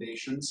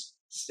recommendations,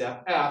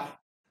 step F,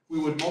 we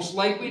would most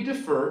likely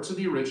defer to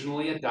the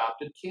originally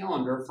adopted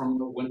calendar from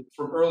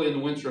early in the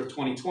winter of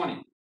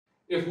 2020.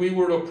 If we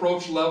were to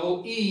approach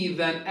level E,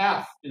 then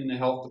F in the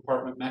health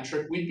department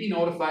metric, we'd be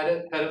notified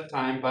ahead of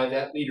time by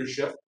that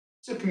leadership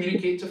to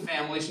communicate to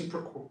families and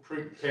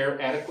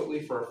prepare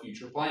adequately for our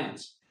future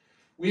plans.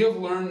 We have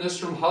learned this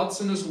from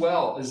Hudson as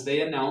well, as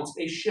they announced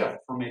a shift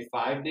from a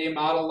 5-day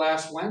model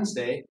last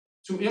Wednesday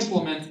to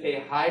implement a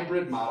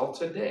hybrid model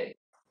today.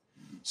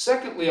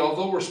 Secondly,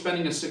 although we're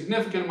spending a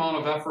significant amount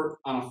of effort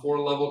on a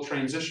 4-level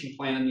transition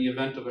plan in the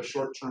event of a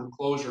short-term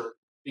closure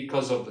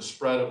because of the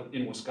spread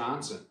in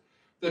Wisconsin,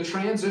 the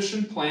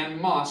transition plan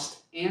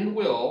must and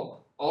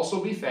will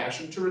also be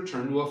fashioned to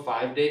return to a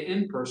 5-day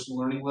in-person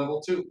learning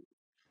level 2.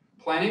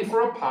 Planning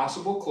for a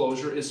possible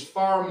closure is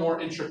far more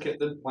intricate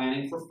than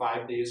planning for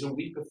 5 days a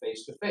week of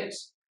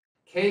face-to-face.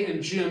 Kay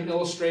and Jim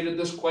illustrated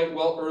this quite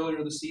well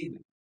earlier this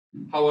evening.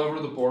 However,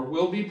 the board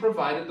will be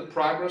provided the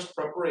progress,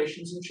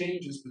 preparations, and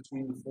changes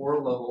between the 4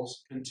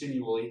 levels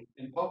continually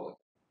in public.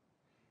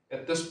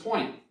 At this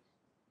point,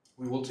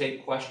 we will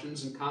take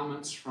questions and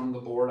comments from the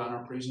board on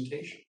our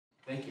presentation.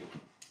 Thank you.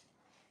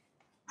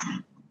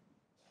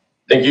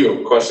 Thank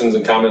you. Questions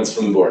and comments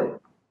from the board?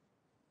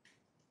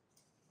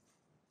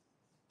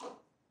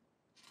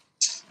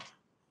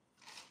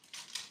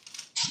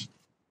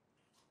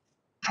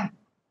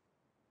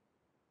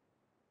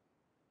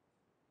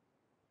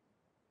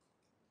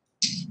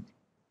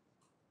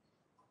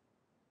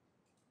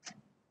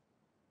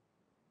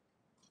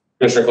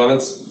 Commissioner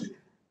Clements?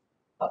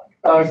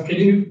 Could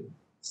you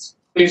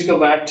please go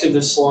back to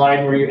the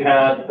slide where you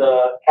had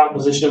the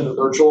composition of the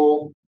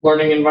virtual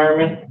learning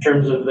environment in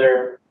terms of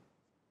their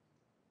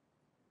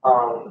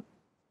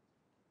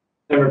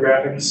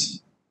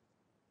demographics?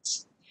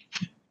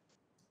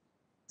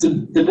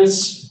 Did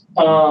this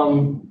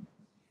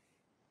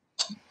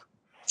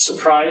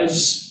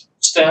surprise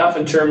staff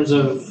in terms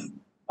of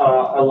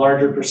a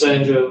larger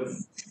percentage of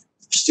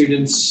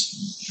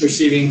students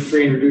receiving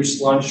free and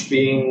reduced lunch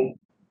being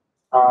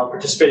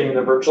participating in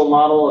the virtual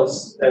model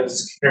as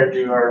compared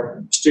to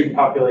our student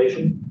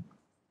population?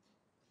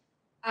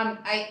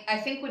 I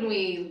think when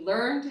we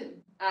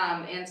learned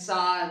and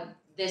saw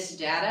this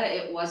data,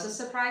 it was a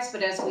surprise,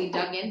 but as we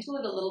dug into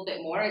it a little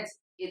bit more,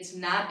 it's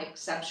not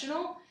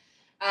exceptional.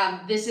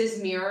 This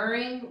is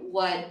mirroring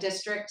what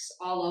districts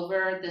all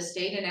over the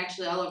state and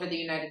actually all over the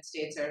United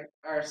States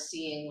are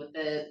seeing with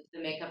the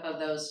makeup of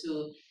those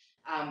who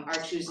are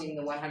choosing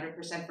the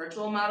 100%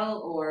 virtual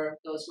model or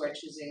those who are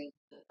choosing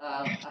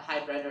a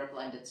hybrid or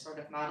blended sort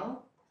of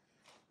model.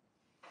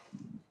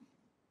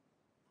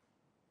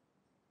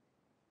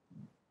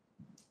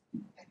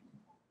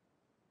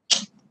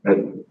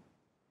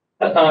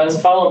 As a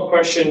follow-up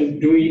question,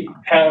 do we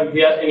have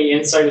yet any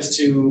insight as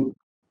to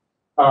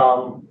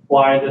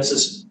why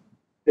this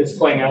is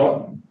playing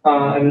out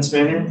in this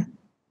manner?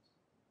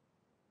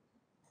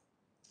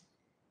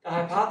 The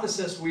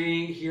hypothesis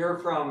we hear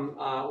from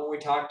when we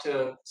talk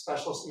to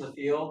specialists in the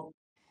field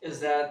is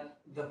that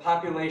the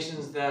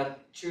populations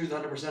that choose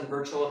 100%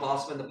 virtual have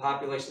also been the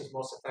populations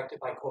most affected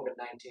by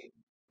COVID-19.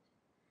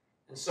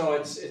 And so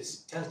it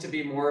tends to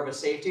be more of a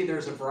safety.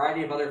 There's a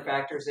variety of other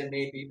factors it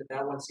may be, but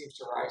that one seems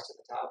to rise to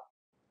the top.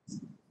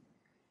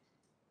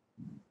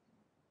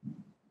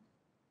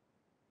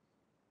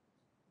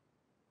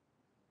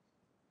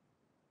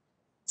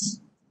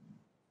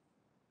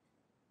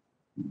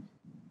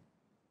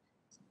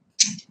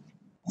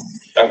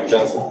 Dr.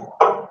 Johnson.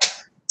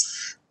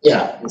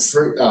 Yeah,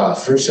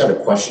 first set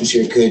of questions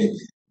here.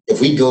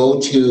 If we go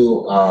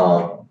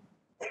to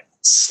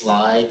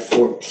slide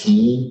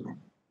 14,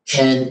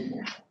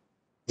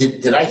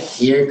 did I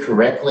hear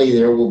correctly?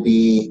 There's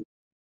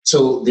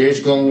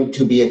going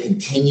to be a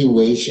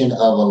continuation of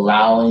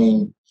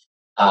allowing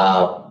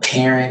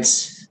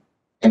parents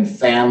and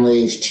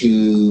families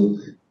to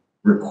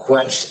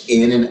request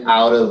in and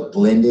out of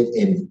blended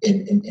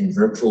and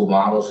virtual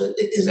models.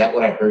 Is that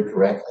what I heard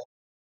correctly?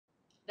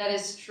 That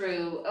is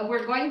true.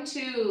 We're going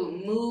to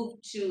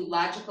move to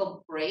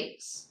logical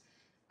breaks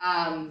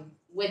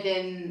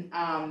within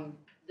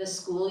the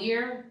school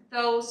year,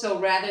 though. So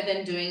rather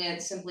than doing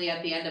it simply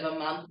at the end of a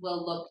month,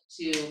 we'll look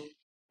to,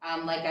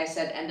 like I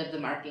said, end of the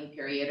marking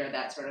period or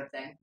that sort of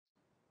thing.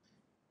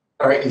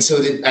 All right, and so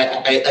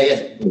I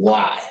guess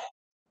why?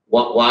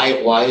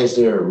 Why is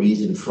there a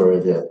reason for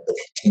the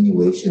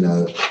continuation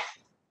of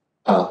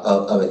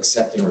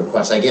accepting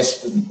requests? I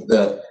guess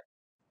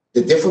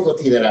the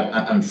difficulty that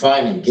I'm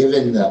finding,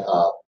 given the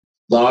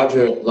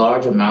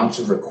large amounts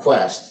of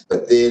requests,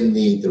 but then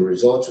the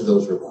results of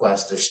those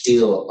requests, there's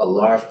still a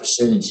large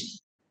percentage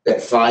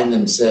that find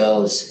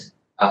themselves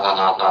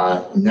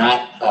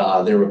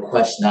their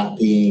requests not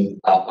being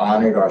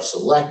honored or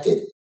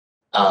selected.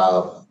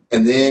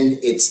 And then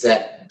it's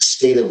that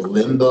state of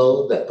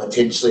limbo that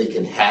potentially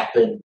can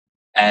happen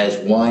as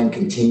one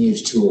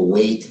continues to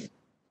await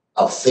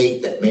a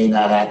fate that may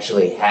not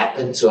actually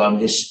happen. So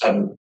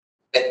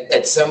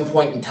at some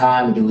point in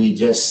time, do we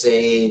just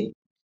say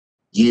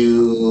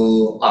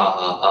you're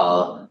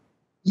at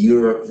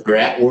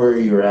where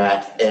you're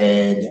at,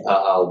 and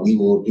we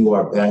will do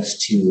our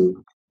best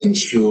to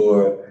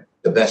ensure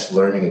the best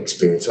learning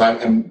experience? So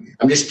I'm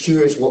just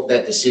curious what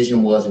that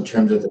decision was in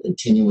terms of the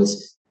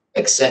continuous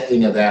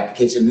accepting of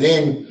applicants. And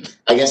then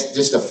I guess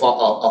just a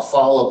follow-up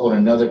on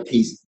another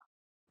piece.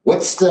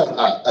 What's the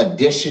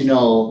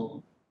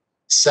additional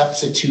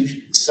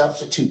substitute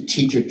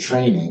teacher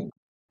training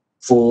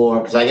for,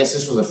 because I guess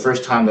this was the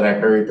first time that I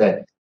heard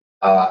that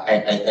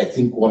I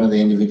think one of the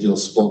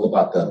individuals spoke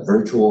about the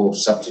virtual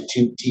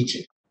substitute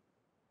teaching.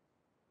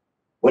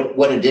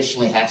 What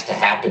additionally has to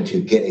happen to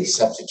get a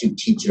substitute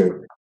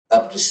teacher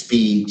up to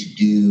speed to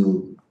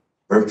do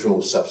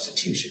virtual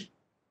substitution?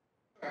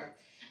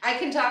 I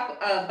can talk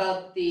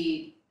about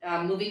the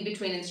moving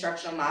between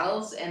instructional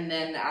models, and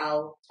then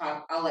I'll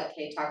let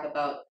Kay talk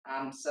about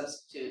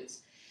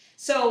substitutes.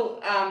 So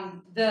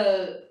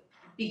the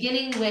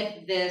beginning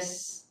with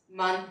this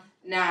month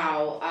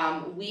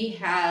now, we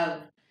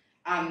have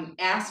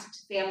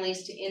asked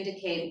families to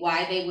indicate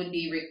why they would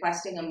be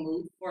requesting a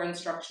move for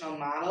instructional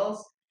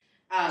models.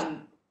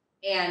 I'll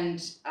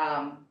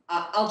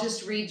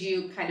just read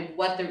you kind of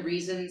what the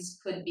reasons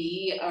could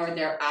be or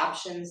their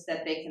options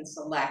that they can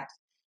select.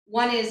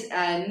 One is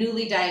a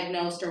newly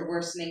diagnosed or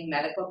worsening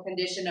medical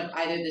condition of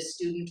either the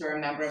student or a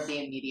member of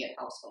the immediate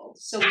household.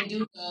 So we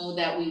do know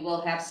that we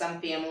will have some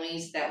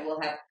families that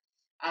will have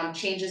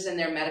changes in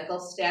their medical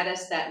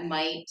status that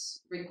might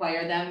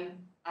require them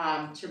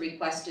to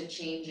request a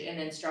change in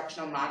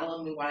instructional model,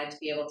 and we wanted to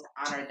be able to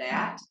honor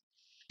that.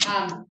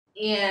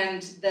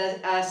 And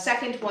the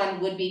second one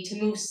would be to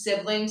move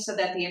siblings so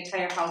that the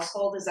entire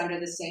household is under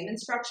the same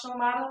instructional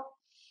model.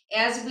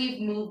 As we've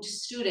moved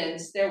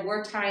students, there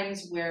were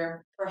times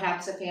where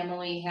perhaps a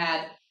family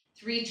had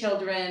 3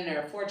 children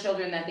or 4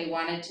 children that they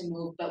wanted to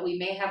move, but we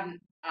may have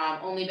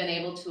only been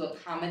able to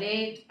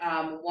accommodate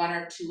 1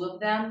 or 2 of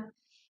them.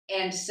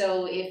 And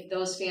so if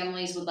those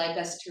families would like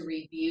us to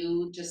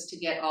review just to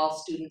get all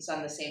students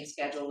on the same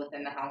schedule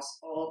within the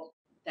household,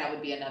 that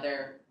would be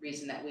another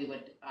reason that we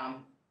would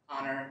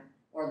honor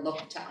or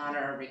look to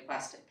honor a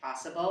request if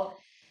possible.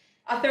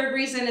 A third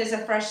reason is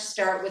a fresh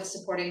start with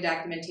supporting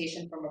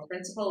documentation from a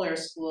principal or a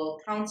school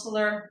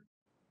counselor.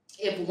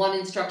 If one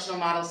instructional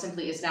model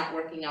simply is not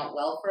working out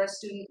well for a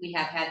student, we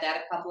have had that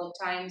a couple of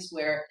times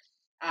where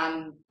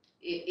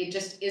it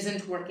just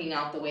isn't working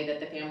out the way that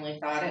the family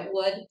thought it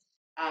would.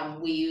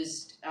 We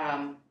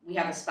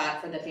have a spot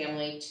for the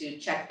family to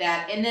check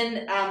that. And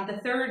then the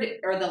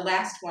third or the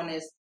last one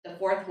is, the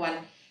fourth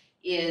one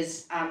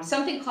is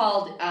something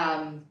called,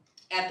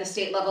 at the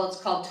state level,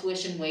 it's called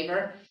tuition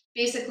waiver.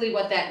 basically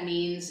what that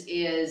means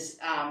is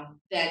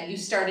that you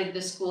started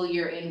the school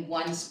year in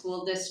one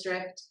school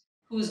district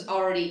who's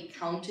already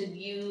counted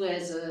you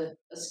as a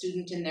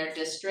student in their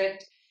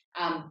district,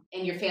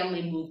 and your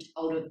family moved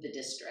out of the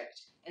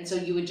district. And so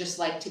you would just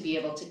like to be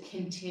able to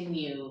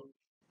continue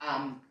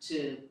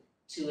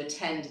to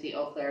attend the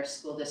Eau Claire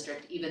School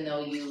District, even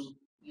though you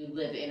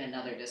live in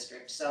another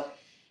district. So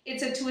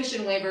it's a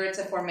tuition waiver, it's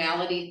a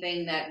formality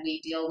thing that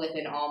we deal with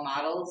in all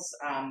models,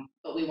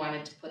 but we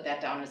wanted to put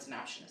that down as an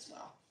option as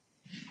well.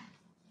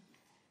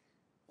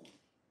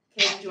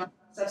 Okay, do you want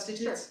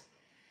substitutes?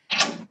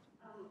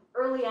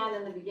 Early on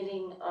in the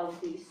beginning of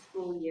the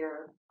school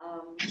year,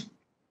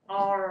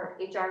 our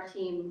HR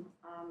team,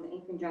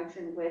 in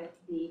conjunction with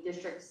the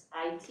district's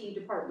IT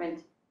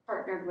department,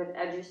 partnered with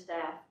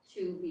EduStaff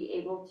to be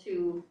able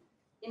to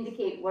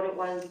indicate what it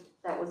was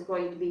that was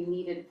going to be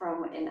needed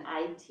from an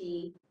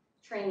IT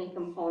training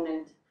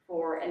component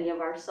for any of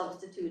our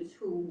substitutes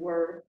who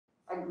were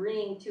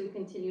agreeing to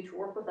continue to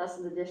work with us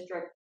in the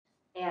district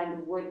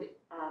and would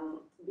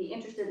be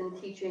interested in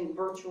teaching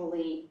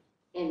virtually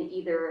in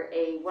either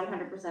a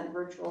 100%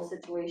 virtual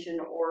situation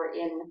or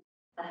in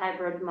the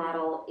hybrid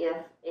model if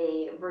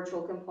a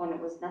virtual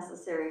component was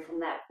necessary from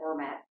that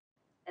format.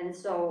 And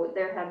so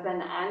there have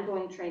been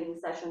ongoing training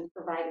sessions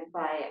provided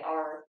by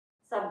our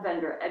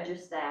sub-vendor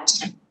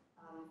EduStaff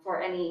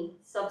for any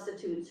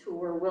substitutes who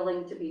were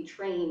willing to be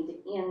trained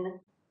in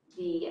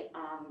the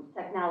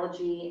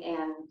technology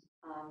and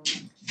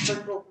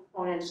virtual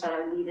components that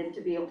are needed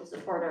to be able to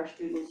support our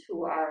students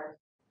who are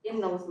in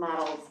those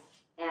models.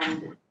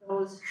 And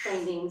those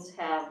trainings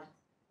have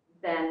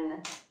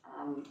been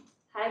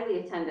highly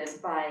attended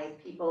by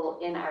people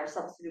in our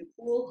substitute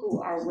pool who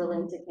are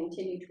willing to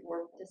continue to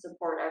work to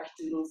support our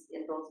students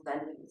in those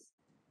venues.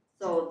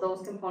 So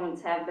those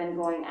components have been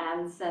going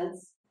on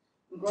since,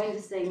 I'm going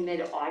to say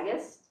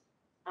mid-August,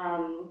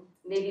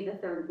 maybe the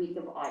third week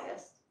of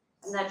August.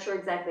 I'm not sure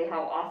exactly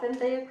how often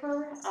they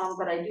occur,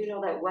 but I do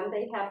know that when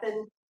they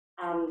happen,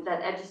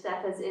 that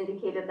EduStaff has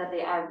indicated that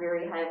they are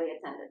very highly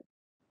attended.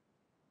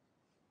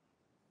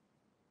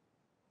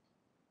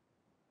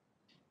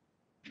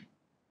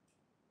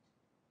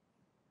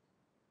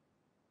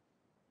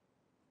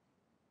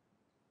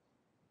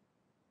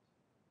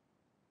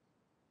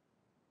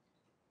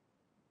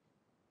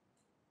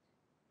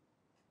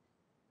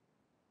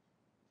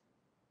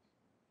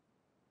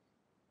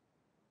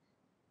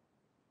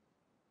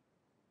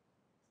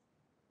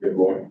 Good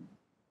morning.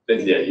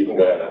 Yeah, you can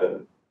go ahead.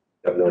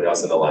 I have nobody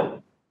else in the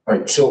line. All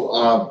right,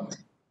 so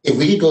if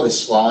we could go to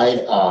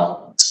slide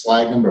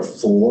number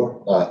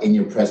 4 in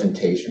your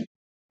presentation.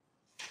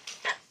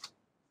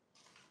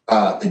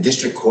 The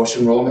district course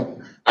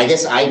enrollment. I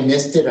guess I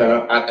missed it,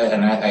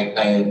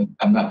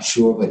 I'm not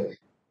sure, but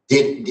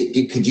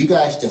could you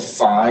guys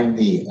define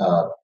the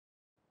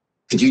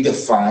could you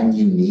define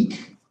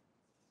unique?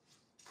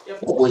 Yep.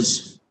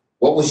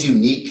 What was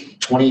unique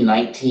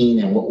 2019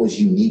 and what was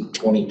unique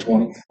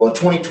 2020? Well,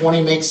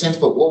 2020 makes sense,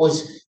 but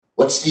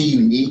what's the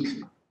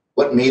unique?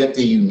 What made up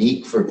the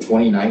unique for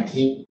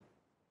 2019?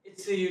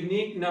 It's the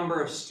unique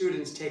number of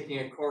students taking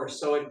a course.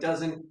 So it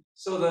doesn't,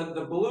 so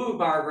the blue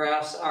bar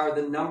graphs are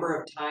the number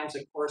of times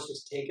a course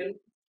was taken.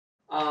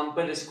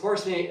 But as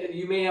course,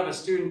 you may have a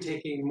student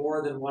taking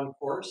more than one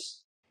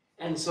course.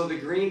 And so the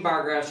green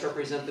bar graphs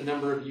represent the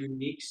number of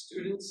unique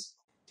students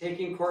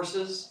taking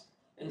courses.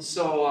 And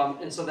so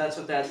that's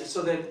what that is.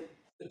 So that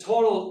the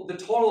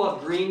total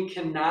of green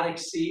cannot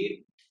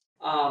exceed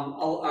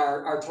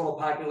our total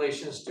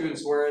population of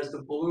students, whereas the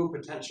blue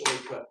potentially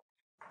could.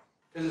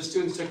 Because if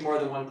students took more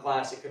than one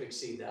class, it could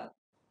exceed that.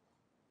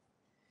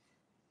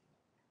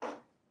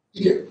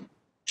 Yeah.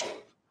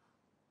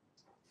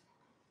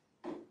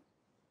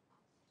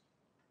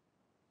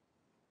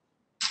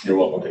 You're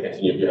welcome to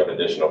continue if you have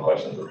additional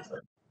questions.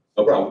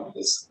 No problem.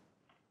 All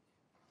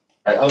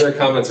right, other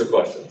comments or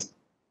questions?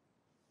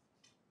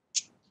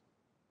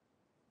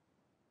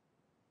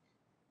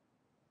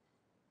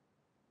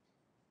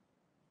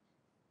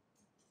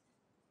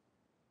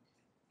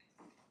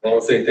 I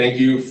want to say thank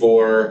you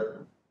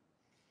for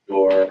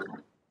your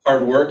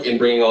hard work in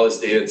bringing all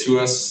this data to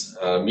us,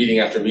 meeting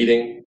after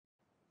meeting.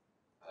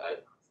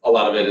 A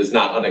lot of it is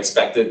not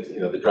unexpected,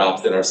 the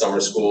drops in our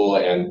summer school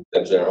and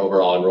potentially our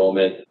overall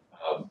enrollment.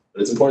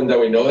 But it's important that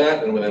we know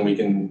that, and then we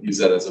can use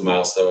that as a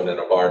milestone and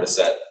a bar to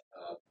set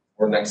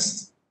for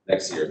next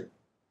year.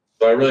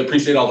 So I really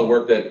appreciate all the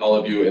work that all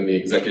of you in the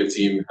executive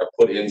team have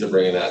put into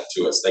bringing that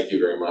to us. Thank you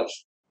very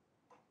much.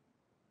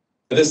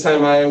 At this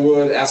time, I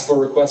would ask for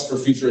requests for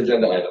future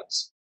agenda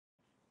items.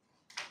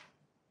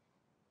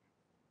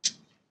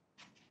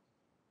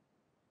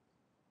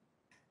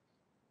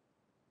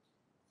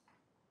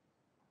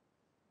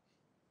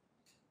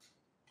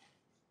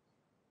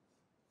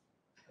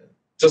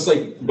 Just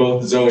like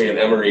both Zoe and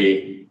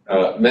Emery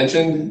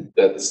mentioned,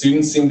 that the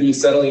students seem to be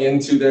settling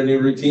into their new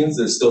routines.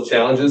 There's still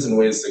challenges and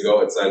ways to go.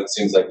 It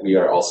seems like we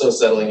are also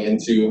settling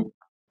into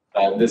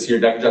this year.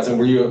 Dr. Johnson,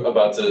 were you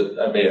about to,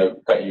 I may have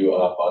cut you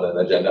off on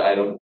an agenda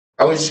item.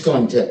 I was just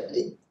going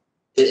to,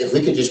 if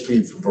we could just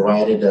be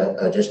provided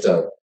just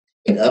a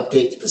an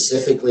update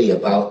specifically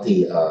about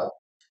the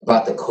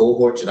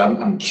cohorts, and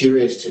I'm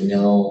curious to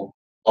know,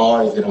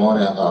 or is it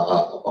on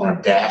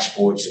a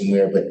dashboard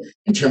somewhere, but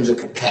in terms of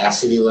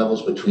capacity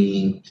levels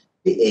between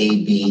the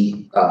A,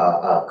 B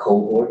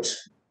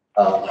cohorts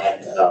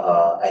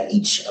at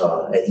each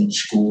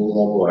school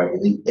level or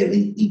at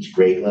each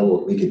grade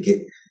level, if we could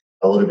get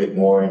a little bit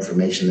more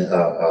information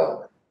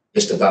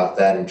just about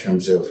that in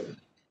terms of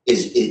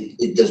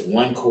does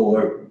one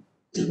cohort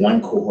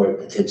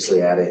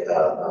potentially at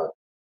a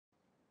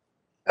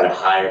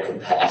higher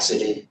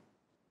capacity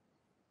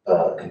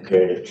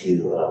comparative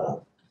to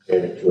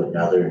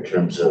another in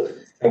terms of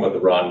about the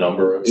raw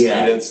number of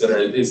students that are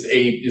is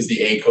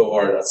the A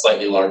cohort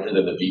slightly larger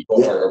than the B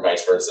cohort or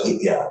vice versa?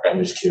 Yeah,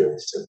 I'm just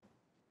curious.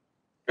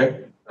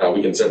 Okay,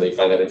 we can certainly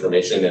find that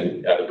information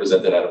and either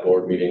present it at a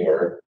board meeting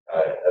or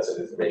as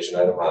an information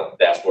item on the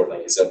dashboard,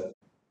 like you said.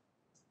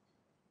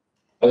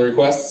 Other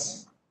requests?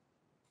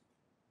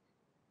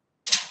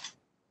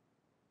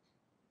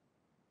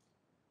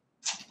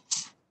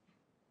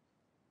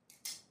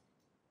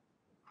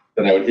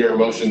 Then I would hear a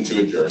motion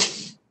to adjourn.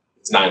 It's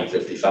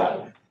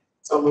 9:55.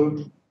 So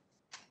moved.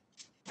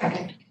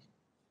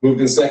 Moved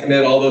and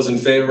seconded. All those in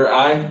favor,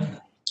 aye?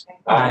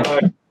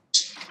 Aye.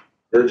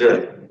 We're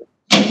adjourned.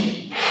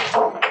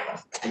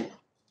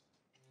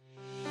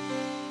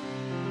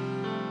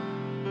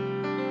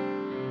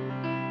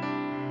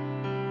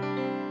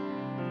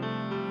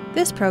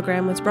 This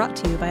program was brought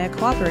to you by a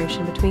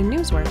cooperation between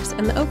Newsworks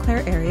and the Eau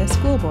Claire Area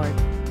School Board.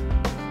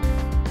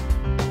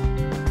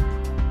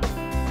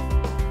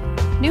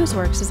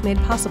 Newsworks is made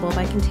possible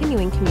by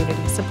continuing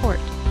community support.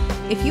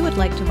 If you would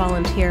like to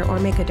volunteer or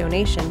make a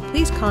donation,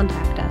 please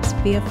contact us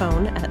via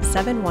phone at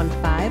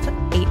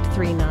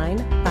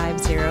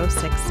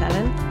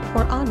 715-839-5067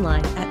 or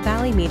online at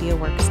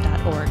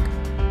valleymediaworks.org.